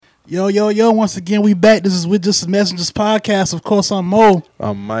Yo, once again, we back. This is With Just Messengers podcast. Of course, I'm Mo.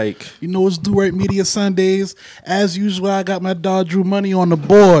 I'm Mike. You know, it's Do Right Media Sundays. As usual, I got my dog Drew Money on the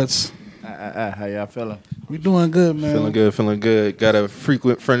boards. How y'all feeling? We doing good, man. Feeling good. Got a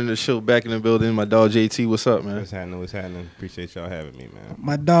frequent friend of the show back in the building. My dog JT, what's up, man? What's happening? Appreciate y'all having me, man.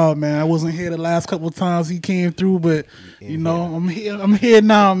 My dog, man. I wasn't here the last couple of times he came through, but you know, I'm here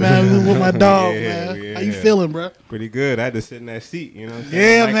now, man. With my dog, man. How you feeling, bro? Pretty good. I had to sit in that seat, you know what I'm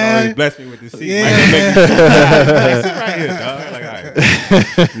saying? Yeah, Mike man. always blessed me with the seat. Yeah, man. Sit right here, dog.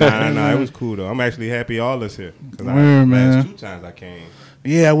 Like, all right. Nah, it was cool though. I'm actually happy all us here. Cause last 2 times I came.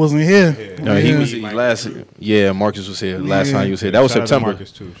 Yeah, I wasn't here. Yeah. No, he was last. Yeah, Marcus was here last time he was here. That was September.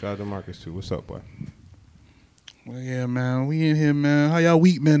 Shout out to Marcus too. What's up, boy? Well, yeah, man. We in here, man. How y'all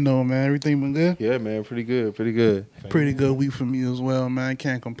week been though, man? Everything been good? Yeah, man. Pretty good. Pretty good week for me as well, man.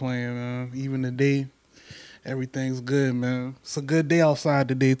 Can't complain, man. Even today, everything's good, man. It's a good day outside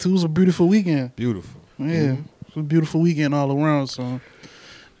today too. It's a beautiful weekend. Beautiful. Yeah, It's a beautiful weekend all around. So,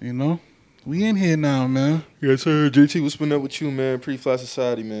 you know, we in here now, man. Yes, sir. JT, what's been up with you, man? Pretty Fly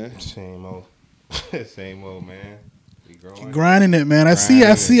Society, man. Same old, man. We growing. Keep grinding it, man. I see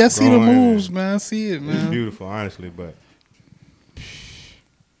the moves, man. I see it, man. It's beautiful, honestly, but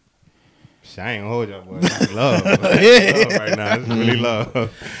I ain't gonna hold y'all, boy. It's love. Love right now. It's really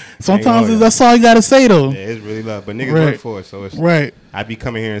love. Sometimes that's all you gotta say, though. Yeah, it's really love. But niggas work for it, so it's right. I be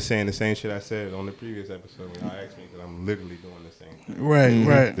coming here and saying the same shit I said on the previous episode when y'all asked me, because I'm literally doing the same thing.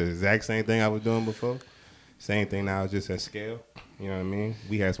 Right. The exact same thing I was doing before. Same thing now, just at scale. You know what I mean?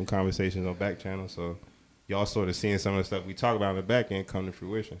 We had some conversations on back channel, so y'all sort of seeing some of the stuff we talk about on the back end come to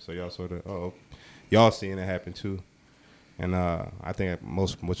fruition. So y'all sort of, y'all seeing it happen too. And I think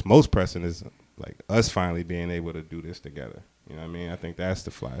what's most pressing is like us finally being able to do this together. You know what I mean? I think that's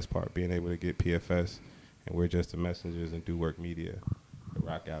the flyest part, being able to get PFS and We're Just the Messengers and Do Work Media to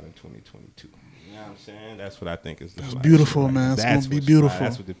rock out in 2022. You know what I'm saying? That's what I think is the That's flyest beautiful, shit. man. It's going to be beautiful.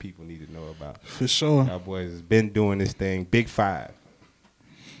 That's what the people need to know about. For sure. Y'all boys has been doing this thing. Big 5.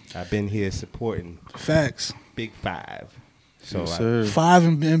 I've been here supporting Facts. Big 5. So Yes, sir. 5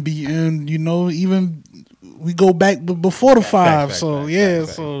 and you know, even we go back before the 5. Facts.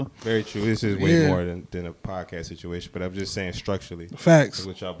 So very true. This is way more than a podcast situation, but I'm just saying structurally. Facts.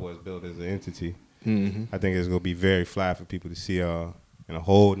 What y'all boys build as an entity. Mm-hmm. I think it's gonna be very fly for people to see y'all in a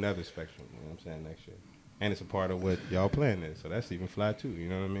whole nother spectrum. You know what I'm saying, next year, and it's a part of what y'all plan is. So that's even fly too. You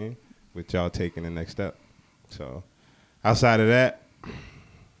know what I mean? With y'all taking the next step. So outside of that,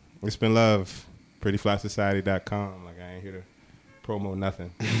 it's been love. PrettyFlySociety.com. Like I ain't here to promo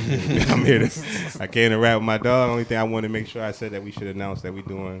nothing. I'm here to. I came to rap with my dog. Only thing I wanted to make sure I said that we should announce that we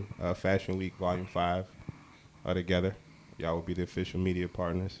doing Fashion Week Volume 5 together. Y'all will be the official media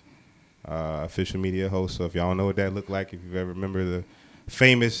partners, official media hosts. So if y'all don't know what that looked like, if you ever remember the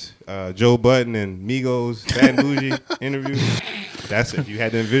famous Joe Budden and Migos Bad Bougie interview, that's if you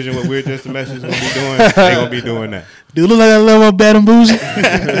had to envision what We're Just the Messengers gonna be doing, they gonna be doing that. Do you look like that level Bad and Bougie?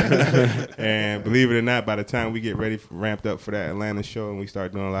 And believe it or not, by the time we get ready, ramped up for that Atlanta show, and we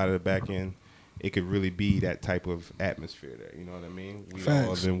start doing a lot of the back end, it could really be that type of atmosphere there. You know what I mean? We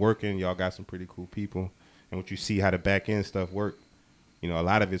all been working. Y'all got some pretty cool people, and once you see how the back end stuff work, you know, a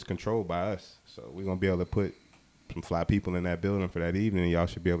lot of it's controlled by us. So we're gonna be able to put some fly people in that building for that evening, and y'all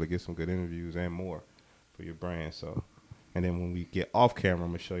should be able to get some good interviews and more for your brand. So, and then when we get off camera,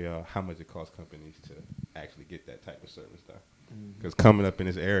 I'm gonna show y'all how much it costs companies to actually get that type of service done. Because coming up in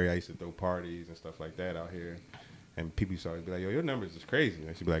this area, I used to throw parties and stuff like that out here, and people started to be like, "Yo, your numbers is crazy." And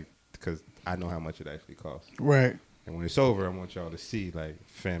I should be like, "Because I know how much it actually costs." Right. And when it's over, I want y'all to see, like,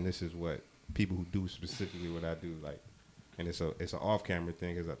 fam, this is what people who do specifically what I do, like, and it's an off camera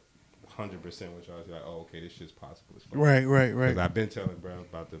thing. It's 100% what y'all see, like, oh, okay, this shit's possible. Right. Because I've been telling bro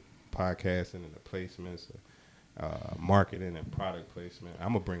about the podcasting and the placements, marketing and product placement. I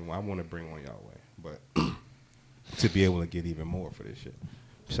want to bring one y'all way, but to be able to get even more for this shit.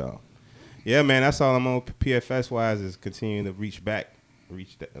 So, yeah, man, that's all I'm on PFS wise is continuing to reach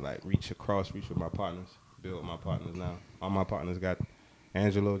across with my partners, build with my partners now. All my partners got.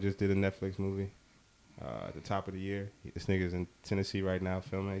 Angelo just did a Netflix movie at the top of the year. This nigga's in Tennessee right now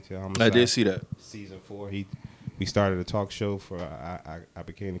filming. I did see that. Season 4. We started a talk show for. I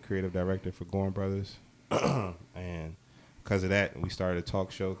became the creative director for Gorn Brothers, and because of that, we started a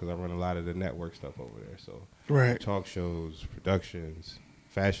talk show because I run a lot of the network stuff over there. So talk shows, productions,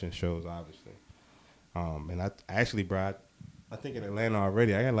 fashion shows, obviously. And I actually brought. I think in Atlanta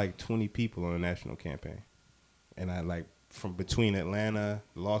already, I got like 20 people on a national campaign, and I like. From between Atlanta,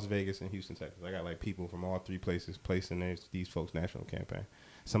 Las Vegas, and Houston, Texas. I got like people from all 3 places placed in these folks' national campaign.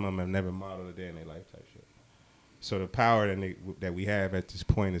 Some of them have never modeled a day in their life type shit. So the power that we have at this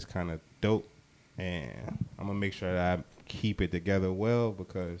point is kind of dope, and I'm gonna make sure that I keep it together well,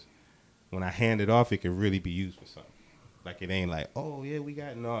 because when I hand it off, it can really be used for something. Like, it ain't like, oh yeah, we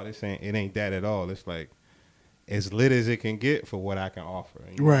got it ain't that at all. It's like as lit as it can get for what I can offer.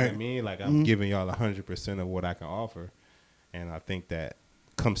 You know what I mean? Like, I'm giving y'all 100% of what I can offer, and I think that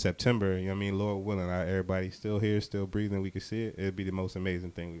come September, you know what I mean, Lord willing, everybody's still here, still breathing, we can see it. It'll be the most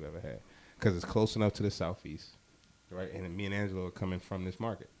amazing thing we've ever had, because it's close enough to the Southeast, right? And me and Angelo are coming from this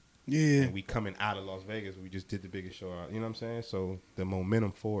market. Yeah. And we coming out of Las Vegas. We just did the biggest show out. You know what I'm saying? So the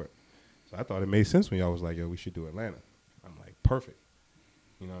momentum for it. So I thought it made sense when y'all was like, yo, we should do Atlanta. I'm like, perfect.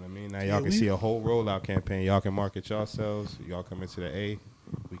 You know what I mean? Now y'all can see a whole rollout campaign. Y'all can market yourselves. Y'all come into the A.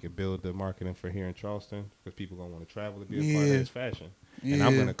 We can build the marketing for here in Charleston, because people going to want to travel to be a part of this fashion. And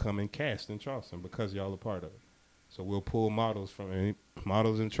I'm going to come and cast in Charleston because y'all are part of it. So we'll pull models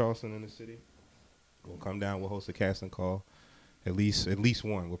in Charleston in the city. We'll come down. We'll host a casting call. At least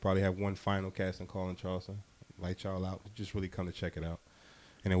one. We'll probably have one final casting call in Charleston. Light y'all out. Just really come to check it out.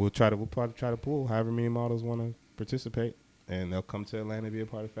 And then we'll probably try to pull however many models want to participate, and they'll come to Atlanta to be a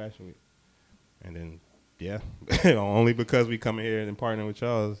part of Fashion Week. And then, yeah, only because we come here and partner with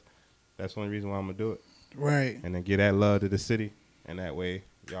y'all, that's the only reason why I'm going to do it. Right. And then give that love to the city, and that way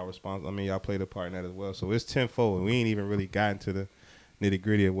y'all y'all play the part in that as well. So it's tenfold, and we ain't even really gotten to the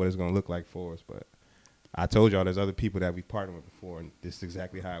nitty-gritty of what it's going to look like for us, but I told y'all there's other people that we partnered with before, and this is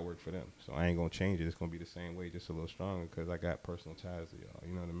exactly how it worked for them. So I ain't going to change it. It's going to be the same way, just a little stronger, because I got personal ties to y'all.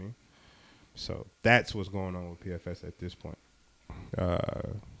 You know what I mean? So that's what's going on with PFS at this point.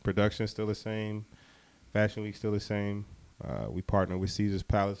 Production still the same. Fashion Week still the same. We partner with Caesar's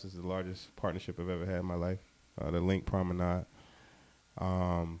Palace. This is the largest partnership I've ever had in my life. The Link Promenade.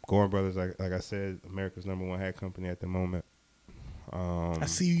 Gorin Brothers, like I said, America's #1 hat company at the moment. I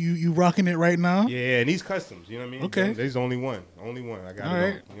see you rocking it right now. Yeah, and these customs, you know what I mean? Okay. There's only one. I got it all.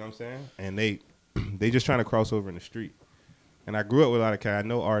 Right. You know what I'm saying? And they just trying to cross over in the street. And I grew up with a lot of cats. I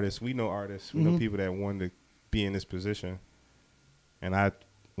know artists. We know artists. We know people that wanted to be in this position. And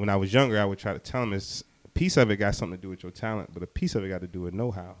when I was younger, I would try to tell them, a piece of it got something to do with your talent, but a piece of it got to do with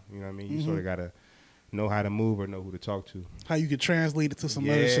know-how. You know what I mean? You sort of got to know how to move or know who to talk to. How you could translate it to some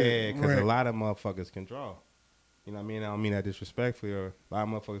other shit. Yeah, because a lot of motherfuckers can draw. You know what I mean? I don't mean that disrespectfully, or a lot of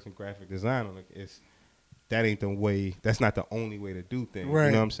motherfuckers in graphic design. That ain't the way. That's not the only way to do things. Right.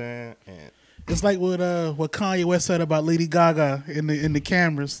 You know what I'm saying? And it's like what Kanye West said about Lady Gaga in the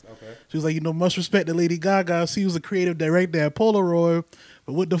cameras. okay. She was like, much respect to Lady Gaga. She was a creative director at Polaroid,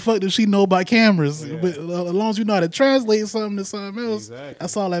 but what the fuck does she know about cameras? Yeah. But as long as you know how to translate something to something else, Exactly.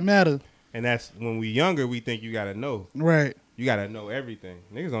 that's all that matters. And that's when we younger, we think you gotta know. Right. You gotta know everything.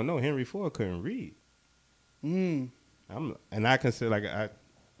 Niggas don't know Henry Ford couldn't read. And I consider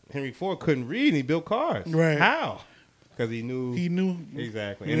Henry Ford couldn't read and he built cars. Right. How? Because he knew.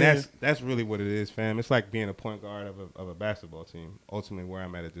 Exactly. And that's really what it is, fam. It's like being a point guard of a basketball team. Ultimately, where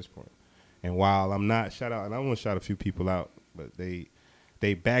I'm at this point. And while I'm not and I want to shout a few people out, but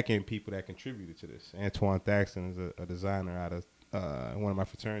they back in people that contributed to this. Antoine Thaxton is a designer out of one of my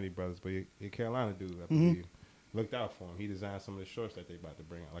fraternity brothers, but he Carolina dude, I believe. Looked out for him. He designed some of the shorts that they about to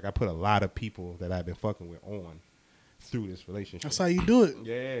bring out. Like, I put a lot of people that I've been fucking with on through this relationship. That's how you do it.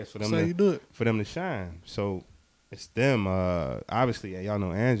 Yeah, for That's how you do it. For them to shine. So it's them. Obviously, y'all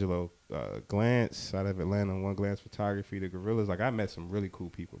know Angelo, Glance out of Atlanta, One Glance Photography, the Gorillas. Like, I met some really cool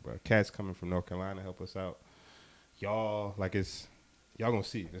people, bro. Cats coming from North Carolina help us out. Y'all, y'all gonna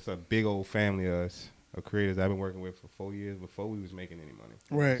see. It's a big old family of us, of creators I've been working with for 4 years before we was making any money.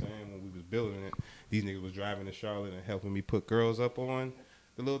 You know what I'm saying? When we was building it, these niggas was driving to Charlotte and helping me put girls up on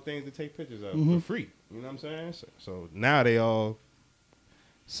the little things to take pictures of for free. You know what I'm saying? So now they all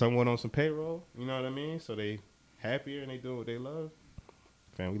somewhat on some payroll. You know what I mean? So they happier and they doing what they love.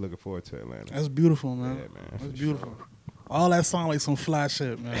 Fam, we looking forward to Atlanta. That's beautiful, man. Yeah, man. That's beautiful. Sure. All that sound like some fly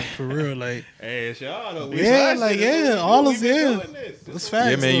shit, man. For real, like. Hey, it's y'all though. All is It's facts.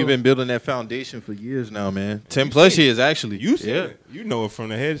 Yeah, man. You've been building that foundation for years now, man. 10+ years, actually. You see it. You know it from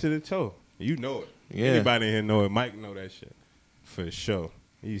the head to the toe. You know it. Yeah. Anybody in here know it. Mike know that shit for sure.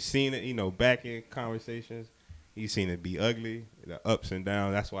 You seen it. Back in conversations. You seen it be ugly, the ups and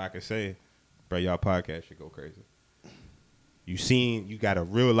downs. That's why I can say, bro, y'all podcast should go crazy. You got a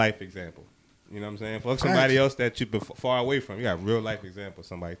real life example. You know what I'm saying? Fuck somebody else that you've been far away from. You got real life example.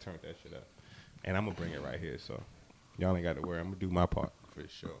 Somebody turned that shit up. And I'm going to bring it right here. So y'all ain't got to worry. I'm going to do my part for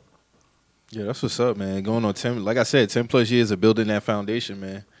sure. Yeah, that's what's up, man. Going on 10, like I said, 10+ years of building that foundation,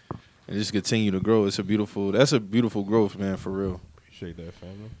 man. And just continue to grow. That's a beautiful growth, man, for real. Appreciate that,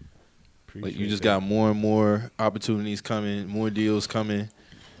 family. You just got more and more opportunities coming, more deals coming.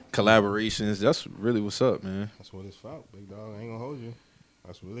 collaborations. That's really what's up, man. That's what it's about, big dog. I ain't gonna hold you.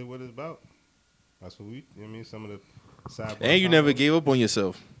 That's really what it's about. That's what we, you know what I mean? Some of the side. And you never gave up on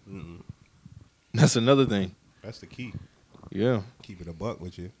yourself. Mm-mm. That's another thing. That's the key. Yeah. Keep it a buck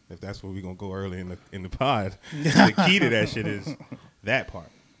with you. If that's where we gonna go early in the pod, the key to that shit is that part.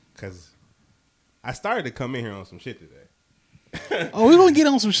 Cause I started to come in here on some shit today. Oh, we're gonna get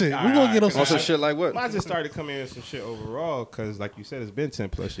on some shit. We're gonna get on On some some shit like what? I just started coming in with some shit overall because, like you said, it's been 10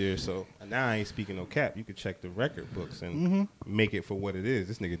 plus years. So now I ain't speaking no cap. You could check the record books and make it for what it is.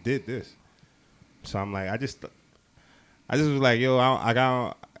 This nigga did this. So I'm like, I just was like, yo,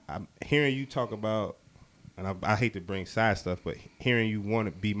 I'm hearing you talk about, and I hate to bring side stuff, but hearing you want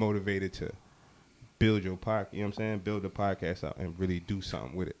to be motivated to build your podcast, you know what I'm saying? Build the podcast out and really do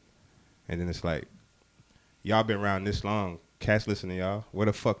something with it. And then it's like, y'all been around this long. Cats listen to y'all. Where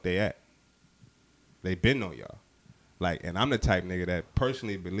the fuck they at? They been on y'all. Like, and I'm the type nigga that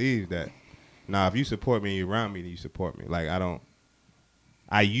personally believes that, nah, if you support me and you around me, then you support me. Like,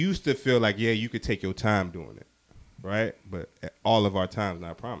 I used to feel like, yeah, you could take your time doing it, right? But all of our time's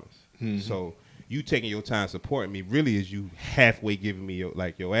not promised. Mm-hmm. So you taking your time supporting me really is you halfway giving me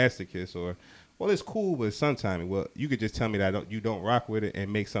your ass to kiss, or, well, it's cool, but sometime, well, you could just tell me that you don't rock with it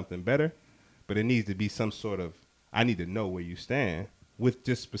and make something better, but it needs to be some sort of, I need to know where you stand with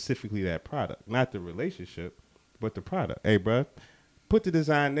just specifically that product, not the relationship, but the product. Hey, bro, put the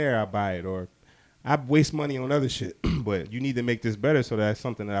design there, I'll buy it, or I waste money on other shit, but you need to make this better so that's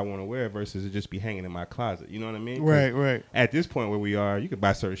something that I want to wear versus it just be hanging in my closet. You know what I mean? Right. At this point where we are, you could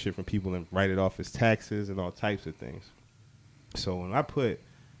buy certain shit from people and write it off as taxes and all types of things. So when I put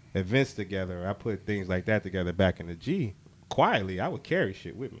events together, I put things like that together back in the G, quietly, I would carry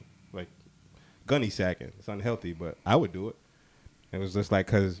shit with me. Like gunny sacking. It's unhealthy, but I would do it. It was just like,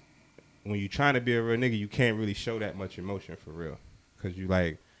 because when you're trying to be a real nigga, you can't really show that much emotion for real. Because you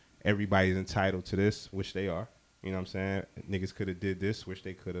like, everybody's entitled to this, which they are. You know what I'm saying? Niggas could have did this, which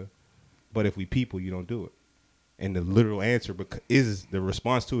they could have. But if we people, you don't do it. And the literal answer the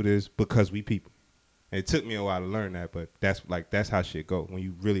response to it is because we people. And it took me a while to learn that, but that's how shit go. When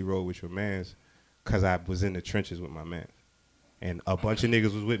you really roll with your mans, because I was in the trenches with my mans. And a bunch of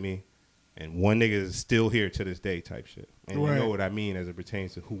niggas was with me, and one nigga is still here to this day type shit. And you know what I mean as it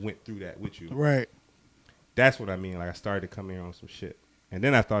pertains to who went through that with you. Right. That's what I mean. Like, I started to come here on some shit. And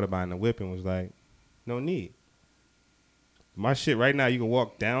then I thought about it in the whip and was like, no need. My shit right now, you can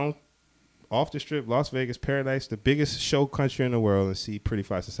walk down off the strip, Las Vegas, Paradise, the biggest show country in the world, and see Pretty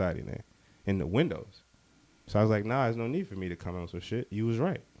Fly Society there in the windows. So I was like, nah, there's no need for me to come on some shit. You was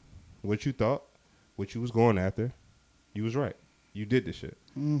right. What you thought, what you was going after, you was right. You did the shit.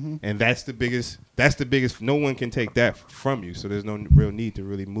 Mm-hmm. And that's the biggest, no one can take that from you. So there's no real need to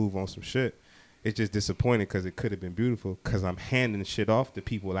really move on some shit. It's just disappointing because it could have been beautiful because I'm handing shit off to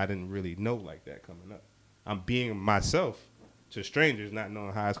people I didn't really know like that coming up. I'm being myself to strangers, not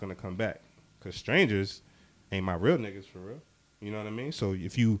knowing how it's going to come back. Because strangers ain't my real niggas for real. You know what I mean? So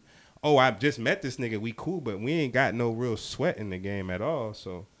if I just met this nigga, we cool, but we ain't got no real sweat in the game at all.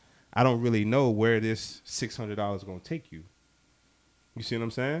 So I don't really know where this $600 is going to take you. You see what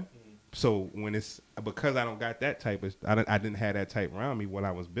I'm saying? Mm-hmm. So when because I don't got that type of, I didn't have that type around me when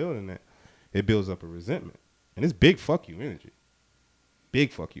I was building it. It builds up a resentment. And it's big fuck you energy.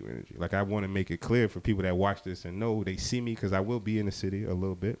 Big fuck you energy. Like, I want to make it clear for people that watch this and know they see me because I will be in the city a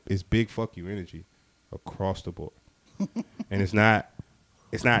little bit. It's big fuck you energy across the board. And it's not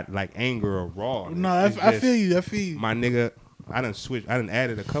like anger or raw. No, I feel you. My nigga, I done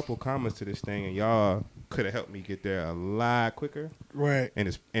added a couple comments to this thing and y'all could have helped me get there a lot quicker. Right.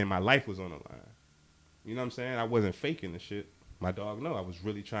 And my life was on the line. You know what I'm saying? I wasn't faking the shit. My dog know I was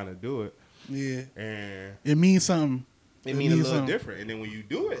really trying to do it. Yeah. And it means something. It means a little different. And then when you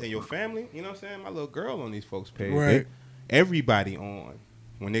do it and your family, you know what I'm saying? My little girl on these folks' page. Right. Everybody on.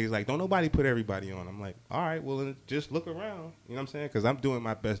 When niggas like, don't nobody put everybody on. I'm like, all right, well, then just look around. You know what I'm saying? Because I'm doing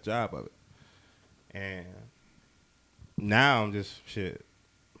my best job of it. And now I'm just, shit.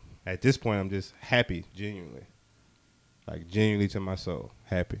 At this point, I'm just happy, genuinely. Like, genuinely to my soul.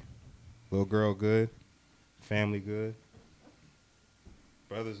 Happy. Little girl good. Family good.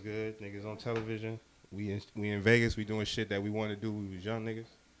 Brothers good, niggas on television. We in Vegas, we doing shit that we want to do. We was young niggas.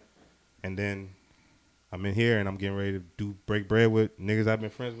 And then I'm in here and I'm getting ready to break bread with niggas I've been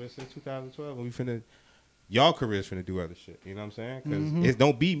friends with since 2012. And y'all careers finna do other shit. You know what I'm saying? Because it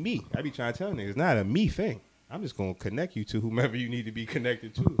don't be me. I be trying to tell niggas, it's not a me thing. I'm just going to connect you to whomever you need to be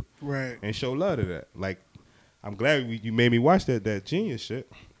connected to. Right. And show love to that. Like, I'm glad you made me watch that Genius shit.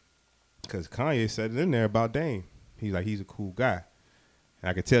 Because Kanye said it in there about Dame. He's like, he's a cool guy. And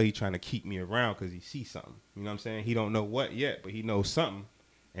I could tell he's trying to keep me around because he sees something. You know what I'm saying? He don't know what yet, but he knows something.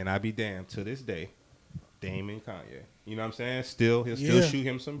 And I be damned, to this day, Dame and Kanye. You know what I'm saying? He'll still Yeah. shoot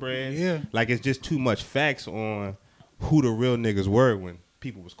him some bread. Yeah. Like, it's just too much facts on who the real niggas were when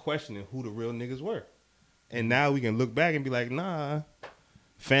people was questioning who the real niggas were. And now we can look back and be like, nah,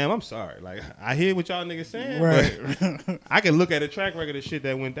 fam, I'm sorry. Like, I hear what y'all niggas saying, Right. but I can look at a track record of shit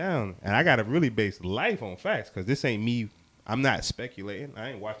that went down. And I got to really base life on facts, because this ain't me. I'm not speculating. I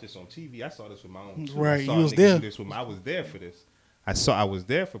ain't watched this on TV. I saw this with my own two. Right, I saw you was niggas there. do this with I was there for this. I was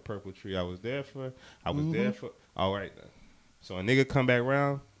there for Purple Tree. I was there for all right then. So a nigga come back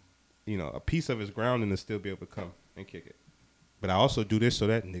around, you know, a piece of his ground, and to still be able to come and kick it. But I also do this so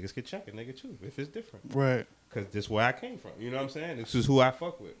that niggas can check a nigga too, if it's different. Right. Because this is where I came from. You know what I'm saying? This is who I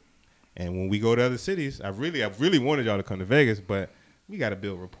fuck with. And when we go to other cities, I really wanted y'all to come to Vegas, but we got to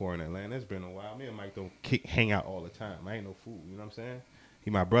build rapport in Atlanta. It's been a while. Me and Mike don't hang out all the time. I ain't no fool. You know what I'm saying? He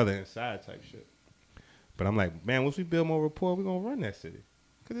my brother inside type shit. But I'm like, man, once we build more rapport, we going to run that city.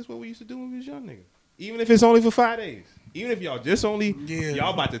 Because that's what we used to do when we was young niggas. Even if it's only for 5 days. Even if y'all just only,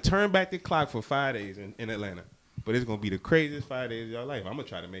 y'all about to turn back the clock for 5 days in Atlanta. But it's going to be the craziest 5 days of your life. I'm going to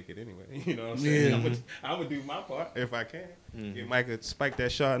try to make it anyway. You know what I'm saying? Yeah. I'm going to do my part if I can. Get Mike to spike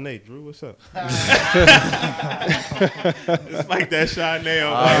that Chardonnay. Drew, what's up? Spike that Chardonnay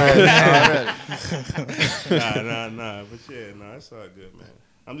on. Nah. But yeah, it's all good, man.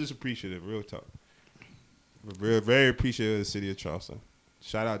 I'm just appreciative, real talk. Very appreciative of the city of Charleston.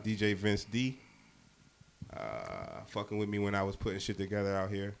 Shout out DJ Vince D. Fucking with me when I was putting shit together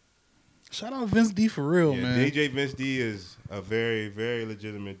out here. Shout out Vince D for real, man. DJ Vince D is a very, very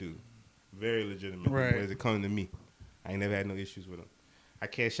legitimate dude. Very legitimate Right. dude as it comes to me. I ain't never had no issues with him. I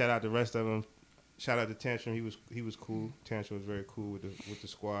can't shout out the rest of them. Shout out to Tantrum. He was cool. Tantrum was very cool with the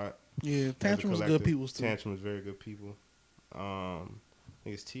squad. Yeah, Tantrum was good people too. Tantrum was very good people. I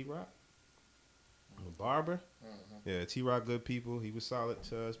think it's T-Rock. Barber. Yeah, T-Rock good people. He was solid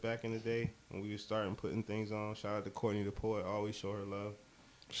to us back in the day when we was starting putting things on. Shout out to Courtney the Poet. Always show her love.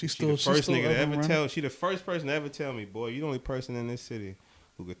 She the first nigga to ever tell. She the first person to ever tell me, boy, you the only person in this city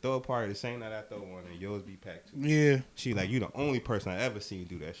who could throw a party the same night I throw one and yours be packed too. Yeah. She like, you the only person I ever seen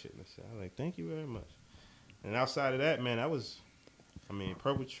do that shit. And I was like, thank you very much. And outside of that, man,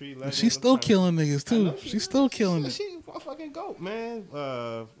 Purple Tree. Legend, She's still killing niggas too. She's still killing it. She's a fucking goat, man.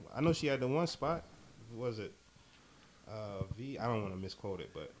 I know she had the one spot. What was it? I don't want to misquote it,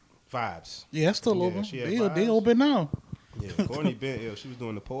 but Vibes. Yeah, that's still open. She had They Vibes. open now. Yeah, Courtney been ill. She was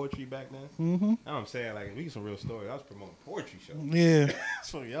doing the poetry back then. Mm-hmm. That's what I'm saying. Like, we get some real stories. I was promoting poetry shows. Yeah.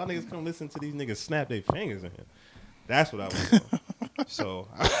 So y'all niggas come listen to these niggas snap their fingers in here. That's what I was doing. So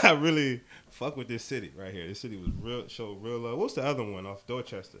I really fuck with this city right here. This city was showed real love. What's the other one off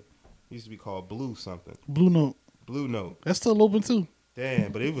Dorchester? It used to be called Blue something. Blue Note. Blue Note. That's still open too.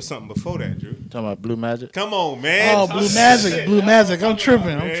 Damn, but it was something before that, Drew. Talking about Blue Magic. Come on, man. Oh, Blue Magic. Blue Magic. I'm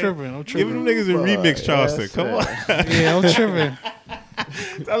tripping. I'm tripping. Give them niggas a remix, Charleston. Come on. Yeah, I'm tripping.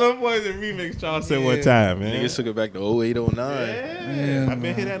 Tell them boys a remix Charleston one time, man. Niggas took it back to 08, 09. Yeah, I've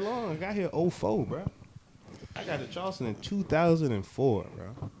been here that long. I got here 04, bro. I got to Charleston in 2004,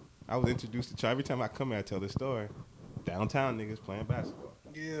 bro. I was introduced to Charleston. Every time I come here, I tell this story. Downtown niggas playing basketball.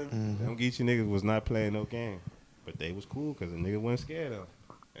 Yeah. Them Geechee niggas was not playing no game. But they was cool because the nigga wasn't scared of them.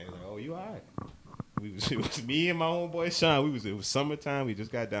 They was like, oh, you all right. It was me and my homeboy Sean. It was summertime. We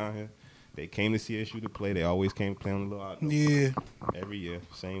just got down here. They came to see us shoot a play. They always came to play on the little outdoor. Yeah. Every year,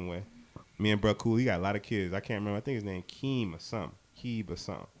 same way. Me and Bro Cool, he got a lot of kids. I can't remember. I think his name Keem or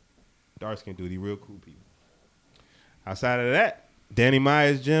something. Dark skin dude. He real cool people. Outside of that, Danny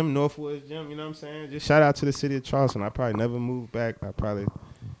Myers Gym, Northwoods Gym, you know what I'm saying? Just shout out to the city of Charleston. I probably never moved back. I probably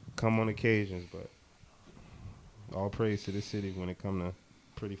come on occasions, but all praise to the city when it come to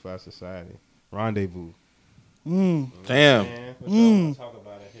Pretty Fly Society. Rendezvous. Damn. What y'all talk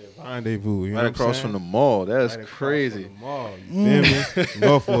about it here? Rendezvous. You know Right what I'm across saying? from the mall. That's Right across crazy. from the mall, you feel me?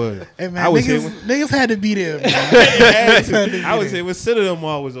 Northwood. Hey man, I was here niggas had to be there. Man. I was here when Citadel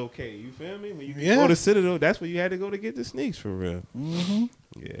Mall was okay. You feel me? When you go to Citadel, that's where you had to go to get the sneaks for real. Mm-hmm.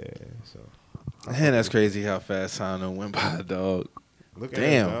 Yeah. So Man, that's crazy how fast time done went by, dog. look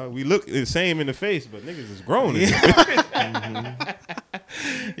Damn. at it, dog. We look the same in the face, but niggas is grown. Yeah,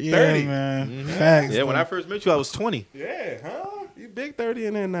 30. man. Facts. Yeah, when I first met you, I was 20. Yeah, huh? You big 30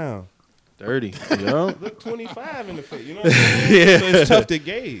 in there now. 30. Yo. Look 25 in the face. You know what I'm saying? Yeah. So it's tough to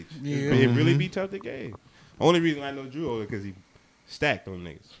gauge. Yeah. It really be tough to gauge. Only reason I know Drew older because he stacked on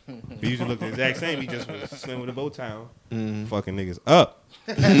niggas. He usually look the exact same. He just was slim with a bow tie on. Fucking niggas up.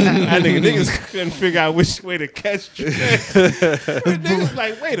 Niggas couldn't figure out which way to catch you. Niggas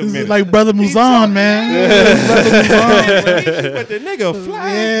like, wait a This minute. is like Brother Muzan, man. Brother Muzan. But the nigga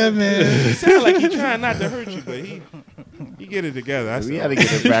fly. Yeah, man. He sound like he trying not to hurt you, but he get it together. That's We all. got to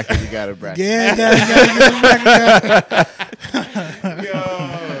get a bracket. We got a bracket. Yeah, gotta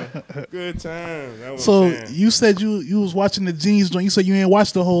Yo, good time. That was So saying. you said you was watching the Jeans joint. You said you ain't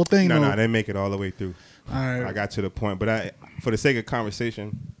watched the whole thing. No, though. they didn't make it all the way through. All right. I got to the point, but for the sake of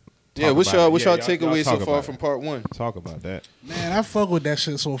conversation, Yeah, talk what's about y'all it. what's Yeah, y'all takeaway so talk far about from it. part one? Talk about that. Man, I fuck with that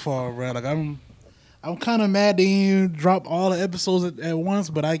shit so far, bro. Like I'm kind of mad they didn't drop all the episodes at once,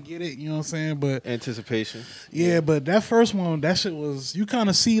 but I get it. You know what I'm saying? But Anticipation. yeah, but that first one, that shit was you kind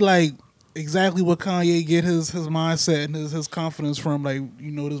of see like exactly what Kanye get his mindset and his confidence from, like,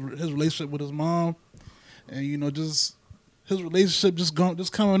 you know, his relationship with his mom, and you know, just his relationship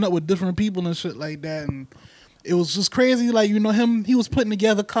just coming up with different people and shit like that, and it was just crazy. Like, you know, he was putting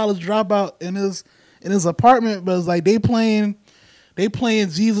together College Dropout in his apartment, but it's like they playing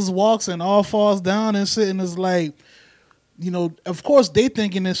Jesus Walks and All Falls Down and shit, and it's like, you know, of course they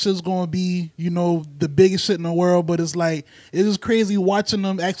thinking this shit's gonna be, you know, the biggest shit in the world, but it's like it is crazy watching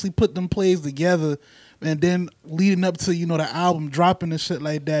them actually put them plays together, and then leading up to, you know, the album dropping and shit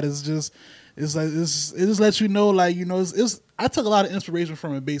like that. It just lets you know, like, you know, it's I took a lot of inspiration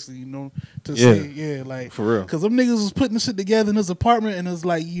from it, basically, you know, to say, yeah, like, for real, because them niggas was putting shit together in his apartment, and it's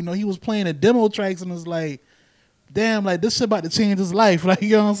like, you know, he was playing the demo tracks, and it's like, damn, like, this shit about to change his life. Like,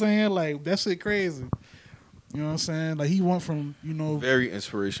 you know what I'm saying? Like, that shit crazy. You know what I'm saying? Like, he went from, you know, very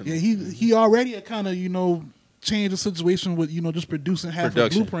inspirational. yeah, he already kind of, you know, changed the situation with, you know, just producing half a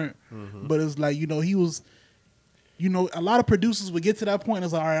blueprint. Mm-hmm. But it's like, you know, he was, you know, a lot of producers would get to that point and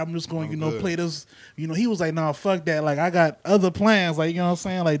it's like, all right, I'm just going, you know, play this. You know, he was like, nah, fuck that. Like, I got other plans. Like, you know what I'm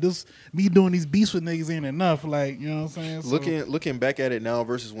saying? Like, this, me doing these beats with niggas ain't enough. Like, you know what I'm saying? So, Looking back at it now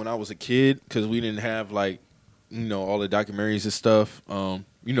versus when I was a kid, because we didn't have, like, you know, all the documentaries and stuff.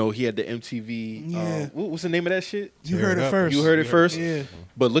 You know, he had the MTV. Yeah. What was the name of that shit? You heard it first. You heard it first? Yeah.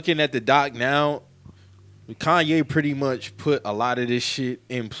 But looking at the doc now, Kanye pretty much put a lot of this shit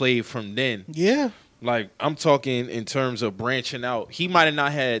in play from then. Yeah. Like, I'm talking in terms of branching out. He might have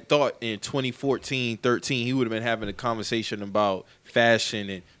not had thought in 2014, 13, he would have been having a conversation about fashion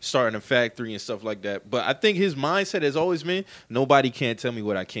and starting a factory and stuff like that. But I think his mindset has always been, nobody can tell me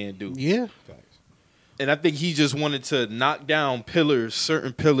what I can't do. Yeah. And I think he just wanted to knock down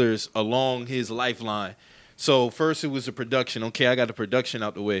certain pillars along his lifeline. So first it was the production. Okay, I got the production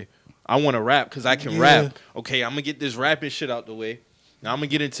out the way. I want to rap because I can rap. Okay, I'm going to get this rapping shit out the way. Now I'm going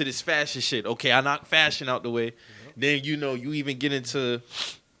to get into this fashion shit. Okay, I knock fashion out the way. Yep. Then, you know, you even get into,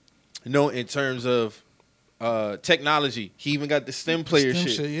 you know, in terms of technology. He even got the STEM player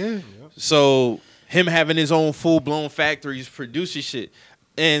shit. Yeah. So him having his own full-blown factories, producing shit.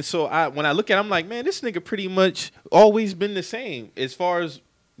 And so when I look at it, I'm like, man, this nigga pretty much always been the same as far as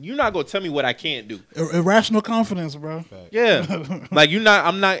you're not going to tell me what I can't do. Irrational confidence, bro. Yeah. Like,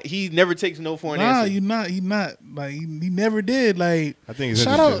 he never takes no for an answer. He not. Like, he never did. Like, I think it's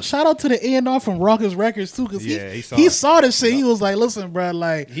shout out to the A&R from Raucous Records, too, because he saw this shit. He was like, listen, bro,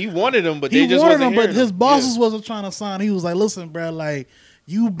 like. He wanted them, but they just wasn't but his bosses yeah. wasn't trying to sign. He was like, listen, bro, like,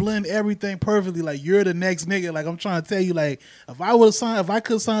 you blend everything perfectly. Like, you're the next nigga. Like, I'm trying to tell you, like, if I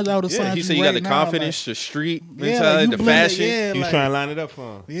could sign you, I would have signed you. He said you got the confidence, the street like, mentality, the fashion. Yeah, he was trying to line it up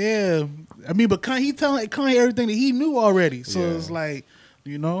for him. Yeah. I mean, but he telling Kanye everything that he knew already. So it's like,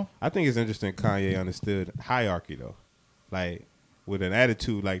 you know. I think it's interesting Kanye understood hierarchy, though. Like, with an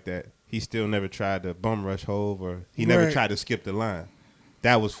attitude like that, he still never tried to bum rush Hov, or he never tried to skip the line.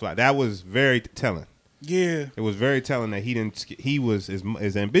 That was fly. That was very telling. Yeah. It was very telling that he was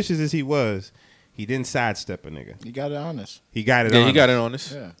as ambitious as he was, he didn't sidestep a nigga. He got it honest. He got it honest. honest. He got it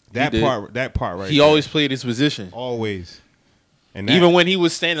honest. Yeah. That part right He there. always played his position. Always. And even when he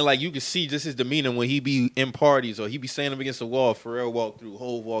was standing, like, you could see just his demeanor when he be in parties or he be standing up against the wall. Pharrell walk through,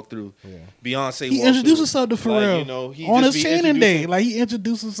 Hov walk through, Beyonce. He introduced himself to Pharrell, like, you know, he on just his be training day. Like, he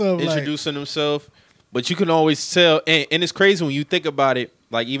introduced himself, introducing himself. But you can always tell, and it's crazy when you think about it.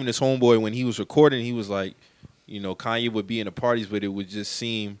 Like, even his homeboy, when he was recording, he was like, you know, Kanye would be in the parties, but it would just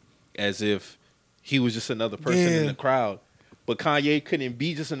seem as if he was just another person in the crowd. But Kanye couldn't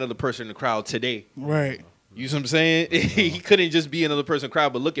be just another person in the crowd today. Right. You see what I'm saying? He couldn't just be another person in the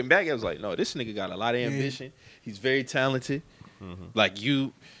crowd. But looking back, I was like, no, this nigga got a lot of ambition. He's very talented. Like,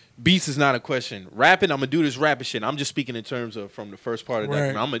 beats is not a question. Rapping, I'm going to do this rapping shit. I'm just speaking in terms of from the first part of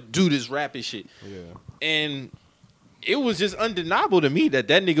that. I'm going to do this rapping shit. Yeah. And it was just undeniable to me that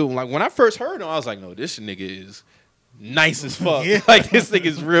nigga, like, when I first heard him, I was like, no, this nigga is nice as fuck. Like, this nigga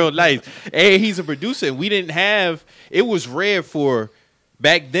is real nice. And he's a producer. And we didn't have, it was rare for,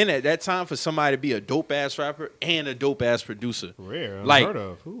 back then at that time, for somebody to be a dope-ass rapper and a dope-ass producer. Rare, like, unheard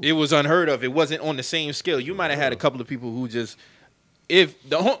of. Ooh. It was unheard of. It wasn't on the same scale. You might have had a couple of people who just, if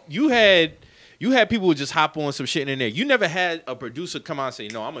you You had people who just hop on some shit in there. You never had a producer come out and say,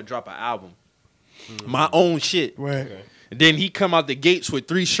 "No, I'm gonna drop an album, my own shit." Right. Okay. And then he come out the gates with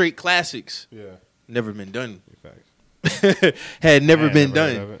 3 straight classics. Yeah. Never been done. Facts. Had never been Never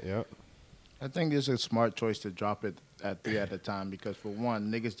heard done. of it, Yep. I think it's a smart choice to drop it at 3 at a time because, for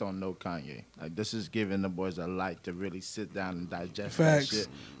one, niggas don't know Kanye. Like, this is giving the boys a light to really sit down and digest Facts. that shit.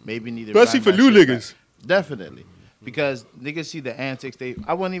 Maybe need to Especially run for that new shit niggas. back. Definitely. Because niggas see the antics.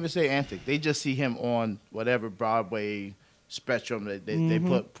 I wouldn't even say antics. They just see him on whatever Broadway spectrum that they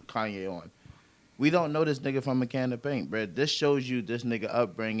put Kanye on. We don't know this nigga from a can of paint, bro. This shows you this nigga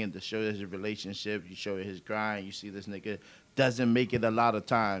upbringing. This shows his relationship. You show his grind. You see this nigga doesn't make it a lot of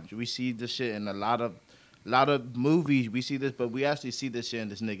times. We see this shit in a lot of movies. We see this, but we actually see this shit in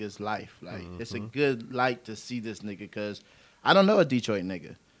this nigga's life. Like, it's a good light to see this nigga because I don't know a Detroit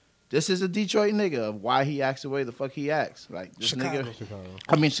nigga. This is a Detroit nigga of why he acts the way the fuck he acts. Like, this Chicago.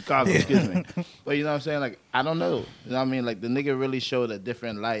 nigga. Chicago, excuse me. But you know what I'm saying? Like, I don't know. You know what I mean? Like, the nigga really showed a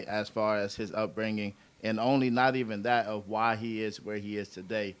different light as far as his upbringing and only not even that of why he is where he is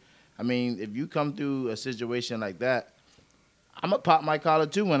today. I mean, if you come through a situation like that, I'm going to pop my collar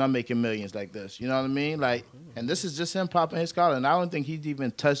too when I'm making millions like this. You know what I mean? Like, and this is just him popping his collar. And I don't think he's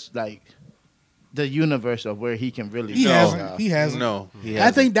even touched, like, the universe of where he can really He go. hasn't. He hasn't. No, he I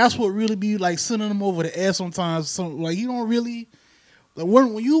hasn't. think that's what really be like sending him over the air sometimes. Like you don't really like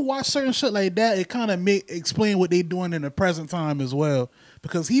when you watch certain shit like that, it kind of explain what they doing in the present time as well.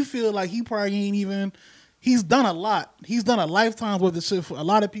 Because he feel like he probably ain't even. He's done a lot. He's done a lifetime's worth of shit for a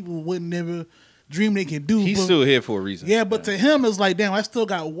lot of people wouldn't never dream they can do. He's but, still here for a reason. yeah, but to him it's like, damn, I still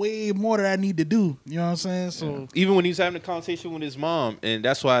got way more that I need to do. You know what I'm saying? So Even when he was having a conversation with his mom, and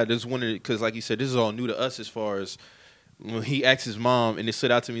that's why I just wanted, because like you said, this is all new to us as far as when he asked his mom, and it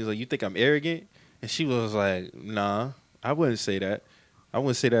stood out to me, he's like, "You think I'm arrogant?" And she was like, "Nah, I wouldn't say that. I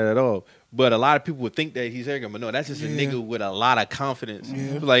wouldn't say that at all." But a lot of people would think that he's arrogant, but no, that's just a nigga with a lot of confidence.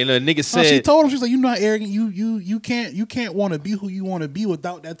 Yeah. Like, you know, the nigga said, she told him, she's like, "You're not arrogant. You can't want to be who you want to be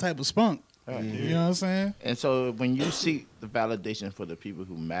without that type of spunk." You know what I'm saying? And so when you seek the validation for the people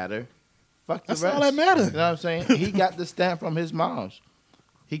who matter, fuck the That's rest. all that matters. You know what I'm saying? He got the stamp from his mom's.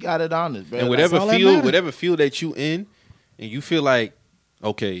 He got it on it, bro. and That's all that matters. whatever field that you in, and you feel like,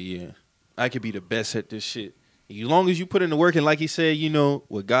 okay, yeah, I could be the best at this shit. As long as you put in the work, and like he said, you know,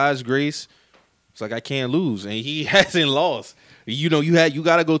 with God's grace, it's like I can't lose, and he hasn't lost. You know, you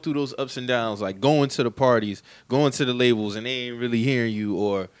got to go through those ups and downs, like going to the parties, going to the labels, and they ain't really hearing you,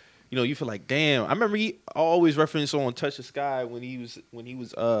 or you know, you feel like, damn. I remember he always referenced on Touch the Sky when he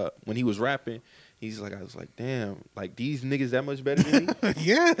was rapping. He's like, I was like, damn, like these niggas that much better than me.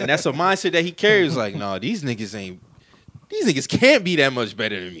 Yeah. And that's a mindset that he carries. Like, no, these niggas can't be that much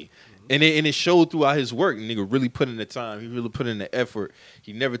better than me. And it showed throughout his work. Nigga really put in the time. He really put in the effort.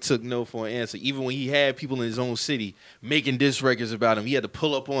 He never took no for an answer. Even when he had people in his own city making diss records about him, he had to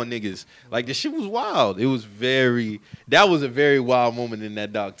pull up on niggas. Like, the shit was wild. That was a very wild moment in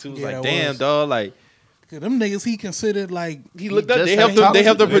that doc, too. It was Yeah, like, it damn, was. dog. Like, them niggas he considered like he looked up. just They had helped him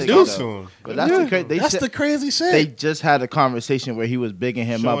conversations produce. though. him. But that's that's the crazy shit. They just had a conversation where he was bigging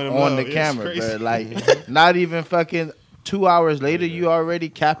him Showing up him on love. the It's camera, crazy. bro. Like, not even fucking 2 hours later, you already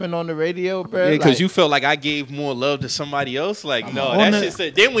capping on the radio, bro. Yeah, because Like, you felt like I gave more love to somebody else. Like, no, on that the- shit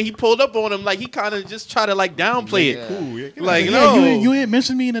said. Then when he pulled up on him, like, he kind of just tried to, like, downplay it. Cool. Yeah, Like, yeah, no. you ain't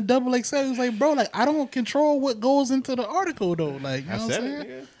mentioned me in the double XL. It was like, bro, like I don't control what goes into the article though. Like, you know I what I'm said saying? it,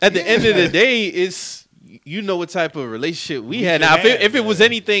 nigga. At the end of the day, it's, you know what type of relationship we had. should Now, have, if it was yeah.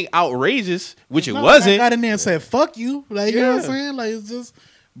 anything outrageous, which it Not like I wasn't, got in there and said, "Fuck you," like you know what I'm Yeah. saying? Like it's just,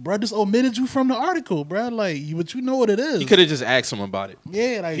 bro, just omitted you from the article, bro. Like, but you know what it is. he could have just asked him about it.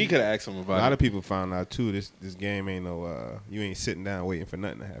 Yeah, like He could have asked him A about lot it. of people found out too. This game ain't no. You ain't sitting down waiting for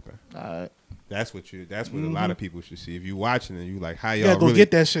nothing to happen. all right. That's what a lot of people should see. If you watching it, you like how Yeah, y'all go really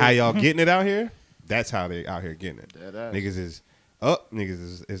get that shit. how y'all getting it out here. That's how they out here getting it. Dead ass. Niggas is up.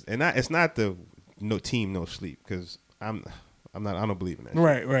 Niggas is and it's not the no team no sleep because I don't believe in that.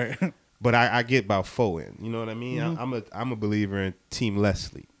 shit. right. But I get about 4 in. You know what I mean? I'm a believer in team less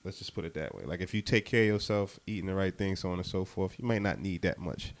sleep. Let's just put it that way. Like if you take care of yourself, eating the right things, so on and so forth, you might not need that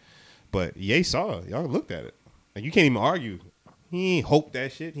much. But Ye saw it. Y'all looked at it. Like you can't even argue. He ain't hope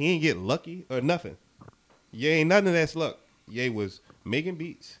that shit. He ain't get lucky or nothing. Ye ain't nothing of that's luck. Ye was making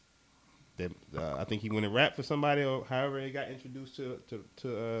beats. That I think he went and rapped for somebody or however he got introduced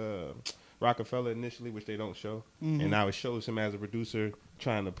to Rockefeller initially, which they don't show. And now it shows him as a producer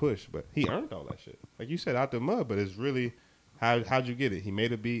trying to push. But he earned all that shit. Like you said, out the mud, but it's really how'd you get it? He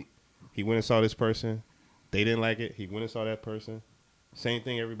made a beat. He went and saw this person. They didn't like it. He went and saw that person. Same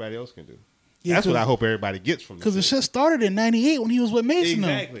thing everybody else can do. Yeah, That's what I hope everybody gets from this. Because the shit started in '98 when he was with Mason.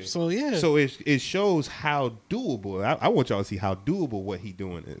 Exactly. So yeah. So it shows how doable. I want y'all to see how doable what he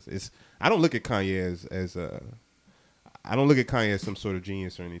doing is. I don't look at Kanye as I don't look at Kanye as some sort of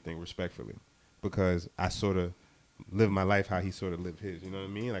genius or anything, respectfully, because I sort of live my life how he sort of lived his. You know what I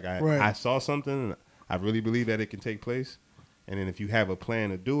mean? Like I saw something, and I really believe that it can take place. And then if you have a plan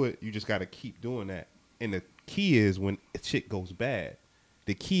to do it, you just got to keep doing that. And the key is when shit goes bad.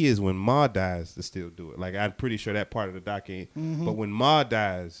 The key is when Ma dies to still do it. Like, I'm pretty sure that part of the doc ain't. Mm-hmm. But when Ma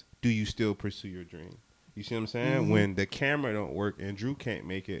dies, do you still pursue your dream? You see what I'm saying? Mm-hmm. When the camera don't work and Drew can't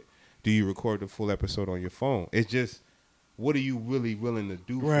make it, do you record the full episode on your phone? It's just, what are you really willing to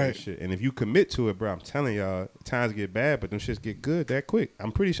do for this shit? And if you commit to it, bro, I'm telling y'all, times get bad, but them shits get good that quick.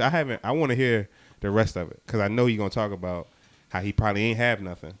 I'm pretty sure I want to hear the rest of it, because I know you're going to talk about how he probably ain't have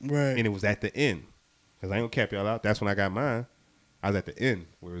nothing. Right. And it was at the end. Because I ain't going to cap y'all out. That's when I got mine. I was at the end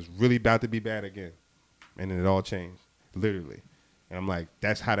where it was really about to be bad again. And then it all changed, literally. And I'm like,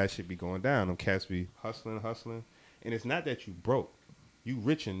 that's how that should be going down. Them cats be hustling. And it's not that you broke. You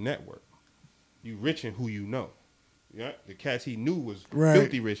rich in network. You rich in who you know. Yeah, the cats he knew was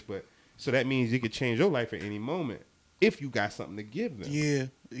filthy rich, but so that means you could change your life at any moment if you got something to give them. Yeah,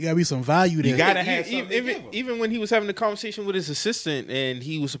 you gotta be some value there. You gotta have something to give them. Even when he was having a conversation with his assistant and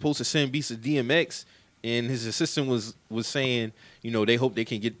he was supposed to send beats to DMX, and his assistant was saying, you know, they hope they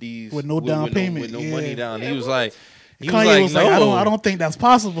can get these with no down payment, with no money down. He was like, Kanye was like, no, I don't think that's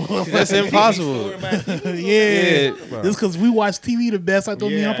possible. That's impossible. Yeah, just because we watch TV the best. I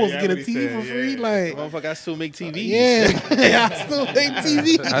told me I'm supposed to get a TV for free. Like, motherfucker, I still make TVs. Yeah, I still make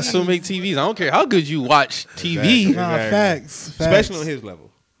TV. I still make TVs. I don't care how good you watch TV. Exactly. Nah, facts. Especially on his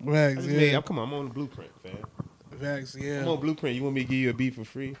level. Facts, Come on, I'm on the blueprint, fam. Facts, yeah. I'm on blueprint. You want me to give you a beat for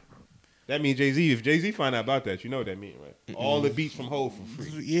free? That means Jay-Z. If Jay-Z find out about that, you know what that means, right? Mm-mm. All the beats from Hov for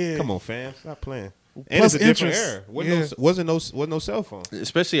free. Yeah. Come on, fam. Stop playing. And Plus it's a different interest. era. Wasn't no cell phone.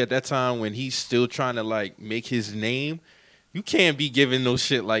 Especially at that time when he's still trying to like make his name. You can't be giving no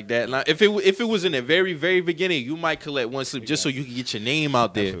shit like that. Now, if it was in the very, very beginning, you might collect one slip just so you can get your name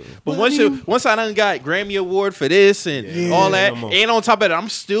out there. Absolutely. But once I done got Grammy Award for this and all that, and on top of that, I'm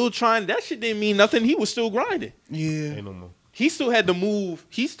still trying. That shit didn't mean nothing. He was still grinding. Yeah. Ain't no more. He still had to move.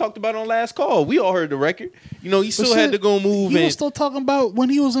 He's talked about on Last Call. We all heard the record. You know, he still had to go move. He was still talking about when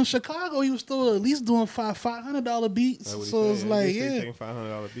he was in Chicago. He was still at least doing $500 beats. So it's like, taking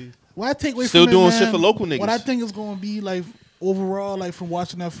 $500 beats. Why take away still from doing it, man, shit for local niggas. What I think is going to be like overall, like from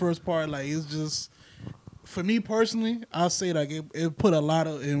watching that first part, like it's just for me personally. I'll say like it put a lot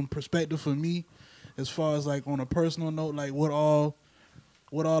of in perspective for me, as far as like on a personal note, like what all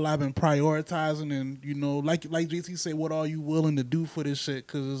I've been prioritizing, and you know, like JT said, what all you willing to do for this shit?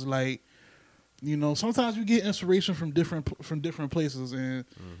 Because it's like, you know, sometimes you get inspiration from different places, and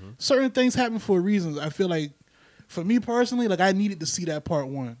certain things happen for reasons. I feel like, for me personally, like I needed to see that part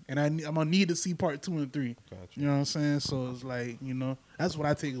 1, and I'm gonna need to see part 2 and 3. Gotcha. You know what I'm saying? So it's like, you know, that's what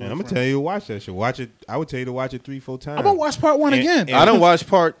I take away. And I'm from gonna tell you to watch that shit. Watch it. I would tell you to watch it 3-4 times. I'm gonna watch part 1 again. I done watched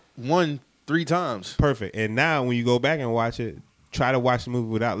part 1 3 times. Perfect. And now when you go back and watch it, try to watch the movie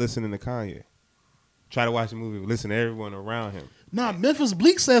without listening to Kanye. Try to watch the movie, listen to everyone around him. Nah, Memphis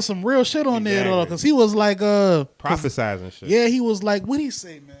Bleak said some real shit on there though, because he was like prophesizing shit. Yeah, he was like, what did he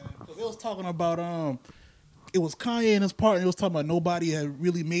say, man? Because they was talking about it was Kanye and his partner. It was talking about nobody had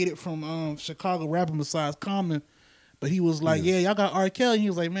really made it from Chicago rapping besides Common. But he was like, yeah, y'all got R. Kelly. And he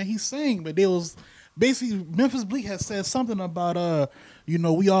was like, man, he sang. But there was basically Memphis Bleak had said something about you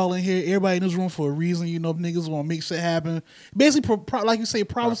know, we all in here, everybody in this room for a reason. You know, niggas want to make shit happen. Basically, like you say,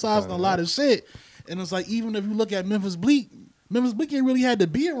 prophesizing a lot of shit. And it's like, even if you look at Memphis Bleak ain't really had to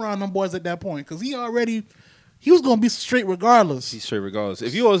be around them boys at that point, because he was gonna be straight regardless. He's straight regardless.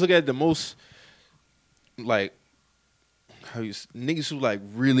 If you always look at the most, like, niggas who like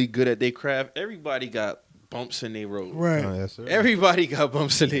really good at their craft, everybody got bumps in their road. Right. Oh, yes, sir. Everybody got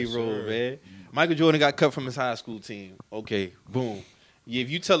bumps in their road, sir. man. Michael Jordan got cut from his high school team. Okay, boom. Yeah,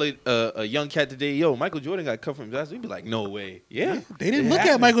 if you tell a young cat today, yo, Michael Jordan got cut from his high school, he'd be like, no way. Yeah. They didn't look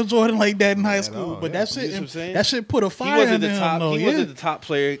at Michael Jordan like that in high school, but that You know what I'm shit, saying? that shit put a He fire wasn't in the him. top. Though, He yeah. wasn't the top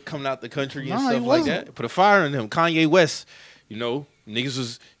player coming out the country and Nah, he stuff like wasn't. that. Put a fire in him. Kanye West, you know, niggas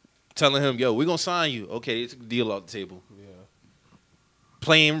was telling him, yo, we're gonna sign you. Okay, it's a deal off the table. Yeah.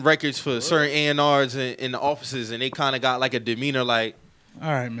 Playing records for certain A&Rs in the offices, and they kind of got like a demeanor like, All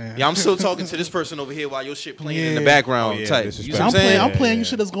right, man. yeah, I'm still talking to this person over here while your shit playing in the Yeah. background Oh, yeah, type. You disrespect. know what I'm I'm saying? playing Yeah.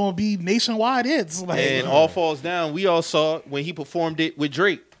 shit that's gonna be nationwide hits. Like, And All Falls Down, we all saw it when he performed it with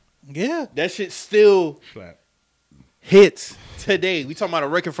Drake. yeah, That shit still Slap. hits today. We talking about a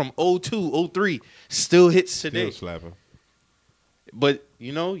record from 02, 03. Still hits today. Still slapping. But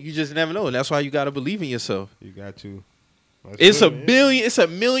You know, you just never know, and that's why you gotta believe in yourself. You got to. It's a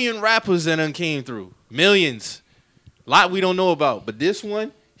million rappers that done came through. Millions. A lot we don't know about. But this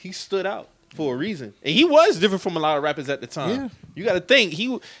one, he stood out for a reason. And he was different from a lot of rappers at the time. Yeah. You got to think,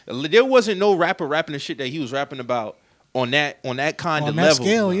 there wasn't no rapper rapping the shit that he was rapping about on that kind of level.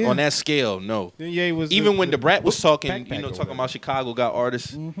 Scale, yeah. On that scale, no. Then Ye was Even when the Brat was talking, backpack or talking whatever. about Chicago got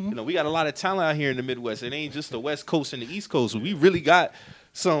artists. Mm-hmm. You know, we got a lot of talent out here in the Midwest. It ain't just the West Coast and the East Coast. We really got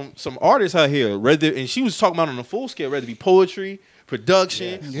some artists out here. And she was talking about on a full scale, whether it be poetry,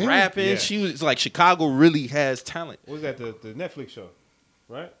 production, Yeah. rapping. Yeah. She was like, Chicago really has talent. What was that? The Netflix show,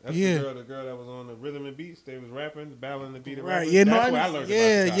 right? That's Yeah. the girl that was on the Rhythm and Beats. They was rapping, battling the beat. and Right, rapping. yeah, no, That's I- where I learned yeah,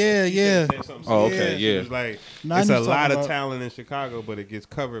 about Chicago. yeah, She yeah. said something Oh, similar. okay, She yeah. was like, No, I it's know a what you're lot talking of about. talent in Chicago, but it gets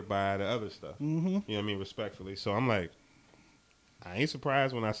covered by the other stuff. Mm-hmm. You know what I mean? Respectfully. So I'm like, I ain't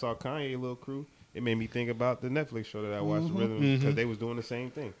surprised when I saw Kanye Lil Crew. It made me think about the Netflix show that I watched, Rhythm, because they was doing the same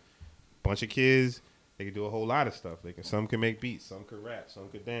thing. Bunch of kids. They could do a whole lot of stuff. Some can make beats, some could rap, some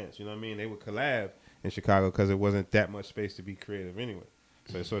could dance. You know what I mean? They would collab in Chicago because it wasn't that much space to be creative anyway.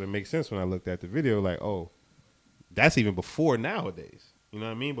 So it sort of makes sense when I looked at the video, like, oh, that's even before nowadays. You know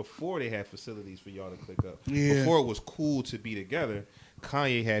what I mean? Before they had facilities for y'all to click up. Yeah. Before it was cool to be together,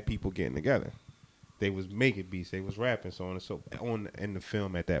 Kanye had people getting together. They was making beats, they was rapping, so on and so on in the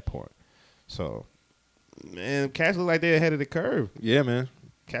film at that point. So, man, cats look like they're ahead of the curve. Yeah, man.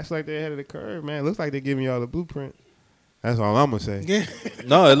 Cats like they're ahead of the curve, man. Looks like they're giving y'all the blueprint. That's all I'm gonna say. Yeah.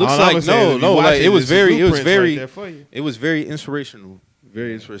 No, it looks All I'ma like say is if you watch like it was it's the very blueprints right there for you. it was very inspirational.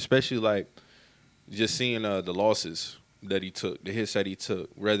 Very inspirational, especially like just seeing the losses that he took, the hits that he took.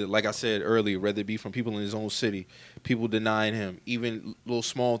 Whether, like I said earlier, whether it be from people in his own city, people denying him, even little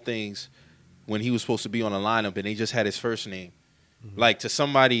small things when he was supposed to be on a lineup and they just had his first name. Like to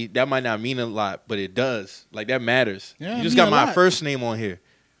somebody that might not mean a lot, but it does. Like that matters. Yeah, you it just mean got a my lot. first name on here.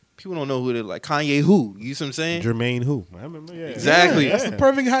 People don't know who they're like. Kanye who? You see what I'm saying? Jermaine who? I remember, yeah. Exactly. That's the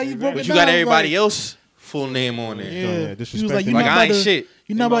perfect how you broke it But down. you got everybody like, else full name on there. Yeah. Yeah, He was like, disrespecting you Like not I about ain't to, shit.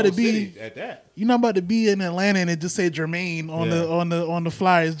 you're not about to be, at that. you're not about to be in Atlanta and it just say Jermaine on the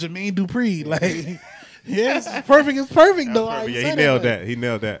flyers. Jermaine Dupri. Like, yes, it's perfect. It's perfect though. how you Yeah, said he it, nailed like- that. He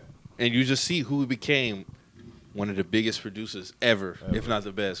nailed that. And you just see who became one of the biggest producers ever, if not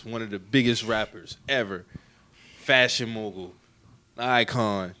the best. One of the biggest rappers ever. Fashion mogul,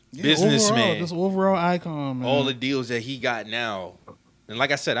 icon, Yeah, businessman. overall, just overall icon, man. All the deals that he got now. And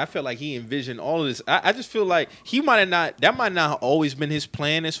like I said, I feel like he envisioned all of this. I just feel like that might not have always been his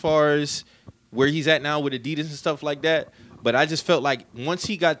plan as far as where he's at now with Adidas and stuff like that. But I just felt like once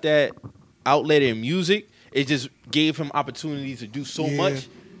he got that outlet in music, it just gave him opportunities to do so Yeah. much.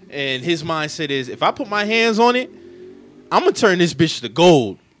 And his mindset is, if I put my hands on it, I'm going to turn this bitch to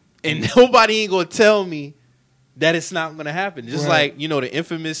gold. And nobody ain't going to tell me that it's not going to happen. Just Right. like, the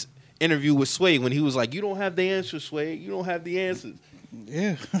infamous interview with Sway when he was like, you don't have the answers, Sway. You don't have the answers.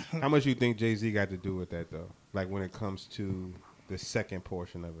 Yeah. How much you think Jay-Z got to do with that, though? Like, when it comes to the second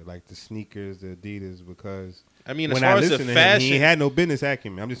portion of it, like the sneakers, the Adidas, because I mean, as when far I as the listen to him, fashion, he had no business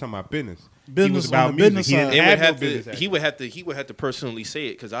acumen. I'm just talking about business. He Business was on about the music. business He didn't side. it would have no have business to, acumen. he would have to personally say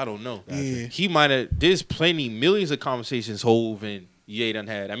it because I don't know. Yeah. He might have. There's plenty, millions of conversations Hove and Ye done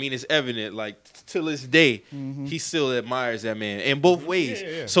had. I mean, it's evident. Like till this day, he still admires that man in both ways.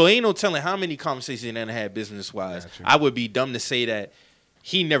 Yeah. So ain't no telling how many conversations he done had business wise. Gotcha. I would be dumb to say that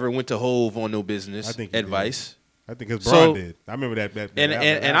he never went to Hove on no business I think he advice. I think his So- Braun did. I remember that.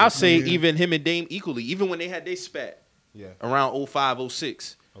 And I'll say Yeah. even him and Dame equally. Even when they had they spat Yeah. around 05,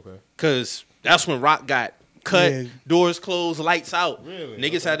 06. Okay. Cause that's when Rock got cut, Yeah. doors closed, lights out. Really?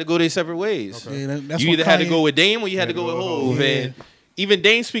 Niggas Okay. had to go their separate ways. Okay. Yeah, that's You what either had to Kanye- go with Dame or you had to go with Hove. Yeah. And even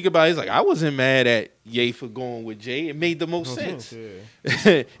Dame speak about it, he's like, I wasn't mad at Ye for going with Jay. It made the most sense.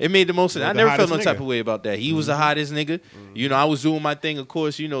 Yeah. It made the most sense. Well, I the never felt hottest no type nigga. of way about that. He was the hottest nigga. I was doing my thing. Of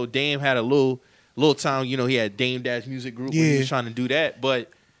course, Dame had a little time. He had Dame Dash Music Group when he Yeah. was trying to do that. But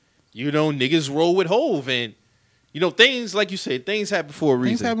niggas roll with Hove, and things like you said, things happen for a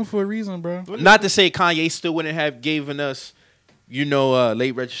Things reason. happen for a reason, bro. Not to say Kanye still wouldn't have given us,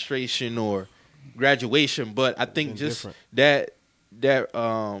 late registration or graduation, but I think Been just different. that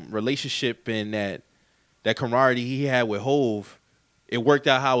relationship and that camaraderie he had with Hove, it worked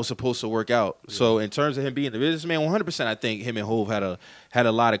out how it was supposed to work out. So in terms of him being the businessman, 100%, I think him and Hove had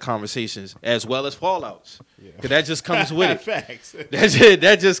a lot of conversations as well as fallouts. Yeah. 'Cause that just comes with it. Facts.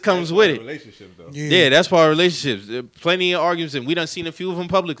 That just comes with it. Relationship though. Yeah, that's part of relationships. There are plenty of arguments, and we done seen a few of them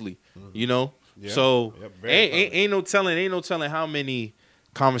publicly. Yeah. So Yep, very ain't no telling how many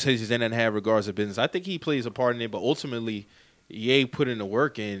conversations they done had regards to business. I think he plays a part in it, but ultimately, Ye put in the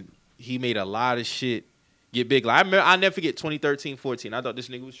work and he made a lot of shit get big. Like, I never forget 2013, 14. I thought this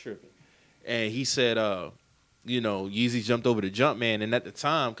nigga was tripping, and he said, Yeezy jumped over the Jumpman, and at the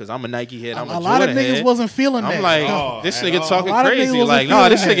time, because I'm a Nike head, I'm a lot of Jordan niggas head, wasn't feeling that. I'm like, this nigga A talking lot of niggas crazy. wasn't Like, feeling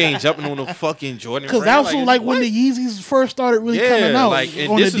this that. nigga ain't jumping on the fucking Jordan. Because brand. that was like when the Yeezys first started really coming out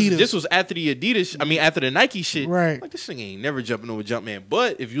and on this Adidas. this was after the Adidas. I mean, after the Nike shit. Right. Like, this nigga ain't never jumping over Jumpman.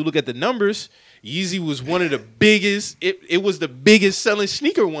 But if you look at the numbers, Yeezy was one of the biggest. It was the biggest selling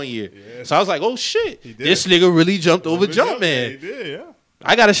sneaker one year. Yeah. So I was like, oh shit, did. this nigga really jumped over He Jumpman. did, yeah.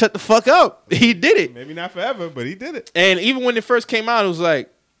 I gotta shut the fuck up. He did it. Maybe not forever, but he did it. And even when it first came out, it was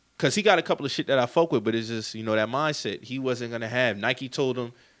like, because he got a couple of shit that I fuck with, but it's just, that mindset he wasn't going to have. Nike told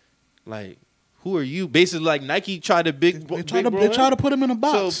him, like, who are you? Basically, like, Nike tried to They try to put him in a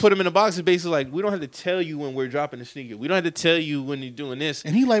box. So put him in a box is basically like, we don't have to tell you when we're dropping the sneaker. We don't have to tell you when you're doing this.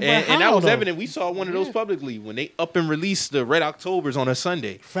 And he like, and that how, was though? evident. We saw one of those publicly when they up and released the Red Octobers on a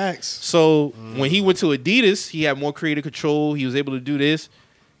Sunday. Facts. So when he went to Adidas, he had more creative control. He was able to do this.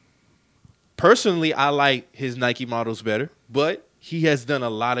 Personally, I like his Nike models better, but he has done a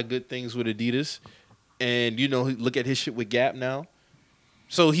lot of good things with Adidas. And, look at his shit with Gap now.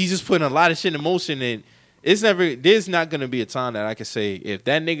 So he's just putting a lot of shit in motion, and there's not going to be a time that I can say, if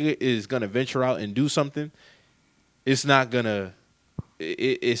that nigga is going to venture out and do something, it's not going to,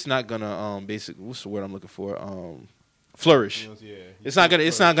 basically, what's the word I'm looking for? Flourish. Yeah, It's not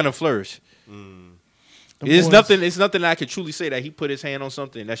gonna flourish. Them It's boys- nothing. It's nothing that I can truly say that he put his hand on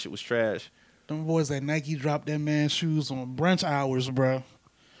something and that shit was trash. Them boys at Nike dropped that man's shoes on brunch hours, bro.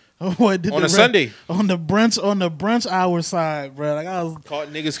 Oh, boy, did On the a Sunday. on the brunch hour side, bro. Like Caught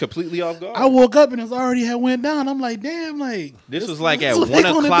niggas completely off guard. I woke up and it already had went down. I'm like, damn, like This was like at what 1 they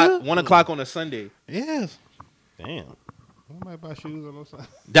gonna o'clock. do? 1 o'clock on a Sunday. yes, Damn. Nobody buy shoes on those sides.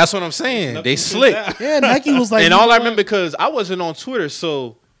 That's what I'm saying. They slick. yeah. Nike was like, And you all know I what? remember, because I wasn't on Twitter,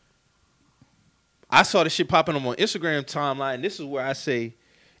 so I saw the shit popping up on Instagram timeline. And this is where I say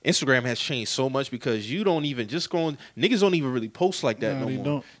Instagram has changed so much, because you don't even just scroll. Niggas don't even really post like that No, no they more.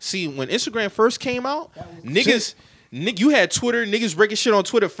 don't. See, when Instagram first came out, you had Twitter. Niggas breaking shit on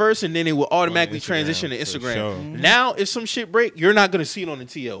Twitter first, and then it will automatically Instagram, transition to for Instagram. sure. Now, if some shit break, you're not gonna see it on the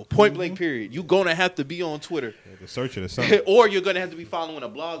TL. Point blank. Period. You're gonna have to be on Twitter. The search it or something. Or you're gonna have to be following a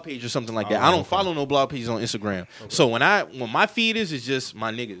blog page or something like that. Oh, I don't okay. follow no blog pages on Instagram. So when my feed is just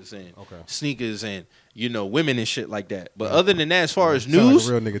my niggas and Okay. sneakers and women and shit like that. But other than that, as far as Sound news,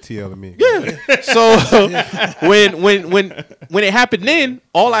 like a real nigga TL to me. yeah. So when it happened, then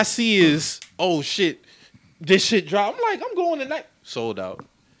all I see is, oh shit, this shit dropped. I'm like, I'm going tonight. Sold out.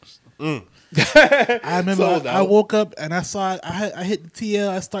 I remember Sold I out. woke up and I saw I hit the TL.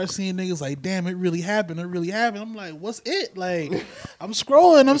 I start seeing niggas like, damn, it really happened. It really happened. I'm like, what's it? Like, I'm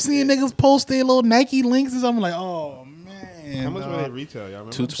scrolling. I'm seeing niggas post their little Nike links. And I'm like, oh man. How much were they dog. retail? Y'all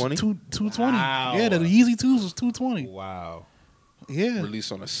remember? 220 220. Wow. Yeah, the Yeezy 2s was 220. Wow. Yeah,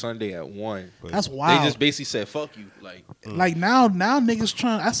 released on a Sunday at 1. But that's wild. They just basically said, "Fuck you." Like, Like now niggas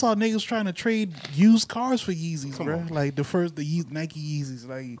trying. I saw niggas trying to trade used cars for Yeezys, bro. Like the Nike Yeezys,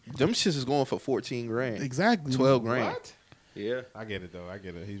 like them shits is going for 14 grand, exactly 12 grand. What? Yeah. I get it though. I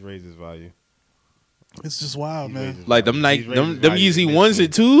get it. He's raised his value. It's just wild, He's man. raised his Like them value. Nike, He's raised his them value Yeezy ones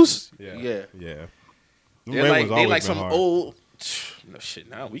and twos. Yeah. Yeah. Yeah. Them They're red like ones they always like been some hard. old no shit.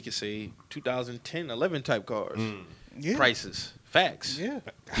 Now we could say 2010, 11 type cars. Yeah, Prices, facts. yeah.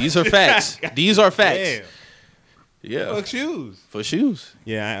 These are facts. These are facts. Damn. Yeah, Fuck shoes. for shoes.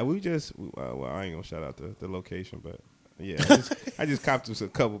 Yeah, well, I ain't gonna shout out the location, but yeah, I just copped us a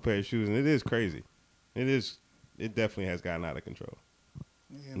couple pair of shoes, and it is crazy. It definitely has gotten out of control.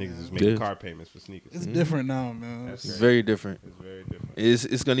 Yeah, Niggas man. is making Yeah. car payments for sneakers. It's different now, man. That's It's right. very different. It's very different.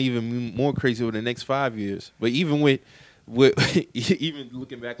 It's gonna even be more crazy over the next 5 years. But even with even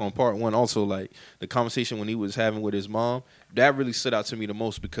looking back on part 1, also like the conversation when he was having with his mom, that really stood out to me the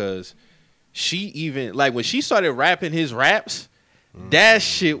most, because she even like when she started rapping his raps, that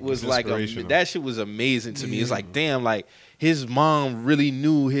shit was It's like inspirational. that shit was amazing to me. It's Yeah. like, damn, like his mom really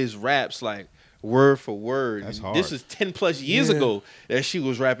knew his raps like word for word. That's And hard. This is 10 plus years Yeah. ago that she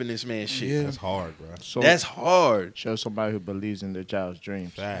was rapping this man's shit. Yeah. That's hard, bro. So That's hard. show somebody who believes in their child's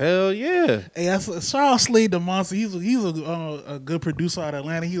dreams. Fact. Hell yeah. Hey, shout out Slade the Monster. He's a good producer out of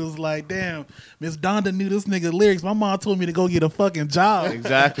Atlanta. He was like, damn, Miss Donda knew this nigga lyrics. My mom told me to go get a fucking job.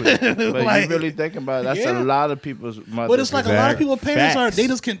 Exactly. But Like- you really think about it, that's Yeah. a lot of people's mothers. But it's like a lot of Exactly. people parents Facts. they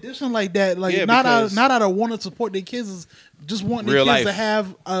just conditioned like that. Like Yeah, not because- out of wanting to support their kids, is just wanting their Real kids life. to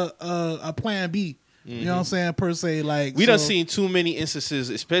have a plan B. You know what I'm saying? Per se, like We done seen too many instances,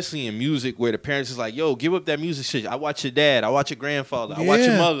 especially in music, where the parents is like, "Yo, give up that music shit. I watch your dad. I watch your grandfather. I watch your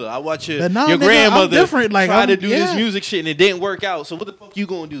Yeah. mother. I watch your But now, your nigga, I'm grandmother different. Like, try to I'm- do yeah. this music shit and it didn't work out. So what the fuck you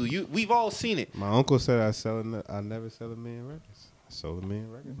gonna do? We've all seen it. My uncle said I never sell a million records. I sold a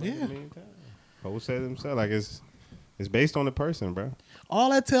million records like Yeah. a million times. Ho said himself, like it's based on the person, bro. all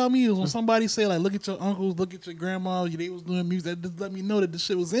that tell me is when somebody say like, look at your uncles, look at your grandma, they was doing music. That just let me know that the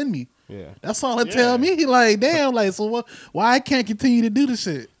shit was in me. Yeah. That's all it tell me. Like, damn, like, so what? Why I can't continue to do this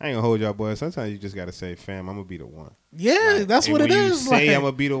shit? I ain't gonna hold y'all boys. Sometimes you just gotta say, fam, I'm gonna be the one. Yeah, Like, that's and what it when is. You say like, I'm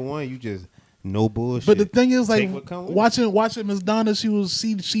gonna be the one, you just no bullshit. but the thing is, like, Take what come with it. watching Miss Donna, she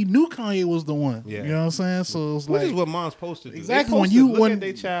knew Kanye was the one. Yeah. You know what I'm saying? So it's Which like is what mom's supposed to do. Exactly, They when supposed you- to look when- at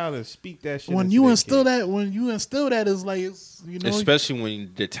their child and speak that shit. when into you their instill kid. that is like, it's, you know, Especially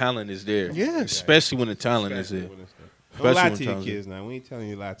when the talent is there. Yeah. Especially when the talent is there. Don't lie Especially to your when kids now. We ain't telling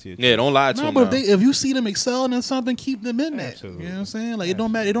you lie to your Yeah, don't lie to no, them. but now. if you see them excelling in something, keep them in that. Absolutely. You know what I'm saying? Like, it don't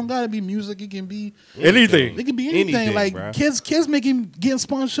matter. It don't gotta be music. It can be Anything. It can be anything. Anything, like bruh. kids getting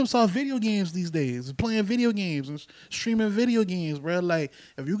sponsorships off video games these days, playing video games and streaming video games, bro. Like,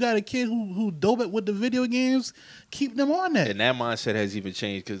 if you got a kid who dope it with the video games, keep them on that. And that mindset has even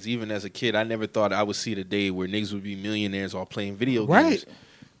changed because even as a kid, I never thought I would see the day where niggas would be millionaires all playing video games. Right.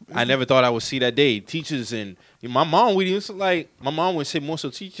 I never thought I would see that day. Teachers and my mom would even like, my mom would say most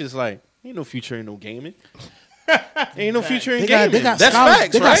of teachers like, ain't no future in no gaming. Ain't no future in gaming. That's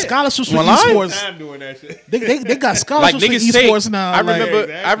facts, they got right? scholarships for Am I lying? esports. I'm doing that shit. They got Like scholarships niggas for say, esports now. I like- remember,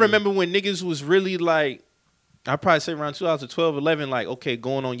 Exactly. I remember when niggas was really like, I probably say around 2012, 11, like, okay,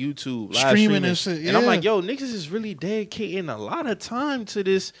 going on YouTube, live Streaming and shit, And I'm yeah. like, yo, niggas is really dedicating a lot of time to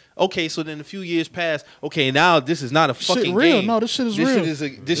this. Okay, so then a few years passed. Okay, now this is not a Shit fucking real. game. No, this shit is this real. Shit is this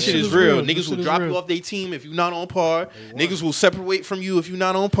shit shit is is real. real. This Niggas shit will is drop real. you off their team if you're not on par. Niggas will separate from you if you're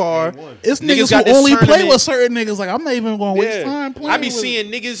not on par. It's Niggas niggas got who this only play tournament. with certain niggas. Like, I'm not even going to waste Yeah. time playing I be with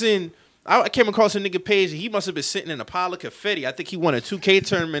seeing niggas in. I came across a nigga page. He must have been sitting in a pile of confetti. I think he won a 2K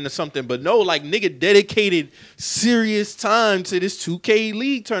tournament or something. But no, like nigga dedicated serious time to this 2K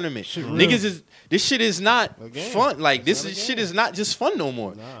league tournament. Niggas is this shit is not game. fun. Like this is shit is not just fun no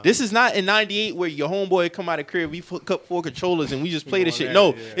more. This is not in '98 where your homeboy come out of crib, we hook up 4 controllers and we just play this shit.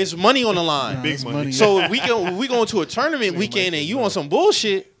 No, it's money on the line. Big money. So if we go into a tournament weekend and you on some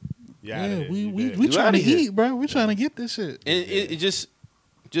bullshit, Yeah, we You trying to outta here. eat, bro. We trying to get this shit. and it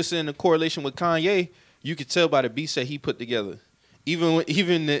just in the correlation with Kanye, you could tell by the beats that he put together.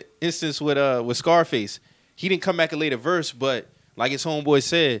 Even the instance with Scarface, he didn't come back a later verse, but like his homeboy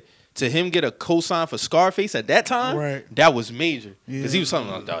said, to him get a cosign for Scarface at that time, Right. that was major because Yeah. he was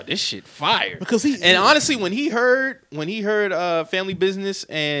something like, "Dog, this shit fire." Because And honestly, when he heard Family Business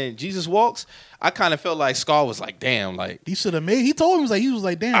and Jesus Walks, I kind of felt like Scar was like, "Damn, like he should have made. He told him he was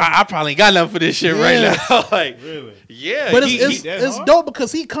like, damn. I probably ain't got nothing for this shit Yeah. right now." Like, Really? yeah, but he- it's dope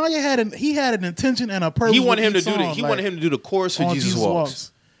because Kanye had an intention and a purpose. he wanted him to with do each the song, he like, wanted him to do the chorus for on Jesus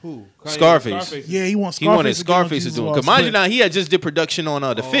Walks. Who? Scarface. Yeah, he wants He Scarface wanted to get on Scarface to Jesus do it. Walks, Cause mind you but- now, he had just did production on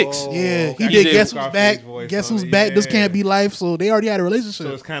the Fix. Yeah, he He did. did Guess who's Scarface back? voice Guess on who's it, back? This yeah. can't be life. So they already had a relationship.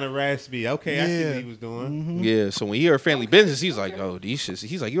 So it's kind of raspy. Okay, I see Yeah. what he was doing. Yeah, so when he heard Family Business, he's like, "Oh, these shits."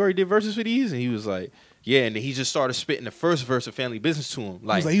 He's like, "You already did verses for these?" And he was like, "Yeah." And then he just started spitting the first verse of Family Business to him.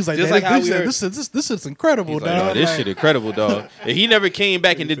 Like, He's like, just man, like how we heard. this is incredible, He's dog. like, "Oh, this Like, shit incredible, dog." And he never came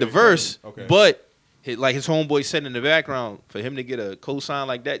back and did the verse, Okay. but like his homeboy said in the background, for him to get a cosign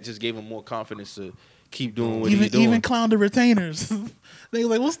like that just gave him more confidence to keep doing what he's doing. even clown the retainers. They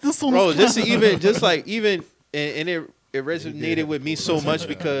like, what's this on? Bro, this just clown? even and it resonated with me so much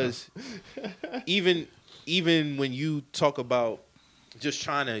because even when you talk about just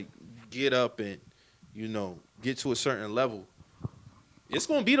trying to get up and get to a certain level, it's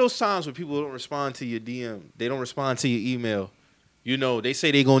gonna be those times when people don't respond to your DM, they don't respond to your email. They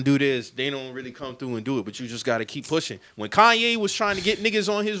say they gonna do this, they don't really come through and do it, but you just gotta keep pushing. When Kanye was trying to get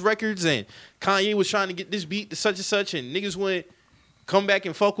niggas on his records and Kanye was trying to get this beat to such and such, and niggas wouldn't come back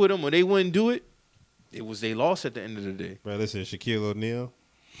and fuck with him or they wouldn't do it, it was they lost at the end of the day. Bro, listen, Shaquille O'Neal,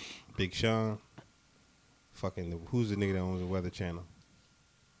 Big Sean, who's the nigga that owns the Weather Channel?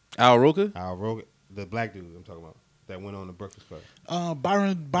 Al Roker? Al Rogan, the black dude I'm talking about that went on the Breakfast Club.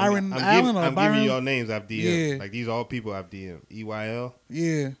 Byron I'm Allen or I'm Byron? giving y'all names I've DM'd. Yeah. Like these are all people I've DM'd. EYL,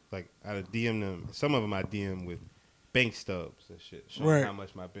 Yeah, like I DM them. Some of them I DM with bank stubs and shit, showing Right. how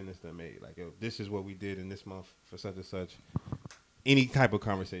much my business done made. Like, yo, this is what we did in this month for such and such. Any type of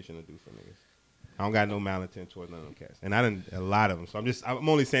conversation to do for niggas. I don't got no malintent towards none of them cats, and I done a lot of them. So I'm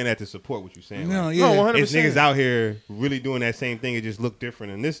only saying that to support what you're saying. no, Like, yeah. No, 100%. it's niggas out here really doing that same thing. It just look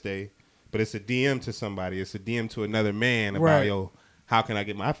different in this day, but it's a DM to somebody. It's a DM to another man about Right. yo. how can I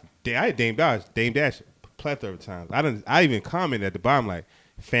get my? I Dame Dash plethora of times. I even commented at the bottom like,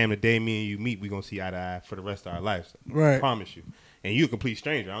 fam, the day me and you meet, we gonna see eye to eye for the rest of our lives. Right. I promise you. And you a complete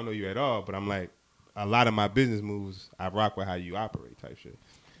stranger. I don't know you at all, but I'm like, a lot of my business moves, I rock with how you operate type shit.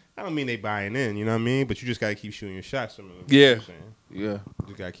 I don't mean they buying in, you know what I mean? But you just gotta keep shooting your shots. You know what I'm saying? Yeah. You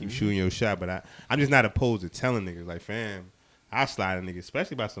just gotta keep shooting your shot. But I'm just not opposed to telling niggas like, fam, I slide a nigga,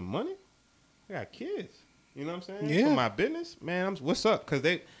 especially about some money. I got kids. You know what I'm saying? Yeah. For my business, man, what's up?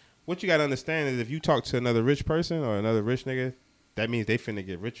 Because what you gotta understand is if you talk to another rich person or another rich nigga, that means they finna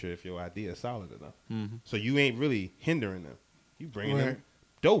get richer if your idea is solid enough. Mm-hmm. So you ain't really hindering them. You bringing Right. them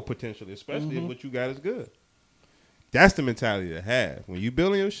dope potentially, especially if what you got is good. That's the mentality to have. When you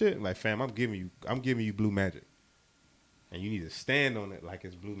building your shit, like fam, I'm giving you blue magic. And you need to stand on it like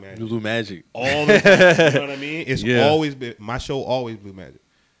it's blue magic. Blue Magic. All the time. You know what I mean? It's Yeah. always been my show always blue magic.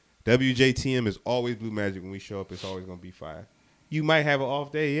 WJTM is always blue magic. When we show up, it's always gonna be fire. You might have an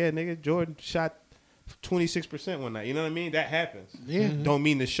off day, yeah, nigga. Jordan shot 26% one night. You know what I mean? That happens. Yeah. Don't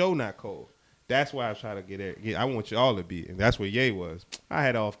mean the show not cold. That's why I try to get there. I want you all to be, and that's where Ye was. I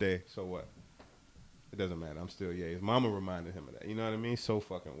had an off day, so what? It doesn't matter. I'm still Ye. His mama reminded him of that. You know what I mean? So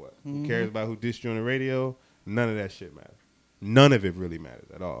fucking what? Who cares about who dissed you on the radio? None of that shit matters. None of it really matters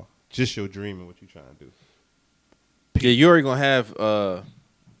at all. Just your dream and what you trying to do. Yeah, you already gonna have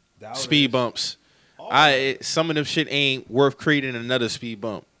speed bumps. Some of them shit ain't worth creating another speed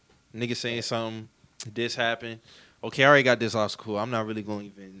bump. Nigga saying something, this happened. Okay, I already got this obstacle. I'm not really gonna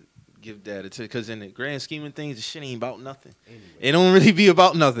even give that attention because in the grand scheme of things, the shit ain't about nothing. Anyway. It don't really be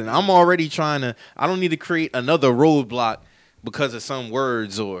about nothing. I'm already trying to. I don't need to create another roadblock because of some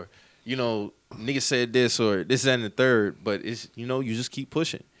words or nigga said this or this and the third. But it's you just keep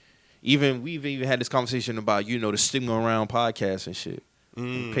pushing. We've even had this conversation about the stigma around podcasts and shit.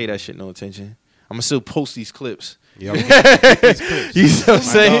 Pay that shit no attention. I'm gonna still post these clips. Yo, these clips. You know what I'm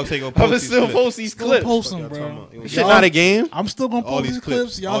saying? I'm gonna still post these clips. Post them, bro. Shit not a game. I'm still gonna All post these these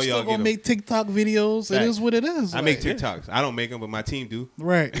clips. Y'all all still y'all gonna get make TikTok videos. It is what it is. I make TikToks. I don't make them, but my team do.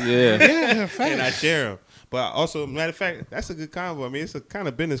 Right. Yeah. Yeah. Fact. And I share them. But also, matter of fact, that's a good convo. I mean, it's a kind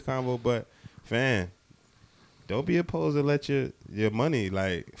of business convo, but fam, don't be opposed to let your money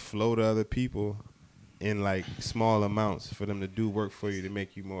like flow to other people in like small amounts for them to do work for you to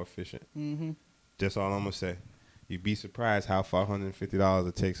make you more efficient. Mm-hmm. That's all I'm gonna say. You'd be surprised how far $150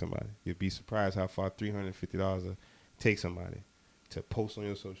 will take somebody. You'd be surprised how far $350 will take somebody to post on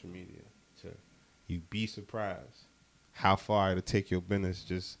your social media. You'd be surprised how far it'll take your business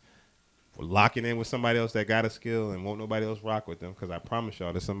just locking in with somebody else that got a skill and won't nobody else rock with them. Because I promise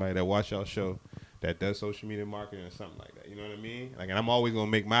y'all, there's somebody that watch y'all show that does social media marketing or something like that. You know what I mean? Like, and I'm always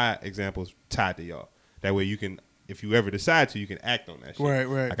gonna make my examples tied to y'all. That way you can, if you ever decide to, you can act on that shit.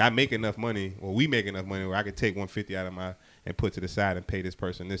 Right. Like I make enough money, or we make enough money where I can take 150 out of my and put to the side and pay this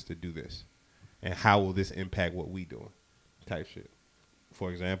person this to do this. And how will this impact what we doing? Type shit.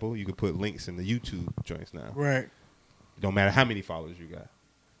 For example, you could put links in the YouTube joints now. Right. Don't matter how many followers you got.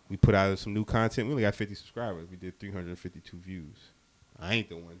 We put out some new content. We only got 50 subscribers. We did 352 views. I ain't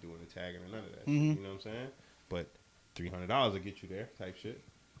the one doing the tagging or none of that. Mm-hmm. Shit, you know what I'm saying? But $300 will get you there type shit.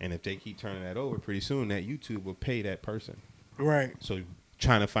 And if they keep turning that over, pretty soon that YouTube will pay that person. Right. So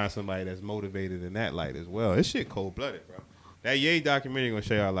trying to find somebody that's motivated in that light as well. This shit cold-blooded, bro. That Ye documentary going to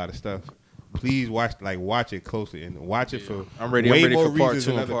show you a lot of stuff. Please watch it closely and watch it for I'm ready more for part reasons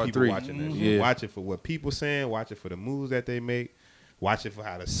 2 than and other part people 3. watching that shit. Yeah. Watch it for what people saying. Watch it for the moves that they make. Watch it for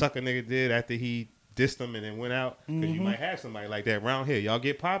how the sucker nigga did after he dissed them and then went out. Because you might have somebody like that around here. Y'all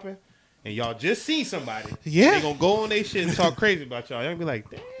get popping and y'all just see somebody. Yeah. They going to go on their shit and talk crazy about y'all. Y'all be like,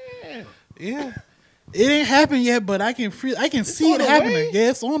 damn. Yeah. It ain't happened yet, but I can see it happening. way.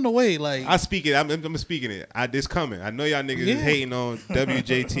 Yeah, it's on the way. Like I speak it. I'm speaking it. It's coming. I know y'all niggas is hating on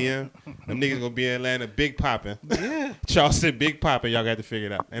WJTM. Them niggas gonna be in Atlanta, big popping. Yeah. Charleston, big popping. Y'all got to figure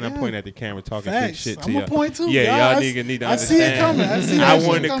it out. And I'm pointing at the camera, talking big Facts. shit to I'm y'all. a point too. Yeah, y'all I niggas need to I understand. see it coming. I see I that shit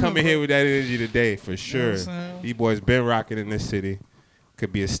wanted to coming, come in bro. here with that energy today for sure. what I'm saying? These boys been rocking in this city.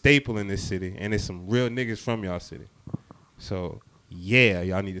 Could be a staple in this city, and there's some real niggas from y'all city. So. Yeah,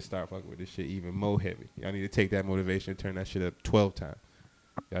 y'all need to start fucking with this shit even more heavy. Y'all need to take that motivation and turn that shit up 12 times.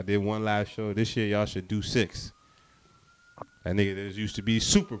 Y'all did one live show. This year, y'all should do 6. That nigga that used to be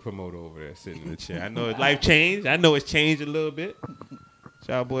super promoter over there sitting in the chair. I know his life changed. I know it's changed a little bit.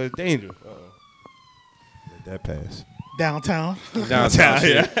 Y'all boys dangerous. Let that pass. Downtown. Downtown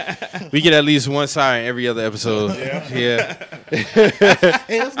shit. We get at least one siren every other episode. Yeah.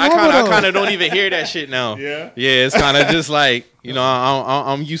 Hey, that's I normal, kind though. of don't even hear that shit now. Yeah? Yeah, it's kind of just like,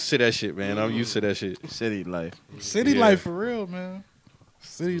 I'm used to that shit, man. I'm used to that shit. City life. City Yeah. life for real, man.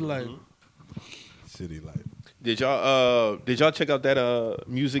 City life. City life. Did y'all check out that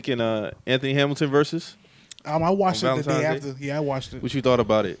music in Anthony Hamilton versus? I watched On it the day Valentine's after. Yeah, I watched it. What you thought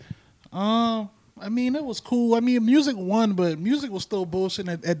about it? I mean, it was cool. I mean, music won, but music was still bullshit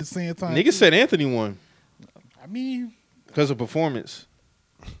at the same time. Niggas said Anthony won I mean, because of performance.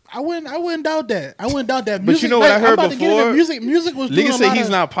 I wouldn't doubt that. I wouldn't doubt that. But you know what I heard I'm about to get before? into music was doing Niggas a say lot he's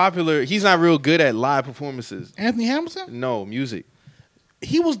of- not popular. He's not real good at live performances. Anthony Hamilton. No, music.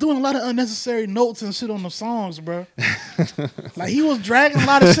 He was doing a lot of unnecessary notes and shit on the songs, bro. Like he was dragging a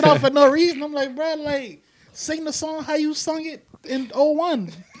lot of shit out for no reason. I'm like, bro, like sing the song how you sung it in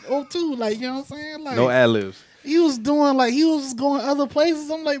 01, 02, like you know what I'm saying? Like No ad-libs. he was doing like he was going other places.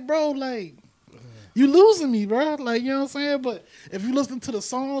 I'm like, bro, like you losing me, bro. Like you know what I'm saying? But if you listen to the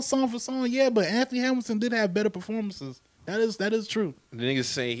song for song, yeah. But Anthony Hamilton did have better performances. That is true. The niggas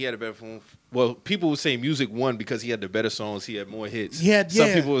saying he had a better performance. Well, people would say music won because he had the better songs. He had more hits. Yeah. Some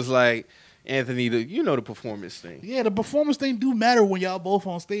people was like, Anthony, the performance thing. Yeah, the performance thing do matter when y'all both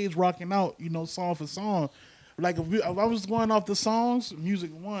on stage rocking out, you know, song for song. Like if I was going off the songs, music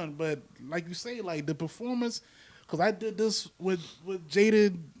won. But like you say, like the performance, because I did this with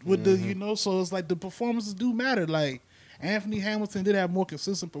Jaded with the, you know, so it's like the performances do matter. Like Anthony Hamilton did have more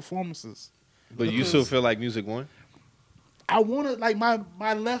consistent performances. But you still feel like music won? I want to like my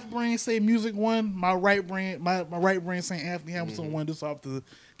left brain say music won, my right brain saying Anthony Hamilton won this off the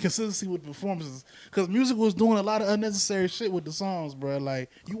consistency with performances because music was doing a lot of unnecessary shit with the songs, bro. Like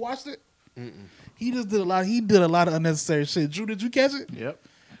you watched it, he just did a lot. He did a lot of unnecessary shit. Drew, did you catch it? Yep.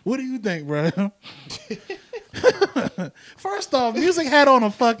 What do you think, bro? First off, music had on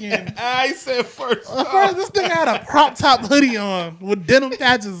a fucking. I said first. First, this nigga had a crop top hoodie on with denim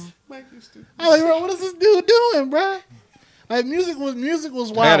patches. I was like, bro, what is this dude doing, bro? Like music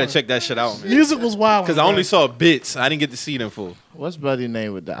was wild. I gotta check that shit out, man. Music was wild Because I only saw bits. I didn't get to see them full. What's buddy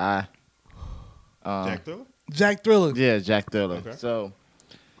name with the I? Jack Thriller? Jack Thriller. Yeah, Jack Thriller. Okay. So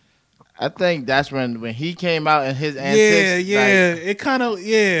I think that's when he came out in his antics. Yeah. Like, It kind of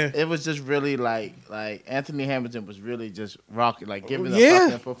it was just really like Anthony Hamilton was really just rocking, like giving a Yeah.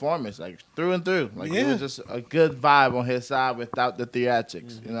 fucking performance, like through and through. Like it Yeah. was just a good vibe on his side without the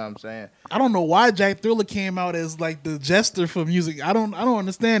theatrics. You know what I'm saying? I don't know why Jack Thriller came out as like the jester for music. I don't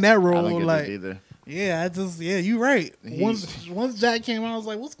understand that I role. don't get Like, it either. you're right. He- Once Jack came out, I was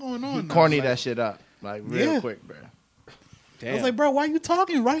like, what's going on? He now? corny Like, that shit up like real Yeah. quick, bro. I was like, bro, why are you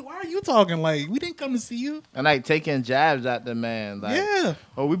talking? Right? Why are you talking? Like, we didn't come to see you. And like taking jabs at the man. Like, Yeah.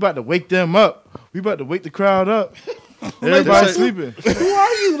 oh, we about to wake them up. We about to wake the crowd up. Everybody's sleeping. Who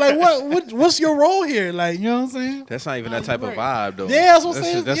are you? Like, what's your role here? Like, you know what I'm saying? That's not even that type of Right. vibe, though. Yeah, that's what I'm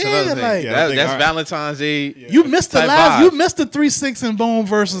saying. That's Yeah, another thing. like- Yeah, I think that's our- Valentine's Day. You missed the Type last. vibes. You missed the 3-6 and Bone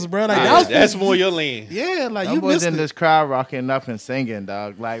versus, bro. Like that was That's more your lane. Yeah, like Them you boys missed in it. this crowd rocking up and singing,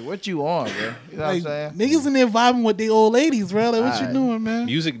 dog. Like, what you on, bro? You know what I'm Like, saying? niggas in there vibing with the old ladies, bro. Like, what you Alright. doing, man?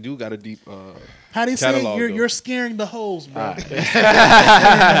 Music do got a deep. How they say catalog, though. you're scaring the hoes, bro. Alright. Scaring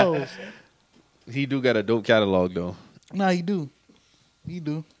the hoes. He do got a dope catalog though. Nah, you do. You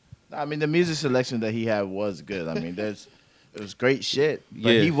do. I mean, the music selection that he had was good. I mean, it was great shit.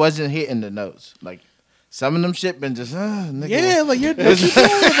 But Yeah. he wasn't hitting the notes. Like, some of them shit been just, nigga. Yeah, like what you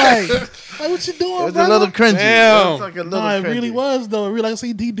doing? Like what you doing, It was bro? a little cringy. Damn. It was like a little Nah, it cringy. really was though. Really, like I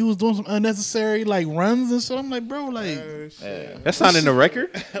say, D dude was doing some unnecessary like runs and shit. I'm like, bro, like, Yeah. That's not in the record.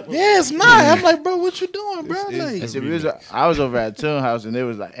 yeah, it's not. I'm like, bro, what you doing, bro? It's- Like, And see, I was over at Toon House, and it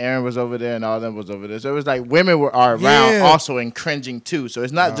was like Aaron was over there, and all them was over there. So it was like women are around Yeah. also and cringing too. So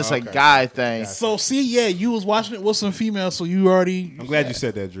it's not just a okay. guy thing. so see, yeah, you was watching it with some females, so you already. I'm glad you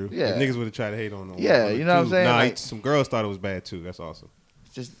said that, Drew. Yeah. Niggas would have tried to hate on them. Yeah, you know what I'm saying? Nah, Like- some girls thought it was bad too. That's awesome.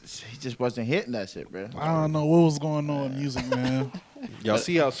 He just wasn't hitting that shit, bro. I don't know what was going on with music, man. Y'all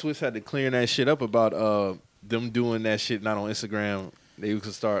see how Swiss had to clear that shit up about them doing that shit not on Instagram. They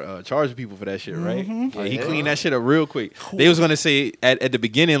could start charging people for that shit, right? Yeah, he Yeah. cleaned that shit up real quick. They was gonna say at the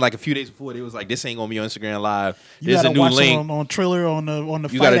beginning, like a few days before, they was like, "This ain't gonna be on Instagram Live. You There's a gotta new watch link. it on Triller on the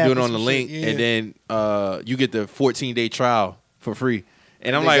You Fight got to app do it or on the some link, shit. Yeah. and then you get the 14-day trial for free."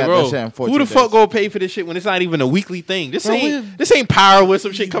 And I'm They like, got bro, that shit in who 14 the fuck days. gonna pay for this shit when it's not even a weekly thing? This Bro, ain't Power with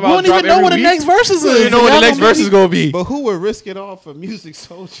some shit come we out. don't and drop even know every what the week. next verses We is. don't even know what Y'all the next gonna verse is gonna be. But who would risk it all for music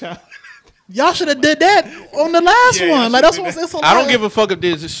so child? Y'all should have did that on the last Yeah, y'all one. Like that's what I'm saying. It's a I lot. don't give a fuck if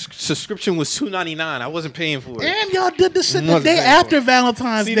the subscription was $2.99. I wasn't paying for it. And y'all did this shit the Wasn't day paying after for it.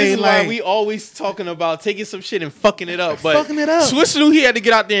 Valentine's See, Day. this is Like why we always talking about taking some shit and fucking it up. But Fucking it up. Swiss knew he had to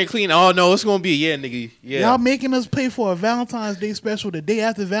get out there and clean. Oh no, it's gonna be nigga. Yeah, y'all making us pay for a Valentine's Day special the day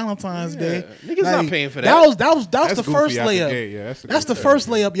after Valentine's Day. Niggas not paying for that. That was That's the goofy first out the layup. gate, yeah, That's the first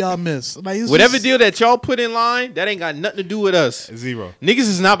layup y'all missed. Like it's whatever just- deal that y'all put in line, that ain't got nothing to do with us. Zero. Niggas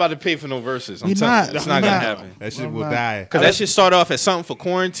is not about to pay for no verses. verses. I'm We telling not. you, it's We not gonna not. happen. That shit I'm will not. die. Cause that shit start off as something for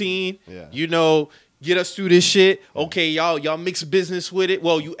quarantine. Yeah. You know, get us through this shit. Okay, y'all mix business with it.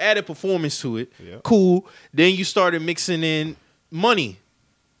 Well, you added performance to it. Yeah. Cool. Then you started mixing in money.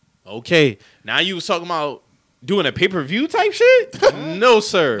 Okay. Now you was talking about doing a pay-per-view type shit? No,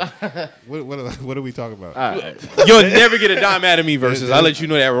 sir. What are we talking about? All right. You'll never get a dime out of me versus. I'll let you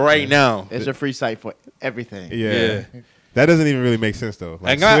know that right now. It's a free site for everything. Yeah. That doesn't even really make sense though.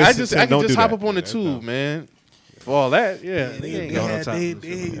 Like, I can don't just do hop that. up on the That's tube, dumb. man. For all that, yeah. They, ain't got no time.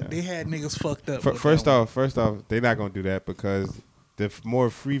 they had niggas fucked up. with First that one. off, they're not gonna do that because the more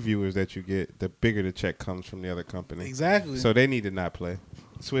free viewers that you get, the bigger the check comes from the other company. Exactly. So they need to not play.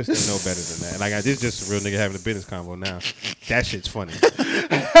 Swiss didn't know better than that. And like, this is just a real nigga having a business convo now. That shit's funny.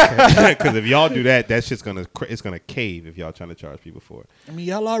 Because if y'all do that, that shit's it's gonna cave if y'all trying to charge people for it. I mean,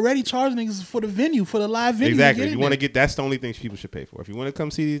 y'all already charging niggas for the venue, for the live venue. Exactly. to If get you in want to there. get, that's the only thing people should pay for. If you want to come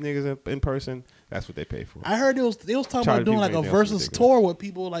see these niggas in person, that's what they pay for. I heard they was talking Charging about doing people like a anything else is versus ridiculous. tour with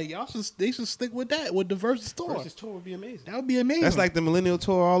people. Like they should stick with that, with the versus tour. Versus tour would be amazing. That would be amazing. That's like the millennial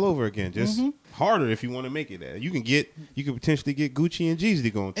tour all over again. Just harder if you want to make it there. You can potentially get Gucci and Jeezy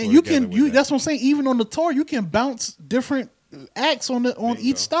to go on tour. and you together can with you. that. That's what I'm saying. Even on the tour, you can bounce different acts on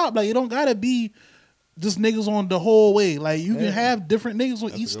each stop. Like it don't gotta be just niggas on the whole way. Like you can have different niggas on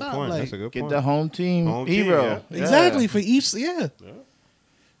That's a each good stop. point. Like That's a good Get point. the home team Home team, hero. yeah. exactly for each. Yeah.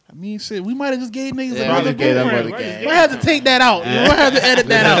 I mean, shit. We might have just gave niggas Yeah, another we gave them boomerang. another game. We might have to take that out. We might have to edit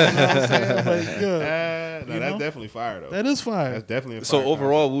that out. You know what I'm saying? But, yeah, No, You that's know? definitely fire though. that is fire. That's definitely a So fire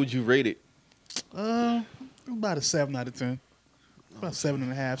overall, what would you rate it? About a 7 out of 10. About 7.5, concept. Talking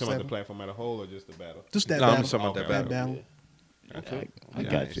about the 7. platform as a whole or just the battle? Just that No, I'm battle. talking about that That battle. battle. I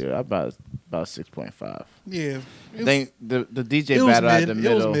got you. About 6.5. Yeah. I think the DJ it was battle at mid. the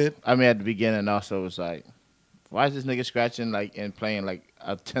It was middle. mid. I mean, at the beginning also was like, why is this nigga scratching like and playing like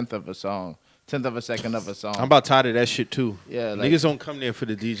a tenth of a second of a song? I'm about tired of that shit too. Yeah, like- niggas don't come there for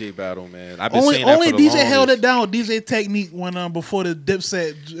the DJ battle, man. I've been Only saying that for the DJ held longest. it down with DJ Technique when before the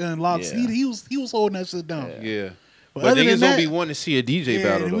Dipset and Locks. Yeah. He was holding that shit down. Yeah, But but other niggas than don't that- be wanting to see a DJ Yeah,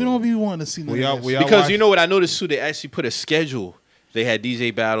 battle. we though. don't be wanting to see none We of all- that we shit. all- Because watch- you know what I noticed too, they actually put a schedule. They had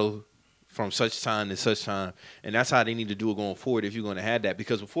DJ battle from such time to such time, and that's how they need to do it going forward if you're going to have that.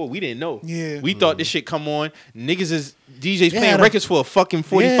 Because before we didn't know, Yeah. we thought this shit come on. Niggas is DJs They playing had a- records for a fucking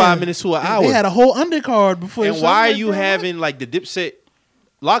 45 minutes to an hour. They had a whole undercard before. And the why show. are you Like, bro, having like the Dipset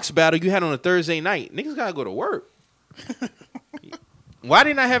Locks battle you had on a Thursday night? Niggas gotta go to work. Why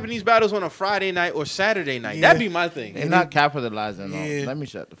they not having these battles on a Friday night or Saturday night? Yeah. That'd be my thing. They're not capitalizing Yeah. on. Let me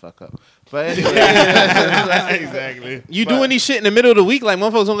shut the fuck up. But anyway, Exactly. You doing these shit in the middle of the week like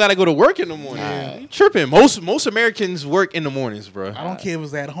motherfuckers don't gotta go to work in the morning. You tripping. Most Americans work in the mornings, bro. I don't care if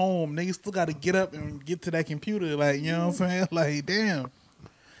it's at home. Niggas still got to get up and get to that computer. Like, you know what I'm saying? Like, damn.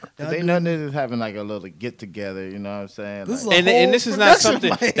 they know niggas having like a little get together. You know what I'm saying? This Like, is a And whole this is not production, something.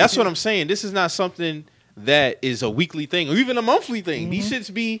 like- That's what I'm saying. This is not something that is a weekly thing or even a monthly thing. These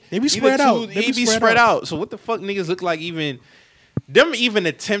shits be They be either spread out. They be spread out. So what the fuck niggas look like even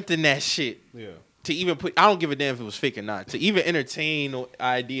attempting that shit Yeah. to even put. I don't give a damn if it was fake or not. To even entertain the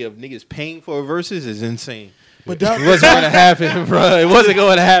idea of niggas paying for a versus is insane. But It wasn't going to happen, bro. It wasn't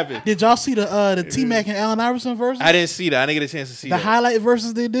going to happen. did y'all see the T Mac and Allen Iverson versus? I didn't see that. I didn't get a chance to see the that. highlight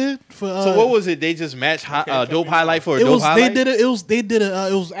versus they did for. So what was it? They just matched dope highlight for a It dope was highlight. it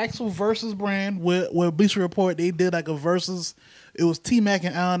was actual versus brand with Bleacher Report. They did like a versus. It was T Mac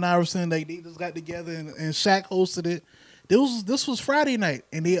and Allen Iverson. Like they just got together and Shaq hosted it. This was Friday night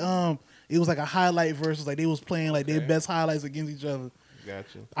and they it was like a highlight versus, like they was playing like their best highlights against each other.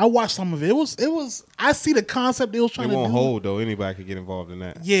 Gotcha. I watched some of it. It was I see the concept they was It trying to won't do. hold though. Anybody could get involved in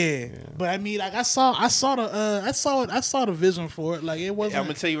that. Yeah. But I mean, like I saw the vision for it. Like it wasn't. I'm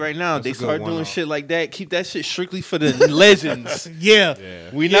gonna tell you right now, That's they a good start doing one-off. shit like that. Keep that shit strictly for the legends. yeah.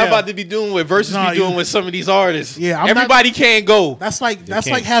 We Yeah. not about to be doing what versus Nah, be doing you- with some of these artists. Yeah, I'm everybody can't go. That's like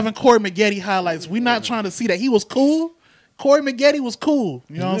can't. having Corey Maggette highlights. We're not trying to see that. He was cool. Corey Maggette was cool.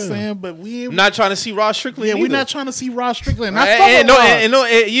 You know what I'm saying? But we I'm not trying to see Ross Strickland. yeah, we're either. not trying to see Ross Strickland. And, I fuck with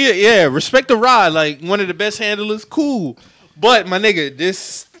Ross. yeah. Respect the Rod, like one of the best handlers. Cool, but my nigga,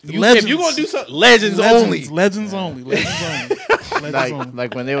 this if Legends. you gonna do something, legends only. Legends only. Legends only. Legends only.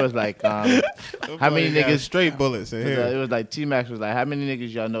 like when it was like, how many Boy, got niggas? straight bullets in It here? was like T Max was like, how many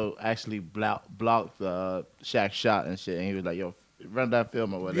niggas y'all know actually blocked Shaq shot and shit? And he was like, yo, run that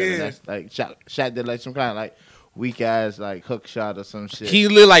film or whatever. Yeah. And that's like Shaq did like some kind of like weak ass like hook shot or some shit. He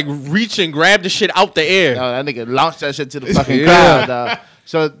lit like reach and grab the shit out the air. That nigga launched that shit to the fucking Yeah. crowd. Dog.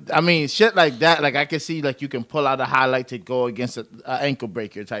 So I mean, shit like that. Like I can see like you can pull out a highlight to go against an ankle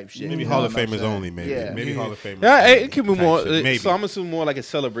breaker type shit. Maybe You Hall know of what I'm Famers saying? only, maybe. Yeah. Maybe Hall of Famers. Yeah, it could be type more. shit, maybe. So I'm assuming more like a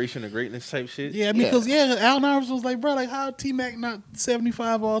celebration of greatness type shit. Yeah, because Allen Iverson was like, bro, like how T Mac not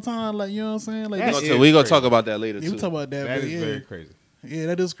 75 all time? Like, you know what I'm saying? Like, That this- is We gonna crazy. talk about that later yeah, we too. talk about that. That but is yeah, very crazy. yeah,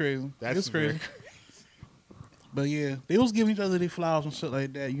 that is crazy. That's It's crazy. very But yeah, they was giving each other their flowers and shit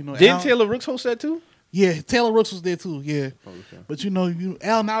like that. You know, Didn't Taylor Rooks host that too? Yeah, Taylor Rooks was there too. Yeah, Okay. but you know,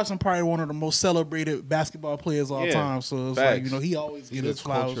 Allen Iverson probably one of the most celebrated basketball players of all Yeah, time. So it's like, facts. you know, he always He's get his a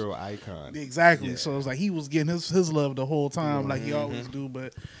flowers. cultural icon. Exactly. Yeah. So it's like he was getting his love the whole time, like he always do.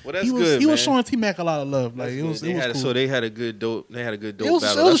 But Well, that's he was good. he man. was showing T Mac a lot of love. Like That's it was good. it was cool. So they had a good dope. They had a good dope It was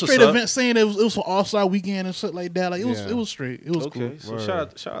battle. it was That's a straight what's up. event saying it was for All Star Weekend and shit like that. Like it was Yeah. it was straight. It was Okay, cool. so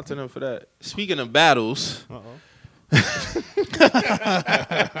Word. shout out to them for that. Speaking of battles, Uh-oh.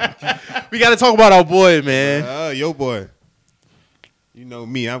 we got to talk about our boy, man. Yo, boy. You know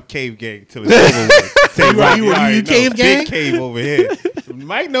me, I'm Cave Gang till it's over with. Tay Rock, you already know. Cave Gang? Big Cave over here.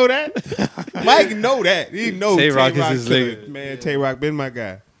 Mike know that. Mike know that. He know Tay Tay Rock Rock is his killer. nigga. Man, Tay Rock been my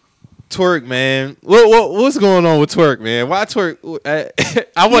guy. Twerk, man. What's going on with Twerk, man? Why Twerk?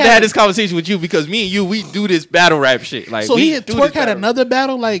 I want to have this conversation with you because me and you, we do this battle rap shit. Like, So we he had do Twerk this had battle. another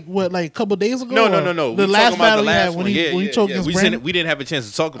battle like a couple days ago. No. or We The last talking about battle the he had last when one. he choked against we Brandon. didn't have a chance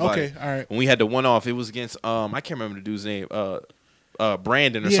to talk about it. Okay, all right. When we had the one off, it was against I can't remember the dude's name.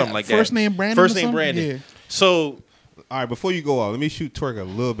 Brandon or Yeah, something like that. first name Brandon First or name something? Brandon. Yeah. So All right, before you go off, let me shoot Twerk a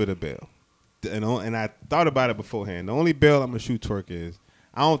little bit of bail. And I thought about it beforehand. The only bail I'm going to shoot Twerk is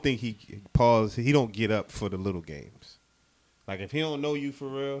I don't think he don't get up for the little games. Like, if he don't know you for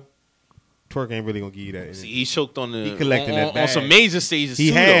real, Twerk ain't really going to give you that. see, he choked on the He collecting that on bag. some major stages. He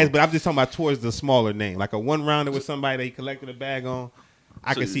too, has, though. but I'm just talking about towards the smaller name. Like a one rounder with somebody that he collected a bag on.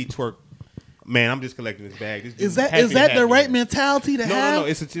 I can see Twerk. Man, I'm just collecting this bag. This Is dude that happy is to that have the me. right mentality to have? No.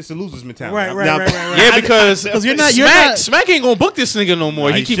 It's a loser's mentality. Right, I'm- right, now- right, right. Yeah, because you're not- Smack ain't gonna book this nigga no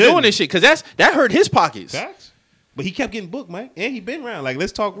more. Nah, he he keep shouldn't. doing this shit because that hurt his pockets. Facts. But he kept getting booked, Mike, and he been round. Like,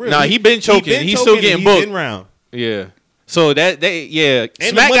 let's talk real. Nah, he been choking. He's still getting He booked. been round. Yeah. So yeah, And Smack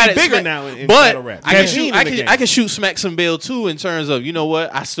the got money it bigger Smack- now in but battle rap. I can Yeah. shoot. In I the can game. I can shoot Smack some bail too in terms of you know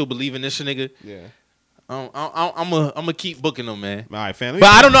what I still believe in this nigga. Yeah. I'm gonna keep booking him, man. All right, family. But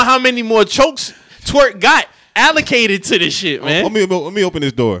I don't know how many more chokes Twerk got allocated to this shit, man. Let me open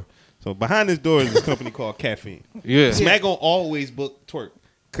this door. So behind this door is this company called Caffeine. Yeah. Smack gonna always book Twerk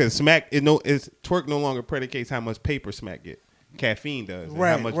because Smack Twerk no longer predicates how much paper Smack get. Caffeine does, and how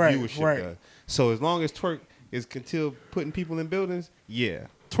Right, much right, viewership right. does. So as long as Twerk is still putting people in buildings, yeah,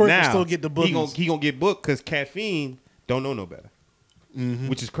 Twerk now, will still get the bookings. He gonna get booked because Caffeine don't know no better,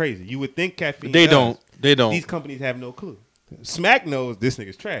 which is crazy. You would think Caffeine They does. don't. They don't. These companies have no clue. Smack knows this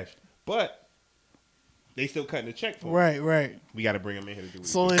nigga's trash, but they still cutting the check for him. Right, right. We got to bring him in here to do it.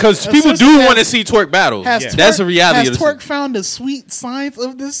 So Because people do want to see Twerk battle. Has Yeah. Twerk, That's the reality Has of Twerk this. found the sweet science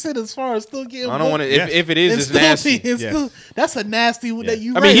of this shit as far as still getting? I don't want to. Yes. If it is, it's nasty. That's a nasty. Yes. That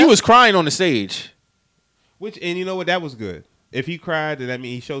you. I mean, he was crying on the stage. And you know what? That was good. If he cried, then that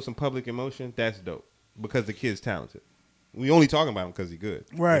means he showed some public emotion. That's dope because the kid's talented. We only talking about him because he's good.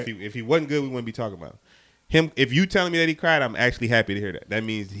 Right. If he wasn't good, we wouldn't be talking about him. If you telling me that he cried, I'm actually happy to hear that. That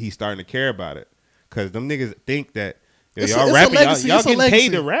means he's starting to care about it. Because them niggas think that yo, It's y'all a rapping, legacy. y'all It's a getting legacy.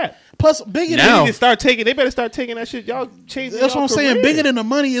 paid to rap. Plus bigger. Now- Than, They better start taking that shit. Y'all change. that's what I'm saying. Bigger than the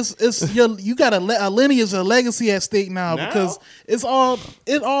money is you got a lineage, a legacy at stake now, Now? because it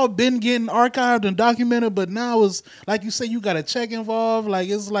all been getting archived and documented, but now it's like you say you got a check involved. Like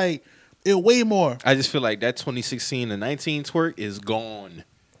it's like it way more. I just feel like that 2016 and 19 Twerk is gone.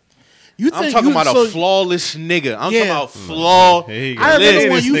 You I'm think talking you, about so, a flawless nigga. I'm Yeah. talking about flawless. Here you go. I remember Listen,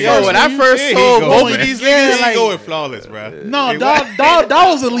 when you This yo, first when I you- first Here he told go. both of these Yeah, niggas, He like- going flawless, bro. No, dog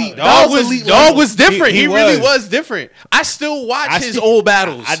was elite. dog was elite dog level. was different. He He really was. was different. I still watch I his still- old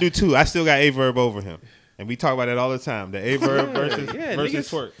battles. I do too. I still got A-Verb over him. And we talk about that all the time. The A-Verb versus Yeah, versus niggas-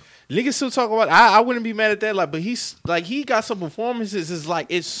 Twerk. Niggas still talk about. I wouldn't be mad at that. Like, but he's like he got some performances. It's like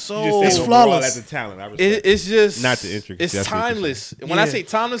it's so. You just It's say overall flawless. as a talent. I respect It's just Not the intricacy. It's That's what you're timeless. And when I Yeah. say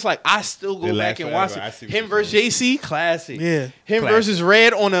timeless, like I still go It back lasts and watch forever. I it. see what Him you're versus JC, classic. Yeah. Him Classic. versus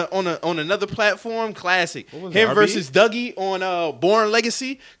Red on another platform, classic. What was Him it, RB? versus Dougie on Born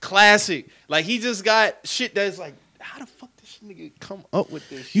Legacy, classic. Like he just got shit that's like, how the fuck this nigga come up with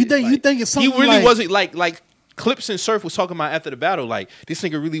this? Shit? You think Like, it's he something really like, wasn't like Clips and Surf was talking about after the battle, like this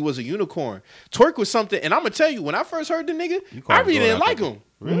nigga really was a unicorn. Twerk was something, and I'm gonna tell you, when I first heard the nigga, You called I really him didn't God like after him.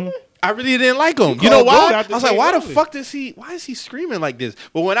 Really? I really didn't like him. You called know Goat why? out the I was like, gate why the early. fuck why is he screaming like this?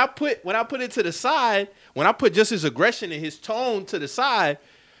 But when I put it to the side, when I put just his aggression and his tone to the side,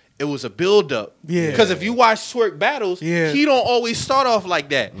 it was a build up. Yeah. Because if you watch Twerk battles, Yeah. he don't always start off like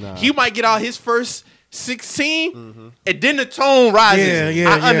that. Nah. He might get out his first 16, and then the tone rises.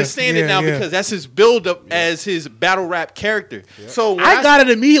 I understand it now because that's his build up as his battle rap character. So when I got it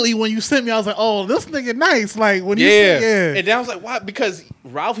immediately when you sent me. I was like, "Oh, this nigga nice." Like when you said, And then I was like, why? Because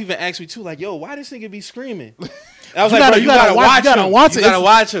Ralph even asked me too, like, yo, why this nigga be screaming? And I was You like, gotta- bro, you gotta watch- you gotta him. watch You it. gotta It's-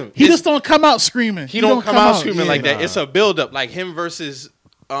 watch him. he It's- just don't come out screaming. he don't come out screaming like that. Nah. It's a build up, like him versus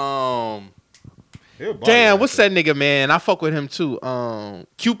He'll body damn, like what's that nigga, man? I fuck with him too.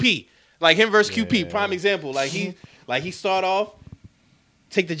 QP. Like him versus QP, prime example. Like he start off,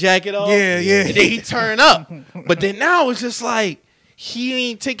 take the jacket off, Yeah. and then he turn up. But then now it's just like he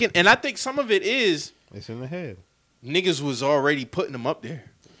ain't taking, and I think some of it is It's in the head. niggas was already putting him up there.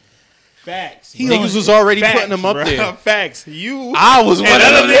 Facts. Niggas was already putting him up there. Facts. You. I was one of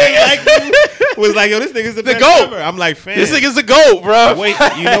them niggas. Was like, yo, this nigga's the best GOAT. ever. I'm like, fam. This nigga's a GOAT, bro. Wait,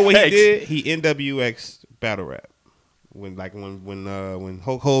 you know what he did? He NWX battle rap. When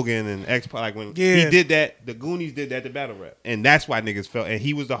Hulk Hogan and X, like when he did that, the Goonies did that to battle rap, and that's why niggas felt. And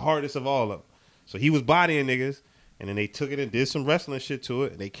he was the hardest of all of them. So he was bodying niggas, and then they took it and did some wrestling shit to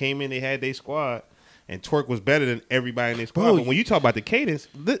it. They came in, they had their squad, and Twerk was better than everybody in their squad. Bro, but when you talk about the cadence,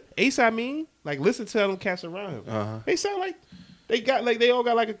 Ace, I mean, like listen to them cats around him. They sound like they all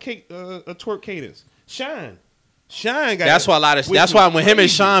got like a Twerk cadence. Shine got. That's why that's why when him and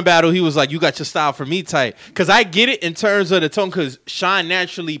Sean battle, he was like, "You got your style for me tight." Because I get it in terms of the tone. Because Sean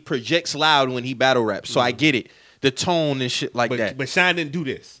naturally projects loud when he battle raps, so I get it, the tone and shit like that. But Shine didn't do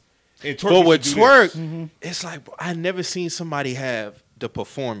this. And Twerk But with used to do this. Twerk, it's like I never seen somebody have the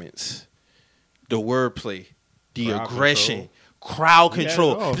performance, the wordplay, the Crowd aggression, crowd He had it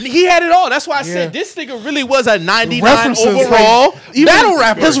control. all. He had it all. That's why I Yeah. said this nigga really was a 99 References, overall like, even battle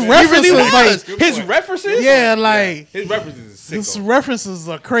rapper. his He really references, was. like- His references, Yeah, like His references is sick. his though. references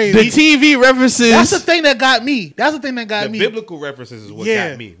are the crazy. TV references. That's the thing that got me. That's the thing that got The me. biblical references is what Yeah.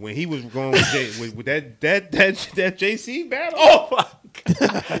 got me when he was going with that JC battle. Oh my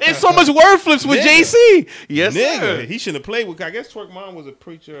God. It's so much word flips with Nigga. JC. Yes, Nigga, sir. he shouldn't have played with. I guess Twerk mom was a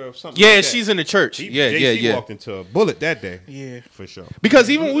preacher of something. Yeah, like that. she's in the church. JC walked into a bullet that day. Yeah. For sure. Because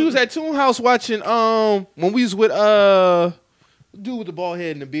even when we was at Toon House watching, when we was with dude with the bald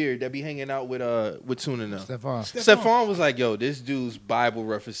head and the beard that be hanging out with Tuna now. Stephon was like, "Yo, this dude's Bible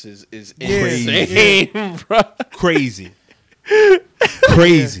references is insane, bro." Crazy.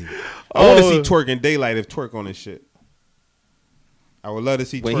 Crazy. I want to see Oh. Twerk in daylight if Twerk on this shit. I would love to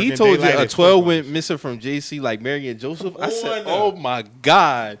see When Twerk he in told you daylight a if Twerk 12 on went this missing from JC like Mary and Joseph, I said, Wonder. "Oh my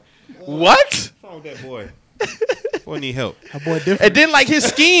God, what?" shit. What's wrong with that boy? Boy need help. That boy different. And then like his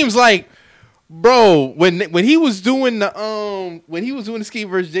schemes, like, bro, when he was doing the scheme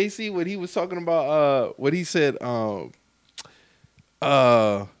versus JC, when he was talking about what he said,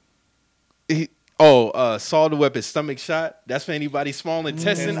 saw the weapon stomach shot. That's for anybody small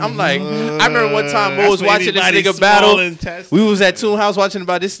intestine. I'm like, I remember one time Mo That's was for watching this anybody nigga small battle. intestine. We was at Toon House watching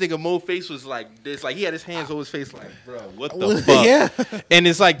about this nigga. Mo face was like this, like he had his hands over his face, like, bro, what the fuck? Yeah. And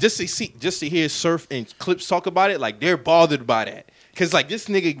it's like just to hear Surf and Clips talk about it, like they're bothered by that. Cause like this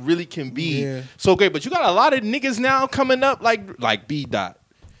nigga really can be Yeah. so great, but you got a lot of niggas now coming up like B Dot,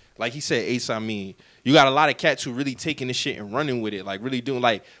 like he said Ace. I mean, you got a lot of cats who really taking this shit and running with it, like really doing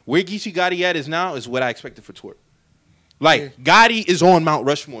like where Geechee Gotti at is now is what I expected for Twerk. Like Gotti is on Mount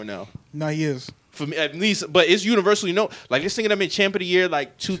Rushmore now No, he is. for me at least, but it's universally known. Like this nigga that been champ of the year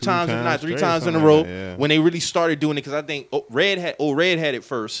like two times, if not three straight, times in a something row like that, yeah. when they really started doing it. Because I think Red had it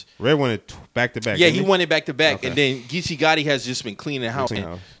first. Red won it back to back. Yeah, didn't he won it back to back, Okay. and then Geechee Gotti has just been cleaning house. Clean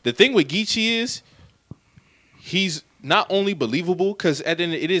And house. the thing with Geechee is, he's not only believable because at the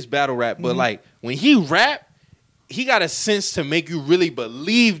end it is battle rap, but like when he rap, he got a sense to make you really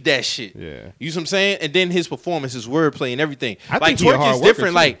believe that shit. Yeah. You know what I'm saying? And then his performance, his wordplay, and everything. I Like think he a Twerk hard is worker, different.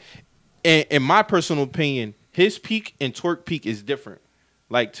 too. Like in my personal opinion, his peak and Twerk peak is different.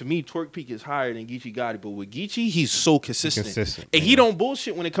 Like to me, Twerk peak is higher than Geechee Gotti, but with Geechee, he's so consistent. And he don't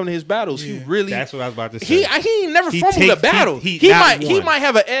bullshit when it comes to his battles. He really. That's what I was about to say. He ain't never He fumbled a takes- battle. he He not might one.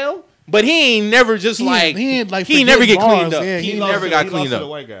 have an L, but he ain't never just He ain't, like, he never forget get cleaned bars, up. yeah, he he never got He cleaned lost to the up.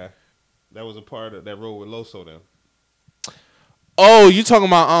 white guy. That was a part of that role with Loso then. Oh, you talking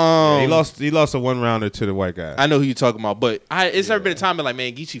about He lost a one rounder to the white guy. I know who you talking about, but it's never been a time like,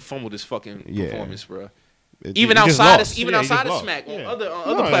 man, Geechee fumbled his fucking performance, bro. Even He just outside lost. of even Yeah, he outside just of lost. Smack Yeah. on other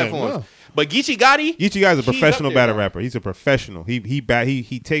No, platforms. no. But Geechee Gotti, Geechee guy's a he's up professional there, battle bro. rapper. He's a professional. He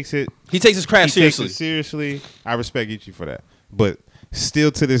takes it. he takes his craft He takes seriously. it seriously. I respect Geechee for that. But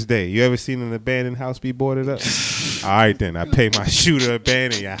Still to this day, you ever seen an abandoned house be boarded up? All right, then. I pay my shooter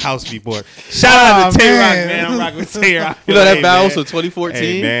abandoned, your house be boarded. Shout out to Tay Rock, man. I'm rocking with Tay Rock. You know that Hey, battle man. was 2014.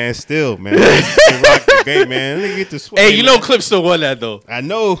 Hey, man, still, man. Tay Rock the great, man. Let me get the sweat. Hey, you know Clip still won that though. I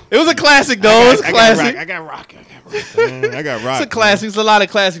know. It was a classic though. It was a classic. I got rock. Man. I got rock. It's a classic. It's a lot of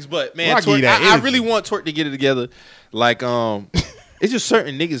classics, but man, Rock give you Twerk, that I energy. really want Twerk to get it together. Like, it's just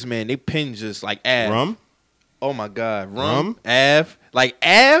certain niggas, man. They pin just like Av. Rum? Oh my God, Rum? Av. Like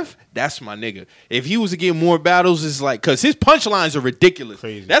Av, that's my nigga. If he was to get more battles, it's like because his punchlines are ridiculous.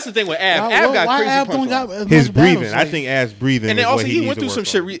 Crazy. That's the thing with Av. Av got crazy Av don't got punchlines. as His much breathing. battles, I think Av's breathing. And then is also what he needs went to through work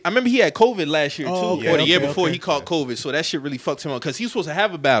some on. shit. I remember he had COVID last year too, Oh, okay, or the year okay, before okay. he caught COVID. So that shit really fucked him up because he was supposed to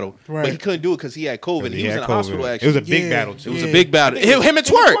have a battle, Right. but he couldn't do it because he had COVID. And he was had in the hospital. COVID. Actually, It was a big Yeah. battle It too. was Yeah. a big battle. Him and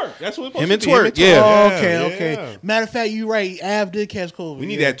Twerk. That's what Him and Twerk. Yeah. Oh, Yeah, okay. yeah. Matter of fact, you right. Av did catch COVID. We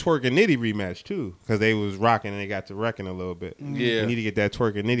need that Twerk and Nitty rematch too, because they was rocking and they got to wrecking a little bit. Yeah. we need to get that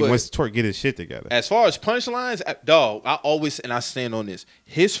Twerk and Nitty But- once Twerk get his shit together. As far as punchlines, dog, I always and I stand on this.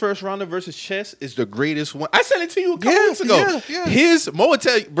 His first rounder versus Chess is the greatest one. I sent it to you a couple Yeah, weeks ago. yeah. His Mo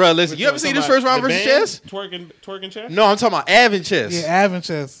tell you, bro. Listen, you ever seen this first round versus Chess? Twerk and Chess. No, I'm talking about Av and Chess. Yeah, Av and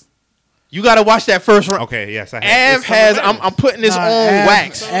Chess. You got to watch that first round. Okay, yes, I have. Av It's has. Summer I'm putting this Nah, on Av-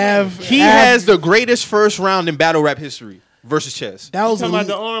 wax. Av, He Av- has the greatest first round in battle rap history versus Chess. That You was talking about elite.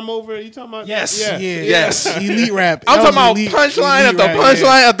 the arm over? You talking about? Yes. Yeah. Yeah, Yes. elite rap. I'm That talking was about elite- punchline elite after rap, punchline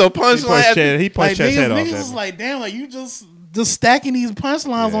yeah. after He punchline. punched after- Chess, he Like punched Chess head off. niggas that is one. like, damn, like you just stacking these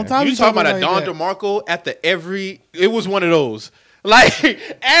punchlines Yeah. on top of You each talking other about a like Don that. DeMarco at the every? It was one of those. Like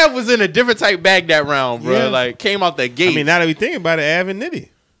Av was in a different type bag that round, bro. Yeah. Like came out the gate. I mean, now that we think about it, Av and Nitty.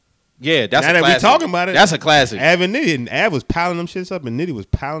 yeah, that's now a that we classic. talking about it, That's a classic. Av and Nitty, and Av was piling them shits up, and Nitty was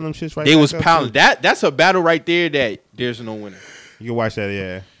piling them shits right. They back was up, pounding. too. That's a battle right there. That there's no winner. You can watch that.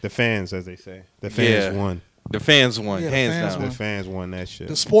 Yeah, the fans, as they say, the fans Yeah. won. The fans won, Yeah, the hands fans down. won. The fans won that shit.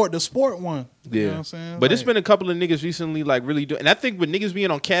 The sport one. Yeah, You know what I'm saying? but it's Like, been a couple of niggas recently like really doing, and I think with niggas being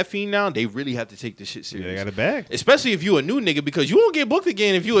on caffeine now, they really have to take this shit Yeah, serious. they got a bag. Especially if you a new nigga, because you won't get booked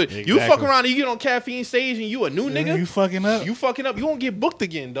again if you you fuck Exactly. around and you get on caffeine stage and you a new nigga. you fucking up. You fucking up. You won't get booked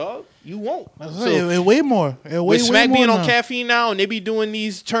again, dog. You won't. That's So, it, way more. It way, with Smack way more being on now. caffeine now, and they be doing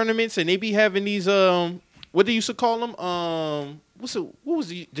these tournaments, and they be having these what they used to call them what was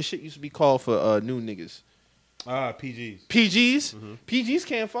the shit used to be called for new niggas? PGs. PGs. PGs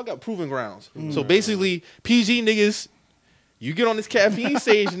can't fuck up proving grounds. So basically, PG niggas, you get on this caffeine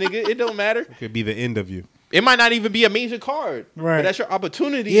stage, nigga, it don't matter. Could be the end of you. It might not even be a major card, Right. but that's your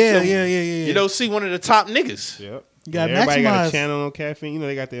opportunity. Yeah, to, yeah. You know, see one of the top niggas. Yep. You gotta Everybody got maximize. a channel on caffeine. You know,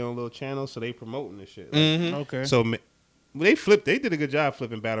 they got their own little channel, so they promoting this shit. Like, Mhm. Okay. So they flipped. They did a good job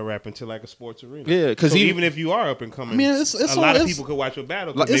flipping battle rap into like a sports arena. Yeah, because So even if you are up and coming, I mean, it's a lot of it's- people could watch your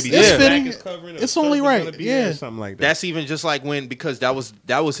battle. Like, Maybe it's this fitting. back is covering. or It's Stubbs only is right, gonna be there or yeah. something like that. that's even just like when, because that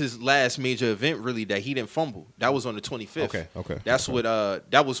was his last major event really that he didn't fumble. That was on the 25th. Okay. That's okay.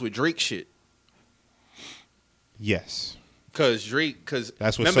 what that was with Drake shit. Yes. Cause Drake, cause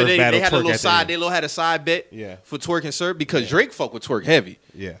That's what remember Surf they battle had a Twerk little at the side, end. they had a side bet Yeah. for Twerk and Surf because Drake fuck with Twerk heavy.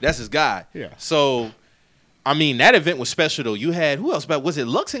 Yeah. That's his guy. Yeah. So, I mean, that event was special though. You had who else? But was it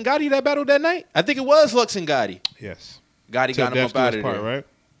Lux and Gotti that battled that night? I think it was Lux and Gotti. Yes. Gotti Till got him death up do out us of part, there, right?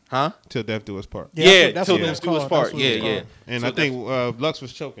 huh? Till death do us part. Yeah, that's till what it death was do us called. part. That's what it Yeah, was yeah. called. And So I think Lux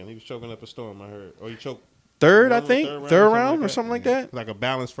was choking. He was choking up a storm. I heard, or he choked. Third, I Third think, round, third round or something like that. Like a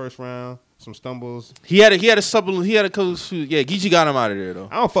balanced first round, some stumbles. He had a supplement. He had a coach. Yeah, Geechee got him out of there though.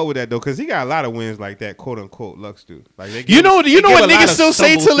 I don't fuck with that though, because he got a lot of wins like that, quote unquote, Lux dude. Like they You know they what give a lot niggas of still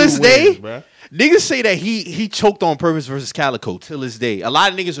say stumble till this through day? wins, bruh. Niggas say that he choked on purpose versus Calico till this day. A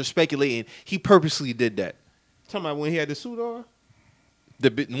lot of niggas are speculating he purposely did that. Talking about when he had the suit on.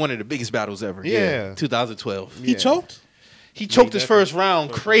 One of the biggest battles ever. Yeah. 2012. He Yeah. choked. He choked his definitely- first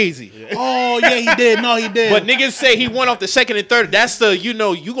round crazy. Oh yeah, he did. No, he did. But niggas say he went off the second and third. That's the, you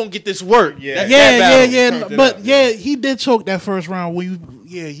gonna get this work. Yeah. That yeah, battle. yeah. turned it But up, yeah, he did choke that first round. You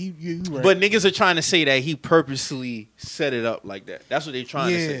right. But niggas are trying to say that he purposely set it up like that. That's what they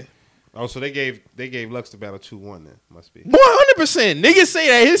trying to yeah, say. Oh, so they gave Lux the battle 2-1 then. Must be. 100%. Niggas say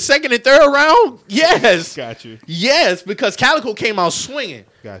that his second and third round, yes. Got you. Yes, because Calico came out swinging.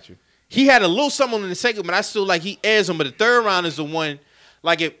 Got you. He had a little something in the second, but I still like he airs him. But the third round is the one,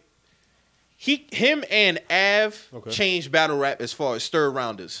 like him and Av Okay. changed battle rap as far as third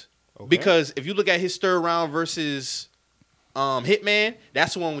rounders. Okay. Because if you look at his third round versus Hitman,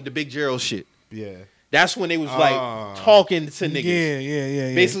 that's the one with the Big Gerald shit. Yeah. That's when they was like talking to niggas.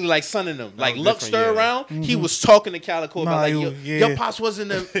 Yeah. Basically like sunning them. Like was Luck different, stir yeah. around, he was talking to Calico Nah, about like, he yo, was- yeah. your pops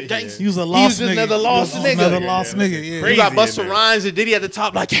wasn't a gangster. He was a lost He was nigga. another lost He was nigga. Another lost nigga. Yeah. You Crazy got in Busta there. Rhymes and Diddy at the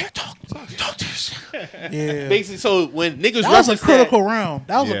top, like, yeah, talk this. Yeah. Basically, so when niggas That was a reference critical round.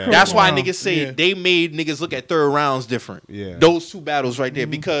 That was a Yeah. critical that's why round. niggas say Yeah. they made niggas look at third rounds different. Yeah. Those two battles right Mm-hmm. there,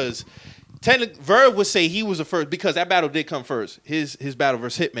 because Verb would say he was the first because that battle did come first. His battle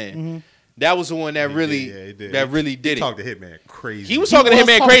versus Hitman. Mm-hmm. That was the one that He really did. did Talked it. to Hitman crazy. He was talking to was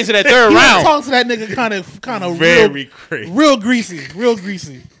Hitman talking- crazy that third He was round. talking to that nigga kind of very crazy. real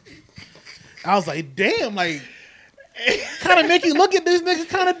greasy. I was like, damn, like, kind of make you look at this nigga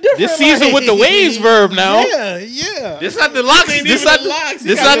kind of different. This season like, with the waves Verb now. Yeah. This not the locks. This not the locks. He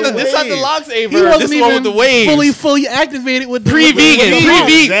This got not the the this not the waves. locks. A He Verb. wasn't This one with even the waves. fully activated with the Pre-vegan, with the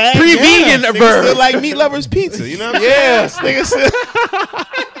locks. pre-vegan Niggas Verb. still like meat lovers pizza. You know what I'm Yes, saying? nigga.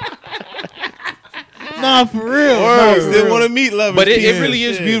 Nah, for real. Word. Nah, for Still real. want to meat lovers. But it pizza. really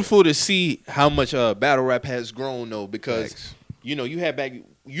is Shit. beautiful to see how much battle rap has grown though, because Facts. you know you had back.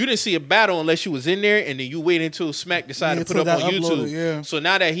 You didn't see a battle unless you was in there, and then you waited until Smack decided to put until up on it got YouTube. uploaded, yeah. So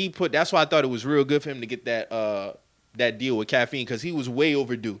now that he put, that's why I thought it was real good for him to get that deal with Caffeine, because he was way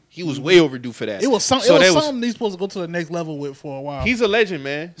overdue. He was way overdue for that. It was, So it was that something he's supposed to go to the next level with for a while. He's a legend,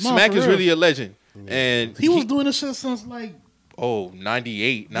 man. No, Smack for is real. really a legend, and he was doing this shit since like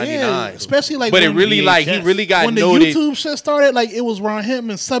 98, 99. yeah, especially like But it when- really like he really got when the noted. YouTube shit started, like it was around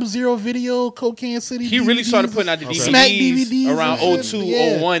him and Sub-Zero Video, Cocaine City. He really DVDs, started putting out the DVDs, Smack DVDs around and shit. 02,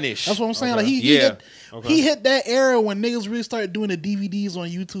 Yeah. 01-ish. That's what I'm saying. Okay. Like he Yeah. he hit that era when niggas really started doing the DVDs on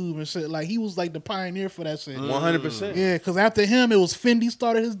YouTube and shit. Like he was like the pioneer for that shit. 100%. Yeah, because after him, it was Fendi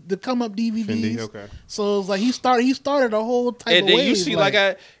started the come up DVDs. Fendi, okay. So it was like he started a whole type And of then wave. you see, like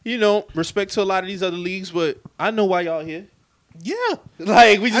respect to a lot of these other leagues, but I know why y'all here. yeah.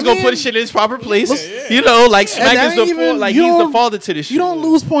 Like, we just I gonna mean, put shit in its proper place. Yeah. You know, like Smack that is the ain't even- like you he's the don't- father to this shit. You don't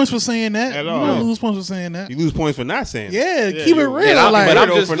lose points for saying that. At You all. don't lose points for saying that. You lose points for not saying. Yeah, it. keep it you- real. And I'm- like, but I'm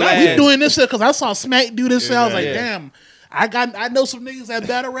Weirdo just for not glad. we saying. doing this shit because I saw Smack do this shit. I was like, Exactly. damn, I know some niggas that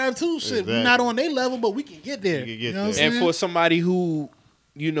battle rap too. Shit, we Exactly. not on their level, but we can get there. We can get you know what there. I'm And saying? for somebody who,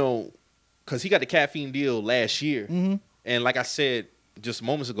 you know, because he got the Caffeine deal last year, Mm-hmm. and like I said just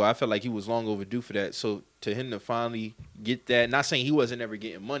moments ago, I felt like he was long overdue for that. So to him to finally get that, not saying he wasn't ever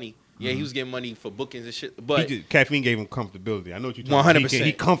getting money. Yeah, he was getting money for bookings and shit, but Caffeine gave him comfortability. I know what you're talking about. 100%.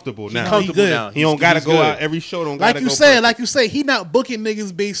 He comfortable now. comfortable good. now. He don't got to He's go good. out every show. Don't like gotta you go said, perfect. he not booking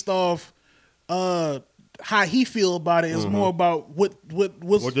niggas based off how he feel about it. It's more about what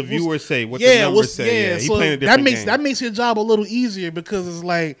the viewers say, what the yeah, numbers what's- say. Yeah, Yeah, he so playing a that different makes game. that makes your job a little easier because it's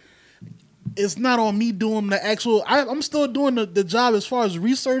like it's not on me doing the actual. I'm still doing the job as far as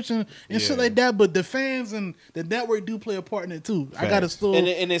research and shit Yeah. like that. But the fans and the network do play a part in it too. I gotta Facts. still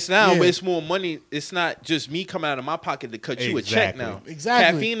And it's now, Yeah. but it's more money. It's not just me coming out of my pocket to cut you a check Exactly. now.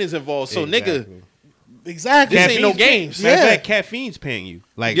 Exactly. Caffeine is involved. So nigga, Exactly. exactly. This ain't no games. Matter of Yeah. fact, caffeine's paying you.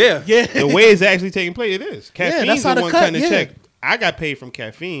 Like, Yeah. Yeah. the way it's actually taking place, it is. Caffeine's that's how the the one cut, cutting the yeah. check. I got paid from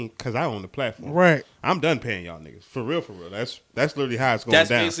caffeine because I own the platform. Right. I'm done paying y'all niggas. For real, for real. That's literally how it's going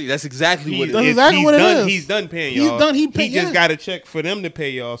That's down. basically that's exactly what it That's is. exactly he's what it done, is. He's done paying He's y'all. done- he just yeah. got a check for them to pay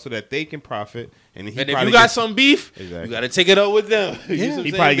y'all so that they can profit. And he And if probably you got gets, some beef, Exactly. you got to take it up with them. Yeah.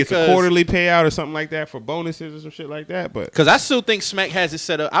 he probably gets a quarterly payout or something like that for bonuses or some shit like that. But Because I still think Smack has it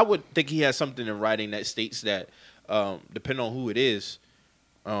set up. I would think he has something in writing that states that, depending on who it is,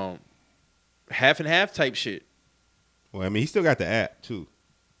 half and half type shit. well, I mean, he still got the app too.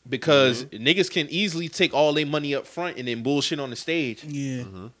 Because niggas can easily take all their money up front and then bullshit on the stage. Yeah.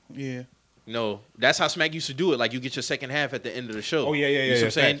 Mm-hmm. Yeah. No, that's how Smack used to do it. Like you get your second half at the end of the show. Oh, yeah, yeah, You yeah, see what yeah.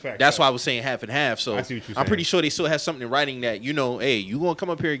 I'm saying? Facts, That's facts. why I was saying half and half. So I see what you're I'm pretty saying. sure they still have something in writing that, you know, hey, you gonna come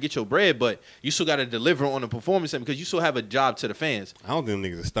up here and get your bread, but you still gotta deliver on the performance end because you still have a job to the fans. I don't think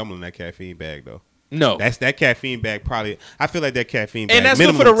them niggas are stumbling that caffeine bag though. No. That's that caffeine bag probably. I feel like that caffeine bag. And that's good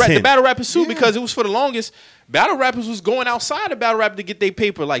for minimum the 10. battle rappers too, Yeah. because it was for the longest. Battle rappers was going outside of battle rap to get their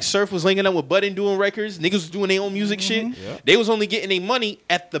paper. Like Surf was linking up with Bud and doing records. Niggas was doing their own music shit. Yeah. They was only getting their money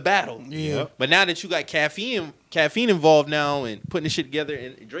at the battle. Yeah. But now that you got caffeine involved now and putting this shit together,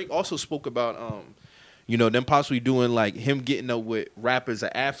 and Drake also spoke about you know, them possibly doing like him getting up with rappers or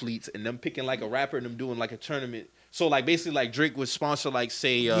athletes and them picking like a rapper and them doing like a tournament. So like basically like Drake would sponsor like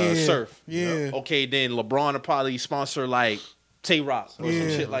say Surf. Yeah. Okay, then LeBron would probably sponsor like Tay Rock or some Yeah.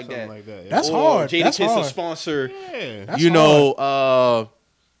 shit like Something that. like that. Yeah. That's Or hard. Jada That's Kiss will hard. sponsor, Yeah. That's you know,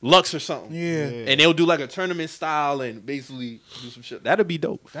 Lux or something. Yeah. And they'll do like a tournament style and basically do some shit. That'd be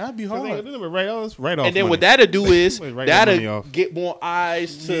dope. That'd be Cause hard. they right off. And then what that'll do is Wait, write that money that'll off. get more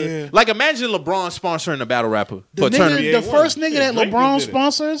eyes to Yeah. like imagine LeBron sponsoring a battle rapper The for a tournament. nigga, Yeah, the he first won. nigga Shit, that Drake LeBron just did it.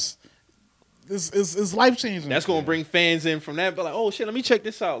 sponsors, it's life changing. That's gonna bring fans in from that. But like, oh shit, let me check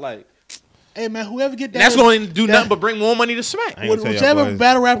this out. Like, Hey man, whoever get that, that's gonna do nothing but bring more money to Smack. I ain't gonna tell y'all whichever boys.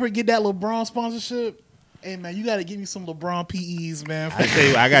 battle rapper get that LeBron sponsorship. Hey man, you gotta give me some LeBron PEs, man. I tell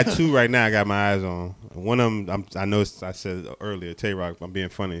you, I got two right now. I got my eyes on. One of them, I know I said earlier, Tay Rock. I'm being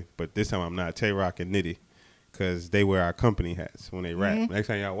funny, but this time I'm not. Tay Rock and Nitty, because they wear our company hats when they rap. Next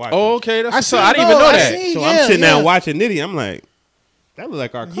time y'all watch. Oh, it. okay, that's I what's seen- up. I didn't no, even know I that. seen- So yeah, I'm sitting yeah. there watching Nitty. I'm like, that look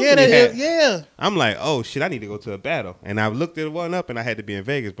like our company Yeah, hat. yeah. I'm like, oh shit, I need to go to a battle. And I looked at one up, and I had to be in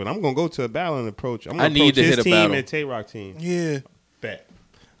Vegas, but I'm gonna go to a battle and approach. I'm gonna I need approach to his hit a team battle. and Tay Rock team. Yeah. Bet.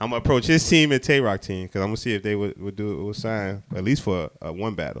 I'm gonna approach his team and Tay Rock team because I'm gonna see if they would sign at least for a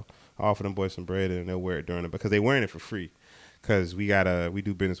one battle. I offer them boys some bread and they'll wear it during it because they wearing it for free. Because we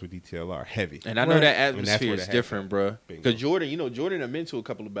do business with DTLR heavy. And I know Right. that And that's atmosphere where is the different, hat bro. Bingo. Because Jordan have been to a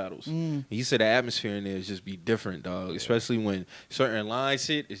couple of battles. He said the atmosphere in there is just be different, dog. Especially when certain lines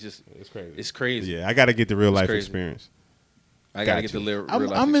hit, it's just It's crazy. it's crazy. Yeah, I got to get the real life crazy. experience. I gotta Got get the you. real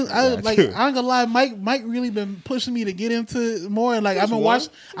I'm life in, experience. like I ain't gonna lie, Mike really been pushing me to get into it more, and like I've been That's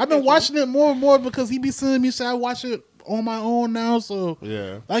watching it more and more because he be sending me shit. I watch it on my own now, so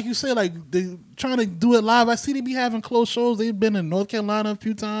Yeah. like you said, like they trying to do it live. I see they be having close shows. They've been in North Carolina a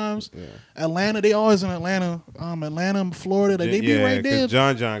few times. Yeah. Atlanta, they always in Atlanta. Atlanta, Florida, like they be right there.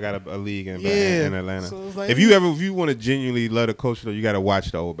 John got a league in Atlanta. So it's like, if you want to genuinely love the culture, though, you got to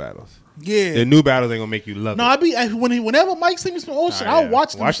watch the old battles. Yeah. The new battles ain't gonna make you love No, it. whenever Mike sends me some old shit, Nah, I'll yeah.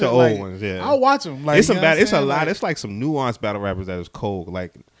 watch them. Watch the shit, old like, ones, yeah. I'll watch them. Like It's you know what I'm it's a saying? lot. Like, It's like some nuanced battle rappers that is cold,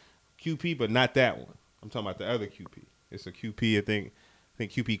 like QP, but not that one. I'm talking about the other QP. It's a QP. I think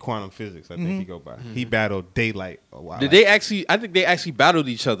QP Quantum Physics. I think he go by. He battled Daylight a while. Did they actually? I think they actually battled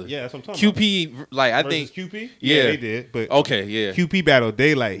each other. Yeah, that's what I'm talking about. QP, like I Versus think QP. Yeah. they did. But Okay, yeah. QP battled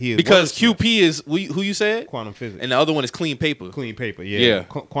Daylight. He is Because wordsmith. QP is who you said, Quantum Physics. and the other one is Clean Paper. Clean Paper. Yeah. Yeah.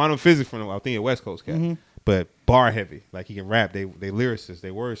 Quantum Physics from I think a West Coast cat. But bar heavy. Like he can rap. They lyricists. They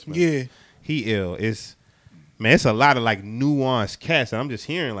wordsmith. yeah. He ill. It's a lot of like nuanced cats. And I'm just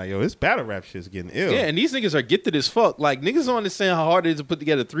hearing like, yo, this battle rap shit's getting ill. Yeah, and these niggas are gifted as fuck. Like niggas don't understand how hard it is to put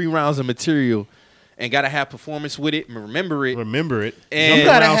together 3 rounds of material, and gotta have performance with it and remember it. Remember it. And- You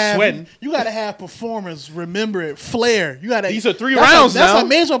Jump gotta around have sweating. you gotta have performance. Remember it, flair. You gotta. These are 3 that's rounds That's now. a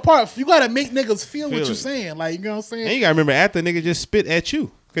major part. You gotta make niggas feel what Feel you're it. saying. Like you know what I'm saying. And you gotta remember after nigga just spit at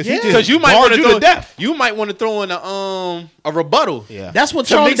you. Because Yeah. he Because just you might barred want you to to death. You might want to throw in a rebuttal. Yeah. That's what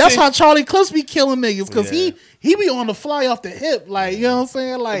To Charlie. mix That's it- how Charlie Clips be killing niggas because Yeah. he be on the fly off the hip. Like you know what I'm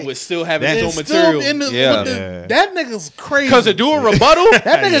saying. Like With still having That's his own still material. in the, Yeah. with the- Yeah. that nigga's crazy. Because to do a rebuttal, that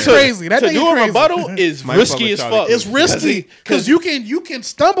nigga's crazy. That to nigga do a crazy. rebuttal is Might fuck risky with as Charlie fuck. It's risky because you can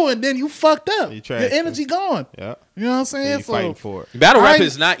stumble and then you fucked up. You trash, Your energy gone. Yeah. You know what I'm saying? You So fighting for it. Battle I rap ain't-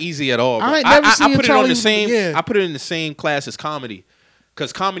 is not easy at all. Bro. I ain't never seen put it on Charlie- the same. yeah. I put it in the same class as comedy,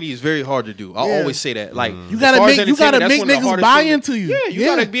 because comedy is very hard to do. I Yeah. always say that. Like you as gotta far as make entertainment, that's one of the niggas hardest buy things. into you. Yeah, you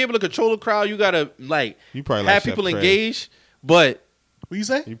gotta be able to control the crowd. You gotta like You probably like have Chef people Trez. engaged. But What you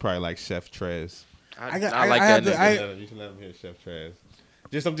say? You probably like Chef Trez. I got- like I that have to- nigga. You should let him hear Chef Trez.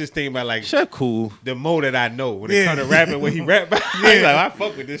 I'm just thinking about like Chef cool. the mo that I know when it Yeah. comes to rapping when he rap. Like I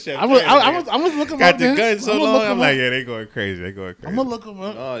fuck with this Chef. I was Trez, looking got up. the man. gun so I'ma long. look I'm him like, up. yeah, they going crazy. They going crazy. I'm gonna look him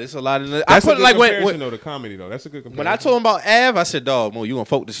up. Oh, there's a lot of. I That's put a good like comparison when though. The comedy though. That's a good comparison. when I told him about Av, I said, "Dog, Mo, you gonna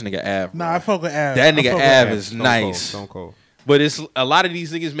fuck this nigga Av?" Nah, I fuck with Av. That I nigga fuck with Av is Stone nice. Cold, Stone Cold. But it's a lot of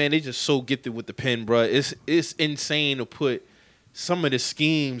these niggas, man. They just so gifted with the pen, bro. It's insane to put some of the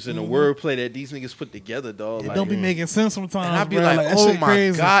schemes and the wordplay that these niggas put together, dog. It Like, don't be making sense sometimes. and I'd be bro. like, that oh shit my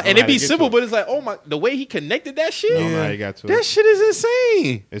crazy. god, and I it be gotta get simple, to it. but it's like, oh my, the way he connected that shit, I don't know how you got to that it. shit is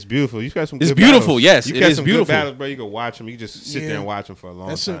insane. It's beautiful. You got some. It's good beautiful, battles. yes, you it got is some beautiful. good battles, bro. You can watch them. You can just sit Yeah. there and watch them for a long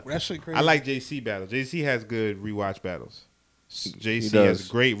That time. shit crazy. I like JC battles. JC has good rewatch battles. JC does. has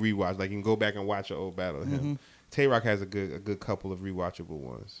great rewatch. Like you can go back and watch an old battle of him. Tay Rock has a good couple of rewatchable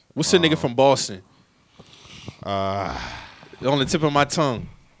ones. What's the nigga from Boston? On the tip of my tongue.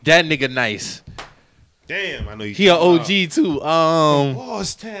 That nigga nice. Damn, I know you. He a talking OG too. about.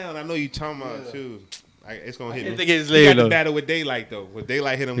 Boss Town. I know you talking about too. It's gonna hit can't me. think of his He name, got the though. battle with Daylight though. With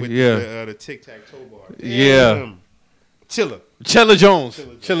Daylight hit him with Yeah. the tic tac toe bar. Yeah. Damn. Chiller. Chilla Jones.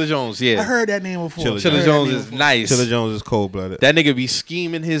 Chilla Jones, I yeah. heard that name before. Chilla I Chilla heard that Jones name is before. nice. Chiller Jones is cold blooded. That nigga be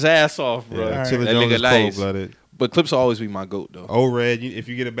scheming his ass off, bro. Yeah, Alright. Chiller That Jones nigga is nice. cold blooded. But Clips will always be my goat though. O-Red, if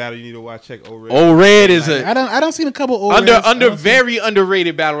you get a battle, you need to watch. Check O-Red. O-Red is I don't seen a couple old under very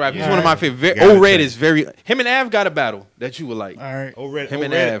underrated battle rap. He's one of my favorite. Gotta O-Red check. is very. Him and Av got a battle that you would like. All right. O-Red, Him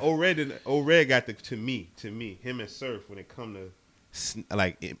and O-Red, Av. O-Red got to me, him and Surf when it come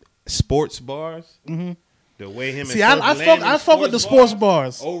to sports bars. Mm-hmm. The way him See, and Surf I fuck with the sports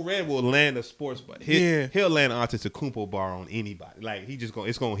bars. O-Red will land a sports bar. He'll land an Antetokounmpo bar on anybody. Like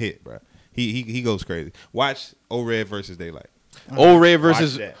it's gonna hit, bro. He goes crazy. Watch O-Red versus Daylight. Old Red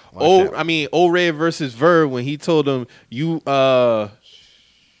versus that. Watch old. that. I mean, Old Red versus Verb when he told him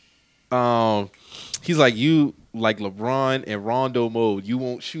he's like you like LeBron and Rondo mode. You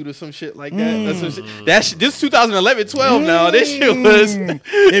won't shoot or some shit like that. That's some shit. This 2011, 12 now. This shit was.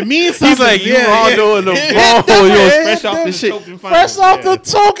 It means something. He's like you Rondo and LeBron. Fresh off the shit. token Fresh finals, off the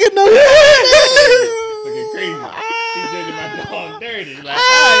token. looking crazy. He's drinking my dog dirty. Like,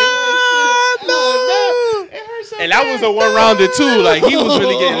 And that was a one rounder too. Like he was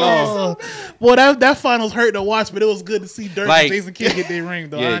really getting lost. Well, that finals hurt to watch, but it was good to see Dirk Like- and Jason Kidd get their ring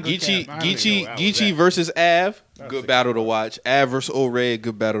though. I Yeah, ain't gonna Geechee, cap. I ain't gonna cap. Geechee versus Av, good battle to watch. Av versus Old Red,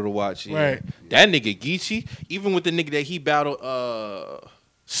 good battle to watch. Yeah. Right. That nigga Geechee, even with the nigga that he battled,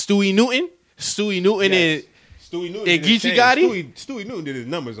 Stewie Newton and Stewie Newton And did his Geechee thing. got him? Stewie Newton did his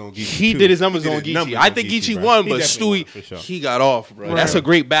numbers on Geechee. he too. did his numbers He did on his Geechee. numbers I on think Geechee bro. won, He but definitely Stewie won, for sure. he got off, bro. Right. That's a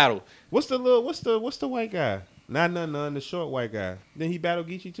great battle. What's the white guy? None, the short white guy. Then he battled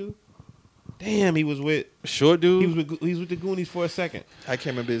Geechee too. Damn, he was with Short dude. he was with the Goonies for a second. I can't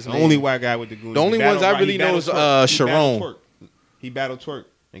remember his The name. only white guy with the Goonies. The only He ones I battled- really he know battled is, Twerk. He Sharon. battled Twerk. He battled Twerk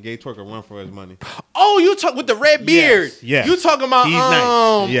and gave Twerk a run for his money. Oh, you talk with the red beard. Yes. You talking about He's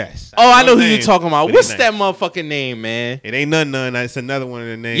nice. Yes. Oh, I know who his you name, talking about. but What's he's that nice. motherfucking name, man? It ain't none. It's another one of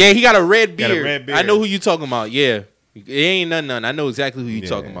the names. Yeah, he got a red Got a beard. red beard. I know who you talking about. Yeah, it ain't none. I know exactly who you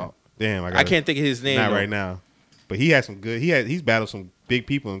talking about. Damn, I can't think of his name. Not though. right now. But he had some good. He's battled some big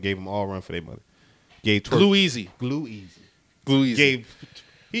people and gave them all a run for their money. Gave Twerk Glue Easy. Glue Easy. Glue Easy. Gave.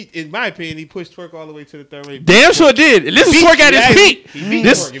 He, in my opinion, he pushed Twerk all the way to the third round. Damn sure did. And this is Twerk at his peak. He beat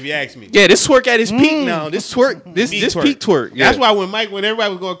This, Twerk, if you ask me. yeah, this Twerk at his peak now. This Twerk, this Beat peak Twerk. Yeah. That's why when everybody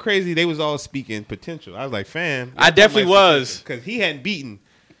was going crazy, they was all speaking potential. I was like, fam. I definitely was. Because he hadn't beaten.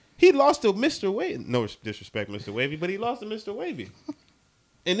 He lost to Mr. Wavy. No disrespect, Mr. Wavy, but he lost to Mr. Wavy.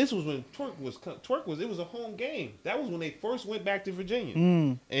 And this was when it was a home game. That was when they first went back to Virginia.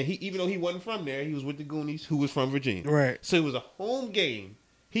 And he, even though he wasn't from there, he was with the Goonies, who was from Virginia. Right. So it was a home game.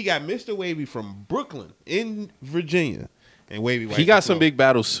 He got Mr. Wavy from Brooklyn in Virginia. And Wavy He got some big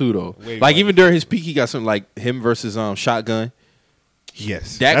battles too, though. Wavy Like wiped even the during his peak, he got some like him versus Shotgun.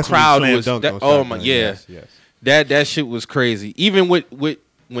 Yes. That That's when he crowd slam was. dunked That, on oh Shotgun. my, yeah. Yes. That shit was crazy. Even with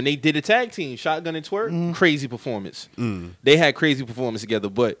when they did a tag team, Shotgun and Twerk, crazy performance. They had crazy performance together.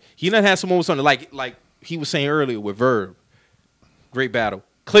 But he done had some moments on it, like he was saying earlier with Verb. Great battle.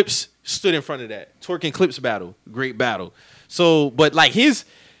 Clips stood in front of that. Twerk and Clips battle. Great battle. So, but like his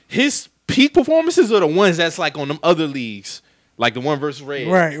peak performances are the ones that's like on them other leagues, like the one versus Red.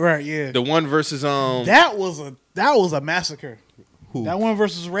 Right, yeah. The one versus That was a massacre. Who? That one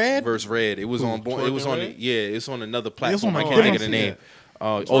versus Red. versus Red. It was on. Twerk It was and on. Red? It's on another It's platform. on I a can't think of the different-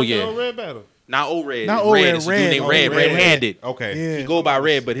 name. Twerk Yeah. and Red battle. Not old Red. Not Old Red, It's a dude Red. named Oh, Red. Red. Red-handed. Okay. Yeah. He go by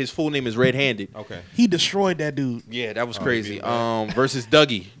Red, but his full name is Red-handed. Okay. He destroyed that dude. Yeah, that was Oh, crazy. he beat Red. Versus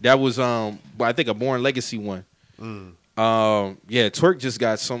Dougie. That was I think a Born Legacy one. Yeah, Twerk just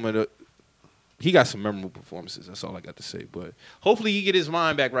got some of the. He got some memorable performances. That's all I got to say. But hopefully he get his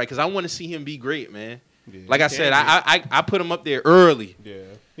mind back right because I want to see him be great, man. Yeah, Like I he said, can be. I put him up there early. Yeah.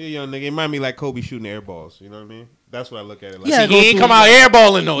 He a young nigga. It remind me like Kobe shooting air balls. You know what I mean? That's what I look at it like. Yeah, He ain't come out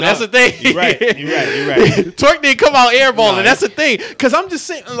airballing though. No, That's the thing. You're right. Twerk didn't come out airballing. No, That's the thing. Cause I'm just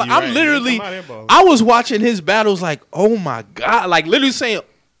saying, like, You're I'm right. He literally, didn't come out airballing. I was watching his battles like, oh my god, like literally saying,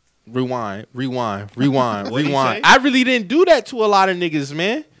 rewind. What'd he say? I really didn't do that to a lot of niggas,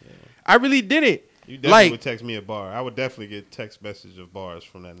 man. I really didn't. You definitely Like, would text me a bar. I would definitely get text message of bars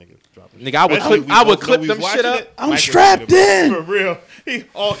from that nigga dropping. nigga, I would Especially clip, we I would both know clip we them was shit watching up. it. I'm Mike was strapped shooting in. for real. He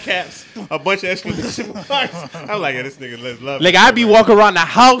all caps, a bunch of exclamation marks. I'm like, yeah, this nigga let's love. Like I be walking around the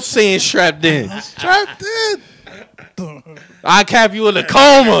house saying strapped in. Strapped in. I cap you in a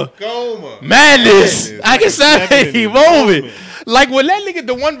coma. Goma. Madness. I can say Definitely. moment. Like when that nigga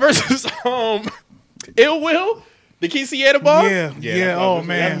the one versus Ill Will, the Quinceañera bar. Yeah. that's Oh what-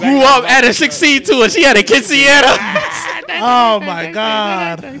 man. Grew up at a 16 to it. She had a quinceañera. Oh my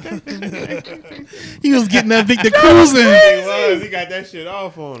God. He was getting that Victor cruising. He was. He got that shit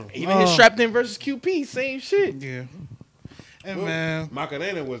off on him. Even his strapped in versus QP, same shit. Yeah. And man.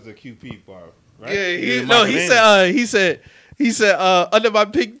 Macarena was the QP bar, right? Yeah, Yeah, he said under my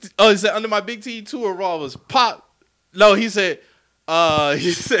big under my big T tour raw was pop. No, he said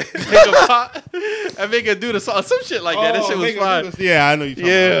nigga pop. I make a do the song, some shit like that. That shit was fine. Yeah, I know you talking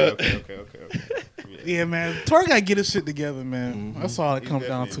Yeah. about. Okay. Yeah, man. Twerk gotta get his shit together, man. That's all it comes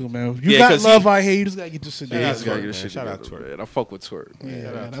down to, definitely man. You Yeah, got 'cause love out here. You just gotta get your shit Yeah, together. he's gotta get Twerk, his shit man. Shout out together, Twerk. man. I fuck with Twerk. Yeah,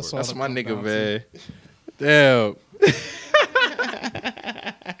 Man. that's all That's it my comes nigga, down to. man. Damn.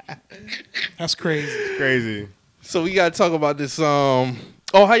 That's crazy. Crazy. So we gotta talk about this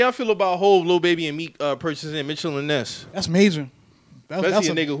Oh, how y'all feel about Hov, Lil Baby, and Meek purchasing Mitchell and Ness? That's major. Especially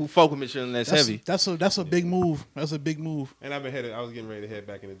a nigga who fuck with Mitchell and Ness heavy. That's a big move. That's a big move. And I've been headed. I was getting ready to head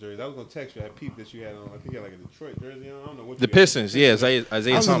back in the jersey. I was gonna text you that peep that you had on. I think you had like a Detroit jersey on. I don't know what. The Pistons, yeah, Isaiah I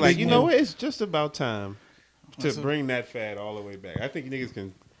was Thomas. like, you know what? It's just about time to bring that fad all the way back. I think niggas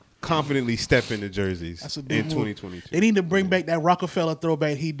can confidently step into jerseys That's a in big move. 2022. They need to bring back that Rockefeller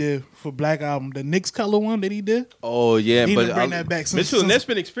throwback he did for Black Album, the Knicks color one that he did. Oh yeah, They need but to bring that back. Mitchell and Ness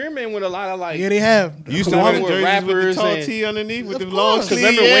been experimenting with a lot of like. Yeah, they have. You used to Along wear with jerseys with the rappers tall and- tee underneath with Of the long course. sleeve.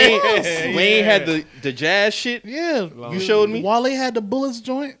 Remember Yeah. Wayne had the jazz shit. Yeah, You showed me. Wale had the Bullets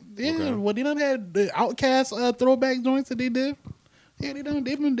joint. Yeah, Okay. well, they done had the Outkast throwback joints that they did. Yeah, they've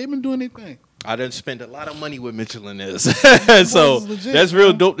been doing their thing. I done spent a lot of money with Mitchell and Ness, so Boys is legit, that's real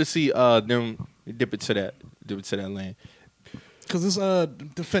man. dope to see them dip it to that lane. Cause it's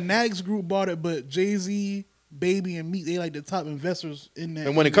the Fanatics group bought it, but Jay-Z, Baby, and Meek, they like the top investors in that.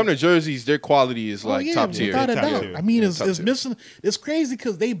 And when it comes to jerseys, their quality is like yeah, top tier. without a Top doubt. tier. I mean, Yeah, it's top tier. missing. It's crazy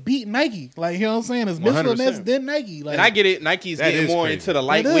because they beat Nike. Like, you know what I'm saying? It's Mitchell and 100%. Ness, then Nike. Like, And I get it. Nike's That getting is more crazy. into the it is.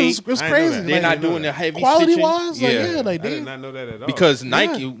 lightweight. It's I didn't know crazy. that. They're Like, not didn't know doing that. the heavy quality stitching. wise, like, yeah. yeah, like I they. did not know that at all. Because Yeah.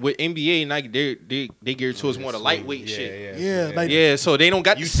 Nike with NBA, Nike they geared towards more the lightweight shit. Yeah, like- Yeah, so they don't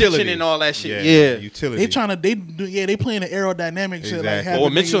got the Utility. stitching and all that shit. Yeah, Yeah. utility. They playing the aerodynamic shit. Like Exactly. having Or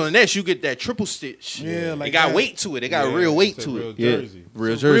Mitchell niggas- and Ness, you get that triple stitch. Yeah, It like got that. weight to it. They got Yeah, real weight it's a to real it. Yeah, jersey.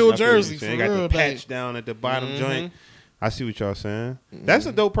 real It's jersey. real I feel what jersey, you're for saying. Got real, the like- patch down at the bottom Mhm. joint. I see what y'all saying. That's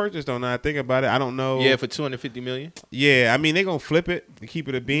a dope purchase though. Now I think about it, I don't know. Yeah, for $250 million. Yeah, I mean they gonna flip it to keep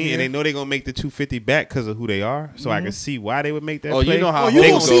it a bean, Yeah. and they know they gonna make the 250 back because of who they are. So I can see why they would make that. Oh, you play. know how Oh, They you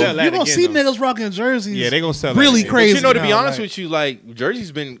gonna gonna see sell that again, niggas rocking jerseys. Yeah, they gonna sell that really again. crazy. But you know, to be now, honest like- with you, like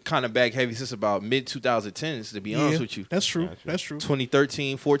Jersey's been kind of back heavy since about mid 2010s. To be honest with you, that's true. Gotcha. That's true.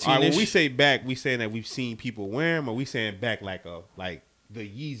 2013, 14 All right, ish. when we say back, we saying that we've seen people wear them, or we saying back like the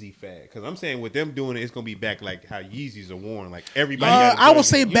Yeezy fad? Because I'm saying with them doing it, it's gonna be back like how Yeezys are worn. Like everybody. got a I would jersey.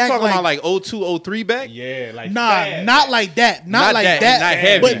 say you back talking like, about like 02, 03 back? Yeah, like nah, fad. not like that. Not Not like that, that. not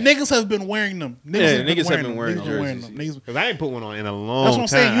heavy. But niggas have been wearing them. Niggas have been wearing them. jerseys. Niggas- Because I ain't put one on in a long That's what I'm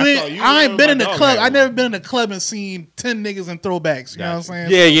saying. time. You saw ain't, I ain't wearing been my in the dog club. had I one. never been in the club and seen 10 niggas in throwbacks. You know what I'm saying?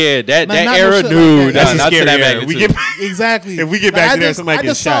 Yeah, yeah. That Like, not no era, shit like dude. that. That's Nah, a not to scary that era. We magnitude. get Exactly. If we get back to there, somebody I getting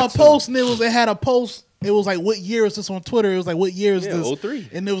just saw a shot, too. post and it had a post. It was like, what year is this on Twitter? It was like, what year is Yeah, this? 03.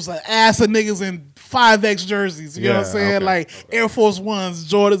 And it was like ass of niggas in 5X jerseys. You know what I'm Yeah, saying? okay, Like Air Force Ones,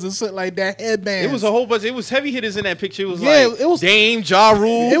 Jordans, and shit like that. Headbands. It was a whole bunch. It was heavy hitters in that picture. It was Yeah, like it was- Dame, Ja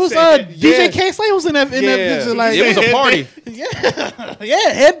Rule. It was Yeah. DJ K Slay was in that Yeah. picture. Like It was a party. yeah,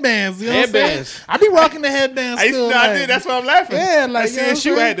 headbands. You know what I'm Headbands. saying? I be rocking the headbands I used still. to, I like- did. That's why I'm laughing. Yeah, like, I you see know a what I'm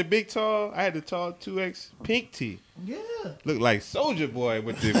shoe. I saying? had the big tall. I had the tall 2X pink tee. Yeah. Looked like Soldier Boy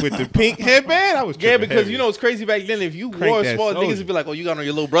with the pink headband. I was Yeah, tripping because heavy. you know it's crazy back then. If you Crank wore that small, niggas Soldier. would be like, "Oh, you got on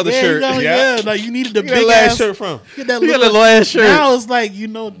your little brother Yeah, shirt." yeah, like you needed the Where that big last ass shirt from? Get that You got little, a little ass shirt. Now it's like you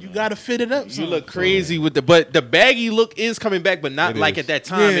got to fit it up. You some. look crazy with but the baggy look is coming back, but not It like is. at that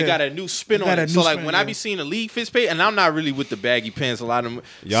time. Yeah. It got a new spin It on got a it. new So like spin, when yeah. I be seeing the league fits pay, and I'm not really with the baggy pants. A lot of them,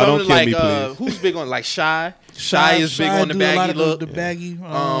 Y'all some don't of kill like me, please. who's big on like Shy. Shy is big on the do a lot baggy of look. The baggy.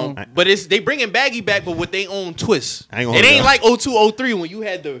 But they bringing baggy back, but with their own twist. I ain't gonna It hold ain't y'all. like 02, 03 when you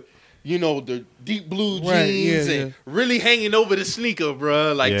had the deep blue jeans Right, yeah, and really hanging over the sneaker,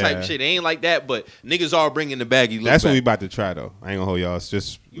 bruh, like Yeah. type shit. It ain't like that, but niggas are bringing the baggy look That's back. what we about to try though. I ain't gonna hold y'all. It's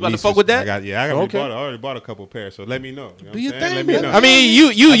just You about to nieces. fuck with that? I got Okay. I already bought a couple pairs. So let me know. You know Do your what I'm saying? thing, Let me man. know. I mean,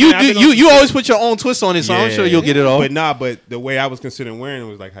 I've been on you some always put your own twist on it, so I'm sure you'll get it all. But the way I was considering wearing it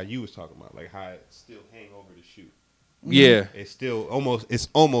was like how you was talking about, like how it still hang over the shoe. Yeah, It's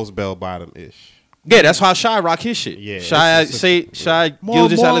almost bell bottom ish. yeah, that's how Shy rock his shit. Yeah, Shy it's- Shy More-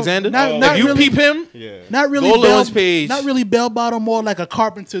 Gilgeous more- Alexander. not If you really- peep him, Yeah. Not really. Go to bell, his page. Not really bell bottom. More like a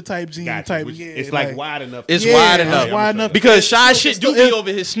carpenter type jean Gotcha. type. Which- Yeah, it's like wide enough. It's Yeah, wide it's enough. wide enough. Because Shy It's shit still- do be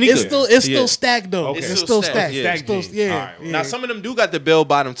over his sneakers. It's Yeah. still stacked though. Okay. It's It's still still stacked. stacked, yeah. It's still, Stacked yeah, jeans. All right, yeah. Now some of them do got the bell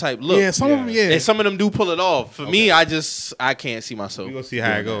bottom type look. Yeah, some of them. Yeah. And some of them do pull it off. For me, I can't see myself. We gonna see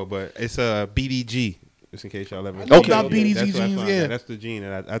how it go, but it's a BDG. Just in case y'all ever. know Okay. about BDG That's what I jeans, found yeah. out. That's the jean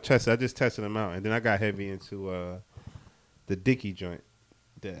that I tested. I just tested them out, and then I got heavy into the Dickie joint,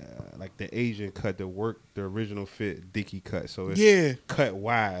 the Asian cut, the original fit Dickie cut. So it's Yeah. cut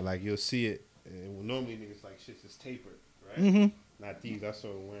wide, like you'll see it. And normally niggas like shit's just tapered, right? Mm-hmm. Not these. I saw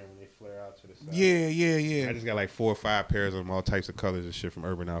them wearing when they flare out to the side. Yeah. I just got like 4 or 5 pairs of them, all types of colors and shit from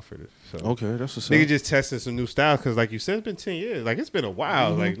Urban Outfitters. So Okay, that's what's niggas just testing some new styles because, like you said, it's been 10 years. Like it's been a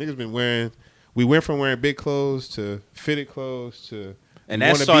while. Like niggas been wearing. We went from wearing big clothes to fitted clothes to. And we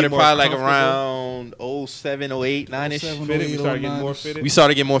that wanna be started more probably like comfortable. around 07, 08, 9-ish. 07. Fitted. We started getting more 09-ish. fitted. We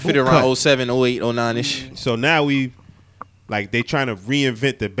started getting more fitted Boot around cut. 07, 08, 09-ish. So now we Like they trying to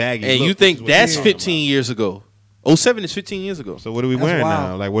reinvent the baggy. And look, you which think is what that's you're talking 15 years ago? 07 is 15 years ago. about. So what are we That's wearing wild.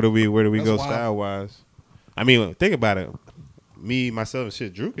 now? Like where do we That's go wild. style wise? I mean, think about it. Me, myself, and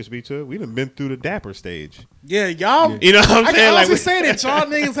shit. Drew can speak to it. We done been through the dapper stage. Yeah, y'all. You know what I'm I saying? can Like honestly say that y'all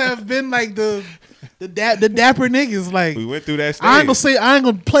niggas have been like the dapper niggas. Like we went through that stage. I ain't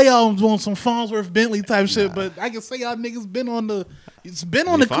gonna play on some Farnsworth Bentley type shit, but I can say y'all niggas been on the. It's been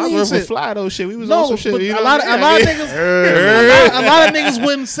on the clean Farnsworth shit. was fly though. Shit, we was No, on some shit. but you know a lot what of I mean? niggas, a lot of niggas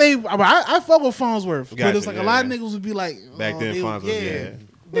wouldn't say. I fuck with Farnsworth, but Gotcha, it's like yeah. a lot of niggas would be like, Back oh, then, they- Farnsworth, yeah.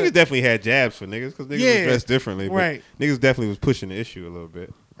 Niggas definitely had jabs for niggas because niggas Yeah, was dressed differently. But right. Niggas definitely was pushing the issue a little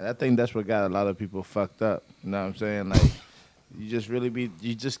bit. And I think that's what got a lot of people fucked up. You know what I'm saying? Like,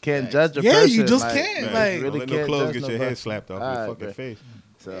 you just can't judge a Yeah, person. you just like, can't, you like- really Don't let no can't clothes judge get your nobody. head slapped off your Alright, fucking bro. face.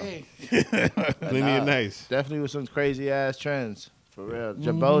 So, Hey. Plenty of nice. definitely with some crazy ass trends. For real. Mm-hmm.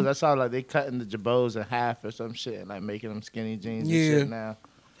 Jabos, I saw like they cutting the Jabos in half or some shit and like making them skinny jeans Yeah. and shit now.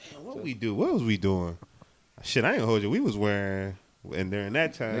 What we do? What was we doing? Shit, I ain't gonna hold you. We was wearing, and during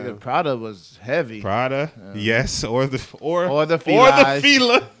that Nigga, time, Prada was heavy. Prada, yes, or the Felines.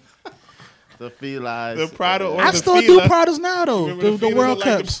 Fila, The felines. the Prada, or I the still Fila. do Pradas now though. Remember the The Fila World look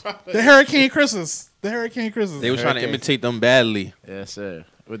like the Cups, Prada? the Hurricane Christmas, the Hurricane Christmas. They was trying to Hurricane. imitate them badly. Yes, sir.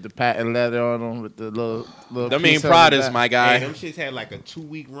 With the patent leather on them, with the little. Them piece ain't on the Pradas, back. my Hey, guy. them shits had like a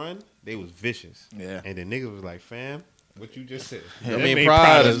 2-week run. They was vicious. Yeah. And the niggas was like, fam, what you just said? Them Them ain't ain't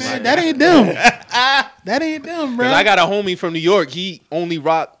Pradas. Man, that ain't them. That ain't them, bro. Cause I got a homie from New York. He only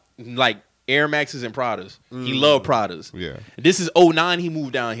rocked like Air Maxes and Pradas. He loved Pradas. Yeah. This is 09 he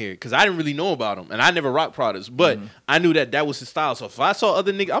moved down here because I didn't really know about him and I never rocked Pradas, but I knew that was his style. So if I saw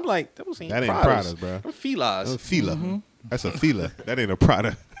other niggas, I'm like, that ain't That ain't Pradas, Pradas, bro. Them Filas. That's a Fila. That's a Fila. That ain't a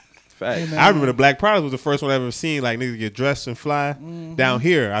Prada. Facts. Hey, man. I remember the Black Pradas was the first one I ever seen. Like niggas get dressed and fly. Down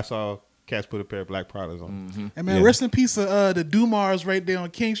here, I saw cats put a pair of Black Pradas on. And man, Yeah. rest in peace of the Dumars right there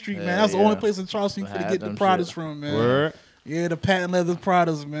on King Street, man. That's the yeah. only place in Charleston you I could had get the them Pradas shit. from, man. Word. Yeah, the patent leather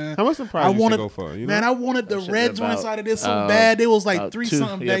Pradas, man. How much the Pradas used to go for? You know? Man, I wanted the That shit red about, joints out of this so uh, bad. They was like about three two-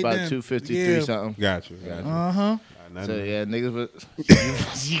 something yeah, back about then. 253 Yeah. something. Got you. Uh huh. So yeah, niggas was.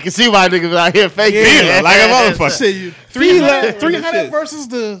 You can see why niggas was out here faking. Yeah, like a motherfucker. Shit, you Fila. 300 Shit. versus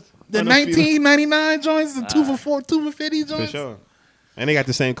the On the 1999 joints, the 2 for 50 For joints, sure. And they got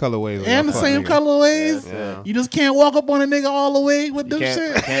the same colorways. and the Fuck same niggas. colorways. Yeah. You just can't walk up on a nigga all the way with them can't-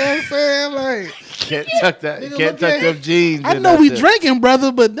 shit. You know what I'm saying? Like, Can't tuck that. Nigga, Can't look tuck at- them jeans. I in know that we shit. drinking,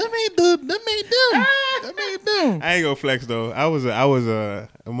 brother, but them ain't them. Them ain't them. I ain't gonna flex though. I was a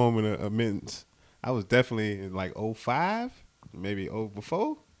moment of immense. I was definitely in like 05, maybe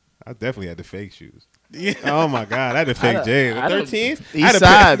before. I definitely had the fake shoes. Yeah. Oh my god, I had the fake J's. The I don't- 13s. I East had a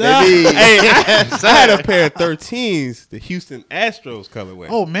side, pair, baby. Hey, I had a pair of 13s, the Houston Astros colorway.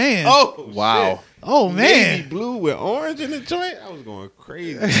 Oh man. Oh, Wow. shit. Oh man. Navy blue with orange in the joint. I was going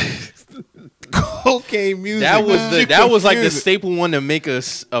crazy. Cocaine music. That was like the Confusing. staple one to make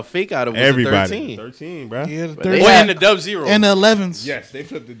us a fake out of was Everybody. 13. 13, bro. Yeah, the But 30 Or had- in the Dub Zero. and the 11s. Yes, they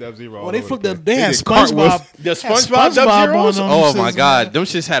flipped the Dub Zero. Oh, all they over flipped the the. place. They had did cartwheels. SpongeBob. The had SpongeBob Dub Zeros? on them Oh shits, my man. God. Them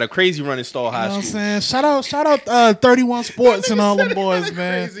shits had a crazy run in Stall You High know what I'm School. saying? Shout out 31 Sports and all them boys,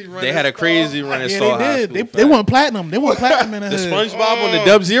 man. They had a crazy run in Yeah, Stall they High did. School. They went platinum. They went platinum in the The hood. SpongeBob on the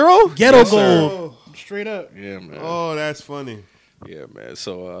Dub Zero? Ghetto Yes, sir. gold. Straight up. Yeah, man. Oh, that's funny. Yeah, man.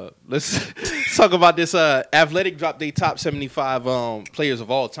 So let's talk about this. Athletic dropped their top 75 players of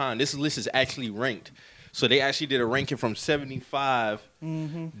all time. This list is actually ranked. So they actually did a ranking from 75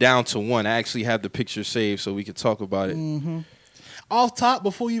 down to 1. I actually have the picture saved so we could talk about it. Off top,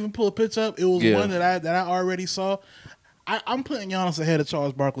 before you even pull a pitch up, it was Yeah. one that I already saw. I'm putting Giannis ahead of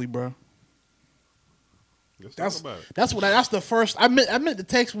Charles Barkley, bro. Let's That's talk about it. that's the first. I meant to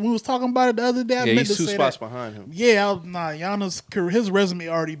text when we was talking about it the other day. I Yeah, meant he's to 2 say spots that. behind him. Yeah, Giannis career, his resume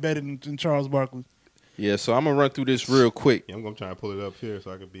already better than Charles Barkley. Yeah, so I'm going to run through this real quick. Yeah, I'm gonna try to pull it up here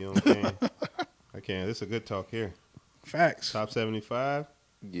so I can be on game. I can. This is a good talk here. Facts. Top 75.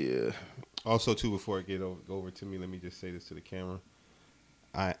 Yeah. Also, too, before it go over to me, let me just say this to the camera.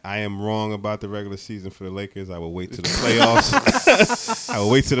 I am wrong about the regular season for the Lakers. I will wait to the playoffs. I will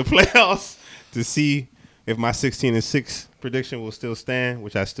wait to the playoffs to see if my 16-6 prediction will still stand,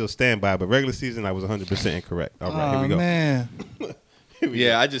 which I still stand by. But regular season, I was 100% incorrect. All right, here we go. Man.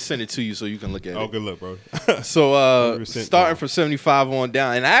 Yeah, I just sent it to you so you can look at Oh, it. good luck, bro. So 100% starting down. from 75 on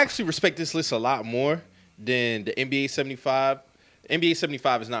down, and I actually respect this list a lot more than the NBA 75. NBA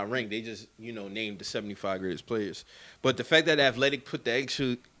 75 is not ranked; they just named the 75 greatest players. But the fact that Athletic put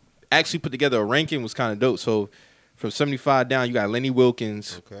actually put together a ranking was kind of dope. So from 75 down, you got Lenny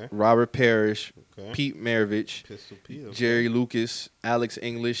Wilkins, Okay. Robert Parrish, Okay. Pete Maravich, Pistol P. Okay. Jerry Lucas, Alex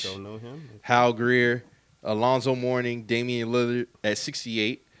English, Don't know him. Hal Greer, Alonzo Mourning, Damian Lillard at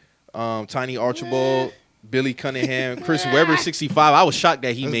 68. Tiny Archibald, Billy Cunningham, Chris Webber 65. I was shocked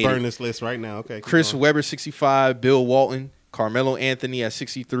that he Let's made burn it. this list right now. Okay. keep Chris going. Webber 65, Bill Walton, Carmelo Anthony at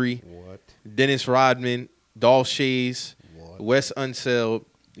 63, What? Dennis Rodman, Dolph Shays, What? Wes Unseld,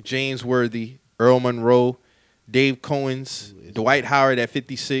 James Worthy, Earl Monroe, Dave Cohens, Dwight Howard at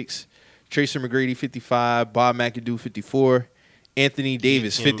 56, Tracy McGrady 55, Bob McAdoo 54, Anthony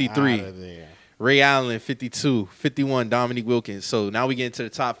Davis Get him 53, outta there. Ray Allen 52, 51 Dominique Wilkins. So now we get into the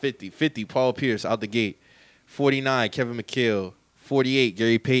top 50. 50 Paul Pierce out the gate, 49 Kevin McHale, 48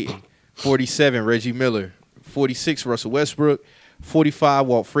 Gary Payton, 47 Reggie Miller, 46 Russell Westbrook, 45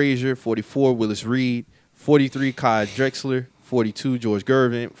 Walt Frazier, 44 Willis Reed, 43 Kai Drexler, 42 George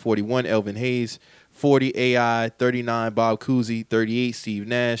Gervin, 41 Elvin Hayes, 40 AI, 39 Bob Cousy, 38 Steve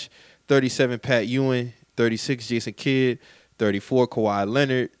Nash, 37 Pat Ewing, 36 Jason Kidd, 34 Kawhi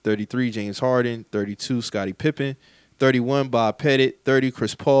Leonard, 33 James Harden, 32 Scottie Pippen, 31 Bob Pettit, 30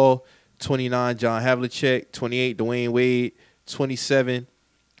 Chris Paul, 29 John Havlicek, 28 Dwayne Wade, 27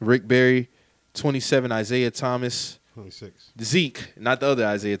 Rick Barry, 27 Isaiah Thomas, 26. Zeke, not the other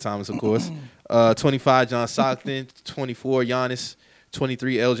Isaiah Thomas, of course. 25 John Stockton, 24 Giannis,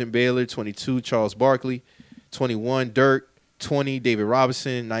 23 Elgin Baylor, 22 Charles Barkley, 21 Dirk, 20 David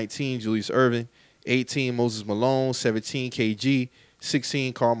Robinson, 19 Julius Erving, 18 Moses Malone, 17 KG,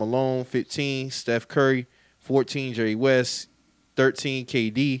 16 Karl Malone, 15 Steph Curry, 14 Jerry West, 13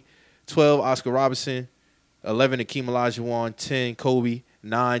 KD, 12 Oscar Robertson, 11 Akeem Olajuwon, 10 Kobe,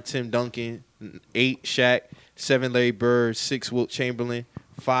 9 Tim Duncan, 8 Shaq, 7 Larry Bird, 6 Wilt Chamberlain,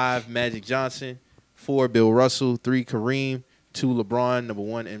 5 Magic Johnson, 4 Bill Russell, 3 Kareem, 2 LeBron, number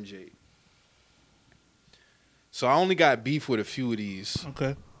 1 MJ. So I only got beef with a few of these.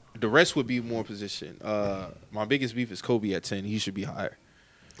 Okay. The rest would be more position. My biggest beef is Kobe at 10. He should be higher.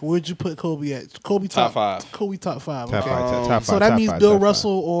 Where'd you put Kobe at? Kobe Top 5. Kobe top 5. Top Okay. five. Top So five. that top means five, Bill top five.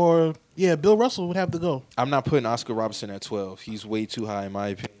 Russell or Bill Russell would have to go I'm not putting Oscar Robertson at 12. He's way too high in my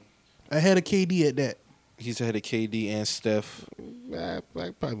opinion. ahead of KD at that. He's ahead of KD and Steph.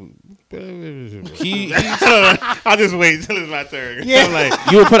 Probably. He's I'll just wait until it's my turn. Yeah. I'm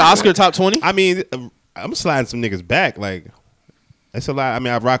like, you would put Oscar top 20? I mean, I'm sliding some niggas back. Like, it's a lot. I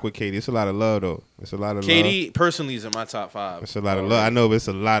mean, I rock with KD. It's a lot of love, though. It's a lot of love. KD personally is in my top 5. It's a lot of love. I know, but it's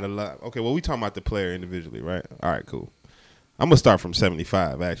a lot of love. Okay, well, we talking about the player individually, right? All right, cool. I'm going to start from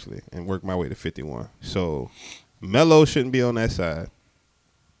 75, actually, and work my way to 51. So, Melo shouldn't be on that side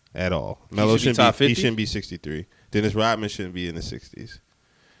at all. Melo should be top 50? He shouldn't be 63. Dennis Rodman shouldn't be in the 60s.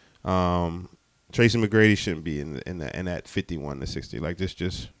 Tracy McGrady shouldn't be in that 51 to 60. Like, this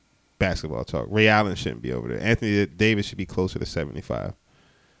just basketball talk. Ray Allen shouldn't be over there. Anthony Davis should be closer to 75.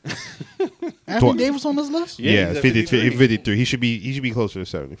 Anthony Davis on this list? Yeah, he's at 53. 53. He should be closer to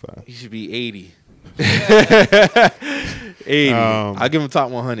 75. He should be 80. 80. I'll give him top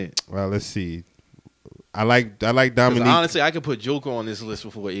 100. Well, let's see. I like 'Cause Dominique. honestly, I could put Joker on this list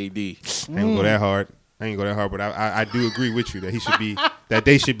before AD. I ain't go that hard. But I do agree with you that he should be that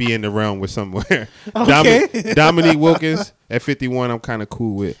they should be in the realm with somewhere. Okay. Dominique Wilkins at 51, I'm kind of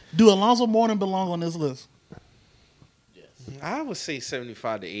cool with. Do Alonzo Mourning belong on this list? I would say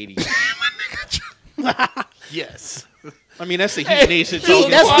 75 to 80. Yes. I mean, that's the Heat Nation talking.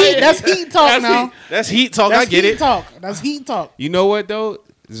 That's heat talk now. That's Heat talk. That's I get heat it. talk. That's heat talk. You know what though?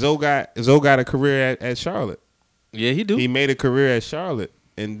 Zoe got a career at Charlotte. Yeah, he do. He made a career at Charlotte,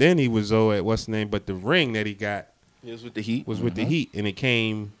 and then he was Zoe at what's the name? But the ring that he got He was with the Heat. was with the Heat, and it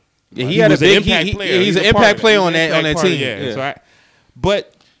came. Yeah, he had was a an big impact he- player. yeah, he's a an part impact of it. player He's on an that impact team. part, Yeah. So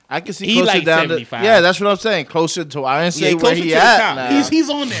but I can see He closer like down 75. Yeah, that's what I'm saying. Closer to I didn't say Yeah, where closer he to the at. top. Now. He's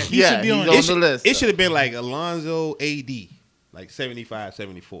on there. He Yeah, should be on he's there. on the list. it should have been like Alonzo AD, like 75,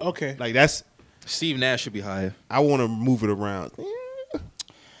 74. Okay. Like that's. Steve Nash should be higher. I want to move it around.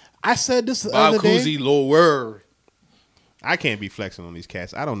 I said this the Bob other day. Cousy, lower. I can't be flexing on these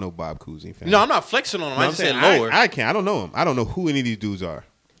cats. I don't know Bob Cousy. Fam. No, I'm not flexing on him. No, I I'm just said saying, lower. I can't. I don't know him. I don't know who any of these dudes are.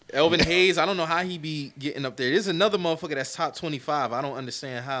 Elvin Hayes, I don't know how he be getting up there. There's another motherfucker that's top 25. I don't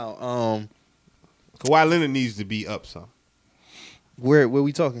understand how. Kawhi Leonard needs to be up some. Where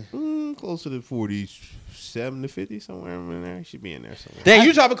we talking? Closer to 47 to 50, somewhere in there. He should be in there somewhere. Damn,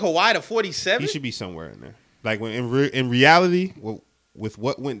 you dropping Kawhi to 47? He should be somewhere in there. Like when in reality, with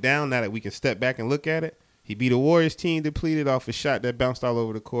what went down, now that we can step back and look at it, he beat a Warriors team depleted off a shot that bounced all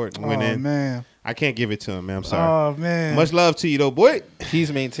over the court and went Oh in. man. I can't give it to him, man. I'm sorry. Oh man. Much love to you though, boy.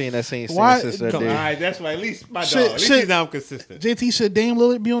 He's maintained that same Why- stance since that All day. right, that's right. At least my Should- dog. At least should- he's now consistent. JT, should Dame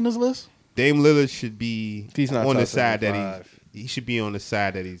Lillard be on this list? Dame Lillard should be He's not on the top side that 75. he should be on the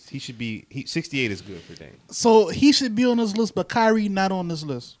side that he should be. 68 is good for Dame. So he should be on this list, but Kyrie not on this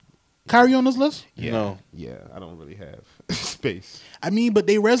list. Kyrie on this list? Yeah. No. Yeah, I don't really have space. I mean, but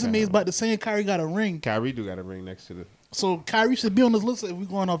they resumes about the same. Kyrie got a ring, Kyrie do got a ring next to the. so Kyrie should be on this list if we're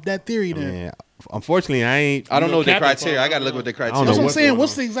going off that theory. Then Man, unfortunately, I ain't. I don't know the Captain criteria. Paul, I gotta look what the I criteria. don't that's know what I'm what's saying. going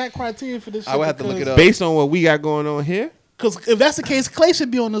What's on. the exact criteria for this? I would have to look it up. Based on what we got going on here, Because if that's the case, Clay should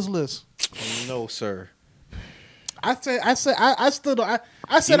be on this list. No, sir. I still don't.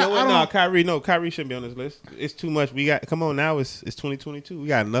 I said you know I what? don't. No, Kyrie shouldn't be on this list. It's too much. We got. Come on, now it's 2022. We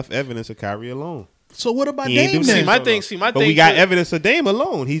got enough evidence of Kyrie alone. So what about He ain't Dame do then? shit my so thing- long. see, my but thing we got for- evidence of Dame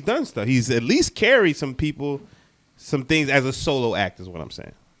alone. He's done stuff. He's at least carried some people, some things as a solo act. Is what I'm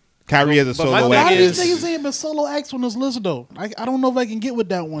saying. Kyrie as a But my solo thing How act. do you is- think he's ain't been solo acts on this list though? I don't know if I can get with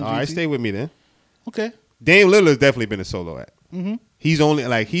that one. All right, GT. stay with me then. Okay. Dame Lillard's definitely been a solo act. Mm-hmm. He's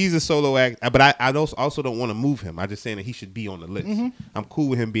only he's a solo act, but I also don't want to move him. I'm just saying that he should be on the list. I'm cool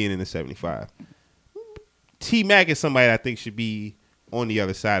with him being in the 75. T Mac is somebody that I think should be on the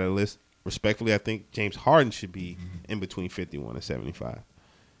other side of the list. Respectfully, I think James Harden should be in between 51 and 75.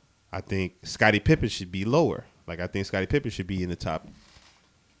 I think Scottie Pippen should be lower. I think Scottie Pippen should be in the top.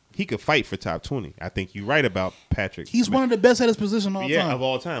 He could fight for top 20. I think you're right about Patrick. He's one of the best at his position all Yeah, time. of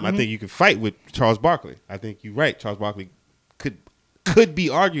all time. I think you could fight with Charles Barkley. I think you're right. Charles Barkley could be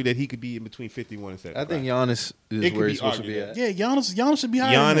argued that he could be in between 51 and 75. I think Giannis is It could where be he's supposed to be argued at. Yeah, Giannis should be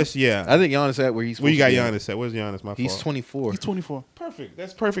higher. than Giannis, yeah. I think Giannis at where he's supposed Where you got to be at. Giannis at? Where's Giannis? My He's fault. 24. that. He's 24. Perfect.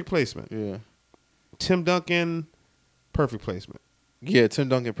 That's perfect placement. Yeah. Tim Duncan, perfect placement. Yeah, Tim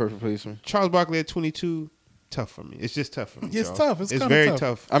Duncan, perfect placement. Charles Barkley at 22, tough for me. It's just tough for me. It's Charles. tough. It's kinda very tough.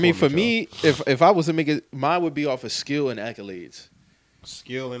 tough. I mean, for Charles. me, if I was to make it, mine would be off of skill and accolades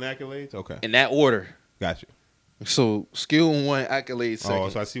skill and accolades. Okay, in that order. got you. So skill one, accolades second. Oh,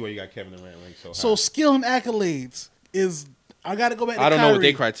 so I see why you got Kevin Durant ranked so high. So skill and accolades is. I got to go back to I don't know what Kyrie.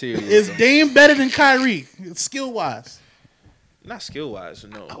 their criteria Is is. Dame better than Kyrie skill wise? Not skill wise,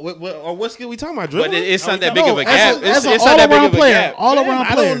 no. what skill we talking about? But Dribbling? it's Are not we that talking big of a gap. As an It's not that big all-around of a player, gap. all-around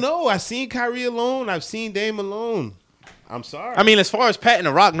I player. don't know. I've seen Kyrie alone. I've seen Dame alone. I'm sorry. I mean, as far as patting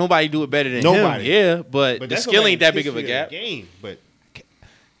the rock, nobody do it better than Nobody. him. Yeah, but the that's skill like ain't that big of history a gap. the game. But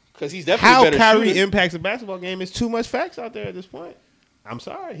Because he's definitely how better Kyrie shooter. impacts the basketball game is too much facts out there at this point. I'm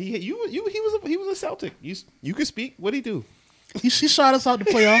sorry. He was a Celtic. You could speak. What'd he do? He shot us out the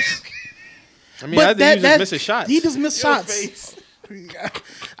playoffs. I mean, I think he was just missing shots. He just missed Your shots. face.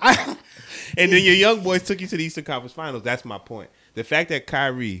 I, And then your young boys took you to the Eastern Conference Finals. That's my point. The fact that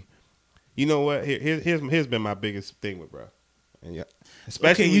Kyrie, you know what? Here's been my biggest thing with bro. And yeah,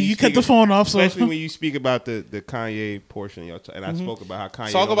 especially okay, when you cut the speak- phone off. So Especially when you speak about the Kanye portion, and I spoke about how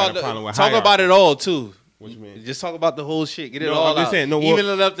Kanye talk don't got about a problem with talk about hierarchy. it all too. What you mean? Just talk about the whole shit. Get it No, all I'm just out. saying, no, Even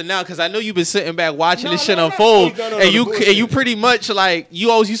it up to now, because I know you've been sitting back watching No, this shit no, no. unfold, No, and you bullshit. and you pretty much like you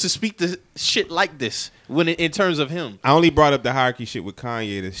always used to speak the shit like this when in terms of him. I only brought up the hierarchy shit with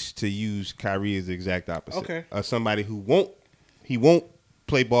Kanye to use Kyrie as the exact opposite. Okay. Somebody who won't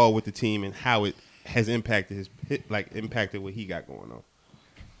play ball with the team and how it has impacted impacted what he got going on.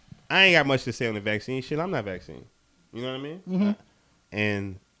 I ain't got much to say on the vaccine shit. I'm not vaccine. You know what I mean? Mhm.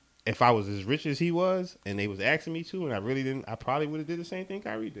 And if I was as rich as he was, and they was asking me to, and I really didn't, I probably would have did the same thing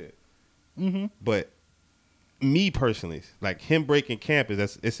Kyrie did. mm-hmm. But me personally, like him breaking camp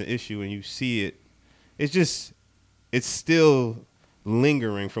it's an issue, and you see it. It's still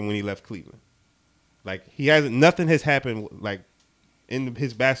lingering from when he left Cleveland. Like nothing has happened like in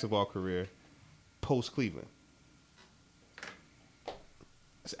his basketball career post Cleveland.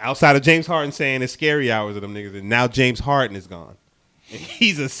 Outside of James Harden saying it's scary hours of them niggas, and now James Harden is gone, and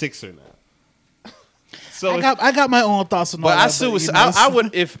he's a Sixer now. So I got my own thoughts on all But that. I still was. you know, I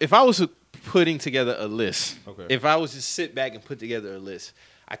would if I was putting together a list. Okay. If I was to sit back and put together a list,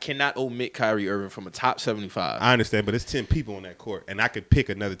 I cannot omit Kyrie Irving from a top 75. I understand, but it's 10 people on that court, and I could pick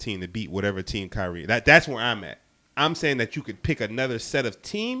another team to beat whatever team Kyrie. That's where I'm at. I'm saying that you could pick another set of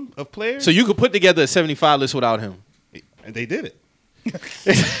team of players. So you could put together a 75 list without him. And they did it.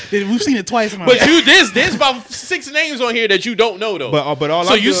 we've seen it twice. Now. But there's about 6 names on here that you don't know though. But all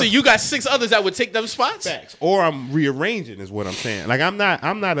so I'm you doing- see you got 6 others that would take them spots. Facts. Or I'm rearranging is what I'm saying. Like I'm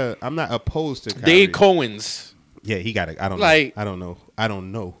not opposed to Kyrie. Dave Cohen's. Yeah, he got it. I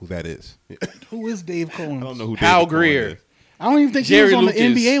don't know who that is. Who is Dave Cohen? I don't know who Hal David Cohen Greer. is. I don't even think Jerry he was on Lucas.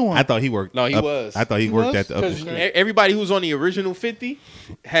 the NBA one. I thought he worked. No, he was. I thought he He worked was? at the upper Because street. everybody who's on the original 50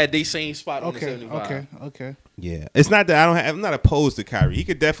 had they same spot on the Okay, 75. okay. Yeah, it's not that I'm not opposed to Kyrie. He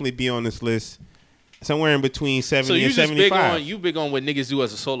could definitely be on this list somewhere in between 70 So you and just 75. big on what niggas do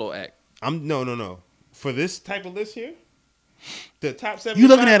as a solo act. I'm no. For this type of list here, the top 75. You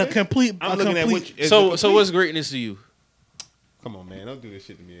looking at a list, complete? I'm a looking at complete, which. So what's greatness to you? Come on, man. Don't do this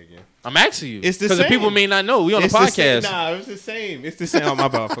shit to me again. I'm asking you. It's the because the same. people may not know. We on It's a the same. podcast. Nah, it's the same. It's the same. Oh, my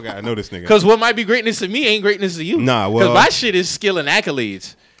bad. I forgot. I know this nigga. Because what might be greatness to me ain't greatness to you. Nah, Because well- my shit is skill and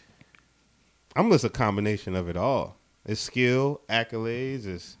accolades. I'm just a combination of it all. It's skill, accolades,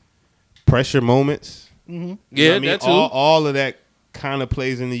 it's pressure moments. You know Yeah, what I mean? that too. All of that kind of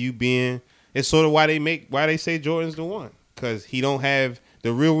plays into you being. It's sort of why they say Jordan's the one, because he don't have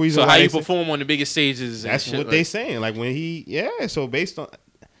the real reason. So why how they you say- perform on the biggest stages? And That's shit what like- they saying. Like when so based on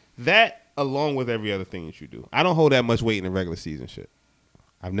that, along with every other thing that you do, I don't hold that much weight in the regular season shit.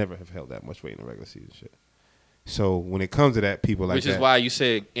 I've never have held that much weight in the regular season shit. So when it comes to that, people like Which that, is why you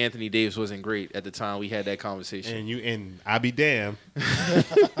said Anthony Davis wasn't great at the time we had that conversation. and I'll be damned.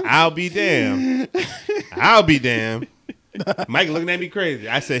 I'll be damned. I'll be damned. Mike looking at me crazy.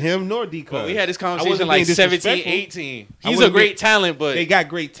 I said him nor D. Well, we had this I conversation wasn't like being 17, disrespectful. 18. I He's a wasn't great being- talent, but They got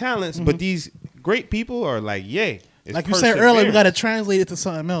great talents, but these great people are like, yay. It's Like you said earlier, we perseverance. got to translate it to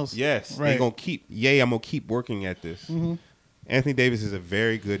something else. Yes, Right. they gonna keep. Yay, I'm gonna keep working at this. Anthony Davis is a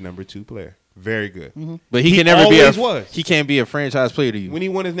very good number 2 player. Very good. but he He can never be always was. he can't be a franchise player to you. When he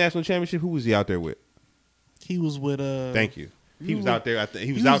won his national championship, who was he out there with? He was with Thank you. He was out there.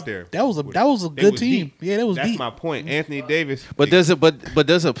 He was he out there. That was a They good was team. deep. Yeah, that was That's deep. my point. Anthony Davis. But does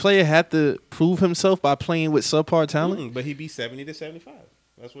a player have to prove himself by playing with subpar talent? But he be 70 to 75.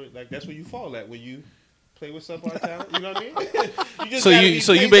 That's where you fall at when you play with subpar talent. You know what I mean? You just So gotta you- be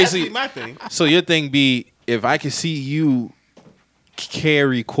so you paid. That's basically- my thing. So your thing be, if I can see you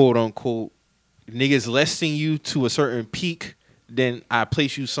carry quote unquote niggas less than you to a certain peak, then I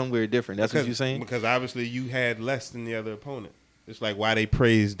place you somewhere different. That's what you're saying? Because obviously you had less than the other opponent. It's like why they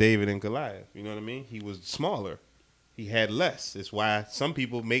praised David and Goliath. You know what I mean? He was smaller. He had less. It's why some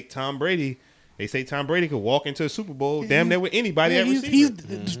people make Tom Brady. They say Tom Brady could walk into a Super Bowl damn near with anybody Yeah, at he's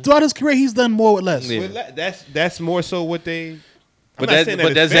receiver. throughout his career, he's done more with less. Yeah. That's more so what they. But I'm not saying but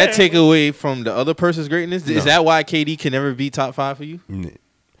it's does that fair. take away from the other person's greatness? No. Is that why KD can never be top 5 for you?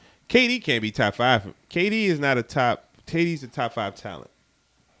 KD can't be top 5. KD is not a top. KD's a top 5 talent.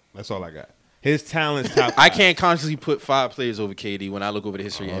 That's all I got. His talent's top 5. I can't consciously put 5 players over KD when I look over the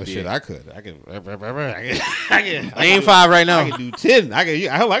history Oh of the shit! NBA. I could. I can. Name 5 right now. I can do 10. I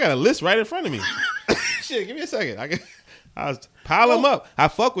got a list right in front of me. Shit, give me a second. I was pile them up. I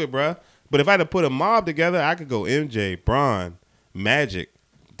fuck with, bruh. But if I had to put a mob together, I could go MJ, Bron, Magic.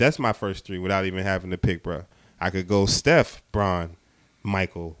 That's my first 3 without even having to pick, bruh. I could go Steph, Bron,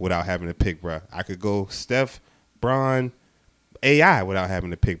 Michael without having to pick, bruh. I could go Steph, Bron, AI without having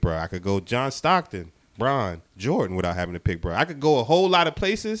to pick, bruh. I could go John Stockton, Bron, Jordan without having to pick, bruh. I could go a whole lot of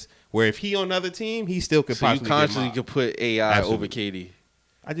places where if he on another team, he still could So you possibly get constantly mobbed. could put AI Absolutely. over KD.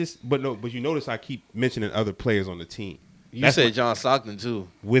 But you notice I keep mentioning other players on the team. You That's said what- John Stockton too.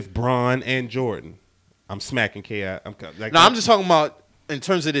 with Bron and Jordan. I'm smacking KI. I'm just talking about in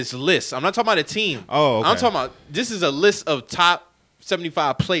terms of this list. I'm not talking about a team. Oh, okay. I'm talking about this is a list of top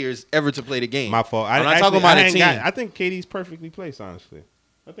 75 players ever to play the game. my fault. I'm not talking about a team. I think KD's perfectly placed. Honestly,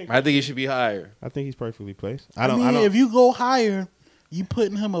 I think he should be higher. I think he's perfectly placed. I mean, if you go higher, you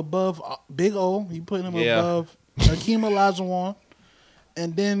putting him above Big O. You putting him Yeah. above Hakeem Olajuwon,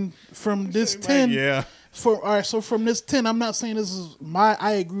 and then from this 10, yeah. all right. So from this 10, I'm not saying this is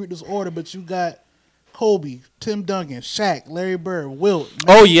I agree with this order, but you got Kobe, Tim Duncan, Shaq, Larry Bird, Wilt.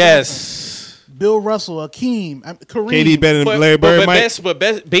 Oh Magic yes. Johnson, Bill Russell, Kareem, Kareem. KD better than Larry Bird, Mike.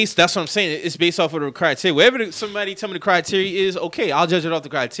 Based, that's what I'm saying. It's based off of the criteria. Whatever somebody tell me the criteria is, okay, I'll judge it off the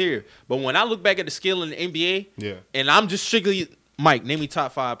criteria. But when I look back at the skill in the NBA, Yeah. and I'm just strictly Mike, name me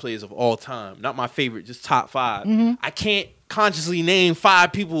top 5 players of all time. Not my favorite, just top 5. I can't consciously name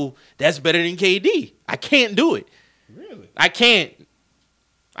 5 people that's better than KD. I can't do it. Really? I can't.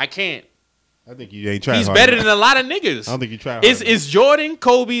 I think you ain't trying. He's hard better enough. than a lot of niggas. I don't think you tried. It's Jordan,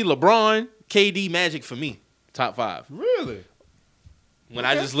 Kobe, LeBron, KD, Magic for me. Top 5. Really. When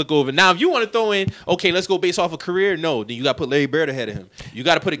I just look over. Now, if you want to throw in, okay, let's go based off of career, no. Then you got to put Larry Bird ahead of him. You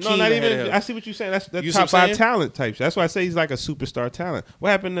got to put No, Akeem not ahead even. of him. I see what you're saying. That's You see top what I'm 5 saying? talent type. That's why I say he's like a superstar talent.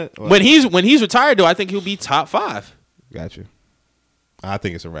 What happened to? When he's retired, though, I think he'll be top 5. Got you. I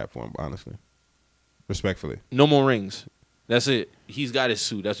think it's a wrap for him, honestly. Respectfully. No more rings. That's it. He's got his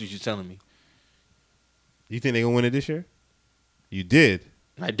suit. That's what you're telling me. You think they're gonna win it this year? You did,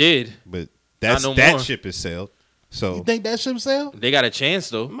 I did. but Not no that more. ship is sailed. So You think that ship sail? They got a chance,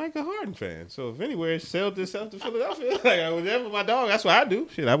 though. I'm like a Harden fan. So if anywhere it's sailed itself to Philadelphia, like I was there with my dog. That's what I do.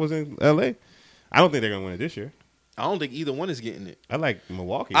 Shit, I was in LA. I don't think they're gonna win it this year. I don't think either one is getting it. I like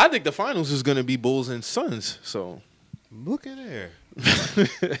Milwaukee. I think the finals is going to be Bulls and Suns. So Look at there.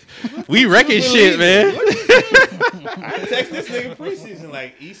 we wrecking shit, man. I text this nigga preseason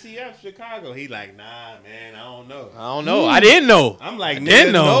like ECF Chicago. He like, nah, man, I don't know. I don't know. I didn't know. I'm like, didn't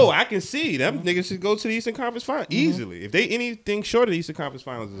nigga, know. no, I can see them niggas should go to the Eastern Conference Finals easily. If they anything short of the Eastern Conference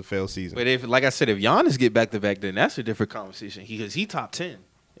Finals is a failed season. But if, like I said, if Giannis get back to back, then that's a different conversation. Because he top 10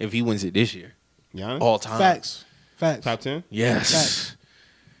 if he wins it this year, Giannis, all time. Facts. top 10. Yes. Facts.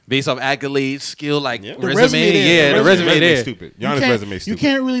 Based off accolades, skill, like Yeah. The resume, resume there. yeah, The the resume there. stupid. You Giannis' can't- resume stupid. You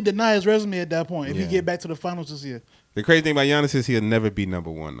can't really deny his resume at that point if Yeah. he get back to the finals this year. The crazy thing about Giannis is he'll never be number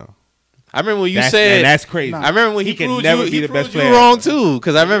one though. I remember when you And said that's crazy. Nah. I remember when He he can proved never you, be he the best proved you player. wrong too.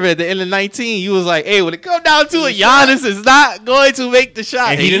 Because I remember at the end of 19, you was like, "Hey, when it come down to it, Giannis is not going to make the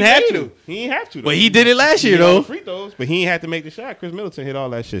shot." And he didn't have made to. it. He didn't have to. Though. But he did it last year hit all though. the free throws, but he ain't had to make the shot. Chris Middleton hit all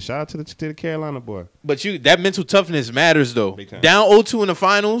that shit. Shout out to the Carolina boy. But that mental toughness matters though. Big time. Down 0-2 in the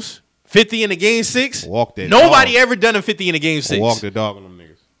finals, 50 in the game 6. Walk that. Nobody dog. ever done a 50 in a game 6. Walk the dog on them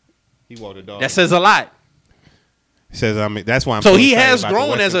niggas. He walked the dog. That says a lot. He says I mean that's why I'm So he excited has about the grown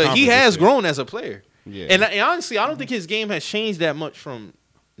Western as a Conference this year. as a player. Yeah. And honestly, I don't think his game has changed that much from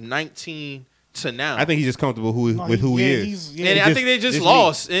 19 to now. I think he's just comfortable No, with who he is. he's- and yeah, I think they just this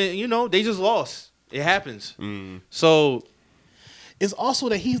lost. And, they just lost. It happens. Mm. So It's also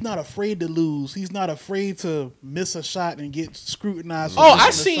that he's not afraid to lose. He's not afraid to miss a shot and get scrutinized. for I missing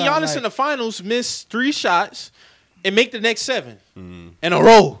a seen shot. Giannis Like, in the finals miss 3 shots and make the next 7 Mm-hmm. in a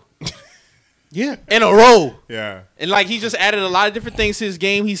row. Yeah. In a row. Yeah. And like he just added a lot of different things to his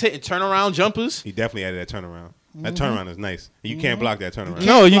game. He's hitting turnaround jumpers. He definitely added that turnaround. That turnaround is nice. You can't block that turnaround.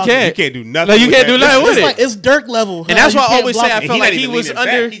 No, you block can't. You can't do nothing. No, you with can't do that. nothing with It's it. like it's Dirk level. And that's how why I you always can't say I block felt it. like he was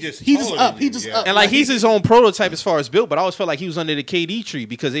under. He just He just taller up. than He you. just Yeah. up. And like he's his own prototype as far as build, but I always felt like he was under the KD tree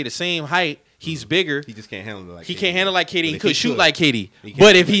because they the same height. He's bigger. He just can't handle it like He KD. can't handle like KD. But He if could shoot like KD. He can't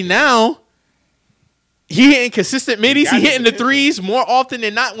But shoot if he like KD. now, he hitting consistent middies. got He the hitting the potential. threes more often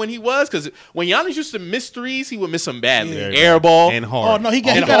than not when he was. Because when Giannis used to miss threes, he would miss them badly. Yeah. Air ball. and Oh hard. no, he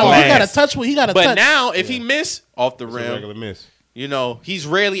got And he got hard. a touch. He got a But touch. now, if he Yeah. miss off the It's a rim, regular miss. he's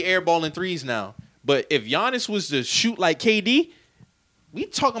rarely airballing threes now. But if Giannis was to shoot like KD, we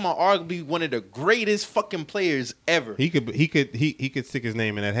talking about arguably one of the greatest fucking players ever. He could stick his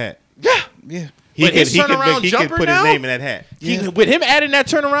name in that hat. Yeah. yeah. He But could his turnaround he could jumper put now? his name in that hat. Yeah. With him adding that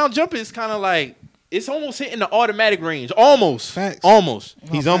turnaround jumper, it's kind of like it's almost hitting the automatic range. Almost. Facts. Almost.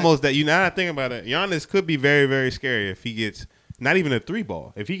 He's fact. almost that. You now that I think about it, Giannis could be very, very scary if he gets not even a 3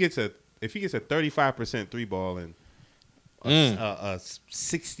 ball. If he gets a 35% 3 ball and a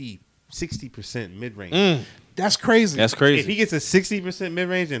 60% mid range. That's crazy. That's If crazy. he gets a 60% mid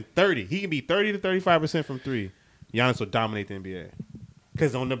range and 30, he can be 30 to 35% from 3. Giannis will dominate the NBA.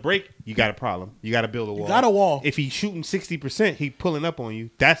 Because on the break, you got a problem. You got to build a wall. got a wall. If he's shooting 60%, he pulling up on you.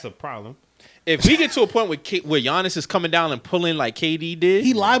 That's a problem. If we get to a point where Giannis is coming down and pulling like KD did,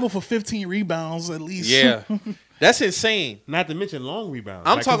 He liable for 15 rebounds at least. yeah, that's insane. Not to mention long rebounds.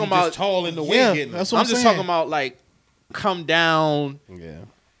 I'm Like, 'cause talking he just about- tall in the way Yeah, getting them. that's what I'm just saying. talking about like come down Yeah.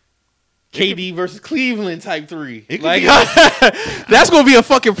 KD versus Cleveland type 3. It could Like be- that's gonna be a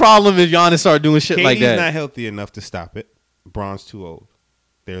fucking problem if Giannis start doing shit KD's like that. not healthy enough to stop it. Bron's too old.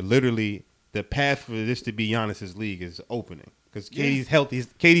 They're literally the path for this to be Giannis's league is opening because KD's healthy.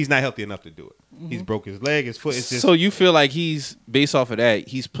 KD's not healthy enough to do it. He's broke his leg, his foot. It's just So you feel like he's based off of that,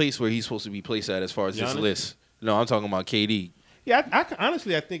 he's placed where he's supposed to be placed at as far as this Giannis? list. No, I'm talking about KD yeah.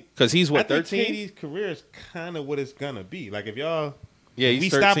 Honestly, I think because he's what I think 13. KD's career is kind of what it's gonna be. Like if y'all, Yeah, he's we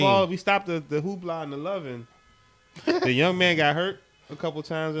 13. stop the hoopla and the loving. The young man got hurt a couple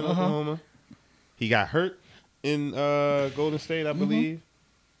times in Oklahoma. He got hurt in Golden State, I believe.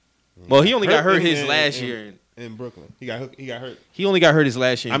 Well, he only got hurt in- his in- last in- year. in Brooklyn. He got hurt. He only got hurt his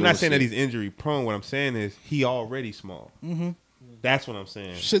last year. in I'm not Golden saying that State. he's injury prone. What I'm saying is he already small. Mm-hmm. That's what I'm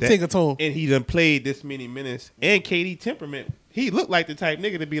saying. Should That- take a toll. And he done played this many minutes. And KD temperament, he looked like the type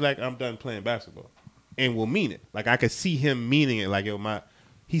nigga to be like, I'm done playing basketball, and will mean it. Like I could see him meaning it. Like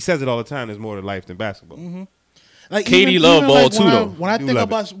he says it all the time. There's more to life than basketball. Mm-hmm. Like KD love ball like too, when though. When I Do think love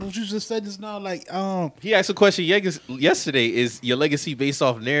about what you just said just now, like He asked a question yesterday: is your legacy based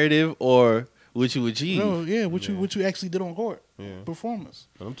off narrative or what you achieve? no, yeah, what you actually did on court, Yeah. performance.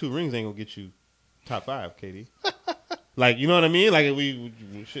 But them 2 rings ain't gonna get you top 5, KD. Like you know what I mean? Like we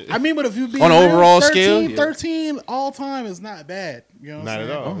shit. I mean, but if you be On an real, overall 13, scale, yeah. 13 all time is not bad. You know what not I'm at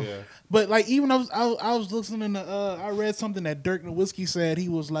saying? all. Yeah. But like even I was listening to I read something that Dirk Nowitzki said. He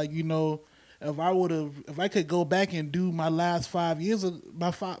was like, if I could go back and do my last 5 years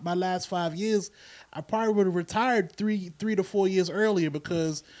my last 5 years, I probably would have retired 3 to 4 years earlier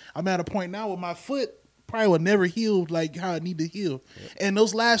because I'm at a point now where my foot probably would never heal like how it need to heal. Yeah. And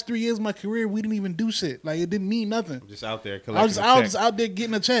those last 3 years of my career, we didn't even do shit. Like it didn't mean nothing. Just out there I collecting. was just out there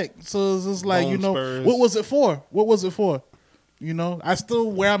getting a check. So it's just like, Bone spurs. what was it for? What was it for? You know, I still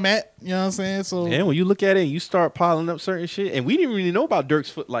where I'm at. You know what I'm saying? So And when you look at it, you start piling up certain shit, and we didn't really know about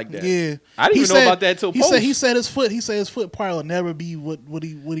Dirk's foot like that. yeah, I didn't even know about that till he post. said his foot probably will never be what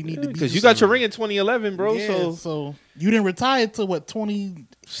he need to be. Because you got your ring in 2011, bro. Yeah, so you didn't retire till what 18,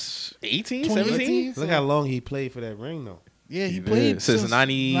 18, 2018? 17? Look how long he played for that ring, though. Yeah, he played since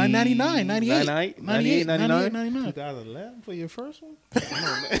 90, 99, 98, 98, 99. 99. 2011 for your first one? Come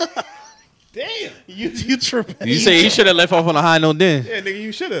on, man. Damn. You tripping. You say he should have left off on a high note then. Yeah, nigga,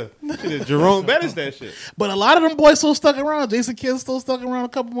 you should have. Jerome Bettis that shit. But a lot of them boys still stuck around. Jason Kidd still stuck around a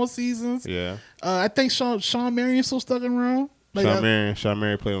couple more seasons. Yeah. I think Sean Marion still stuck around. Like, Sean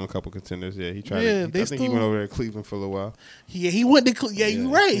Marion played on a couple contenders. Yeah, he tried. Yeah, I think he went over there to Cleveland for a little while. he went to. Yeah, you're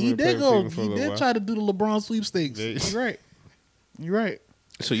right. he He went to did go. Cleveland for a He little did while. try to do the LeBron sweepstakes. Yeah. You're right. You're right.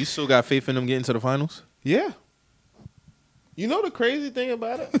 So you still got faith in them getting to the finals? Yeah. You know the crazy thing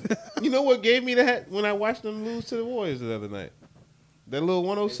about it? You know what gave me that when I watched them lose to the Warriors the other night? That little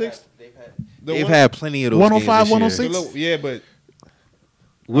 106. They've had plenty of those 105, games this year. 106? Yeah, but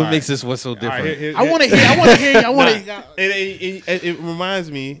What All makes right. this what's so different? all right, here- I want to hear. I want to hear. I want to. It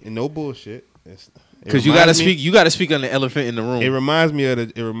reminds me, and no bullshit. Because you gotta speak. You gotta speak on the elephant in the room. It reminds me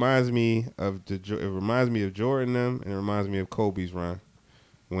of Jordan them, and it reminds me of Kobe's run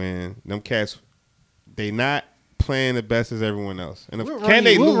when them cats they not playing the best as everyone else. And can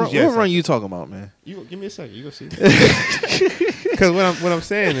they lose? Yes. What run you talking about, man? You give me a second. You go see. Because what I'm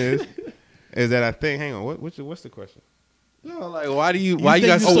saying is that I think. Hang on. What's the question? No, like why You you think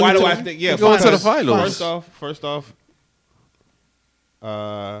guys? you still Why do to I the- think? Yeah, going to the because finals. First off,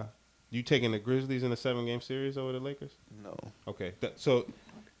 you taking the Grizzlies in a 7-game series over the Lakers? No. Okay, so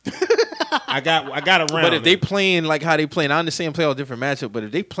I got a round. But if they playing like how they playing, I understand play all different matchup. But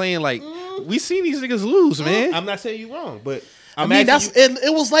if they playing like we seen these niggas lose, man. I'm not saying you wrong, but I mean,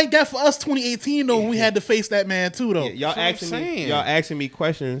 it was like that for us 2018 though. When we had to face that man too though. y'all That's what I'm saying. asking me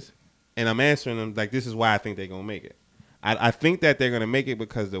questions, and I'm answering them like this is why I think they're gonna make it. I think that they're gonna make it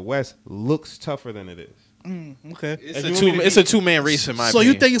because the West looks tougher than it is. Okay. It's a 2-man race in my So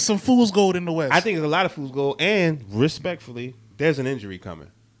opinion. you think it's some fool's gold in the West? I think there's a lot of fools go, and respectfully, there's an injury coming.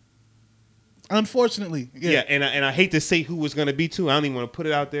 Unfortunately, Yeah, and I hate to say who it's gonna be too. I don't even want to put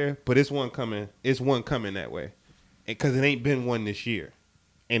it out there, but it's one coming. It's one coming that way, because it ain't been one this year,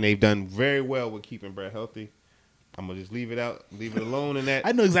 and they've done very well with keeping Brett healthy. I'm gonna just leave it alone in that.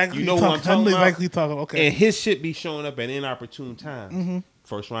 I know exactly. You what know you're what I'm talking. I know talking about. exactly what you're talking. Okay. And his shit be showing up at inopportune times. Mm-hmm.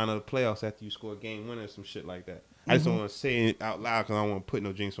 First round of the playoffs after you score a game winner, some shit like that. I just don't want to say it out loud because I don't want to put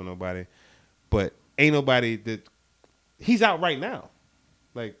no jinx on nobody. But ain't nobody that he's out right now.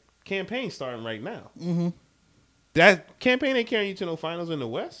 Like campaign starting right now. Mm-hmm. That campaign ain't carrying you to no finals in the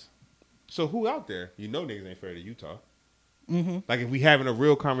West. So who out there? You know niggas ain't fair to Utah. Mm-hmm. Like if we having a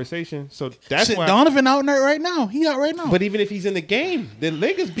real conversation, so that's Shit, why. Donovan out there right now. He out right now. But even if he's in the game, the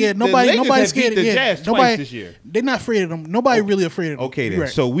Lakers beat nobody's have scared. beat the Yeah, Jazz nobody. twice this year. They're not afraid of them. Nobody really afraid of them. Okay, You're then. right.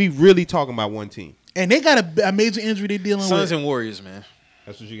 So we really talking about one team. And they got a major injury they dealing Suns with. and Warriors, man.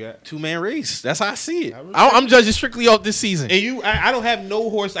 That's what you got. 2-man race. That's how I see it. I respect I'm judging strictly off this season And I don't have no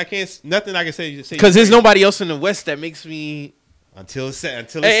horse. I can't. Nothing I can say. because there's nobody else in the West that makes me. until it's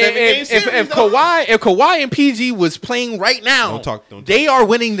 7-game series. If though. Kawhi and PG was playing right now, Don't talk. they are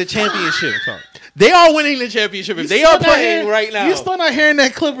winning the championship. Don't talk. They are winning the championship if they are playing right now. You still not hearing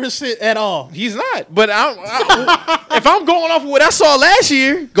that Clippers shit at all. He's not. But if I'm going off of what I saw last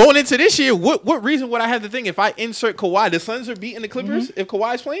year, going into this year, what reason would I have to think if I insert Kawhi, the Suns are beating the Clippers if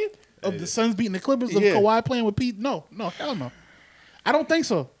Kawhi's playing? Of the Suns beating the Clippers, Yeah. of Kawhi playing with Pete? No, hell no. I don't think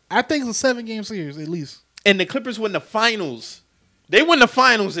so. I think it's a 7-game series at least. And the Clippers win the finals. They win the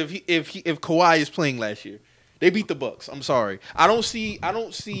finals if Kawhi is playing last year. They beat the Bucks. I'm sorry. I don't see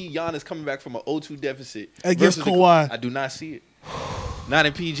Giannis coming back from an 0-2 deficit Against versus Kawhi. I do not see it. Not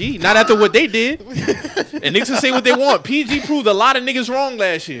in PG. Not after what they did. And niggas can say what they want. PG proved a lot of niggas wrong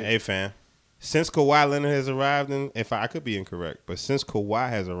last year. Hey, fam. Since Kawhi Leonard has arrived in, if I could be incorrect, but since Kawhi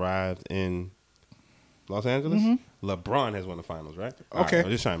has arrived in Los Angeles, LeBron has won the finals, right? All Okay. I'm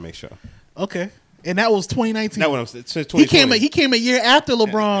just trying to make sure. Okay. And that was 2019. That's what I'm saying. Since he 2020. came a year after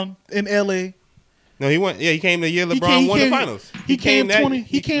LeBron in LA. No, he went. Yeah, he came the year LeBron came- won he the came- finals. he came that. 20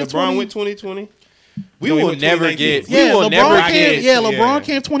 he came LeBron 20 went 2020. We No, he will went never 2019. get. Yeah, We will LeBron never came. get. Yeah, LeBron Yeah.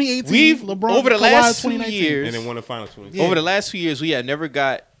 came 2018. We've LeBron over the Kawhi last 2 2019. years. And then won the finals 2020. Yeah. Over the last 2 years, we have never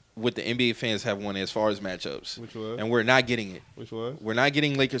got what the NBA fans have won as far as matchups. Which was? And we're not getting it. Which was? We're not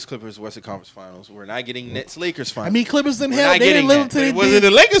getting Lakers Clippers Western Conference Finals. We're not getting Nets Lakers Finals. I mean, Clippers didn't We're have. not They didn't getting live that. up to they Was it did.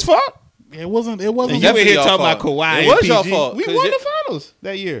 the Lakers' fault? It wasn't. It's You in definitely here y'all talking about fault. Kawhi It and was PG. y'all fault, We 'cause won you- the finals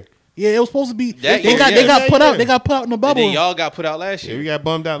that year. Yeah, it was supposed to be. That They year, got. yeah. They got put Yeah. out. They got put out in the and bubble. then y'all got put out last Yeah, year. we got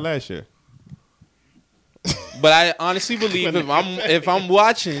bummed out last year. But I honestly believe if I'm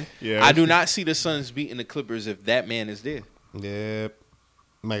watching, Yeah. I do not see the Suns beating the Clippers if that man is there. Yep.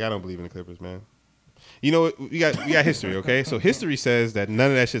 Mike, I don't believe in the Clippers, man. You know what? We got history, okay? So history says that none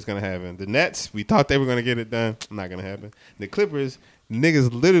of that shit's gonna happen. The Nets, we thought they were gonna get it done. Not gonna happen. The Clippers,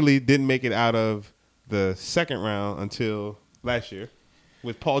 niggas literally didn't make it out of the second round until last year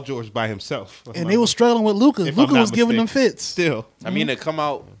with Paul George by himself. And they were struggling with Luka. If I'm Luka not was giving them mistaken. fits. Still, I mean, to come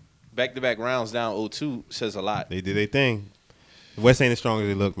out back-to-back rounds down 0-2 says a lot. they did their thing. The West ain't as strong as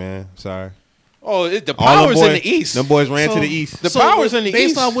they look, man. Sorry. Oh, the All them powers boys, in the East. Them boys ran So- to the East. The powers in the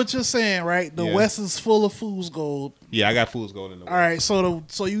based East. on what you're saying, right? The Yeah. West is full of fool's gold. Yeah, I got fools going in the West. All right,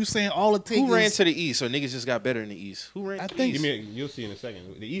 so you saying all it takes Who ran is to the East? Or niggas just got better in the East? Who ran I to think- the East? You'll see in a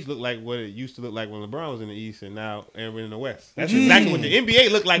second. The East looked like what it used to look like when LeBron was in the East, and now everyone in the West. That's exactly what the NBA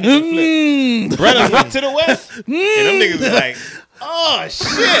looked like in the flip. Brothers went to the West, and them niggas was like, "Oh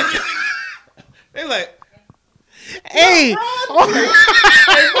shit!" They like, hey,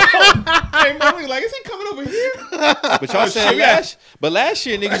 "Hey, Mo," we like, is he coming over here?" But y'all saying shit. last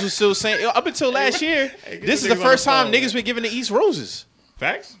year niggas was still saying up until last year. get This the is the niggas on first the time phone, niggas man. been giving the East roses.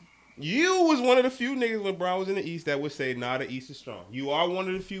 Facts. You was one of the few niggas when Brown was in the East that would say, "Nah, the East is strong." You are one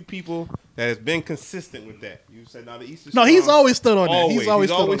of the few people that has been consistent with that. You said, "Nah, the East is no, strong." he's always stood on that. Always. He's always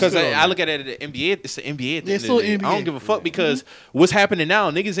He's stood on always that. Because Still on I that. look at it at the NBA, it's the NBA at the Yeah, end still of the day. NBA. I don't give a fuck because what's happening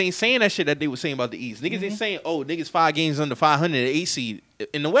now, niggas ain't saying that shit that they were saying about the East. Niggas ain't saying, oh, niggas 5 games under 500 at 8 seed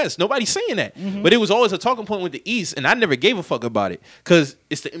in the West. Nobody's saying that. But it was always a talking point with the East, and I never gave a fuck about it because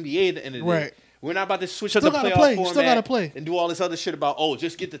it's the NBA at the end of the day. Right. We're not about to switch up Still the gotta playoff play. format Still gotta play. and do all this other shit about, oh,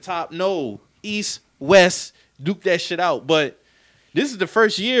 just get the top. No, East, West, duke that shit out. But this is the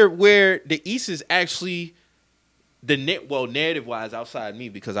first year where the East is actually narrative wise outside me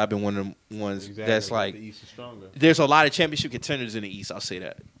because I've been one of them ones Exactly. that's like the East is stronger. there's a lot of championship contenders in the East. I'll say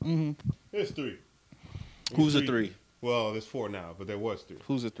that. There's 3. Who's the 3? Well, there's 4 now, but there was 3.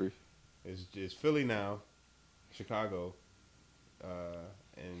 Who's the 3? It's Philly now, Chicago,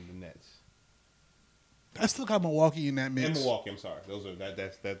 and the Nets. I still got Milwaukee in that mix. And Milwaukee. I'm sorry. Those are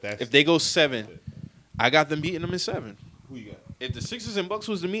that's. If they go 7, I got them beating them in 7. Who you got? If the Sixers and Bucks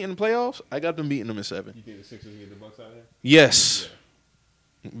was to meet in the playoffs, I got them beating them in 7. You think the Sixers get the Bucks out of here? Yes.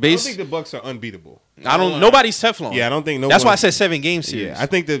 I don't Base. think the Bucks are unbeatable. Nobody's Teflon. Yeah, I don't think no. That's why I one- said 7 game series. Yeah, I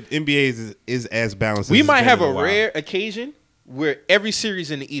think the NBA is as balanced. We as might it's have been a in while. rare occasion where every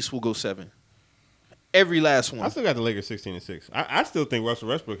series in the East will go 7. Every last I one. still got the Lakers 16-6. I still think Russell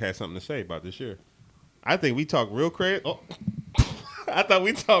Westbrook has something to say about this year. I think we talk real crazy. Oh. I thought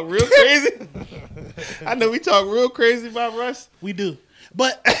we talk real crazy. I know we talk real crazy about Russ. We do.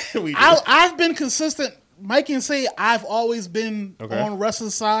 But We do. I've been consistent. Mike can say I've always been Okay. on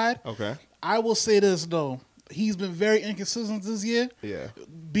Russ's side. Okay. I will say this, though. He's been very inconsistent this year. Yeah.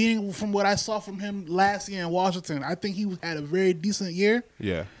 Being from what I saw from him last year in Washington, I think he had a very decent year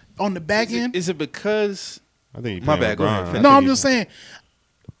Yeah. on the back end. Is it because I think he My playing bad, go ahead, LeBron. I finish. No, think I'm he- just saying.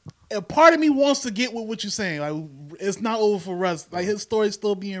 A part of me wants to get with what you're saying. Like, it's not over for Russ. Like, his story's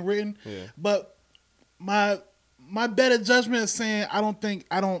still being written. Yeah. But my better judgment is saying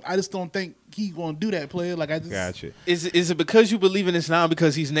I just don't think he's gonna do that, player. Like, I just Gotcha. is it because you believe in this now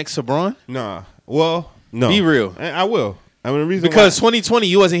because he's next to Braun? Nah. Well, no. Be real. I will. I mean, the reason Because 2020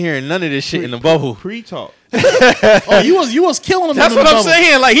 you wasn't hearing none of this shit in the bubble. pre-talk. Oh, you was killing him. That's in the what I'm bubble.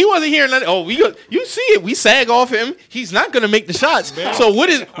 saying. Like he wasn't hearing nothing. Oh, you see it. We sag off him. He's not gonna make the shots. So what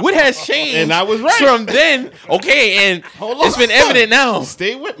has changed? And I was right. from then. Okay, and it's been evident now.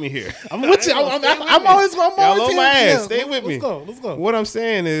 Stay with me here. I'm with you. I'm always going. Y'all on here. my ass. Yeah, Stay with me. Let's go. What I'm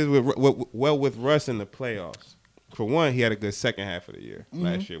saying is, with Russ in the playoffs, for one, he had a good second half of the year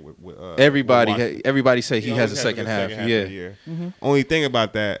last year. With Everybody say he has always a second half. of the Yeah. year. Only thing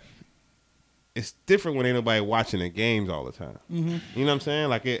about that, it's different when ain't nobody watching the games all the time. You know what I'm saying?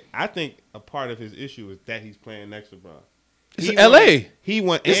 Like I think a part of his issue is that he's playing next to Bron. It's LA. He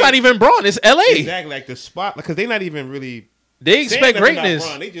went. It's not even Braun. It's LA. exactly like the spot because they're not even really. They saying expect nothing about greatness.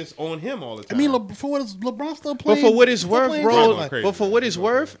 Bron. They just own him all the I time. mean, for what is LeBron still But playing? for what it's still worth, playing bro. great, Bron's like- crazy. But for what it's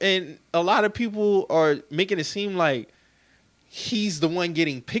worth, and a lot of people are making it seem like he's the one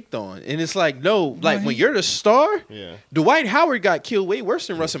getting picked on, and it's like no, like when you're the star, Yeah. Dwight Howard got killed way worse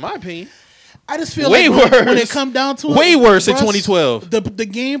than Russ, in my opinion. I just feel Way like when worse. it come down to Way it, worse in Russ, 2012. The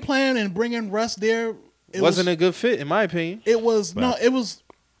game plan and bringing Russ there, it Wasn't a good fit, in my opinion. It was no. It was.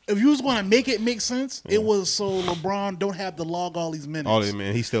 If you was going to make it make sense, it was so LeBron don't have to log all these minutes. All that,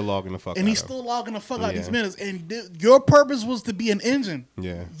 man, he's still logging the fuck and out he's of still logging the fuck out Yeah. these minutes. And your purpose was to be an engine.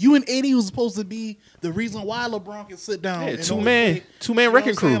 Yeah. You and AD was supposed to be the reason why LeBron can sit down. Yeah, and two only man play. You know what wrecking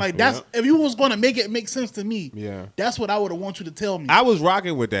I'm saying? crew. Like that's if you was going to make it make sense to me. Yeah. That's what I would have want you to tell me. I was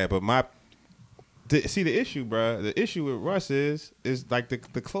rocking with that, but See the issue, bro. The issue with Russ is like the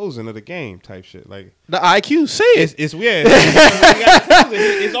closing of the game type shit. Like The IQ, say it. it's weird.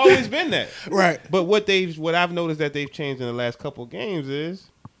 It's always been that. Right. But what I've noticed that they've changed in the last couple of games is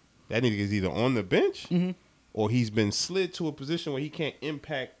that nigga is either on the bench or he's been slid to a position where he can't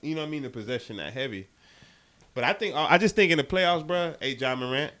impact. You know what I mean? The possession that heavy. But I just think in the playoffs, bro. Hey, John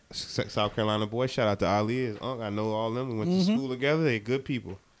Morant, South Carolina boy. Shout out to Ali. His uncle. I know all of them. We went to school together. They're good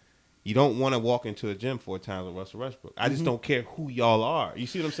people. You don't want to walk into a gym 4 times with Russell Westbrook. I just don't care who y'all are. You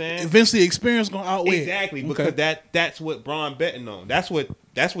see what I'm saying? Eventually, experience gonna outweigh. Exactly, because that's what Bron betting on. That's what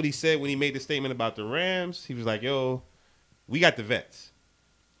he said when he made the statement about the Rams. He was like, "Yo, we got the vets.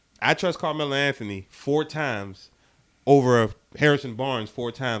 I trust Carmelo Anthony 4 times over Harrison Barnes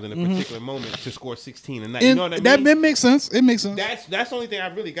 4 times in a particular moment to score 16 a night." You know what I mean? That makes sense. It makes sense. That's the only thing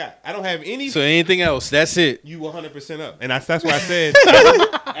I really got. I don't have any. So anything else? That's it. You 100% up, and that's why I said,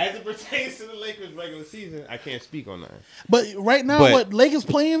 as it pertains to the Lakers regular season, I can't speak on that. But right now, what Lakers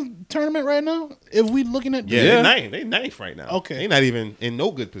playing tournament right now? If we looking at They ninth right now. Okay, they not even in no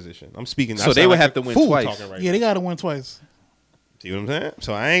good position. I'm speaking. So they would have to win twice. They got to win twice. See what I'm saying?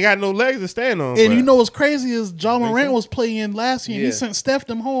 So I ain't got no legs to stand on. And you know what's crazy is John Morant was playing last year. And he sent Steph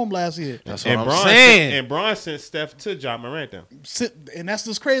them home last year. That's what I'm saying. And Bron sent Steph to John Morant them. And that's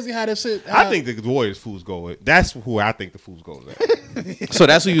just crazy how that shit. I think the Warriors fools go with. That's who I think the fools go with. So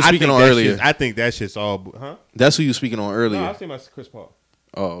that's who you were speaking on earlier. I think that shit's all. Huh? That's who you were speaking on earlier. No, I was thinking about Chris Paul.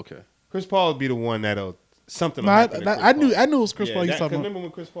 Oh, okay. Chris Paul would be the one that'll something. No, I knew it was Chris Paul. You talking about? Remember when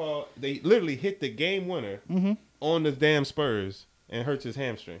Chris Paul they literally hit the game winner on the damn Spurs. And hurts his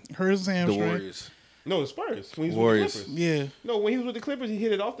hamstring. The Warriors. No, the Spurs. When he was Warriors. with the Clippers. Yeah. No, when he was with the Clippers, he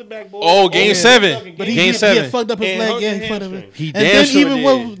hit it off the backboard. Oh, game 7. But Game 7. He fucked up his And leg. Yeah, hurt he his fucked up. hamstring. He And damn then sure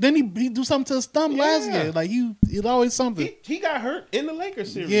did. then he do something to his thumb last year. Like it's always something. He got hurt in the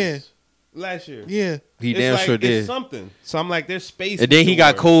Lakers series. Yeah. Last year. Yeah. He damn sure did. It's something. So I'm like, there's space. And then he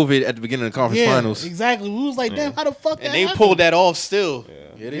got COVID at the beginning of the conference finals. Exactly. We was like, damn, how the fuck And that they happened? pulled that off still.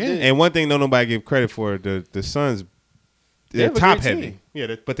 Yeah, they did. And one thing no nobody give credit for, the Suns, they're have a top great heavy. team.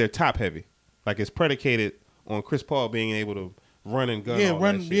 Yeah, but they're top heavy. Like it's predicated on Chris Paul being able to run and gun. Yeah, all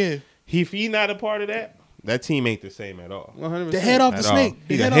run. That shit. Yeah. If he not a part of that team ain't the same at all. 100%. The head off the At all. snake.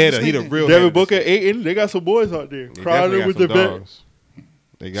 He The the head head. off the He the snake. real. Devin head of the Booker, snake. Ayton, they got some boys out there. They Crowder definitely with got the some vet. dogs.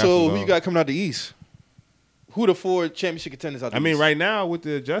 They got So some who you dogs. got coming out the East? Who the 4 championship contenders out the I mean, East? right now with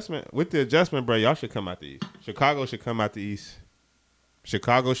the adjustment, bro, y'all should come out the East. Chicago should come out the East.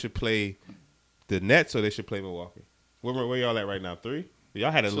 Chicago should play the Nets, or they should play Milwaukee. Where y'all at right now? 3? Y'all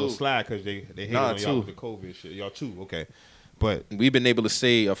had a little 2. slide because they hated on y'all with the COVID shit. Y'all 2, okay. But We've been able to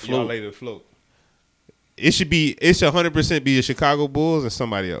stay y'all afloat. laid it afloat. It should 100% be the Chicago Bulls and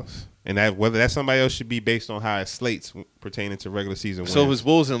somebody else. And whether that somebody else should be based on how it slates pertaining to regular season wins. So if it's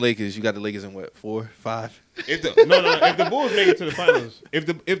Bulls and Lakers, you got the Lakers in what, 4, 5? If the Bulls make it to the finals, if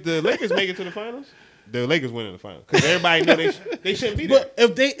the Lakers make it to the finals, the Lakers win in the finals because everybody know they shouldn't be there. But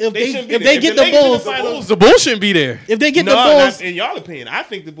if they shouldn't be if there. they If get the the Lakers in Bulls, the finals- The Bulls shouldn't be there. if they get the No, Bulls, not in y'all opinion, I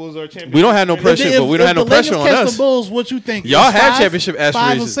think the Bulls are champions. We don't have no pressure, but we don't have no pressure on catch us. the Bulls, what you think? Y'all It's have 5, championship 5 or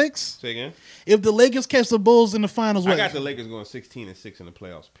aspirations. 6. Say again. If the Lakers catch the Bulls in the finals, what? I got the Lakers going 16-6 in the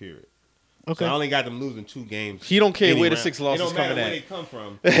playoffs. Period. Okay. So I only got them losing 2 games. He don't care any where the round. 6 It losses don't matter coming where at. they come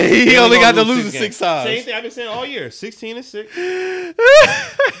from. He They only got to gonna lose 6 games. times. Same thing I've been saying all year. 16-6.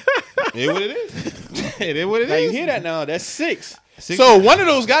 It is what it is. It is what it is. Now you hear that now? That's 6. 6. So one of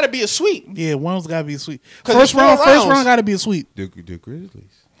those got to be a sweep. Yeah, one's got to be a sweep. 'Cause First it's 4 round rounds. got to be a sweep. The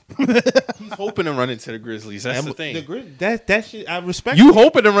Grizzlies. He's hoping to run into the Grizzlies. That's the thing. That shit, I respect. You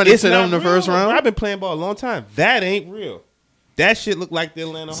hoping to run It's into them not in the real, first bro. round? I've been playing ball a long time. That ain't real. That shit look like the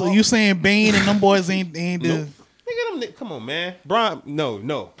Atlanta So Hawks. you saying Bane and them boys ain't No. the? Nigga, come on, man. Bron, no.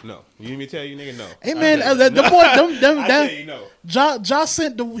 You need me to tell you, nigga, no. Hey man, I the boy, them I tell you, no. Ja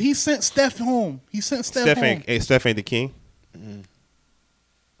sent Steph home. He sent Steph home. Steph ain't the king.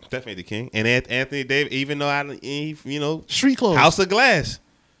 Steph ain't the king. And Anthony Davis, even though Street clothes. House of Glass.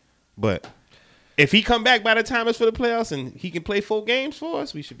 But if he come back by the time it's for the playoffs and he can play 4 games for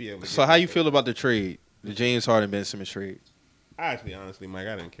us, we should be able to. So how you feel about the trade? The James Harden Ben Simmons trade? Honestly, Mike,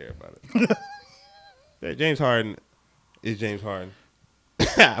 I didn't care about it. Yeah, James Harden is James Harden.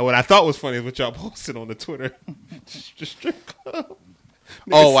 What I thought was funny is what y'all posted on the Twitter. Just strip club.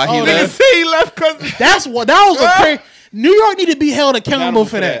 Oh, why he Nigga left? say he left because That was a crazy. New York need to be held accountable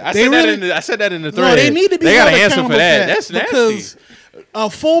for that. I They said, really- I said that in the No, thread. they need to be They held got to answer accountable for that. That's nasty. because a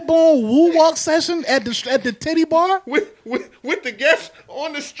full blown woo walk session at the titty bar. with the guests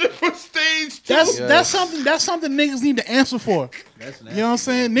on the stripper stage. Too. That's something niggas need to answer for. That's nasty. You know what I'm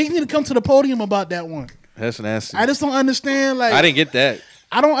saying? Niggas need to come to the podium about that one. That's nasty. I just don't understand. Like I didn't get that.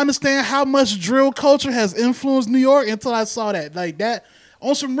 I don't understand how much drill culture has influenced New York until I saw that. Like that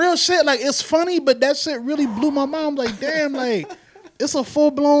on some real shit. Like it's funny, but that shit really blew my mind. I'm like, damn, like it's a full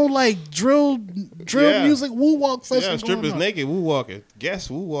blown like drill music woo walk session. Yeah, strippers going on. naked woo walking. Guess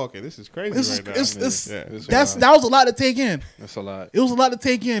woo walking. This is crazy right now. That was a lot to take in. That's a lot. It was a lot to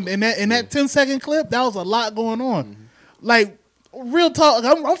take in. And that 10-second clip, that was a lot going on. Mm-hmm. Like real talk.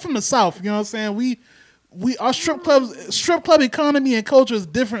 I'm from the South. You know what I'm saying? We our strip club economy and culture is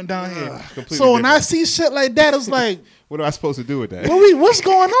different down here. So when I see shit like that, it's like, what am I supposed to do with that? what's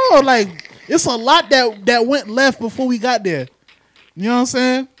going on? Like it's a lot that went left before we got there. You know what I'm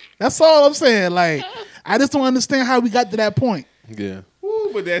saying? That's all I'm saying. Like I just don't understand how we got to that point. Yeah.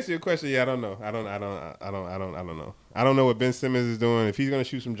 Woo, but to answer your question, yeah, I don't know. I don't know. I don't know what Ben Simmons is doing. If he's gonna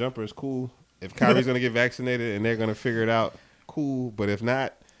shoot some jumpers, cool. If Kyrie's gonna get vaccinated and they're gonna figure it out, cool. But if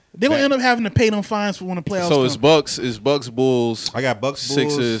not, they're gonna end up having to pay them fines for when the playoffs. So it's Bucks, Bulls. I got Bucks, Bulls,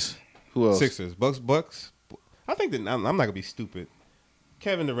 Sixers. Who else? Sixers, Bucks. I think that I'm not gonna be stupid.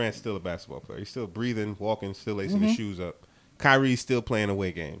 Kevin Durant's still a basketball player. He's still breathing, walking, still lacing his shoes up. Kyrie's still playing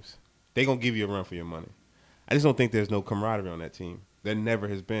away games. They're going to give you a run for your money. I just don't think there's no camaraderie on that team. There never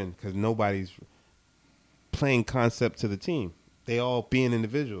has been because nobody's playing concept to the team. They all being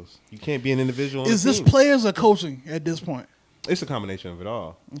individuals. You can't be an individual on Is the this team. players or coaching at this point? It's a combination of it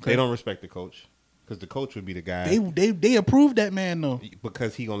all. Okay. They don't respect the coach because the coach would be the guy. They approved that man though.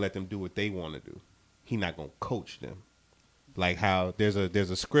 Because he going to let them do what they want to do. He not going to coach them. Like how there's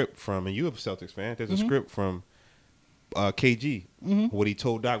a script from, and you a Celtics fan, there's a script from KG, what he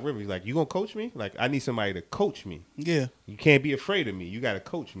told Doc Rivers, like, you gonna coach me? Like, I need somebody to coach me. Yeah. You can't be afraid of me. You got to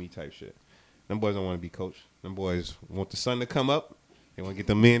coach me type shit. Them boys don't want to be coached. Them boys want the sun to come up. They want to get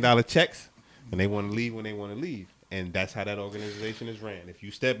the $1 million checks, and they want to leave when they want to leave. And that's how that organization is ran. If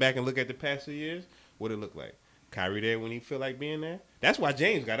you step back and look at the past 2 years, what it look like? Kyrie there when he feel like being there. That's why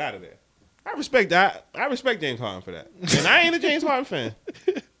James got out of there. I respect James Harden for that. And I ain't a James Harden fan.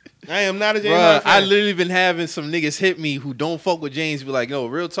 I am not a James Harden fan. I literally been having some niggas hit me who don't fuck with James. Be like, no,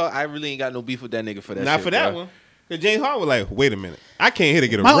 real talk. I really ain't got no beef with that nigga for that. Not shit, for that one. Because James Harden was like, wait a minute, I came here to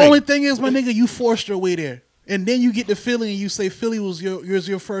get a ring. My only thing is, my nigga, you forced your way there. And then you get to Philly and you say Philly was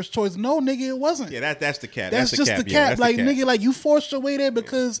your first choice. No, nigga, it wasn't. Yeah, that's the cap. That's just the cap. Yeah, that's like, the cap. nigga, like you forced your way there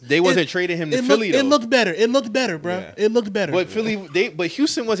because they wasn't trading him to Philly. It looked better. It looked better, bro. Yeah. It looked better. But but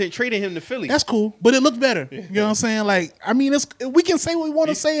Houston wasn't trading him to Philly. That's cool, but it looked better. You know what I'm saying? Like, I mean, we can say what we want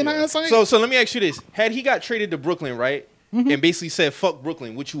to say in hindsight. So let me ask you this: had he got traded to Brooklyn, right, and basically said "fuck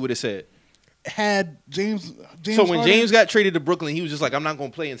Brooklyn," what you would have said? Had James So when Harden, James got traded to Brooklyn, he was just like, "I'm not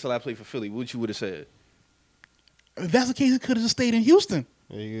gonna play until I play for Philly." What you would have said? if that's the case, he could have just stayed in Houston.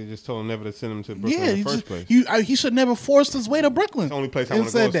 Yeah, you just told him never to send him to Brooklyn in the first place. He should never forced his way to Brooklyn. It's the only place I It want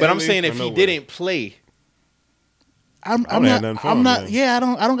to said go. that. But I'm Philly saying or if he nowhere? didn't play, I'm I don't have nothing for him, not. man. Yeah, I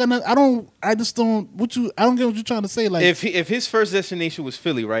don't got nothing. I don't. I just don't. I don't get what you're trying to say. Like, if his first destination was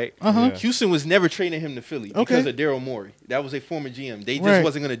Philly, right? Uh-huh. Yeah. Houston was never trading him to Philly Okay. because of Daryl Morey. That was a former GM. They just Right.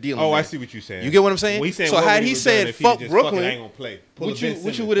 wasn't gonna deal him. Oh, I there. see what you're saying. You get what I'm saying? Well, he's saying So what had would he have said, done if "Fuck just, Brooklyn," I ain't gonna play. Pull what a Ben you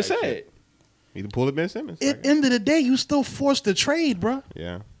Simmons would have type said? shit. Either pull a Ben Simmons. at the end of the day, you still forced the trade, bro.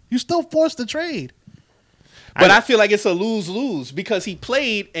 Yeah. You still forced the trade. But I feel like it's a lose-lose because he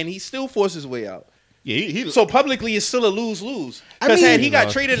played and he still forced his way out. Yeah, he So publicly, it's still a lose-lose. I Because mean, had he got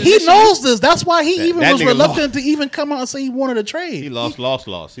lost. traded, He initially- knows this. That's why he even that was nigga reluctant to even come out and say he wanted a trade. He lost. He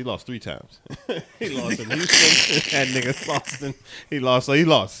lost 3 times. He lost in Houston. That nigga lost. He lost. So he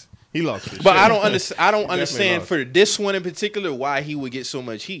lost. He lost. for But sure. I don't understand. I don't Definitely understand lost. for this one in particular why he would get so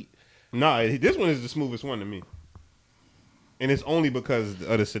much heat. No, this one is the smoothest one to me. And it's only because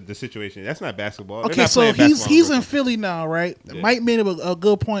of the situation. That's not basketball. They're Okay, not so playing he's basketball in Philly now, right? Yeah. Mike made a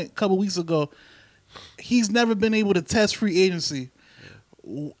good point a couple weeks ago. He's never been able to test free agency.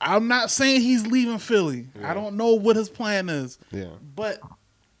 I'm not saying he's leaving Philly. Yeah. I don't know what his plan is. Yeah. But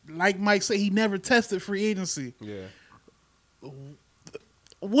like Mike said, he never tested free agency. Yeah.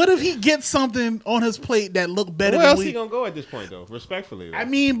 What if he gets something on his plate that looked better Where than else he gonna go at this point though? Respectfully. Though. I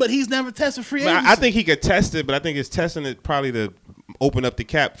mean, but he's never tested free But agency. I think he could test it, but I think it's testing it probably to open up the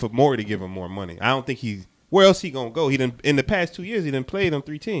cap for Morey to give him more money. I don't think he's where else he gonna go. He didn't in the past 2 years. He didn't play on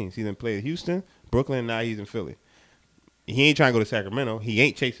 3 teams. He didn't play at Houston, Brooklyn. Now he's in Philly. He ain't trying to go to Sacramento. He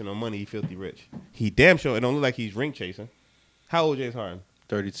ain't chasing no money. He filthy rich. He damn sure. It don't look like he's ring chasing. How old James Harden?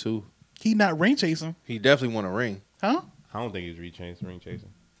 32. he not ring chasing, He definitely won a ring. huh? I don't think he's ring chasing.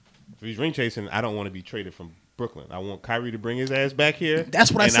 If he's ring chasing, I don't want to be traded from Brooklyn. I want Kyrie to bring his ass back here.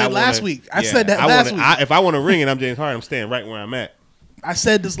 That's what I and said last wanna- week. I said that last week. If I want to ring and I'm James Harden, I'm staying right where I'm at. I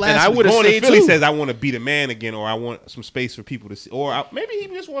said this last And I week. would've Going to said Philly too. says I want to be the man again, or I want some space for people to see, or maybe he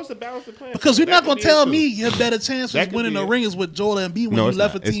just wants to balance the plan. Because you're That not could going be to it, tell too. me your better chance That was could winning be the it. ring is with Joel Embiid when No, you it's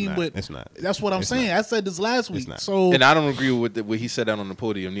left not. a It's team not. with. It's not. That's what I'm It's saying. not. I said this last week. not. So And I don't agree with what he said out on the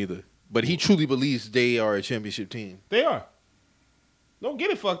podium neither. But he truly believes they are a championship team. They are. Don't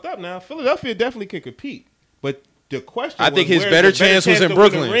get it fucked up now. Philadelphia definitely could compete, but the question I think was, his where's better the chance was in to win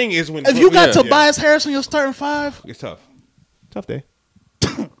Brooklyn. The ring is when if you got Brooklyn- Tobias Harris in your starting five, it's tough. Tough day.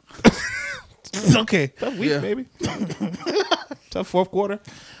 okay. Tough week, Yeah. baby. Tough fourth quarter.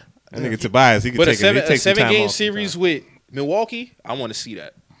 I think it's Tobias. He could But take a some time seven-game off series sometime. with Milwaukee, I want to see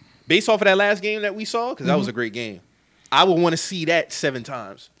that. Based off of that last game that we saw, because that was a great game. I would want to see that 7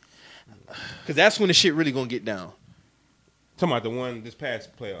 times. Because that's when the shit really going to get down. Talking about the one this past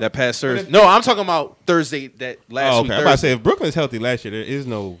playoff. That past But Thursday. if- No, I'm talking about Thursday, that last Oh, week. okay. I'm about to Thursday. say if Brooklyn's healthy last year, there is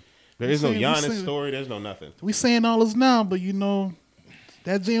no We Giannis saying- story. There's no nothing. We saying all this now, but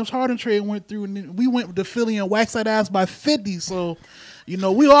that James Harden trade went through, and then we went to Philly and waxed that ass by 50. So,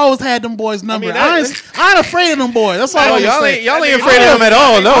 we always had them boys numbered. I, ain't afraid of them boys. That's all Oh, I'm y'all saying. ain't afraid of him at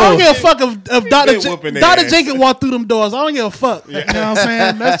all. I don't No. give a fuck if Dr. been whooping their Dr. ass. Jenkins walked through them doors. I don't give a fuck. You know what I'm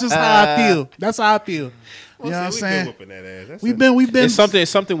saying? That's just how I feel. That's how I feel. You know what I'm saying? We've been. It's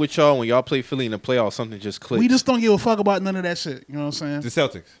something with y'all when y'all play Philly in the playoffs. Something just clicks. We just don't give a fuck about none of that shit. You know what I'm The saying?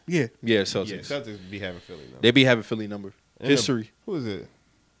 Celtics. Yeah. yeah, Celtics. Yeah, Celtics be having Philly now. They be having Philly number. History. Who is it?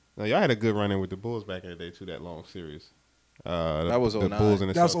 No, y'all had a good run in with the Bulls back in the day too. That long series. That was the 09. Bulls and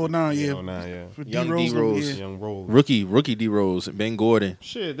the That was Celtics. 09, yeah. 09, yeah. For Young D-Rose, D-Rose. yeah. Young Rose. Rookie D Rose, Ben Gordon.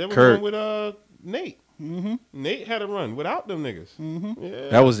 Shit, they were Kurt. going with Nate. Mm-hmm. Nate had a run without them niggas. Mm-hmm. Yeah.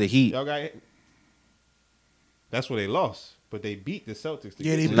 That was the Heat. Y'all got. That's where they lost, but they beat the Celtics. To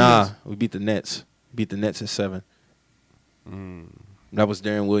Yeah, get they to beat the- Nah, we beat the Nets. Beat the Nets in 7. That was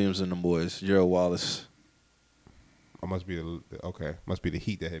Darren Williams and them boys. Gerald Wallace. Oh, must be must be the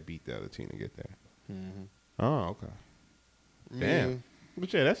Heat that had beat the other team to get there. Oh, okay. Damn.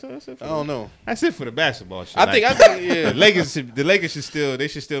 But yeah, that's it. For I don't know. That's it for the basketball shit. I think yeah. the Lakers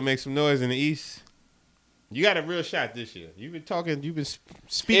should still make some noise in the East. You got a real shot this year. You've been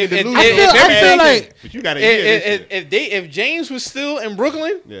speaking to lose. I feel like but you got a year this year. If James was still in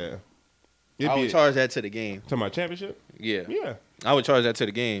Brooklyn, Yeah. I would charge that to the game. Talking about championship? Yeah. Yeah. I would charge that to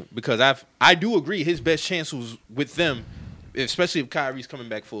the game because I do agree his best chance was with them, especially if Kyrie's coming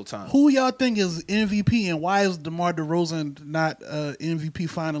back full time. who y'all think is MVP and why is DeMar DeRozan not MVP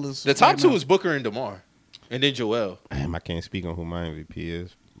finalist? The top right two now? is Booker and DeMar, and then Joel. Damn, I can't speak on who my MVP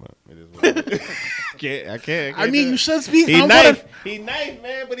is. But it is what it is. I can't. I mean, you should speak. He I'm knife. gonna- He knife,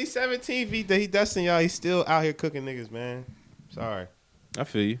 man. But he's 17 feet. He dusting y'all. He's still out here cooking niggas, man. Sorry. I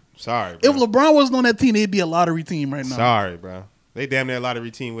feel you. Sorry, bro. If LeBron wasn't on that team, they'd be a lottery team right now. Sorry, bro. They damn near a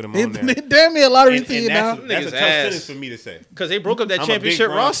lottery team with him They on there. damn near a lottery And team now. that's a Niggas tough ass. sentence for me to say. Because they broke up that I'm a big championship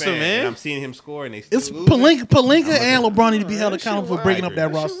Bron roster, fan, and man. I'm seeing him score, and they still It's losing. Palinka and LeBron need to be held That shit accountable for right. breaking up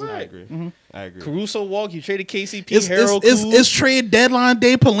that That shit roster. right. I agree. I agree. Caruso walk. You traded KCP. It's, Harold it's, Kuz. it's trade deadline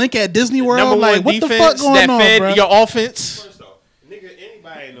day. Palinka at Disney World. Number Like, one what defense the fuck going that on, fed bro? your offense. First off, nigga,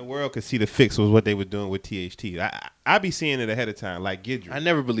 anybody in the world could see the fix was what they were doing with THT. I be seeing it ahead of time, like Gidry. I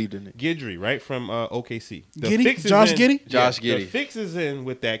never believed in it. Gidry, right, from OKC. The Giddey? fix is Josh in- Giddey? Josh Yeah, Giddey. The fix is in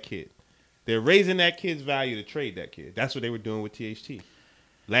with that kid. They're raising that kid's value to trade that kid. That's what they were doing with THT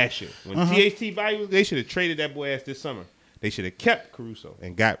last year. When THT value, they should have traded that boy ass this summer. They should have kept Caruso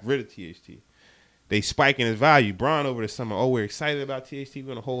and got rid of THT. They spiking his value. Braun over the summer. Oh, we're excited about THT. We're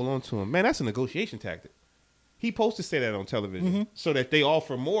gonna hold on to him. Man, that's a negotiation tactic. He supposed to say that on television so that they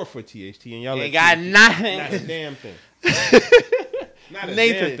offer more for THT and y'all They let got THT nothing. not a damn thing. Not a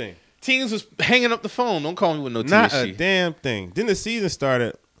Nathan. damn thing. Teams was hanging up the phone. Don't call me with no Not THT. a damn thing. Then the season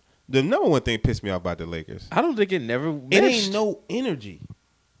started. The number one thing pissed me off about the Lakers. I don't think it never. It meshed. ain't no energy.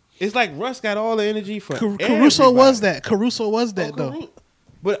 It's like Russ got all the energy for Caruso everybody. was that. Caruso was that, Oh, though.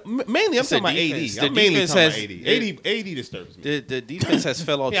 But mainly, I'm It's the talking about defense. AD. The I'm mainly defense talking has- about AD. AD disturbs me. The defense has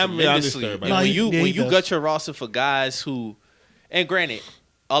fell off Yeah, I'm tremendously. disturbed by And that. when No, you he when you does. got your roster for guys who, and granted,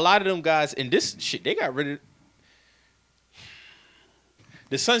 a lot of them guys in this shit they got rid of.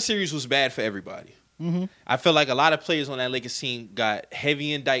 The Sun series was bad for everybody. I felt like a lot of players on that Lakers team got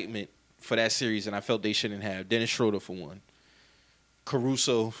heavy indictment for that series, and I felt they shouldn't have. Dennis Schroeder for one,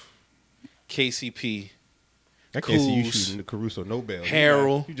 Caruso, KCP. I can't see you Kuz, shooting the Caruso no bail.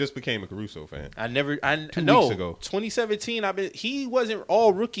 Harold. You just became a Caruso fan. I never. I 2 no. weeks ago. 2017. He wasn't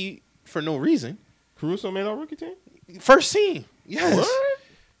all rookie for no reason. Caruso made our rookie team? First team. Yes. What?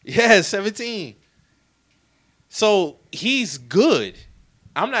 Yes, 17. So he's good.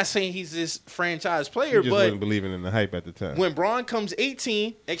 I'm not saying he's this franchise He player, just but wasn't believing in the hype at the time. when Bron comes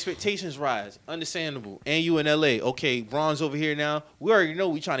 18, expectations rise. Understandable. And you in LA. Okay, Bron's over here now. We already know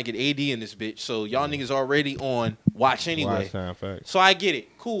we trying to get AD in this bitch. So y'all niggas already on watch anyway. Watch time, facts. So I get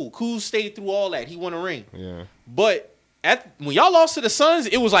it. Cool. Kuz stayed through all that. He won a ring. Yeah. But when y'all lost to the Suns,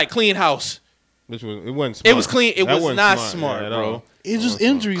 it was like clean house. It wasn't smart. It was clean. It That was wasn't not smart, at bro. all. It's just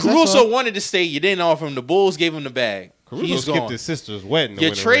injuries. that's Caruso all. wanted to stay. You didn't offer him. The Bulls gave him the bag. Caruso He's skipped gone. his sister's wedding. to You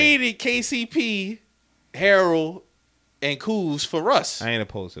win a ring. traded KCP, Harold, and Kuz for Russ. I ain't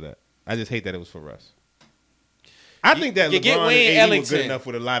opposed to that. I just hate that it was for Russ. I think that you LeBron get Wayne and AD was Ellington. good enough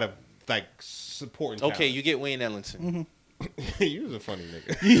with a lot of like supporting. Okay, you get Wayne Ellington. you was a funny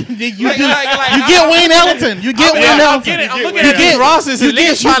nigga. You Like, get Wayne Ellington. You get Wayne I'm Ellington. getting, I'm You looking get at these Wayne rosters and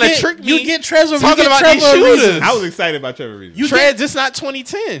niggas trying to trick me. You get Trezor. talking you get about these Trevor shooters. Ariza. I was excited about Trevor Ariza. You Trez, this not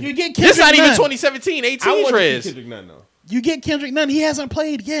 2010. You get this not Kendrick even Nunn. 2017, 18 I want to see Trez. Kendrick Nunn though. You get Kendrick Nunn. He hasn't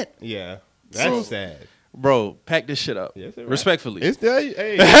played yet. Yeah, that's So- sad. Bro, pack this shit up. Yes, it right. Respectfully. It's there.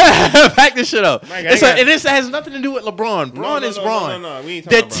 Hey, Pack this shit up. Mike, And this has nothing to do with LeBron. Braun is Braun. No, we ain't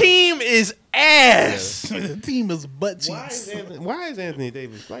talking The about team is ass. The team is butt Braun. cheeks. Why is Anthony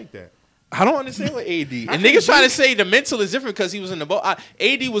Davis like that? I don't understand what AD. And niggas trying to say the mental is different because he was in the bubble.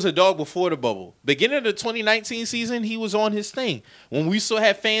 AD was a dog before the bubble. Beginning of the 2019 season, he was on his thing. When we still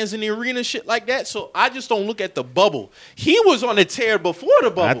had fans in the arena, shit like that. So I just don't look at the bubble. He was on a tear before the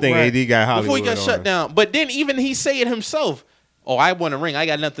bubble. I think AD got Hollywood before he got on shut him. down. But then even he say it himself. Oh, I won a ring. I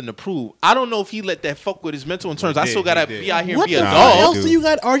got nothing to prove. I don't know if he let that fuck with his mental in terms. I did, still gotta he did. be out here What and be the a fuck dog. else dude. do you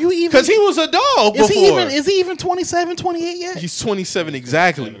got? Are you even? Because he was a dog is before. he even 27, 28 yet? He's 27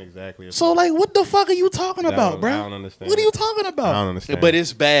 exactly. Exactly. So like, what the fuck are you talking about, bro? I don't understand. What are you talking I about? don't understand. But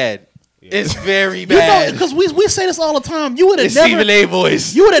it's bad. It's very You know, bad. because we say this all the time. You would have It's never. Stephen A.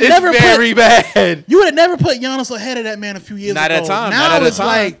 voice. You would've It's never very bad. You would have never put Giannis ahead of that man a few years Not ago. at time, Now not at a it's time.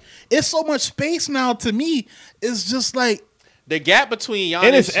 like it's so much space now. To me, it's just like The gap between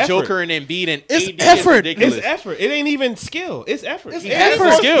And it's Giannis, effort. Joker, and Embiid and It's AD effort. is ridiculous. it's effort. It ain't even skill. It's effort. It's He has effort.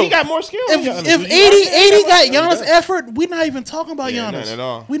 more Skill. He got more skill. if than Giannis. if You 80 got understand? Giannis effort, we're not even talking about Yeah, Giannis none at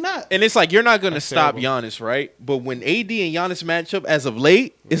all. We not. And it's like you're not gonna That's stop terrible. Giannis, right? But when AD and Giannis match up as of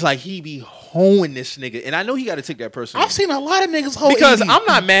late, it's like he be hoeing this nigga, and I know he got to take that personally. I've seen a lot of niggas hold because AD. I'm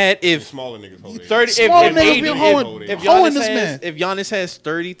not mad if Smaller niggas hold it. 30 Smaller if niggas AD be if hoeing Giannis this has man. if Giannis has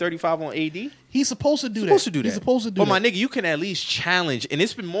 30, 35 on AD, He's supposed to do that. supposed to do that. He's supposed to do but that. my nigga, you can at least challenge. And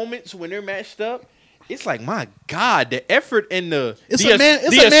it's been moments when they're matched up. It's like, my God, the effort and the It's the a man. ass-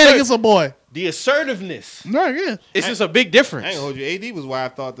 It's the a man assert- against a boy. the assertiveness. No, yeah. It's just a big I ain't difference. gonna hold you. AD was why I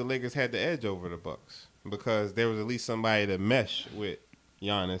thought the Lakers had the edge over the Bucks because there was at least somebody to mesh with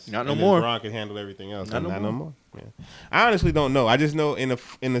Giannis. Not no and then more. Bron could handle everything else. Not Not no no more. Yeah. I honestly don't know. I just know in the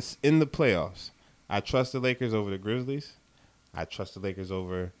playoffs, I trust the Lakers over the Grizzlies. I trust the Lakers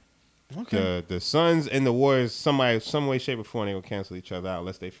over the Suns and the Warriors. Some way, shape, or form, they will cancel each other out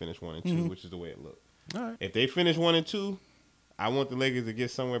unless they finish 1 and 2, which is the way it looked. All right. If they finish 1 and 2, I want the Lakers to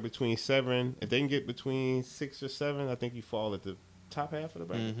get somewhere between 7. If they can get between 6 or 7, I think you fall at the top half of the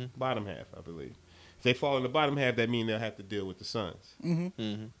bracket, bottom half, I believe. If they fall in the bottom half, that means they'll have to deal with the Suns.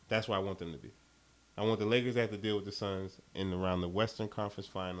 That's where I want them to be. I want the Lakers to have to deal with the Suns in around the Western Conference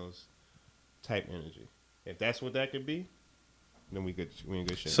Finals type energy. If that's what that could be, then we in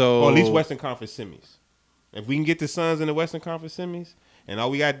good shape. So- or at least Western Conference semis. If we can get the Suns in the Western Conference semis, and all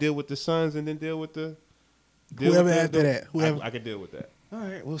we got to deal with the Suns and then deal with the Whoever after that. Whoever. I could deal with that. All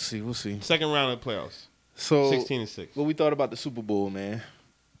right, we'll see. We'll see. Second round of the playoffs. So 16-6. what we thought about the Super Bowl, man?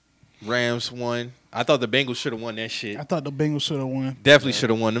 Rams won. I thought the Bengals should have won that shit. I thought the Bengals should have won. Definitely should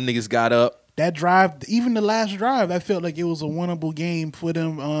have won. Them niggas got up. That drive, even the last drive, I felt like it was a winnable game for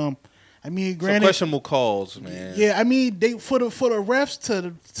them. I mean, Some granted, questionable calls, man. yeah, I mean, they for the refs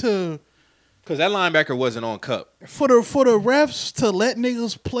to Because that linebacker wasn't on cup. for the refs to let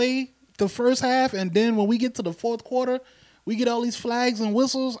niggas play the first half, and then when we get to the fourth quarter, we get all these flags and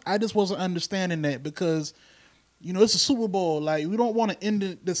whistles. I just wasn't understanding that because, you know, it's a Super Bowl. Like, we don't want to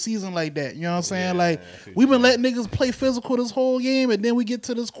end the season like that. You know what I'm saying? Yeah, like, I see what we've been you're letting niggas play physical this whole game, and then we get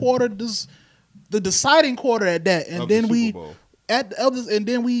to this quarter, the deciding quarter at that, and Of the then Super we Bowl. at the others, and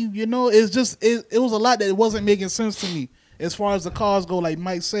then we, you know, it's just it was a lot that wasn't making sense to me as far as the calls go, like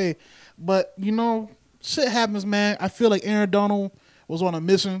Mike said. But you know, shit happens, man. I feel like Aaron Donald was on a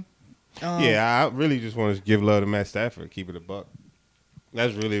mission. Yeah, I really just want to give love to Matt Stafford. Keep it a buck.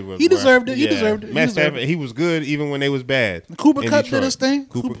 That's really what He deserved it. He deserved it. He Matt deserved Stafford, he was good even when they was bad. Cooper in Kupp Detroit. did his thing.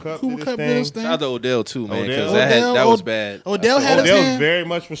 Cooper Kupp Kupp did his thing. Shout out to Odell, too, man. Because Odell. that was bad. Odell had his Odell's hand. very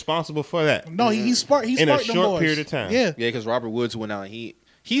much responsible for that. No, he sparked. He In a sparked them short boys. period of time. Yeah. Yeah, because Robert Woods went out.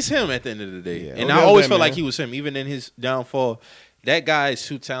 He's him at the end of the day. Yeah, And I Odell's always that felt man. like he was him. Even in his downfall, That guy is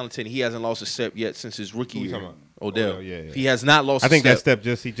too talented. He hasn't lost a step yet since his rookie Who you year. talking about? Odell. Yeah. He has not lost. I think a step.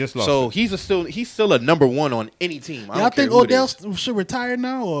 he just lost. So it. he's still a number one on any team. I Y'all don't care think who it Odell is. should retire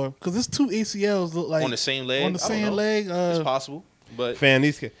now, or because it's 2 ACLs look like On the same leg? On the I don't same know. leg. It's possible, but Fan,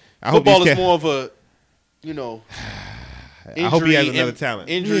 these kids. I hope football these is kids, more of a, you know, I hope he has another talent.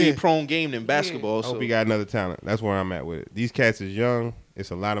 Injury-prone game than basketball. I hope So. he got another talent. That's where I'm at with it. These cats is young.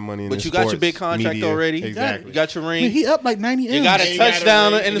 It's a lot of money in But this you got your sports, big contract media. already. Exactly. You got your I ring. mean, he up like 90 M's. You got Yeah, a he got a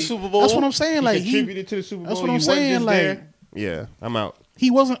touchdown ring, in the and Super Bowl. That's what I'm saying. He Like contributed to the Super Bowl. That's what He I'm wasn't saying. just Like there. Yeah, I'm out. he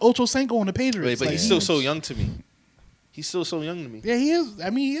wasn't Ocho Cinco on the Patriots. But like, he's still so young to me. He's still so young to me. Yeah, he is. I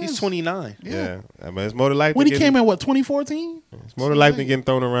mean, he is. He's 29. Yeah. I mean, it's more than likely. When he came in, what 2014? It's more than likely getting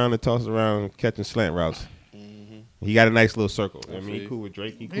thrown around and tossed around, catching slant routes. He got a nice little circle. I mean, he cool with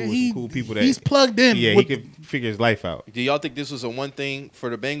Drake. He cool Yeah, with some cool people. That he's plugged in. yeah, he with- could figure his life out. Do y'all think this was a one thing for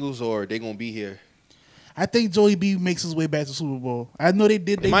the Bengals, or they gonna be here? I think Joey B makes his way back to Super Bowl. I know they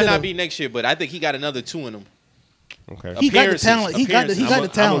did. It They might did not a- be next year, but I think he got another 2 in him. Okay. He got the appearances, talent. He got the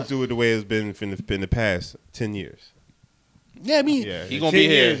appearances. talent. I'm gonna do it the way it's been in the past 10 years. Yeah, I mean, Yeah, He in gonna 10 be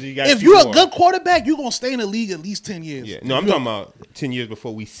here. years, you got if 2 you're a more. good quarterback, you're gonna stay in the league at least 10 years. Yeah, no, I'm talking about 10 years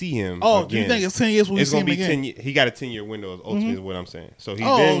before we see him. Oh, again. you think it's 10 years when we It's see gonna him be again? 10. He got a 10-year window. Ultimately, is what I'm saying. So he's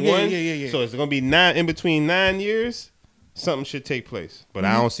Oh, been yeah, one. yeah. So it's gonna be 9 in between 9 years. Something should take place, but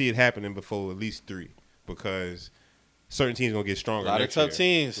Mm-hmm. I don't see it happening before at least 3 because certain teams gonna get stronger. A lot of next tough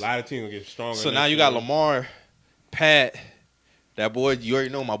year. teams. A lot of teams gonna get stronger. So next now you got year. Lamar, Pat, that boy. You already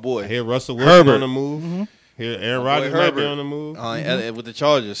know my I boy. hear Russell Wilson Herbert. on the move. Mm-hmm. Here Aaron My boy Rodgers might be Herbert. on the move. With the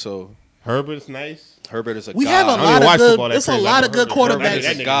Chargers. So Herbert's nice. Herbert is a We god. have a I don't lot even of watch good. football that It's a crazy. lot I of good heard Herbert. quarterbacks. I hear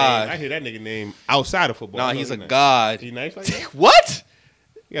that nigga God. name. I hear that nigga name outside of football. Nah, I he's a know that. god. He nice like that? What?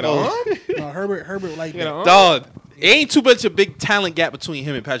 You got an arm? No, Herbert like You got an that. arm? Dog, it ain't too much a big talent gap between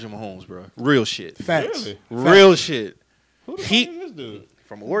him and Patrick Mahomes, bro. Real shit. Facts. Really? Real shit. Who the He- fuck is this dude?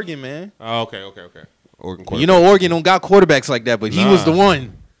 From Oregon, man. Oh, okay. Oregon You know Oregon don't got quarterbacks like that, but he was the Nah.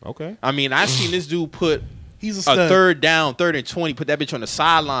 one. Okay. I mean, I seen this dude put He's a a stud. third down, 3rd and 20, put that bitch on the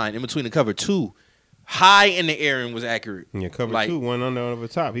sideline in between the cover 2. High in the air and was accurate. Yeah, cover Like, 2, one under over the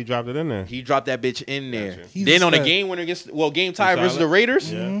top. He dropped it in there. He dropped that bitch in there. Gotcha. He's Then a on the stud. game winner against game tie versus solid. the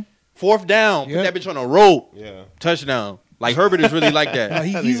Raiders, Yeah. 4th down, Yep. put that bitch on a rope, Yeah. touchdown. Like Herbert is really like No, that.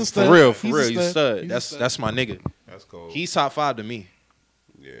 he's a stud. For real, He's he's a stud. That's my nigga. That's cool. He's top 5 to me.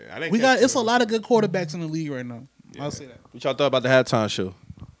 yeah. I didn't We catch got. It's a him. lot of good quarterbacks in the league right now. Yeah. I'll say that. What y'all thought about the halftime show?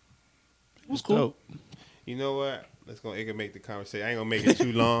 It was cool. Dope. You know what? It can make the conversation. I ain't gonna make it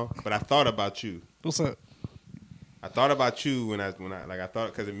too long, but I thought about you. What's up? I thought about you when I thought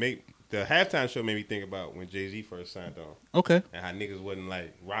because the halftime show made me think about when Jay-Z first signed on Okay. and how niggas wasn't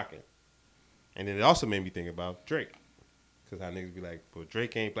like rocking, and then it also made me think about Drake because how niggas be like, well,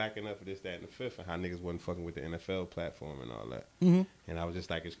 Drake ain't black enough for this, that, and the fifth, and how niggas wasn't fucking with the NFL platform and all that. Mhm. And I was just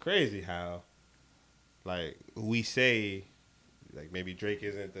like, it's crazy how like we say like maybe Drake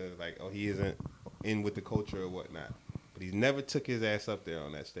isn't he isn't in with the culture or whatnot, but he never took his ass up there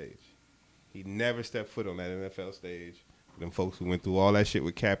on that stage. He never stepped foot on that NFL stage. Them folks who went through all that shit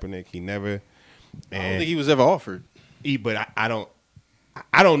with Kaepernick, he never. I don't think he was ever offered. But I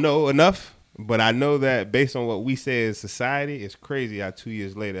don't know enough. But I know that based on what we say as society, it's crazy how 2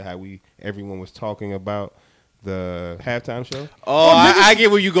 years later everyone was talking about the halftime show. Oh, I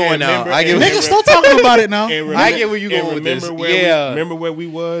get where you going now. I get Niggas still talking about it now. And I get where you going with this. Remember where we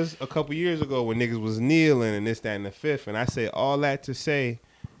was a couple years ago when niggas was kneeling and this, that, and the fifth. And I say all that to say,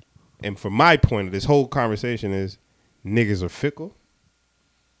 and from my point of this whole conversation is, niggas are fickle,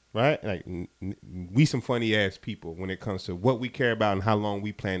 right? Like we some funny ass people when it comes to what we care about and how long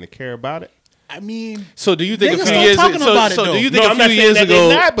we plan to care about it. I mean, So do you think Niggas a few still years talking about it, so though. do you think No, a I'm not few saying years that ago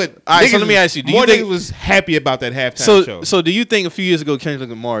they not, but all right, so niggas- let me ask you, do more you think niggas was happy about that halftime show. so do you think a few years ago Kendrick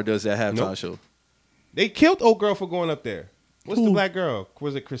Lamar does that halftime Nope. show? They killed old girl for going up there. What's the Who? black girl?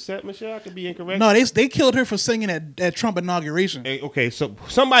 Was it Chrisette Michelle? I could be incorrect. no, they killed her for singing at Trump inauguration. Hey, okay, so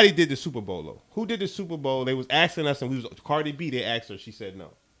somebody did the Super Bowl though. Who did the Super Bowl? They was asking us, and we was Cardi B. They asked her, she said no.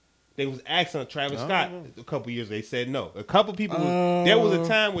 They was asking Travis Scott a couple years. They said no. A couple people. There was a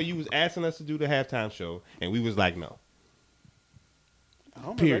time where you was asking us to do the halftime show, and we was like no. I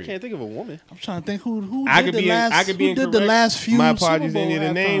don't Period. I can't think of a woman. I'm trying to think who I did could the be. last. I could be who did incorrect. the last few? My apologies, Super Bowl any of the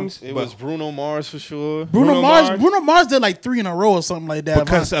halftime? names. It but was Bruno Mars for sure. Bruno Mars did like 3 in a row or something like that.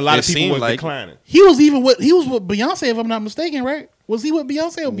 because a lot of It people seemed was like- declining. He was with Beyonce, if I'm not mistaken, right? Was he with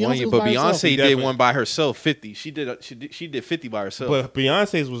Beyonce or Beyonce? was But by herself? Beyonce did Definitely. one by herself, 50. She did 50 by herself. But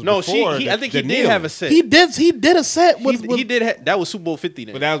Beyonce's was no, before. I think he the did kneeling. have a set. He did a set with. he did that was Super Bowl 50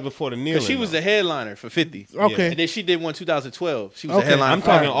 then. But that was before the kneeling. Because she was though. the headliner for 50. Okay. And then she did one 2012. She was Okay. the headliner. I'm for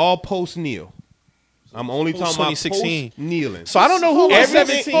talking that. all post Neil. I'm only talking about 2016. post kneeling. So I don't know who was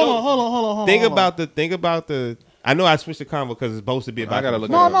Everything- 17. Hold on. Think about the. I know I switched the convo because it's supposed to be about. I gotta the look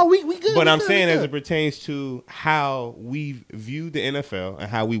football. it up. No, we good. But we I'm good, saying we as good. it pertains to how we viewed the NFL and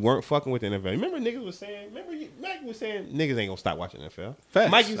how we weren't fucking with the NFL. Remember niggas was saying, Mike was saying niggas ain't gonna stop watching NFL. Facts.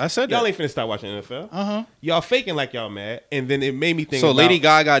 Mike, I said y'all that. ain't finna stop watching NFL. Uh-huh. Y'all faking like y'all mad, and then it made me think. So about, Lady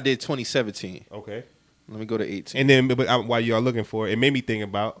Gaga did 2017. Okay. Let me go to 18. And then, while y'all looking for it, it made me think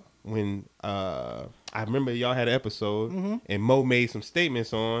about when I remember y'all had an episode and Mo made some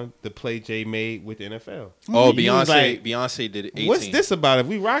statements on the play Jay made with the NFL. Oh, He was like, Beyonce did it 18. what's this about? If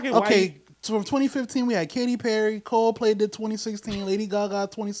we rocking, Okay, so from 2015 we had Katy Perry, Coldplay did 2016, Lady Gaga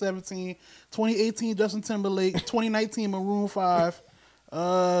 2017, 2018 Justin Timberlake, 2019 Maroon 5,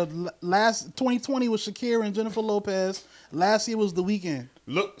 last 2020 was Shakira and Jennifer Lopez. Last year was The Weeknd.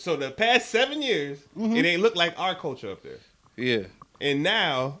 look, so the past 7 years, it ain't look like our culture up there. Yeah. And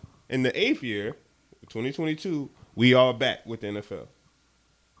now, in the 8th year, 2022, we all back with the NFL.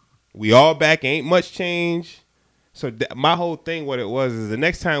 We all back. Ain't much change. So my whole thing, what it was, is the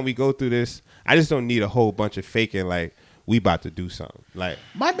next time we go through this, I just don't need a whole bunch of faking like we about to do something. Like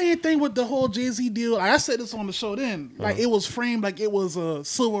My main thing with the whole Jay-Z deal, like I said this on the show then, like it was framed like it was a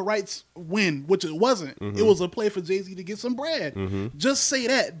civil rights win, which it wasn't. It was a play for Jay-Z to get some bread. Just say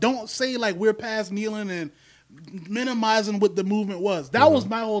that. Don't say like we're past kneeling and minimizing what the movement was. That was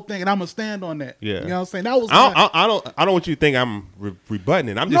my whole thing, and I'm gonna stand on that. Yeah. You know what I'm saying? That was I don't want you to think I'm rebutting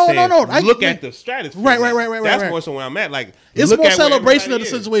it. I'm just No, saying no. I- look at the stratosphere. Right. That's Right. more so where I'm at. Like It's look more at where celebration of everybody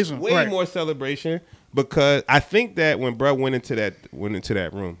the is. situation. Way Right. more celebration because I think that when Bruh went into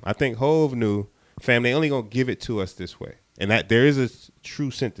that room, I think Hove knew, fam, they only gonna give it to us this way, and that there is a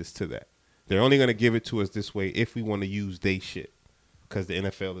true sentence to that. They're only gonna give it to us this way if we want to use they shit, because the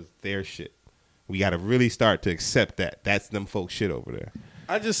NFL is their shit. We got to really start to accept that. That's them folks shit over there.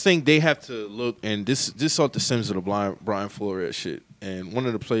 I just think they have to look, and this off the Sims of the Brian Flores shit, and one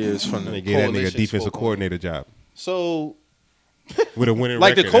of the players from the They gave that nigga a coalition defensive spoke on it. coordinator job with with a winning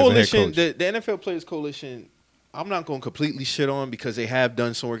like the record as a head coalition, coach. the NFL Players Coalition. I'm not going to completely shit on because they have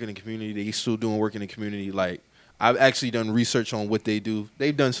done some work in the community. They still doing work in the community. Like I've actually done research on what they do.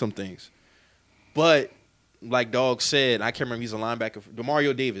 They've done some things, but like Dog said, I can't remember. He's a linebacker,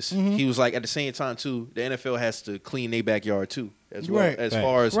 Demario Davis. He was like at the same time too. The NFL has to clean their backyard too, as well Right. as Right.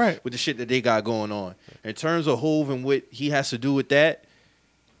 far as Right. with the shit that they got going on. In terms of Hove and what he has to do with that,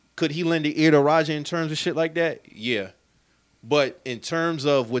 could he lend the ear to Roger in terms of shit like that? Yeah, but in terms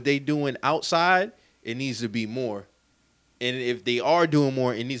of what they doing outside, it needs to be more. And if they are doing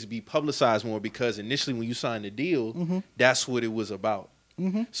more, it needs to be publicized more because initially when you signed the deal, that's what it was about.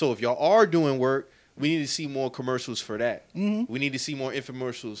 So if y'all are doing work, we need to see more commercials for that. We need to see more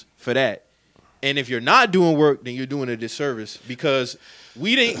infomercials for that. And if you're not doing work, then you're doing a disservice because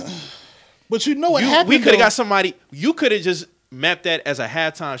we didn't. But you know what happened? We could have though? got somebody. You could have just mapped that as a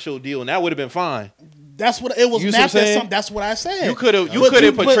halftime show deal, and that would have been fine. That's what it was You see what I'm mapped as. saying? That's what I said. You could have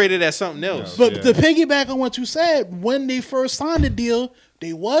But- portrayed it as something else. But Yeah. to piggyback on what you said, when they first signed the deal,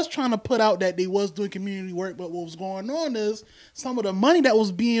 they was trying to put out that they was doing community work. But what was going on is some of the money that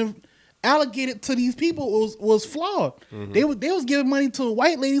was being allocated to these people was flawed. They was giving money to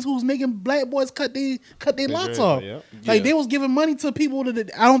white ladies who was making black boys cut their locks off. Yep. Like Yeah. they was giving money to people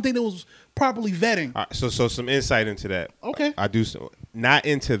that I don't think they was properly vetting. All right, so some insight into that. Okay. I do some, not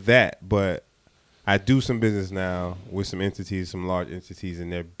into that, but I do some business now with some entities, some large entities,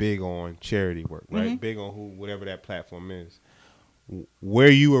 and they're big on charity work, right? Big on whatever that platform is. Where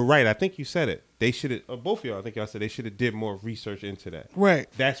you were right, I think you said it. They should have, both of y'all, I think y'all said they should have did more research into that. Right.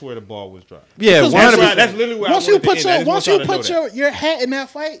 That's where the ball was dropped. Yeah, Because 100%. That's literally where Once I you wanted to put end. I just want y'all to know that. your hat in that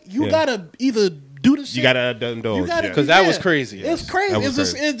fight, you Yeah. gotta either do the shit. You gotta indulge. You gotta yeah. 'Cause that was crazy. It's crazy. That was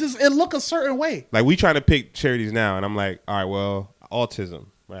It's crazy. just it look a certain way. Like we try to pick charities now, and I'm like, all right, well, autism.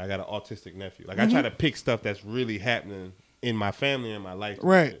 Right, I got an autistic nephew. Like I try to pick stuff that's really happening in my family and my life. and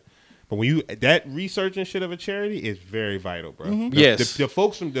Right. shit. But when you that research and shit of a charity is very vital, bro. Yes. The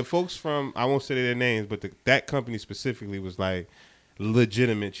folks from I won't say their names, but that company specifically was like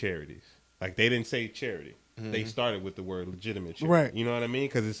legitimate charities. Like they didn't say charity. They started with the word legitimate charity. Right. You know what I mean?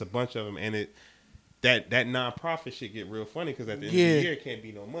 Because it's a bunch of them, and that nonprofit shit get real funny because at the end Yeah. of the year, it can't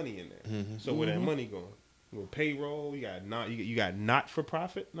be no money in there. So where that money going? With payroll, you got not for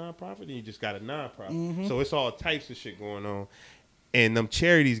profit nonprofit, and you just got a nonprofit. So it's all types of shit going on, and them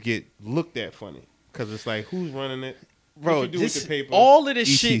charities get looked at funny because it's like who's running it, Bro, what you do with this, the paper, all of this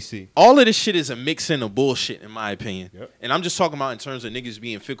etc. shit, all of this shit is a mixing of bullshit, in my opinion. Yep. And I'm just talking about in terms of niggas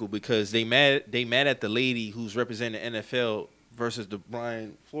being fickle because they mad at the lady who's representing the NFL versus the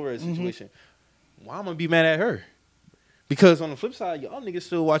Brian Flores situation. Why am I gonna be mad at her? Because on the flip side, y'all niggas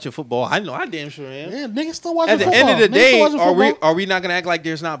still watching football. I know I damn sure am. Yeah, niggas still watching At the football. end of the Niggas day, still watching football. are we not gonna act like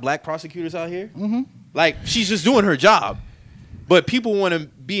there's not black prosecutors out here? Mm-hmm. Like she's just doing her job, but people want to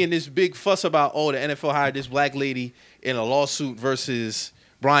be in this big fuss about the NFL hired this black lady in a lawsuit versus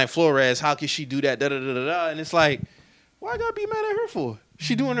Brian Flores. How can she do that? Da da da da da. And it's like, why I gotta be mad at her for?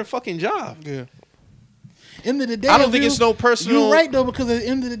 She doing her fucking job. Yeah. End of the day, I don't think it's no personal. You're right though, because at the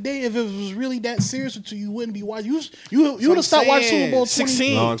end of the day, if it was really that serious with you wouldn't be watching. You would have stopped watching Super Bowl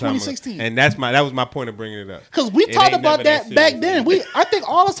 16. Long time ago. 2016. And that was my point of bringing it up. Because we It talked ain't about never that back serious. then. I think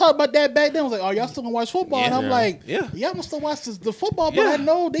all of us talked about that back then. I was like, "Oh, y'all still gonna watch football?" And I'm Yeah. like, Yeah. "Yeah, I'm gonna still watch the football." But Yeah. I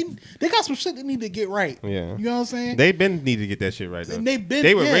know they got some shit they need to get right. Yeah. You know what I'm saying? They been need to get that shit right though. And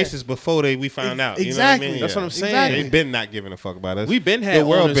they were yeah. racist before we found out. Exactly. You know what I mean? That's what I'm saying. Exactly. They been not giving a fuck about us. We've been had the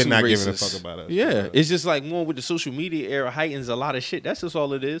world owners been who not racist. giving a fuck about us. Yeah, it's just like more with the social media era heightens a lot of shit. That's just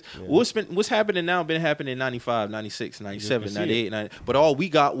all it is. What's happening now been happening in 95, 96, 97, see 98, 90. But all we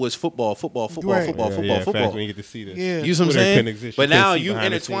got was football. Right. Football. Facts, when you get to see this. Yeah. You see what I'm Twitter saying? couldn't exist. But You couldn't now see you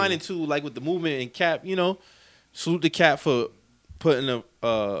behind the intertwine scenes. into like with the movement and Cap, salute the Cap for putting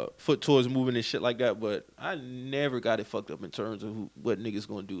a foot towards moving and shit like that. But I never got it fucked up in terms of what niggas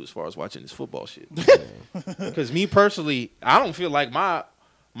gonna do as far as watching this football shit. Because me personally, I don't feel like my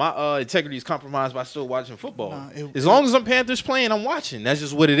integrity is compromised by still watching football. Nah, as long as I'm Panthers playing, I'm watching. That's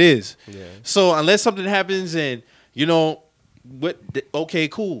just what it is. Yeah. So unless something happens and okay,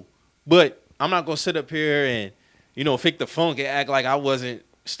 cool. But I'm not gonna sit up here and fake the funk and act like I wasn't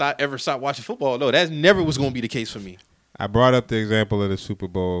ever stop watching football. No, that never was gonna be the case for me. I brought up the example of the Super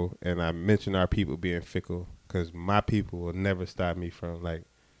Bowl, and I mentioned our people being fickle because my people will never stop me from, like,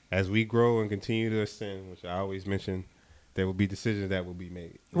 as we grow and continue to ascend, which I always mention, there will be decisions that will be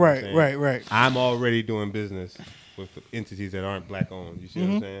made. You know what I'm saying? Right. I'm already doing business with entities that aren't black owned. You see what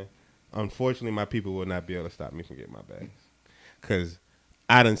I'm saying? Unfortunately, my people will not be able to stop me from getting my bags because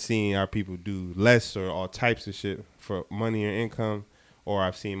I done seen our people do less or all types of shit for money or income. Or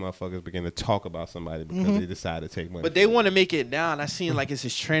I've seen motherfuckers begin to talk about somebody because they decide to take money. But they want to make it now, and I seen like it's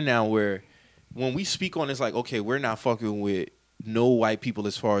this trend now where when we speak on it's like, okay, we're not fucking with no white people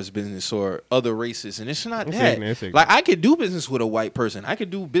as far as business or other races, and it's not that. Like I could do business with a white person. I could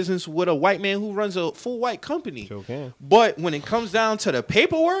do business with a white man who runs a full white company. Sure can. But when it comes down to the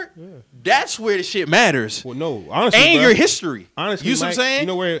paperwork, that's where the shit matters. Well, no, honestly, And bro, your history. honestly, you see what I'm Mike, saying? You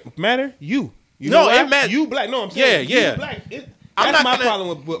know where it matter? You No, know it why? matter- You black? No, I'm saying Yeah. You black. I'm That's not my gonna-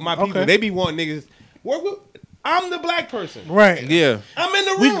 problem with my people. Okay. They be wanting niggas. I'm the black person. Right. Yeah. I'm in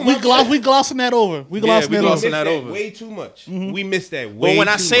the We room. we glossing that over. We glossing we that glossing over. that over. way too much. We missed that way But when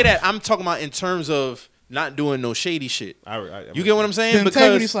I too say much. that, I'm talking about in terms of not doing no shady shit. I You get what I'm saying? The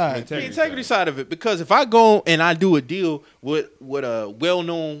integrity side. The integrity side of it. Because if I go and I do a deal with a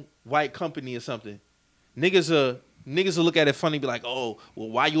well-known white company or something, niggas will look at it funny, be like, "Oh, well,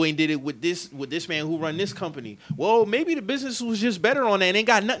 why you ain't did it with this man who run this company?" Well, maybe the business was just better on that and ain't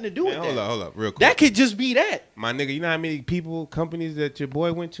got nothing to do with that. Hold up, real quick. That could just be that. My nigga, you know how many companies that your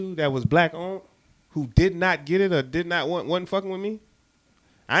boy went to that was black owned, who did not get it or did not wasn't fucking with me?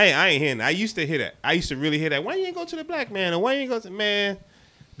 I ain't hearing that. I used to hear that. I used to really hear that. Why you ain't go to the black man? Or why you ain't go to man?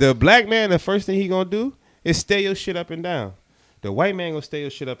 The black man, the first thing he gonna do is stay your shit up and down. The white man gonna stay your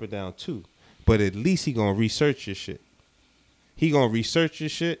shit up and down too. But at least he gonna research your shit. He gonna research your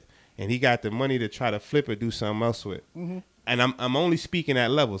shit, and he got the money to try to flip or do something else with. Mm-hmm. And I'm only speaking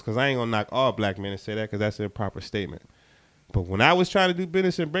at levels because I ain't gonna knock all black men and say that because that's an improper statement. But when I was trying to do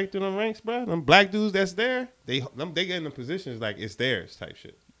business and break through them ranks, bro, them black dudes that's there, they get in the positions like it's theirs type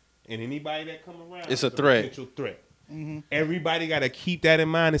shit. And anybody that come around, It's a threat. Potential threat. Mm-hmm. Everybody got to keep that in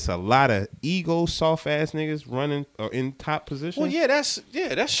mind. It's a lot of ego, soft ass niggas running or in top positions. Well,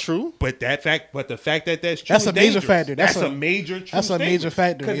 that's true. But the fact that that's true, That's is a major dangerous. factor. That's a major. That's a major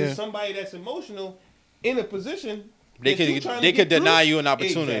factor. Because Yeah. if somebody that's emotional in a position, They that you trying to could get deny through, you an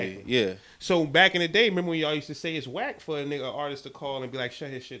opportunity. Exactly. Yeah. So back in the day, remember when y'all used to say it's whack for a nigga artist to call and be like, shut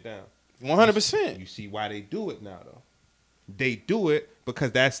his shit down. 100%. You see why they do it now, though. They do it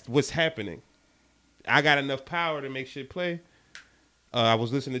because that's what's happening. I got enough power to make shit play. I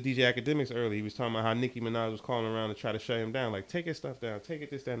was listening to DJ Academics earlier. He was talking about how Nicki Minaj was calling around to try to shut him down. Like, take his stuff down. Take it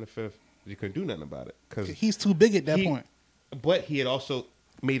this, that, and the fifth. You couldn't do nothing about it. Cause He's too big at that point. But he had also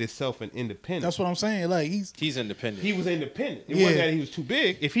made himself an independent. That's what I'm saying. Like He's independent. He was independent. It Yeah. wasn't that he was too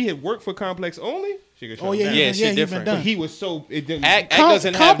big. If he had worked for Complex only, she could shut him down. Yeah, he's shit been different. done. But he was so... It didn't, Act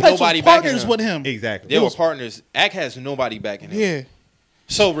doesn't have Complex nobody was backing partners him. with him. exactly. They were partners. Act has nobody backing him. Yeah.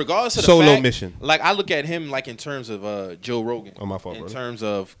 So regardless of the Solo fact, mission. like I look at him like in terms of Joe Rogan. Oh, my fault, in brother. terms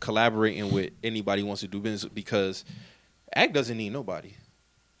of collaborating with anybody who wants to do business because Act doesn't need nobody.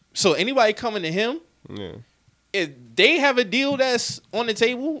 So anybody coming to him, Yeah. if they have a deal that's on the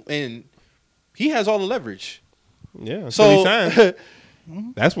table and he has all the leverage. Yeah. So he signed.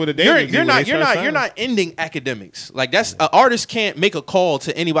 That's what the you're not ending academics. Like that's an artist can't make a call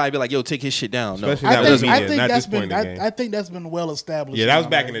to anybody and be like, yo, take his shit down. No. Especially not with media, not that's this point been in the game. I think that's been well established. Yeah, that was now,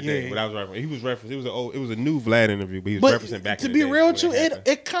 back right? in the day. Yeah. But I was referencing. He was referenced. It was a new Vlad interview, but he was But referencing back to in the be day. real when with you, happened.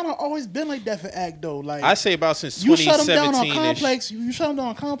 it kind of always been like that for Act though. Like I say about since you shut him down on 2017 -ish. Complex. You shut him down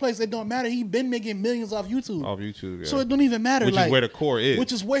on Complex. It don't matter. He been making millions off YouTube. Off YouTube, yeah. So it don't even matter. Which like, is where the core is.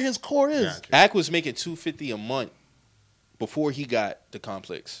 Which is where his core is. Gotcha. Ack was making $250 a month before he got the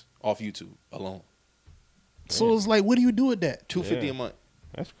Complex off YouTube alone. So it's like, what do you do with that? $250 Yeah. a month.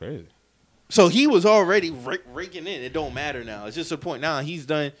 That's crazy. So he was already raking in. It don't matter now. It's just a point now. He's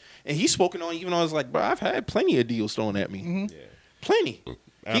done, and he's spoken on. Even though I was like, bro, I've had plenty of deals thrown at me. Mm-hmm. Yeah. Plenty.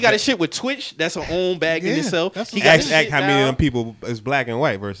 He got his shit with Twitch. That's her own bag in Yeah, itself. that's He what's got up. his Ask shit how many of now. them people is black and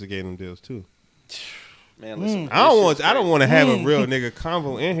white versus getting them deals too. Man, listen. I don't this want to shit's have a real nigga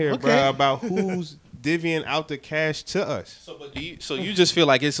convo in here, Okay. bro, about who's divvying out the cash to us. So, but you just feel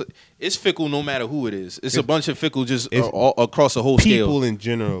like it's fickle no matter who it is. It's a bunch of fickle just It's- all across the whole People scale. in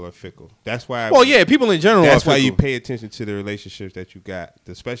general are fickle. That's why. Well, yeah, people in general. That's are why you fickle. pay attention to the relationships that you got,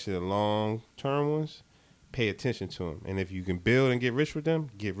 especially the long term ones. Pay attention to them, and if you can build and get rich with them,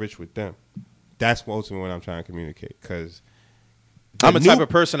 get rich with them. That's ultimately what I'm trying to communicate. Because I'm the type of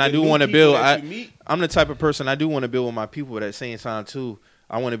person I do want to build. Meet, I'm the type of person I do want to build with my people, but at the same time too,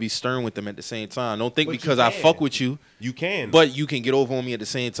 I want to be stern with them at the same time. Don't think But you because I can. fuck with you, you can, but you can get over on me at the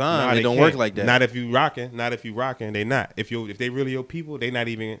same time. Nah, It they don't can't. work like that. Not if you rocking. Not if you rocking. They not. If they really your people, they not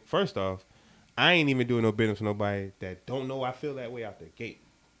even. First off, I ain't even doing no business with nobody that don't know I feel that way out the gate.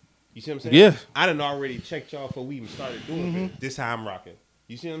 You see what I'm saying? Yeah. I done already checked y'all before we even started doing business. This how I'm rocking.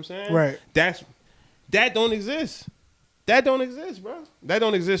 You see what I'm saying? Right. That don't exist. That don't exist, bro. That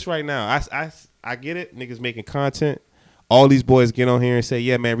don't exist right now. I get it. Niggas making content. All these boys get on here and say,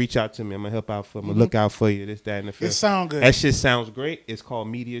 yeah, man, reach out to me. I'm going to help out for you. I'm going to look out for you. This, that, and the fifth. It sound good. That shit sounds great. It's called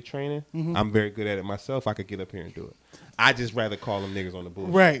media training. I'm very good at it myself. I could get up here and do it. I just rather call them niggas on the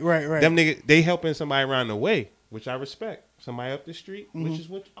bullshit. Right. Them niggas, they helping somebody around the way, which I respect. Somebody up the street, which is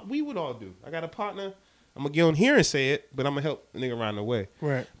what we would all do. I got a partner. I'm going to get on here and say it, but I'm going to help a nigga around the way.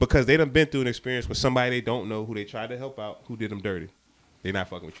 Right. Because they done been through an experience with somebody they don't know who they tried to help out, who did them dirty. They not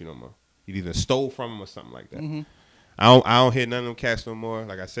fucking with you no more. You either stole from them or something like that. I don't hit none of them cats no more.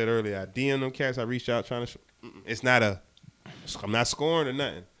 Like I said earlier, I DM them cats. I reached out trying to. It's not I'm not scoring or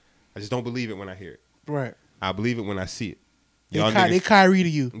nothing. I just don't believe it when I hear it. Right. I believe it when I see it. They Y'all They niggas, Kyrie to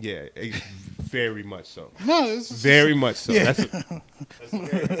you. yeah, very much so. No, it's Very much so. Yeah. That's a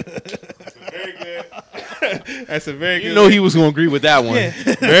very good. That's a very good. You know he was gonna agree with that one.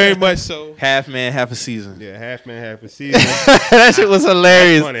 very much so. Half man, half a season. Yeah, half man, half a season. That shit was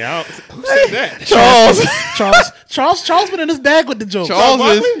hilarious. Funny. Who said that? Charles been in his bag with the joke. Charles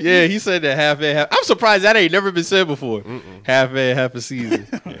was, Barkley? yeah, he said that half man, half. I'm surprised that ain't never been said before. Half man, half a season.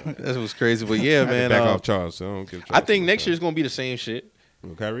 That was crazy, but yeah, I had to man. back off Charles. So I don't give. I think next year's gonna be the same shit.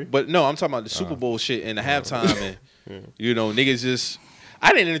 Kyrie. But no, I'm talking about the Super Bowl shit and the halftime and you know, niggas just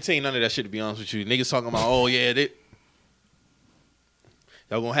I didn't entertain none of that shit to be honest with you. Niggas talking about, oh yeah,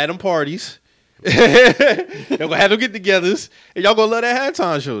 y'all gonna have them parties. Y'all gonna have them get-togethers and y'all gonna love that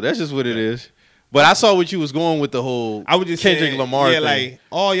halftime show. That's just what it is. But I saw what you was going with the whole I was just Kendrick saying, Lamar yeah, thing. like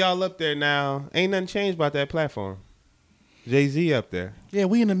all y'all up there now, ain't nothing changed about that platform. Jay-Z up there. Yeah,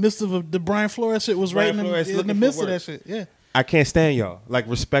 we in the midst of the Brian Flores shit was Brian right Flores in the looking midst for of that work. shit. Yeah. I can't stand y'all. Like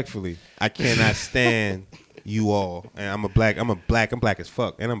respectfully, I cannot stand you all. And I'm black as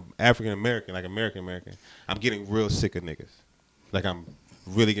fuck, and I'm African American, like American. I'm getting real sick of niggas. Like I'm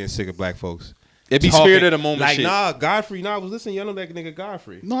really getting sick of black folks. It be talking, spirit of the moment like, shit. nah, Godfrey. Nah, I was listening. Y'all know that nigga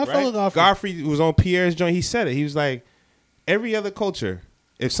Godfrey. No, I follow Godfrey. Godfrey was on Pierre's joint. He said it. He was like, every other culture,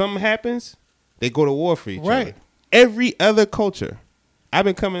 if something happens, they go to war for each Right. other. Every other culture. I've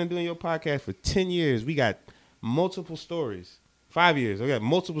been coming and doing your podcast for 10 years. We got multiple stories. 5 years. We got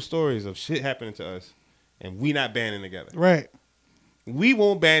multiple stories of shit happening to us, and we not banding together. Right. We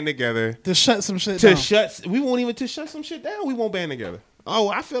won't band together To shut some shit down. we won't even to shut some shit down. We won't band together. Oh,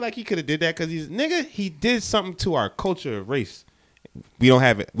 I feel like he could have did that because he did something to our culture, race. We don't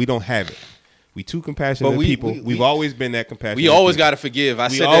have it. We don't have it. We too compassionate people. We've always been that compassionate. We always people. got to forgive. I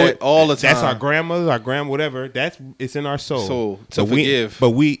We said always- that all the time. That's our grandmothers, our whatever. It's in our soul. Soul, to So forgive.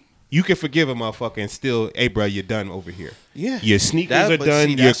 you can forgive a motherfucker and still, hey, bro, you're done over here. Yeah. Your sneakers That- are but done.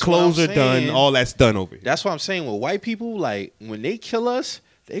 see, Your that's what clothes I'm are done. saying. All that's done over here. That's what I'm saying with white people. Like when they kill us,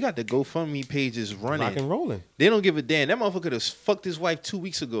 they got the GoFundMe pages running. Rock and rolling. They don't give a damn. That motherfucker could have fucked his wife 2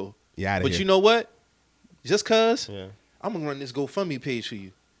 weeks ago. Yeah, But you know what? Just cause Yeah. I'm gonna run this GoFundMe page for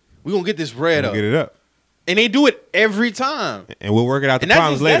you. We gonna get this bread up. Get it up. And they do it every time. And we'll work it out the And that's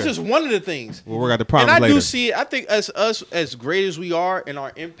problems just, later. that's just one of the things. We'll work out the And problems I later. do see it. I think as great as we are in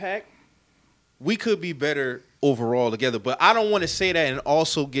our impact, we could be better overall together. But I don't want to say that and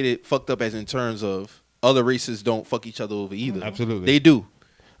also get it fucked up as in terms of other races don't fuck each other over either. Absolutely. They do.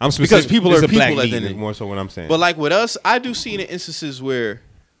 I'm specific, people it's are a black people at need the end of is the- more so what I'm saying. But like with us, I do see the instances where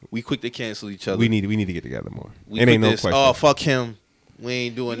we quick to cancel each other. we need to get together more. We It quick ain't no this, question. oh, fuck him. We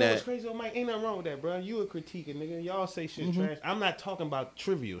ain't doing You know what's that. crazy, though, Mike? Ain't nothing wrong with that, bro. You a critiquing, nigga. Y'all say shit Mm-hmm. trash. I'm not talking about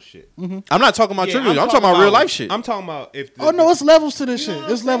trivial shit. I'm not talking about Yeah, trivial. I'm talking about real life shit. I'm talking about if. Oh no, it's levels to this you know shit.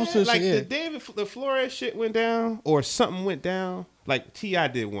 what It's I'm levels to saying? this Like shit. the the Flores shit went down, or something went down. Like T.I.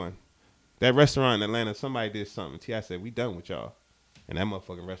 did one. That restaurant in Atlanta, somebody did something. T.I. said, "We done with y'all," and that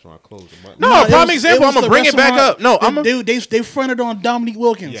motherfucking restaurant closed. A month. No, it prime was- example. it was I'm gonna the bring it back restaurant- up. No, they fronted on Dominique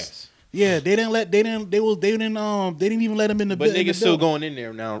Wilkins. Yes. Yeah, they didn't even let him in the. but in the niggas still building. going in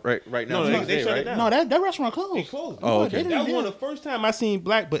there now, right now. No, to this they day, shut it right? down. No, that restaurant closed. It closed. Oh, Yeah, okay. they That was didn't- one of the first time I seen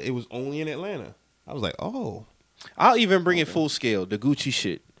black, but it was only in Atlanta. I was like, oh. I'll even bring it full scale, the Gucci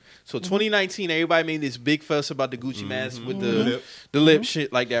shit. So 2019, everybody made this big fuss about the Gucci mask with the lip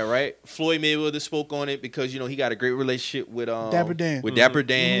shit like that, right? Floyd Mayweather spoke on it because he got a great relationship with Dapper Dan. With Dapper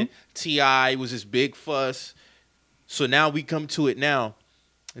Dan, T.I. was this big fuss. So now we come to it now.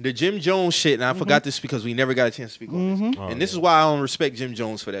 The Jim Jones shit, and I forgot this because we never got a chance to speak on this. And this is why I don't respect Jim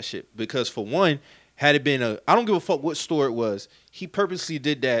Jones for that shit. Because for one, had it been I don't give a fuck what store it was, he purposely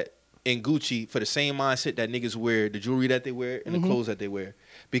did that in Gucci for the same mindset that niggas wear the jewelry that they wear and the clothes that they wear.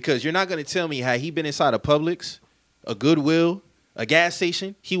 Because you're not going to tell me had he been inside a Publix, a Goodwill, a gas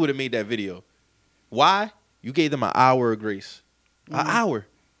station, he would have made that video. Why? You gave them an hour of grace. An hour.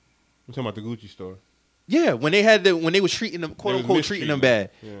 I'm talking about the Gucci store. Yeah, when they was treating them, quote was unquote, treating them mistreating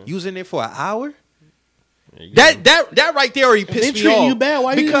bad. them. Yeah. You was in there for an hour? Yeah, That right there already pissed they me treating off. you bad,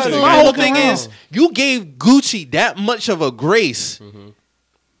 why you because still my whole looking thing around? is you gave Gucci that much of a grace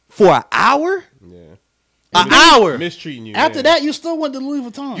for an hour? Yeah. An hour. Mistreating you. After yeah. that, you still went to Louis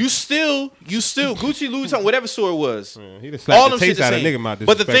Vuitton. You still Gucci, Louis Vuitton, whatever store it was. Yeah, he'd have slapped All the them shit taste the out of same. nigga mouth.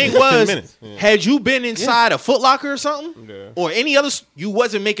 But the thing disrespectful for 10 was, minutes. Yeah. had you been inside a Foot Locker or something, Yeah. or any other, you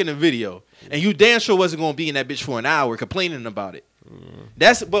wasn't making a video, and you damn sure wasn't gonna be in that bitch for an hour complaining about it.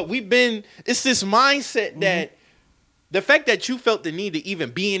 But it's this mindset that the fact that you felt the need to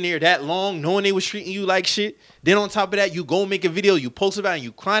even be in there that long, knowing they was treating you like shit, then on top of that, you go make a video, you post about it, and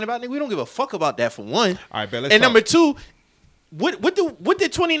you crying about it. We don't give a fuck about that for one. All right, bet, let's And talk. number two, what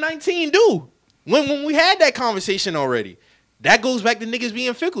did 2019 do when we had that conversation already? That goes back to niggas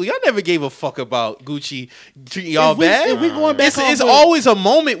being fickle. Y'all never gave a fuck about Gucci treating y'all bad. If we going back off it's of- always a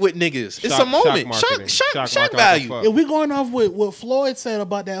moment with niggas. It's a moment. marketing. Shock market value. fuck. If we going off with what Floyd said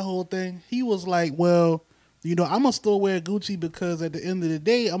about that whole thing, he was like, "Well, I'm gonna still wear Gucci because at the end of the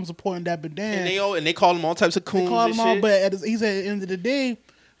day, I'm supporting Dapper Dan." And they call them all types of coons They call and him out, shit. but he said at the end of the day,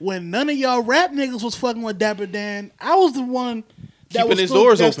 when none of y'all rap niggas was fucking with Dapper Dan, I was the one that Keeping was his still,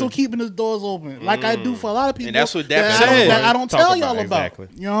 doors that open. still keeping his doors open, like I do for a lot of people. And that's what Dapper that said. that I don't Talk tell about y'all it, about. exactly.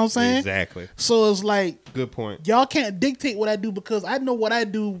 You know what I'm saying? Exactly. So it's like Good point. y'all can't dictate what I do because I know what I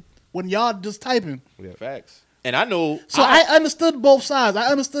do when y'all just typing. Facts. And I know. So I understood both sides. I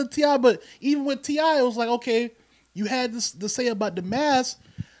understood T.I., but even with T.I., it was like, okay, you had this to say about the mask,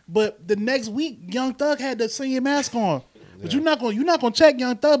 but the next week, Young Thug had that same mask on. But you're not gonna check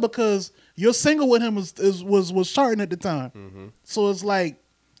Young Thug because your single with him was charting at the time. So it's like,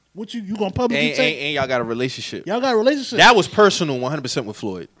 what you gonna publicly check? and y'all got a relationship. Y'all got a relationship. That was personal 100% with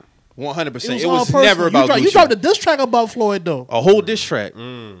Floyd. 100%. It all was personal. never about you Gucci. dropped a diss track about Floyd though. A whole diss track. You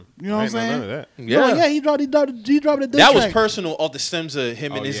know what I I'm ain't know saying? none of that. Yeah. He dropped a diss That was track. personal off the stems of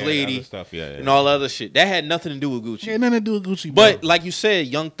him and Oh, his yeah, the lady other stuff, yeah. and all the other shit. That had nothing to do with Gucci. Ain't nothing to do with Gucci. But bro. like you said,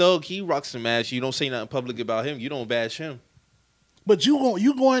 Young Thug, he rocks the mask. You don't say nothing public about him. You don't bash him. But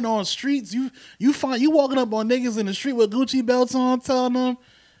you going on streets, you walking up on niggas in the street with Gucci belts on, telling them,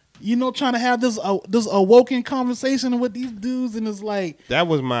 trying to have this awoken conversation with these dudes, and it's like That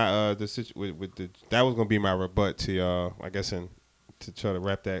was my that was gonna be my rebut to y'all. I guess to try to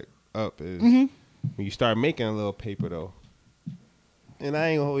wrap that up is when you start making a little paper though. And I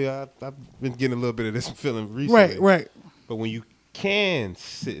ain't gonna hold y'all. I've been getting a little bit of this feeling recently. right. But when you can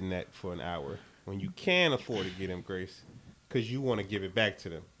sit in that for an hour, when you can afford to get them grace, because you want to give it back to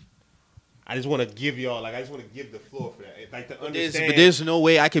them. I just want to give y'all, I just want to give the floor for that. Like to understand. But there's no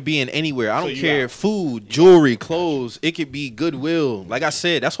way I could be in anywhere. I So don't you care. out. Food, jewelry, clothes. It could be Goodwill. Like I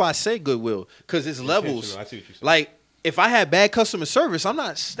said, that's why I said Goodwill. Because it's levels. I see what you're saying. Like, if I had bad customer service, I'm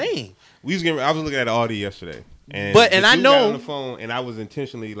not staying. I was looking at Audi yesterday. And But- the and I dude got know- on the phone, and I was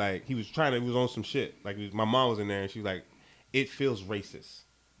intentionally he was on some shit. Like my mom was in there, and she was like, "It feels racist."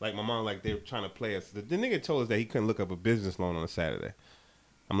 Like my mom, like they were trying to play us. The nigga told us that he couldn't look up a business loan on a Saturday.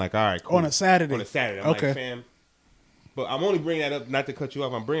 I'm like, all right, cool. On a Saturday. On a Saturday. I'm Okay. like, fam. But I'm only bringing that up not to cut you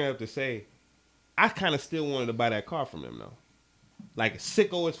off. I'm bringing it up to say, I kind of still wanted to buy that car from him though. Like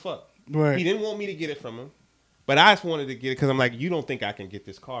sicko as fuck. Right. He didn't want me to get it from him, but I just wanted to get it because I'm like, you don't think I can get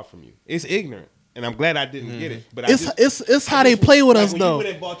this car from you? It's ignorant, and I'm glad I didn't get it. But It's how they play with us when though. you went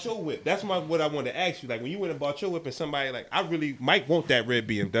and bought your whip, that's what I wanted to ask you. Like when you went and bought your whip, and somebody like I really might want that red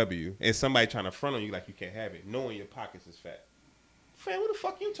BMW, and somebody trying to front on you like you can't have it, knowing your pockets is fat. Fam, who the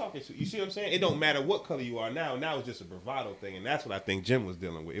fuck you talking to? You see what I'm saying? It don't matter what color you are now. Now it's just a bravado thing, and that's what I think Jim was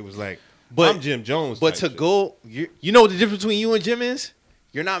dealing with. It was like, I'm Jim Jones. But to go, you know what the difference between you and Jim is?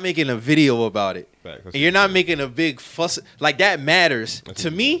 You're not making a video about it. Right, And you're not making a big fuss. Like, that matters. To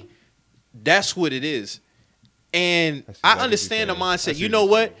me, that's what it is. And I understand the mindset. You know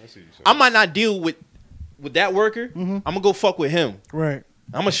what? I might not deal with that worker. I'm going to go fuck with him. Right.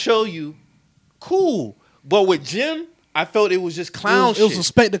 I'm going to show you. Cool. But with Jim, I felt it was just clown shit. It was a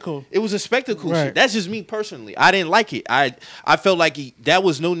spectacle. It was a spectacle Right. shit. That's just me personally. I didn't like it. I felt like that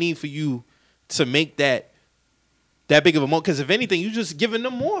was no need for you to make that big of a moment. Because if anything, you just giving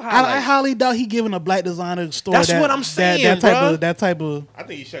them more highlights. I highly doubt he giving a black designer store. That's what I'm saying, that type of. I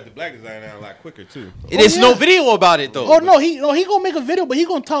think he shut the black design down a lot quicker too. There's no video about it though. Oh no, he gonna make a video, but he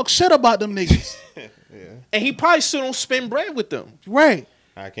gonna talk shit about them niggas. And he probably still don't spend bread with them. Right.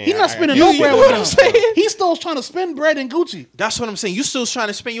 I can't. He not spending you no know bread what with I'm them. saying? He's still trying to spend bread in Gucci. That's what I'm saying. You still trying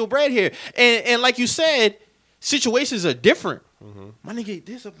to spend your bread here. And like you said, situations are different. My nigga,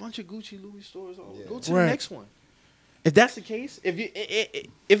 there's a bunch of Gucci Louis stores. Go to the next one. If that's the case,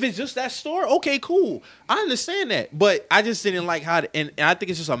 if it's just that store, okay, cool. I understand that, but I just didn't like how. And I think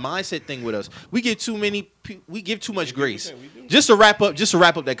it's just a mindset thing with us. We give too much grace. Just to wrap up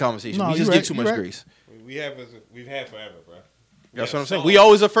that conversation, No, we just give too much grace. We've had forever, bro. That's what I'm saying. We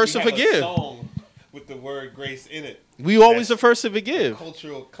always are first to forgive. A song with the word grace in it. We always the first to forgive.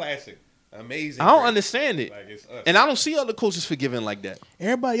 Cultural classic, amazing. I don't grace. understand it, Like it's us. and I don't see other cultures forgiving like that.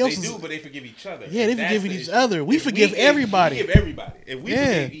 Everybody else They is. do, but they forgive each other. Yeah, they And forgive that's the each issue. other. We forgive everybody. We forgive everybody. If we Yeah.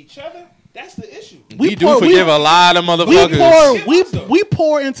 forgive each other, that's the issue. We do forgive a lot of motherfuckers. We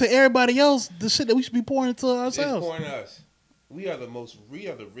pour into everybody else the shit that we should be pouring into It's ourselves. pouring us. We are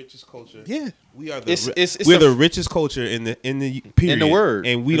the richest culture. Yeah. We are It's we're the- the richest culture in the period. world.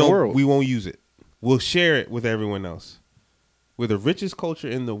 And we In the don't world. we won't use it. We'll share it with everyone else. We're the richest culture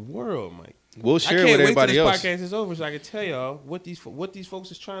in the world, Mike. We'll share it with everybody I else. can't wait till this podcast is over so I can tell y'all what these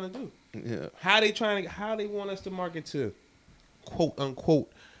folks is trying to do. Yeah. How they want us to market to quote unquote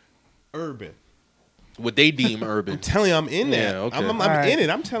urban. What they deem urban. I'm telling you, I'm in there. Yeah, okay. I'm Alright. in it.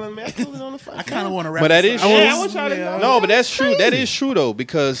 I'm telling man, I feel it on the front. I kind of want to wrap. But that this is up. true. Yeah, I want y'all to know. No, but that's true. That crazy. is true though,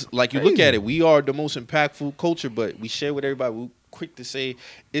 because like you look at it, we are the most impactful culture, but we share with everybody. We're quick to say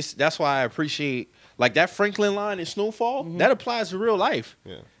that's why I appreciate like that Franklin line in Snowfall. That applies to real life.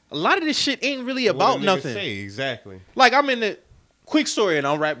 Yeah. A lot of this shit ain't really What about a nigga nothing. Say, exactly. Like I'm in the quick story, and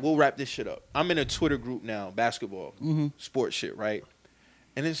we'll wrap this shit up. I'm in a Twitter group now, basketball, sports shit, right?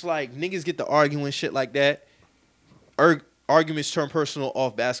 And it's like niggas get to arguing shit like that. Arguments turn personal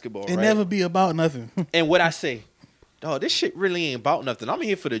off basketball. It right? never be about nothing. And what I say, dog, this shit really ain't about nothing. I'm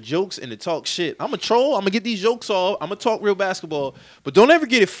here for the jokes and to talk shit. I'm a troll. I'm gonna get these jokes off. I'm gonna talk real basketball, but don't ever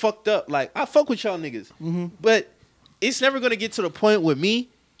get it fucked up. Like I fuck with y'all niggas, but it's never gonna get to the point with me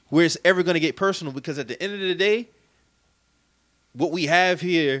where it's ever gonna get personal, because at the end of the day, what we have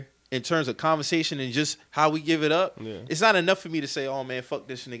here in terms of conversation and just how we give it up, it's not enough for me to say, oh man, fuck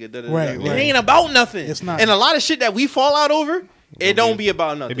this nigga. Da, da, da. Right, It right. ain't about nothing. It's not. And a lot of shit that we fall out over, it don't be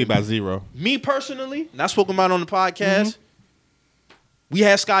about nothing. It'd be about zero. Me personally, and I spoke about on the podcast, we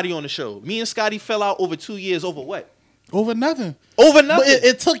had Scotty on the show. Me and Scotty fell out over 2 years over what? Over nothing. Over nothing. But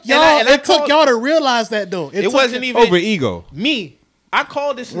it took y'all. And I It took called- y'all to realize that though. It took- wasn't even Over ego. me. I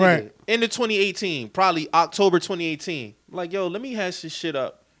called this nigga Right. into 2018, probably October 2018. Like, yo, let me hash this shit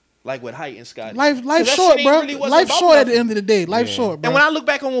up, like with Height and Scotty. Life 'Cause that short, shit bro. really wasn't Life about short at the nothing. end of the day. Life short, bro. And when I look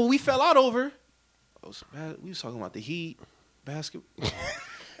back on what we fell out over, we was talking about the Heat, basketball.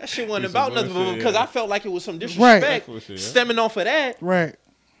 That shit wasn't Some about nothing, bullshit, because yeah. I felt like it was some disrespect Right. Bullshit, yeah. stemming off of that. right.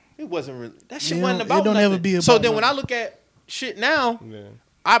 It wasn't really. That shit It wasn't don't- about it don't nothing. ever be So about then when I nothing. look at shit now,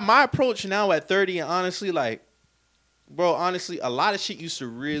 Yeah. my approach now at 30, and honestly, like, bro, honestly, a lot of shit used to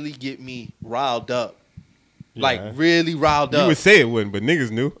really get me riled up. Like, Yeah. really riled You up. would say it wouldn't, but niggas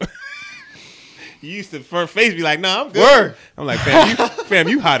knew. You used to first face be like, nah, I'm good. Word. I'm like, fam,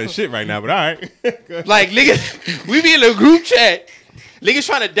 you hot as shit right now, but all right. Like, niggas, we be in a group chat. Niggas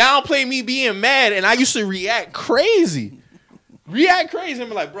trying to downplay me being mad, and I used to react crazy. react crazy. I'm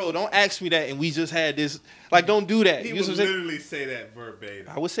like, bro, don't ask me that. And we just had this. Like, don't do that. He You would know what I'm saying? literally say that verbatim.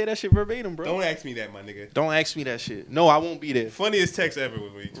 I would say that shit verbatim, bro. Don't ask me that, my nigga. Don't ask me that shit. No, I won't be there. Funniest text ever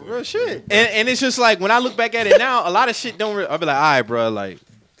with me. Too. Real shit. And it's just like, when I look back at it now, a lot of shit don't. I'll be like, all right, bro, like,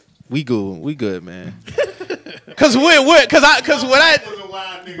 we good, man. Cause when was a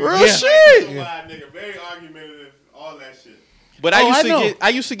wild nigga. Real Yeah. shit. Was a wild nigga. Very argumentative. All that shit. But Oh, I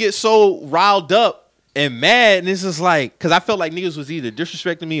used to get so riled up and mad, and it's just like, cause I felt like niggas was either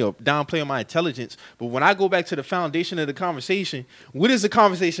disrespecting me or downplaying my intelligence. But when I go back to the foundation of the conversation, what is the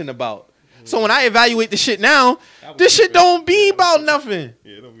conversation about? So when I evaluate the shit now, this shit don't be about nothing.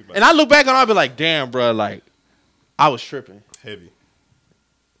 Yeah, it don't be about And I look back and I'll be like, damn, bro, like, I was tripping. heavy.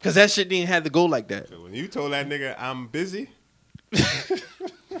 Cause that shit didn't have to go like that. So when you told that nigga I'm busy,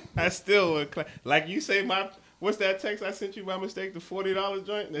 I still would like you say what's that text I sent you by mistake, the $40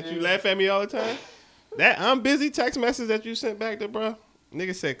 joint that you laugh at me all the time? That I'm busy text message that you sent back to bro.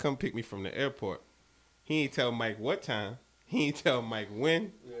 Nigga said come pick me from the airport. He ain't tell Mike what time. He ain't tell Mike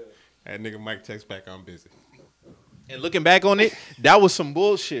when. Yeah. That nigga Mike text back I'm busy. And looking back on it, that was some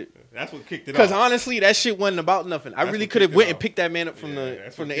bullshit. That's what kicked it off. Because honestly, that shit wasn't about nothing. I really could have went and picked that man up from the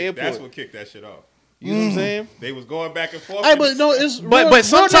airport. That's what kicked that shit off. You know what I'm saying? They was going back and forth. Hey, but no, it's But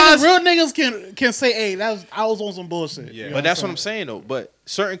sometimes real niggas can say, "Hey, I was on some bullshit." Yeah. You know But that's what I'm saying though. But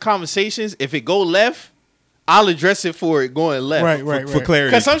certain conversations, if it go left, I'll address it for it going left. Right. For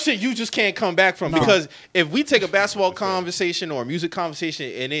clarity. Because some shit you just can't come back from. No. Because if we take a basketball conversation or a music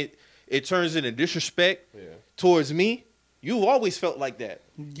conversation and it turns into disrespect towards me, you've always felt like that.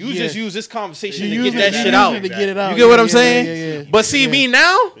 You just use this conversation to get that shit out. To get it out. You get what I'm Yeah, saying? yeah. But see me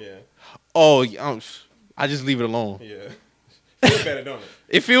now, Yeah. I just leave it alone. Yeah. Feel better, don't it?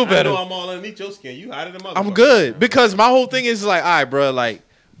 It feel better. I know I'm all underneath your skin. You hotter than motherfucker. I'm good because my whole thing is like, all right, bro. Like,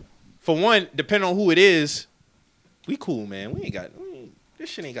 for one, depending on who it is, we cool, man. This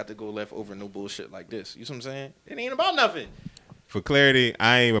shit ain't got to go left over no bullshit like this. You see what I'm saying? It ain't about nothing. For clarity,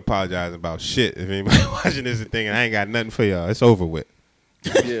 I ain't apologizing about shit. If anybody watching this and thinking I ain't got nothing for y'all, it's over with.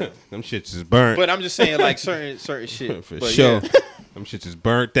 Yeah. Them shits is burnt. But I'm just saying, like, certain shit. For But sure. yeah. Them shits is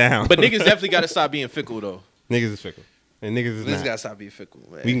burnt down. But niggas definitely got to stop being fickle, though. Niggas is fickle. And niggas is Niggas not. got to stop being fickle,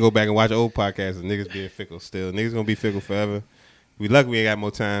 man. We can go back and watch old podcasts of niggas being fickle still. Niggas gonna be fickle forever. We lucky we ain't got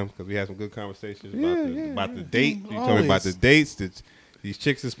more time because we had some good conversations about the date. You told me about the dates that these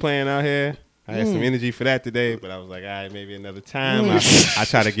chicks is playing out here. I had some energy for that today, but I was like, all right, maybe another time. I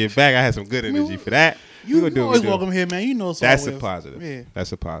try to get back. I had some good energy for that. You always welcome here, man. You know, that's always. a positive. Yeah.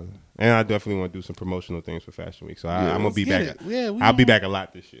 That's a positive. And I definitely want to do some promotional things for Fashion Week. So I'm gonna be back. I'll be back a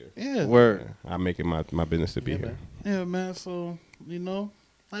lot this year. Yeah. Word. I'll make it my business to be here. Yeah, man. So, you know,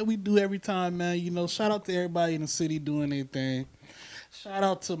 like we do every time, man. You know, shout out to everybody in the city doing their thing. Shout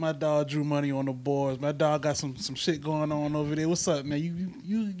out to my dog Drew Money on the boards. My dog got some shit going on over there. What's up, man?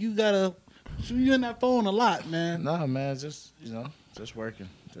 You gotta you in that phone a lot, man. Nah, man, just just working,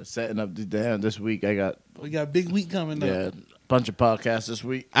 just setting up this week. We got a big week coming up. Bunch of podcasts this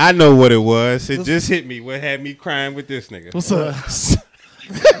week. I know what it was. It just hit me. What had me crying with this nigga? What's up?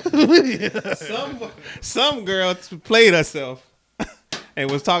 Some girl played herself and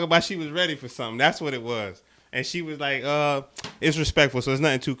was talking about she was ready for something. That's what it was. And she was like, it's respectful, so it's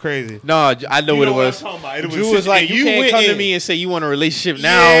nothing too crazy. No, I know what it was. Drew was like, you can't come to me and say you want a relationship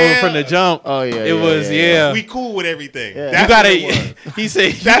now from the jump. Oh yeah, it was. We cool with everything. Yeah. You gotta. He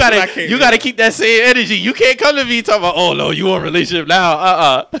said you gotta keep that same energy. You can't come to me talking about, oh no, you want a relationship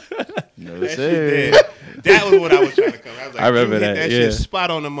now? No, that shit did. That was what I was trying to come. I was like, I remember that. That shit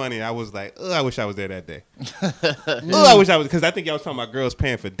spot on the money. I was like, I wish I was there that day. I wish I was, because I think y'all was talking about girls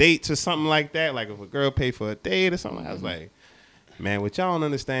paying for dates or something like that. Like if a girl paid for a date or something, I was like, man, what y'all don't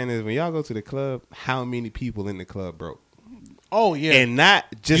understand is when y'all go to the club, how many people in the club broke? Oh yeah, and not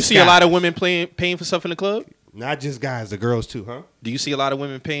just you see guys. A lot of women paying for stuff in the club. Not just guys, the girls too, huh? Do you see a lot of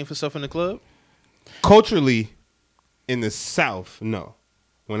women paying for stuff in the club? Culturally, in the South, no.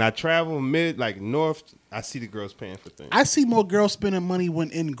 When I travel north, I see the girls paying for things. I see more girls spending money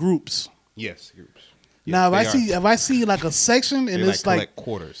when in groups. Yes, groups. Now Yes, if I see like a section and they it's collect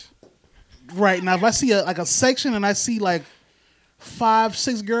quarters. Right now, if I see a section and I see like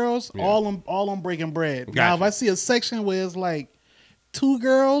 5-6 girls, all on breaking bread. Gotcha. Now if I see a section where it's like 2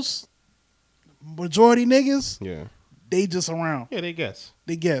 girls, majority niggas, they just around. Yeah, they guess.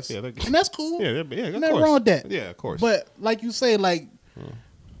 They guess, Yeah, and that's cool. Yeah, of Nothing course. wrong with that. Yeah, of course. But like you say, like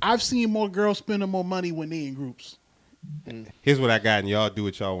I've seen more girls spending more money when they in groups. Here's what I got, and y'all do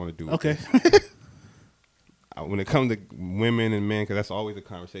what y'all want to do. Okay. When it comes to women and men, because that's always a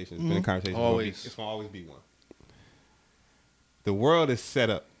conversation. It's been a conversation. Always. It's going to always be one. The world is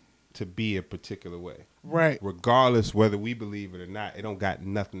set up to be a particular way. Right. Regardless whether we believe it or not, it don't got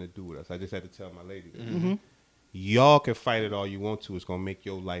nothing to do with us. I just had to tell my lady that. Y'all can fight it all you want to. It's going to make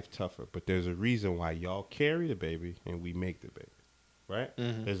your life tougher. But there's a reason why y'all carry the baby and we make the baby. Right?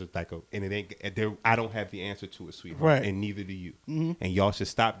 There's and it ain't, I don't have the answer to it, sweetheart. Right. And neither do you. And y'all should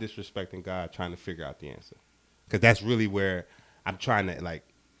stop disrespecting God trying to figure out the answer. Because that's really where I'm trying to, like,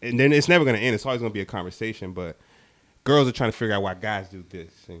 and then it's never going to end. It's always going to be a conversation, but girls are trying to figure out why guys do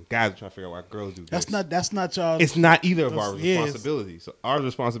this, and guys are trying to figure out why girls do this. That's not y'all. It's not either of our Yeah, responsibilities. So our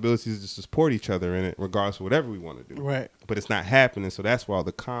responsibility is to support each other in it, regardless of whatever we want to do. Right. But it's not happening, so that's why all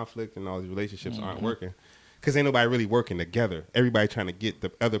the conflict and all these relationships aren't working. Because ain't nobody really working together. Everybody trying to get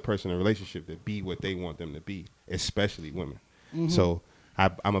the other person in a relationship to be what they want them to be, especially women. So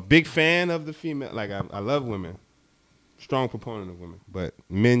I'm a big fan of the female. Like, I love women. Strong proponent of women. But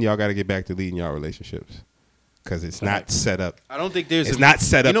men, y'all got to get back to leading y'all relationships. Because it's not set up. I don't think there's. It's not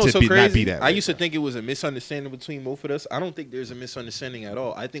set up to not be that way. I used to think it was a misunderstanding between both of us. I don't think there's a misunderstanding at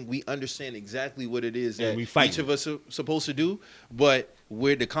all. I think we understand exactly what it is that each of us are supposed to do. But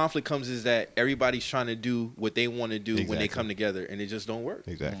where the conflict comes is that everybody's trying to do what they want to do when they come together, and it just don't work.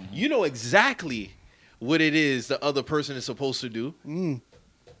 Exactly. You know exactly what it is the other person is supposed to do.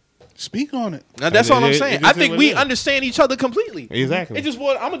 Speak on it. Now that's all I'm saying. I think we understand each other completely. Exactly. It's just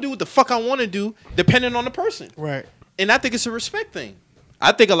what I'm gonna do what the fuck I want to do, depending on the person. Right. And I think it's a respect thing.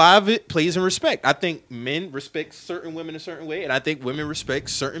 I think a lot of it plays in respect. I think men respect certain women a certain way, and I think women respect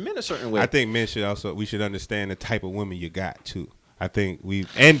certain men a certain way. I think men we should understand the type of women you got too. I think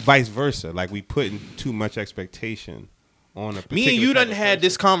and vice versa. Like, we putting too much expectation on a me and you done had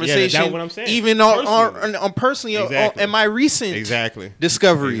this conversation. Yeah, that's what I'm saying. Even on personally exactly. in my recent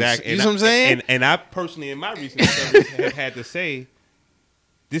discoveries. Exactly. You know what I'm saying? And I personally in my recent discoveries have had to say,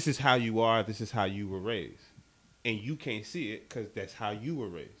 this is how you are. This is how you were raised, and you can't see it because that's how you were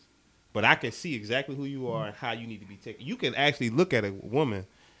raised. But I can see exactly who you are and how you need to be taken. You can actually look at a woman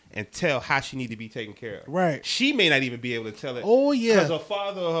and tell how she need to be taken care of. Right. She may not even be able to tell it. Oh, yeah. Because her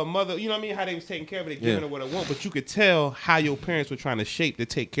father or her mother, you know what I mean, how they was taking care of it, they giving her what I want. But you could tell how your parents were trying to shape to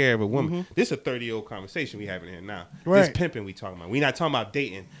take care of a woman. This is a 30-year-old conversation we having here now. Right. This pimping we talking about. We not talking about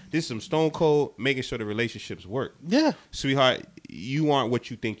dating. This is some stone cold making sure the relationships work. Yeah. Sweetheart, you aren't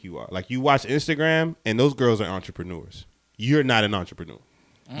what you think you are. Like, you watch Instagram and those girls are entrepreneurs. You're not an entrepreneur.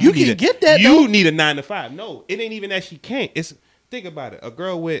 You can get that. You need a 9-to-5. No, it ain't even that she can't. It's, think about it. A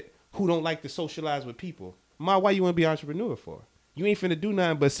girl who don't like to socialize with people. Ma, why you want to be an entrepreneur for? You ain't finna do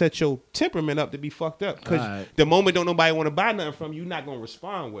nothing but set your temperament up to be fucked up. Because the moment don't nobody want to buy nothing from you, you're not going to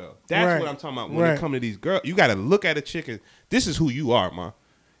respond well. That's what I'm talking about when it comes to these girls. You got to look at a chick and this is who you are, ma.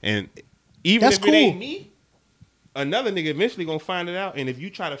 And even if it ain't me, another nigga eventually going to find it out. And if you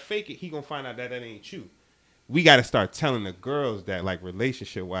try to fake it, he going to find out that ain't you. We got to start telling the girls that, like,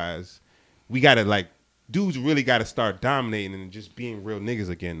 relationship-wise, we got to, like, dudes really got to start dominating and just being real niggas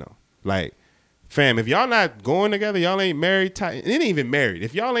again, though. Like, fam, if y'all not going together, y'all ain't married, it ain't even married.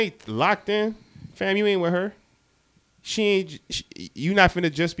 If y'all ain't locked in, fam, you ain't with her. You not finna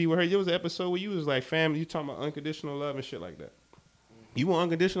just be with her. There was an episode where you was like, fam, you talking about unconditional love and shit like that. You want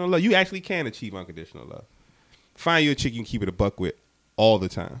unconditional love? You actually can achieve unconditional love. Find you a chick you can keep it a buck with all the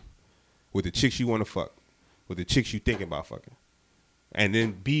time. With the chicks you want to fuck. With the chicks you thinking about fucking. And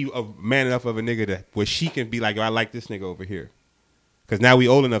then be a man enough of a nigga that where she can be like, yo, I like this nigga over here. Because now we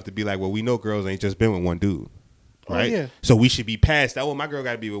old enough to be like, well, we know girls ain't just been with one dude, right? Oh, yeah. So we should be past that. Oh, my girl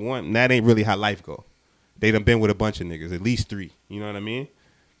got to be with one. And that ain't really how life go. They done been with a bunch of niggas, at least 3. You know what I mean?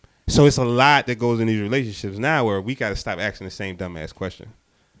 So it's a lot that goes in these relationships now where we got to stop asking the same dumbass question.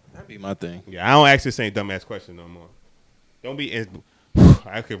 That'd be my thing. Yeah, I don't ask the same dumbass question no more. Don't be...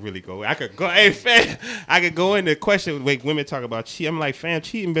 I could really go. I could go. Hey, fam, I could go into question. Like, women talk about cheating. I'm like, fam,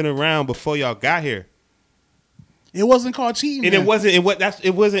 cheating been around before y'all got here. It wasn't called cheating, and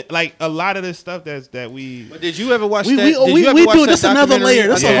it wasn't like a lot of the stuff that we. But did you ever watch that? We do this another layer.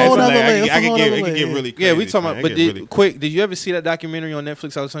 That's a whole other layer. I can get really crazy. Yeah, we talking about. But did you ever see that documentary on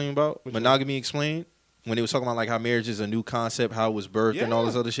Netflix I was telling you about? Monogamy Explained. When they was talking about like how marriage is a new concept, how it was birthed, and all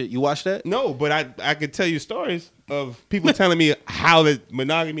this other shit. You watched that? No, but I could tell you stories of people telling me how the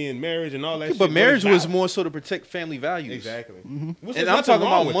monogamy and marriage and all that shit. But marriage was more so to protect family values. Exactly. Mm-hmm. And I'm talking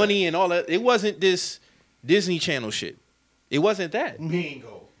about money and all that. It wasn't this Disney Channel shit. It wasn't that.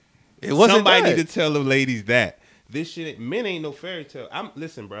 Bingo. It wasn't Somebody that. need to tell the ladies that. This shit, men ain't no fairy tale.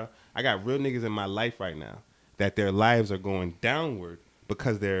 Listen, bro. I got real niggas in my life right now that their lives are going downward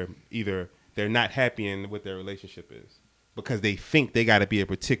because they're not happy in what their relationship is. Because they think they got to be a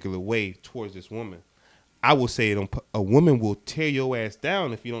particular way towards this woman. I will say it. A woman will tear your ass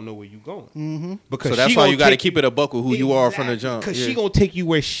down if you don't know where you're going. Mm-hmm. Because So that's she why gonna you got to take keep it a buck with who you are from the jump. Because Yeah. she gonna take you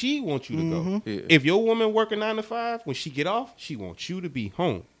where she wants you to go. Yeah. If your woman working 9 to 5, when she get off, she wants you to be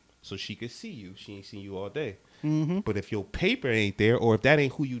home so she can see you. She ain't seen you all day. Mm-hmm. But if your paper ain't there, or if that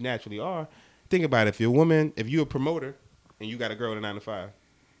ain't who you naturally are, think about it. If you're a promoter and you got a girl at 9 to 5,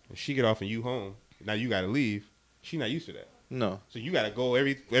 and she get off and you home, now you got to leave. She not used to that. No. So you got to go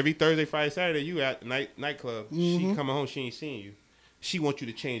every Thursday, Friday, Saturday. You at nightclub. She coming home. She ain't seeing you. She wants you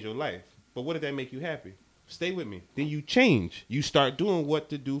to change your life. But what did that make you happy? Stay with me. Then you change. You start doing what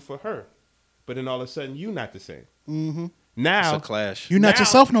to do for her. But then all of a sudden, you not the same. Mm-hmm. Now It's a clash. You're not Now-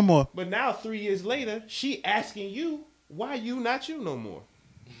 yourself no more. But now 3 years later, she asking you why you not you no more.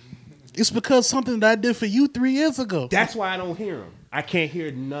 It's because something that I did for you 3 years ago. That's why I don't hear them. I can't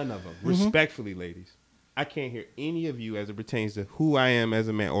hear none of them. Respectfully, ladies, I can't hear any of you as it pertains to who I am as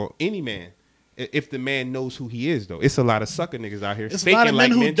a man or any man. If the man knows who he is, though, it's a lot of sucker niggas out here. It's a faking lot of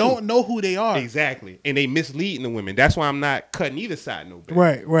men like who too. don't know who they are. Exactly, and they misleading the women. That's why I'm not cutting either side no bit.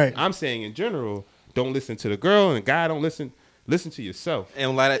 Right. I'm saying in general, don't listen to the girl, and the guy don't listen. Listen to yourself.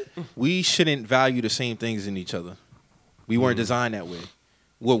 And like we shouldn't value the same things in each other. We weren't designed that way.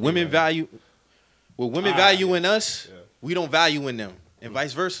 What women value in us, we don't value in them, and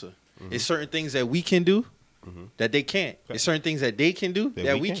vice versa. It's certain things that we can do that they can't. It's certain things that they can do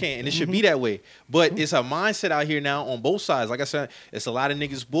that we can't, and it should be that way. But it's a mindset out here now on both sides. Like I said, it's a lot of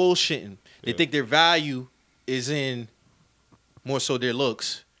niggas bullshitting. They think their value is in more so their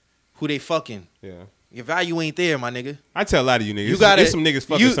looks, who they fucking. Yeah. Your value ain't there, my nigga. I tell a lot of you niggas. You gotta- it's some niggas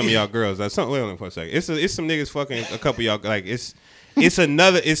fucking you- some of y'all girls. Wait on for a second. It's some niggas fucking a couple of y'all. Like it's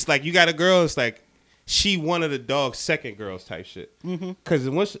another. It's like you got a girl. It's like she one of the dog's second girls type shit. Because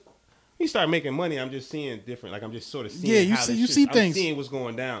once you start making money, I'm just seeing different. Like I'm just sort of seeing. Yeah, you how see- this you shit- see I'm things. seeing what's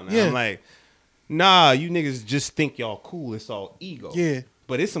going down. Now. Yeah. I'm like, nah, you niggas just think y'all cool. It's all ego. Yeah.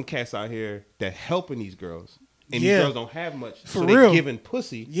 But it's some cats out here that helping these girls, and Yeah. these girls don't have much. For so real. they giving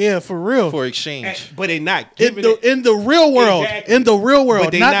pussy. Yeah, for real. For exchange. But they not in giving it. the real world. Exactly. In the real world.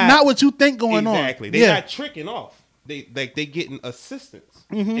 But they Not what you think going on. Exactly. They're Yeah. not tricking off. They getting assistance.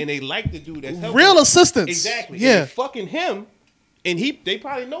 And they like the dude that's helping. Real assistance. Exactly. And Yeah. they fucking him. And they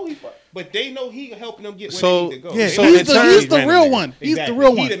probably know but they know he helping them get where So- they need to go. Yeah, They So don't he's in the, terms- he's the random real niggas. one. He's Exactly. the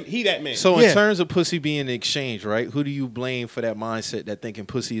real one. He that man. So Yeah. in terms of pussy being exchanged, right? Who do you blame for that mindset that thinking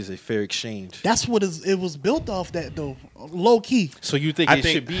pussy is a fair exchange? That's what it was built off that though. Low key. So you think I it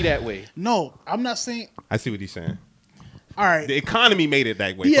think- should be that way? No, I'm not saying. I see what he's saying. All right. The economy made it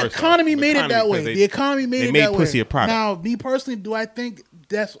that way. The first off. economy The made it that economy, way. 'cause The economy made they it made that way. pussy a product. Now, me personally, do I think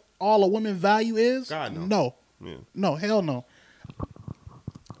that's all a woman value is? God, no. No. Yeah. No, hell no.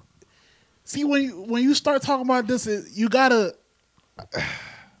 See, when you start talking about this, you gotta.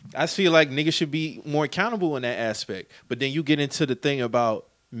 I feel like niggas should be more accountable in that aspect. But then you get into the thing about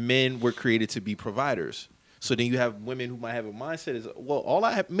men were created to be providers. So then you have women who might have a mindset is, well, all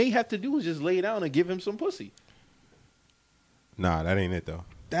I may have to do is just lay down and give him some pussy. Nah, that ain't it though.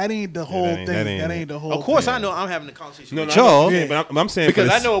 That ain't the whole that thing. ain't- That that ain't ain't- the whole. Of course, thing. I know I'm having a conversation No, with no, y'all. no, but I'm saying Because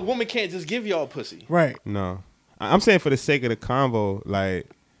for I the- know a woman can't just give y'all pussy. Right. No, I'm saying for the sake of the convo, like,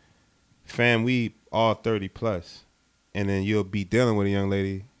 fam, we all 30 plus, and then you'll be dealing with a young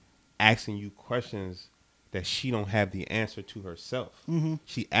lady asking you questions that she don't have the answer to herself.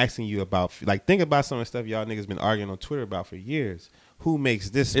 She asking you about, like, think about some of the stuff y'all niggas been arguing on Twitter about for years. Who makes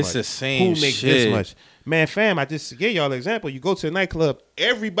this It's much? the same Who makes shit. this much? Man, fam, I just gave y'all an example. You go to a nightclub,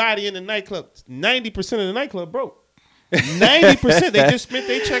 everybody in the nightclub, 90% of the nightclub broke. 90% they just spent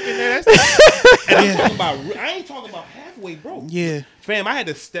their check in there. And I'm talking about, I ain't talking about halfway broke. Yeah. Fam, I had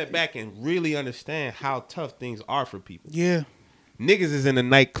to step back and really understand how tough things are for people. Yeah. Niggas is in the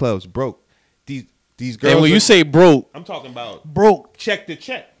nightclubs broke. These girls. And when are- you say broke, I'm talking about Broke. check to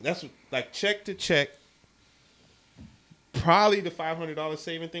check. That's like check to check. Probably the $500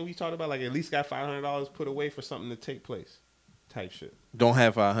 saving thing we talked about. Like at least got $500 put away for something to take place. Type shit. don't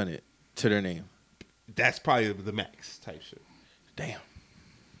have 500 to their name. That's probably the max type shit. Damn.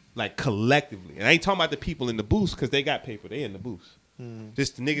 Like collectively. And I ain't talking about the people in the booths because they got paper. They in the booths.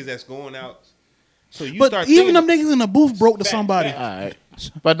 Just the niggas that's going out. So you But start even them thinking, niggas in the booth broke to Fact, somebody. fact. All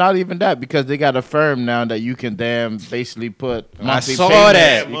right. But not even that, because they got a firm now that you can basically put monthly saw payment.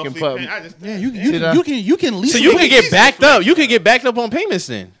 that. You can monthly put payment. I just- Yeah, you See that? can lease. So you it. can get backed up. You can get backed up on payments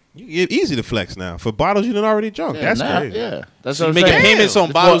then. It's easy to flex now. For bottles you done already drunk. yeah, That's nah, crazy. yeah. That's So what you I'm making saying. payments on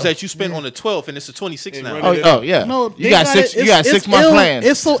Before- bottles that you spent on the 12th, and it's the 26th And now. run Oh yeah. No, you they got got six. it. You got It's 6 month ill. plans.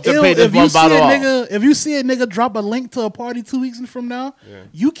 It's so to ill. pay this If you one see a bottle off. nigga, if you see a nigga drop a link to a party 2 weeks from now,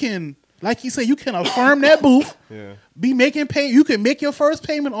 you can, like you said, you can affirm that booth. Yeah. Be making pay. You can make your first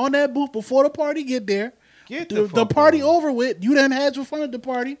payment on that booth before the party get there. Get The party over with. You done had your fun at the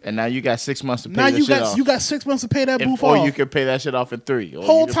party. And now you got 6 months to pay Now that you shit got off. you got 6 months to pay that booth or off. you can pay that shit off in 3. Or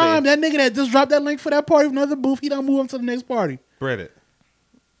Whole you can time pay- that nigga that just dropped that link for that party with another booth, he done move on to the next party. Bread it.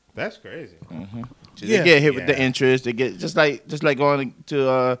 That's crazy. So Yeah. They get hit with the Yeah. interest. They get just like going to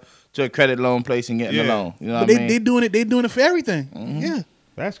a credit loan place and getting a Yeah. loan. You know But what I mean? they doing it for everything. Yeah.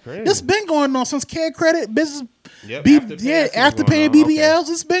 That's crazy. It's been going on since CARE Credit business. Yep, After after paying going on. BBLs,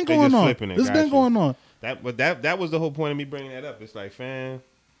 Okay. it's been They going just on. flipping it. It's Got been you. going on. That was the whole point of me bringing that up. It's like, fam,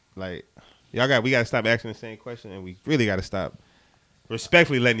 like we gotta stop asking the same question, and we really gotta stop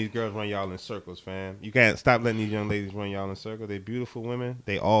respectfully letting these girls run y'all in circles, fam. You can't stop letting these young ladies run y'all in circles. They beautiful women.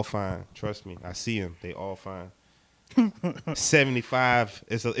 They all fine. Trust me, I see them. They all fine. 75.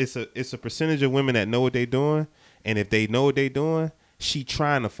 It's a percentage of women that know what they doing, and if they know what they doing, she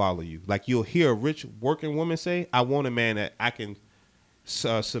trying to follow you. Like you'll hear a rich working woman say, "I want a man that I can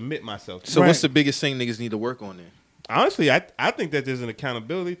submit myself to." So Right. what's the biggest thing niggas need to work on then? Honestly, I think that there's an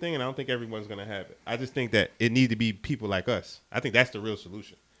accountability thing, and I don't think everyone's gonna have it. I just think that it needs to be people like us. I think that's the real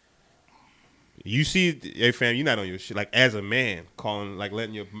solution. You see, hey fam, you're not on your shit. Like as a man, calling, like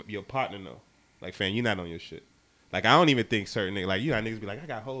letting your partner know, like fam, you're not on your shit. Like I don't even think certain niggas, like you know, how niggas be like, I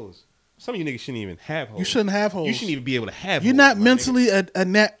got hoes. Some of you niggas shouldn't even have hoes. You shouldn't have hoes. You shouldn't even be able to have. You're hoes, not my mentally nigga.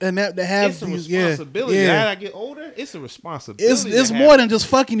 adept to have It's a these. responsibility. Yeah. As I get older, it's a responsibility. It's to more have- than just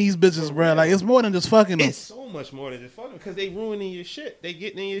fucking these bitches, bro. Like it's more than just fucking them. It's so much more than just fucking because they ruining your shit. They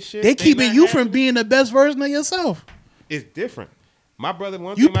getting in your shit. They keeping not you having from being the best version of yourself. It's different. My brother, You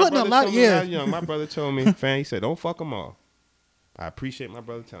my putting a brother lot- told me when yeah. I was young, my brother told me, fam, he said, don't fuck them all. I appreciate my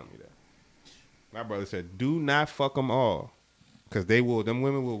brother telling me that. My brother said, do not fuck them all. Because them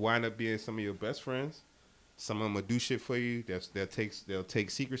women will wind up being some of your best friends. Some of them will do shit for you. They'll take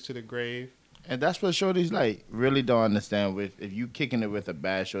secrets to the grave. And that's what shorties like really don't understand. With if you kicking it with a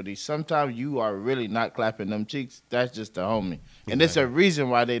bad shorty, sometimes you are really not clapping them cheeks. That's just the homie, and it's a reason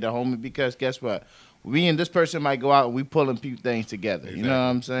why they the homie. Because guess what, we and this person might go out and we pulling things together. You know what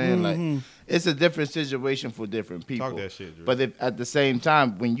I'm saying? Like it's a different situation for different people. Talk that shit, Drew. But if, at the same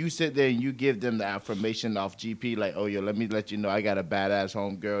time, when you sit there and you give them the affirmation off GP, like, oh, yo, let me let you know I got a badass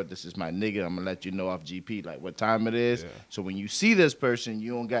home girl. This is my nigga. I'm going to let you know off GP, like, what time it is. Yeah. So when you see this person,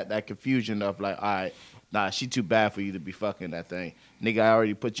 you don't got that confusion of, like, all right, nah, she too bad for you to be fucking that thing. Nigga, I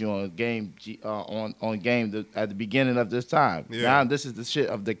already put you on game on game at the beginning of this time. Yeah. Now this is the shit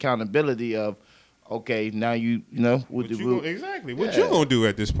of the accountability of, okay, now you know. What you Yeah. gonna do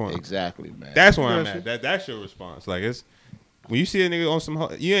at this point? Exactly, man. That's where I'm at. That's your response. Like it's when you see a nigga on some,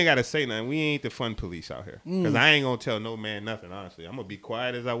 you ain't gotta say nothing. We ain't the fun police out here. Cause I ain't gonna tell no man nothing. Honestly, I'm gonna be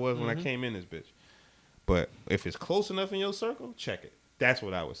quiet as I was when I came in this bitch. But if it's close enough in your circle, check it. That's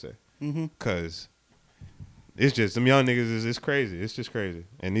what I would say. Cause it's just some young niggas. It's crazy. It's just crazy.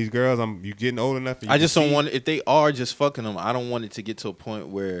 And these girls, you getting old enough. And you I just can don't see- want, if they are just fucking them, I don't want it to get to a point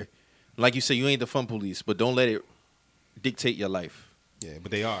where, like you say, you ain't the fun police, but don't let it dictate your life. Yeah,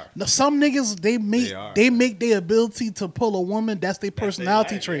 but they are. Now, some niggas they make their ability to pull a woman. That's their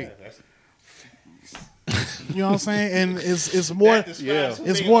personality trait. Yeah, that's- You know what I'm saying? And it's more. that describes who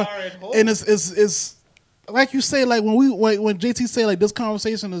It's they more, are at home. and it's like you say, like when JT say like this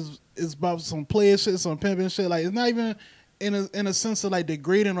conversation is about some player shit, some pimping shit. Like it's not even in a sense of like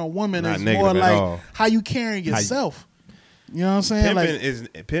degrading a woman. Not It's negative more at like all. how you carrying yourself. You know what I'm saying?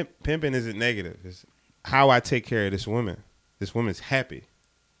 Pimping isn't negative. It's how I take care of this woman. This woman's happy.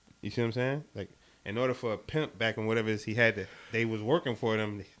 You see what I'm saying? Like, in order for a pimp back in whatever it is they was working for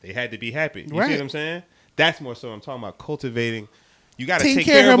them, they had to be happy. You Right. see what I'm saying? That's more so I'm talking about cultivating. You got to Take take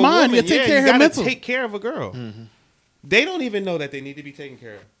care of care of her a mind. woman. You take Yeah, care of you her gotta mental. take care of a girl. They don't even know that they need to be taken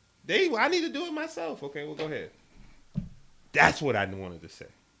care of. I need to do it myself. Okay, well, go ahead. That's what I wanted to say.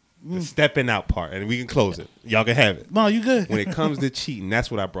 The stepping out part, and we can close it. Y'all can have it. No, you good. When it comes to cheating, that's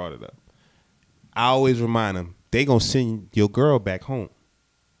what I brought it up. I always remind them, they gonna send your girl back home.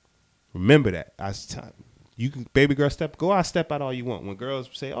 Remember that. You can, baby girl, go out, step out all you want. When girls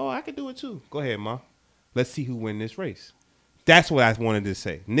say, "Oh, I can do it too," go ahead, ma. Let's see who win this race. That's what I wanted to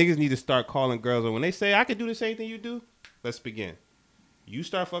say. Niggas need to start calling girls, and when they say, "I can do the same thing you do," let's begin. You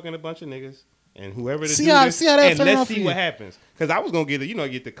start fucking a bunch of niggas, and whoever to See do how- this, see how that and turn let's out for see you. what happens. Because I was gonna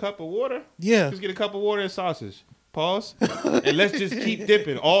get the cup of water. Yeah. Just get a cup of water and sausage. Pause. And let's just keep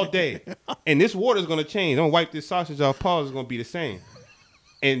dipping all day. And this water's gonna change. Don't wipe this sausage off. Pause is gonna be the same.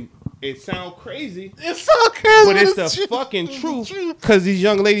 And it sounds crazy, It's so crazy, but it's the true. fucking It's truth. true. Because these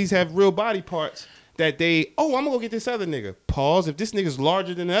young ladies have real body parts that I'm gonna go get this other nigga. Pause. If this nigga's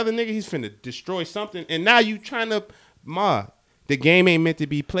larger than the other nigga, he's finna destroy something. And now you trying to, the game ain't meant to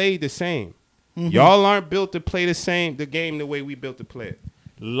be played the same. Y'all aren't built to play the game the way we built to play it.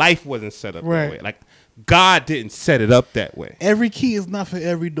 Life wasn't set up Right. that way. Like, God didn't set it up that way. Every key is not for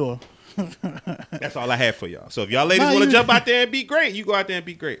every door. That's all I have for y'all. So if y'all ladies want to jump out there and be great, you go out there and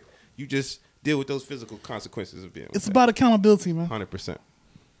be great. You just deal with those physical consequences of being. It's about accountability, man. 100%.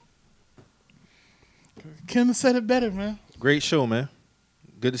 Ken said it better, man. Great show, man.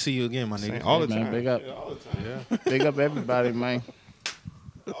 Good to see you again, my nigga. All the Man, time. big up. Yeah, all the time. Yeah, Big up everybody, man.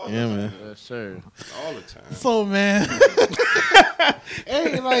 yeah, man. Yes, sir. All the time. So, man,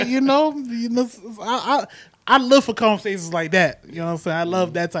 hey, like I live for conversations like that. You know what I'm saying? I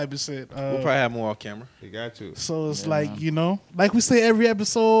love that type of shit. We'll probably have more off camera. You got to. So it's Yeah, like, man. you know, like we say every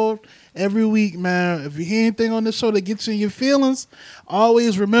episode, every week, man, if you hear anything on this show that gets you in your feelings,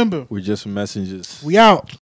 always remember, We're just messengers. we out.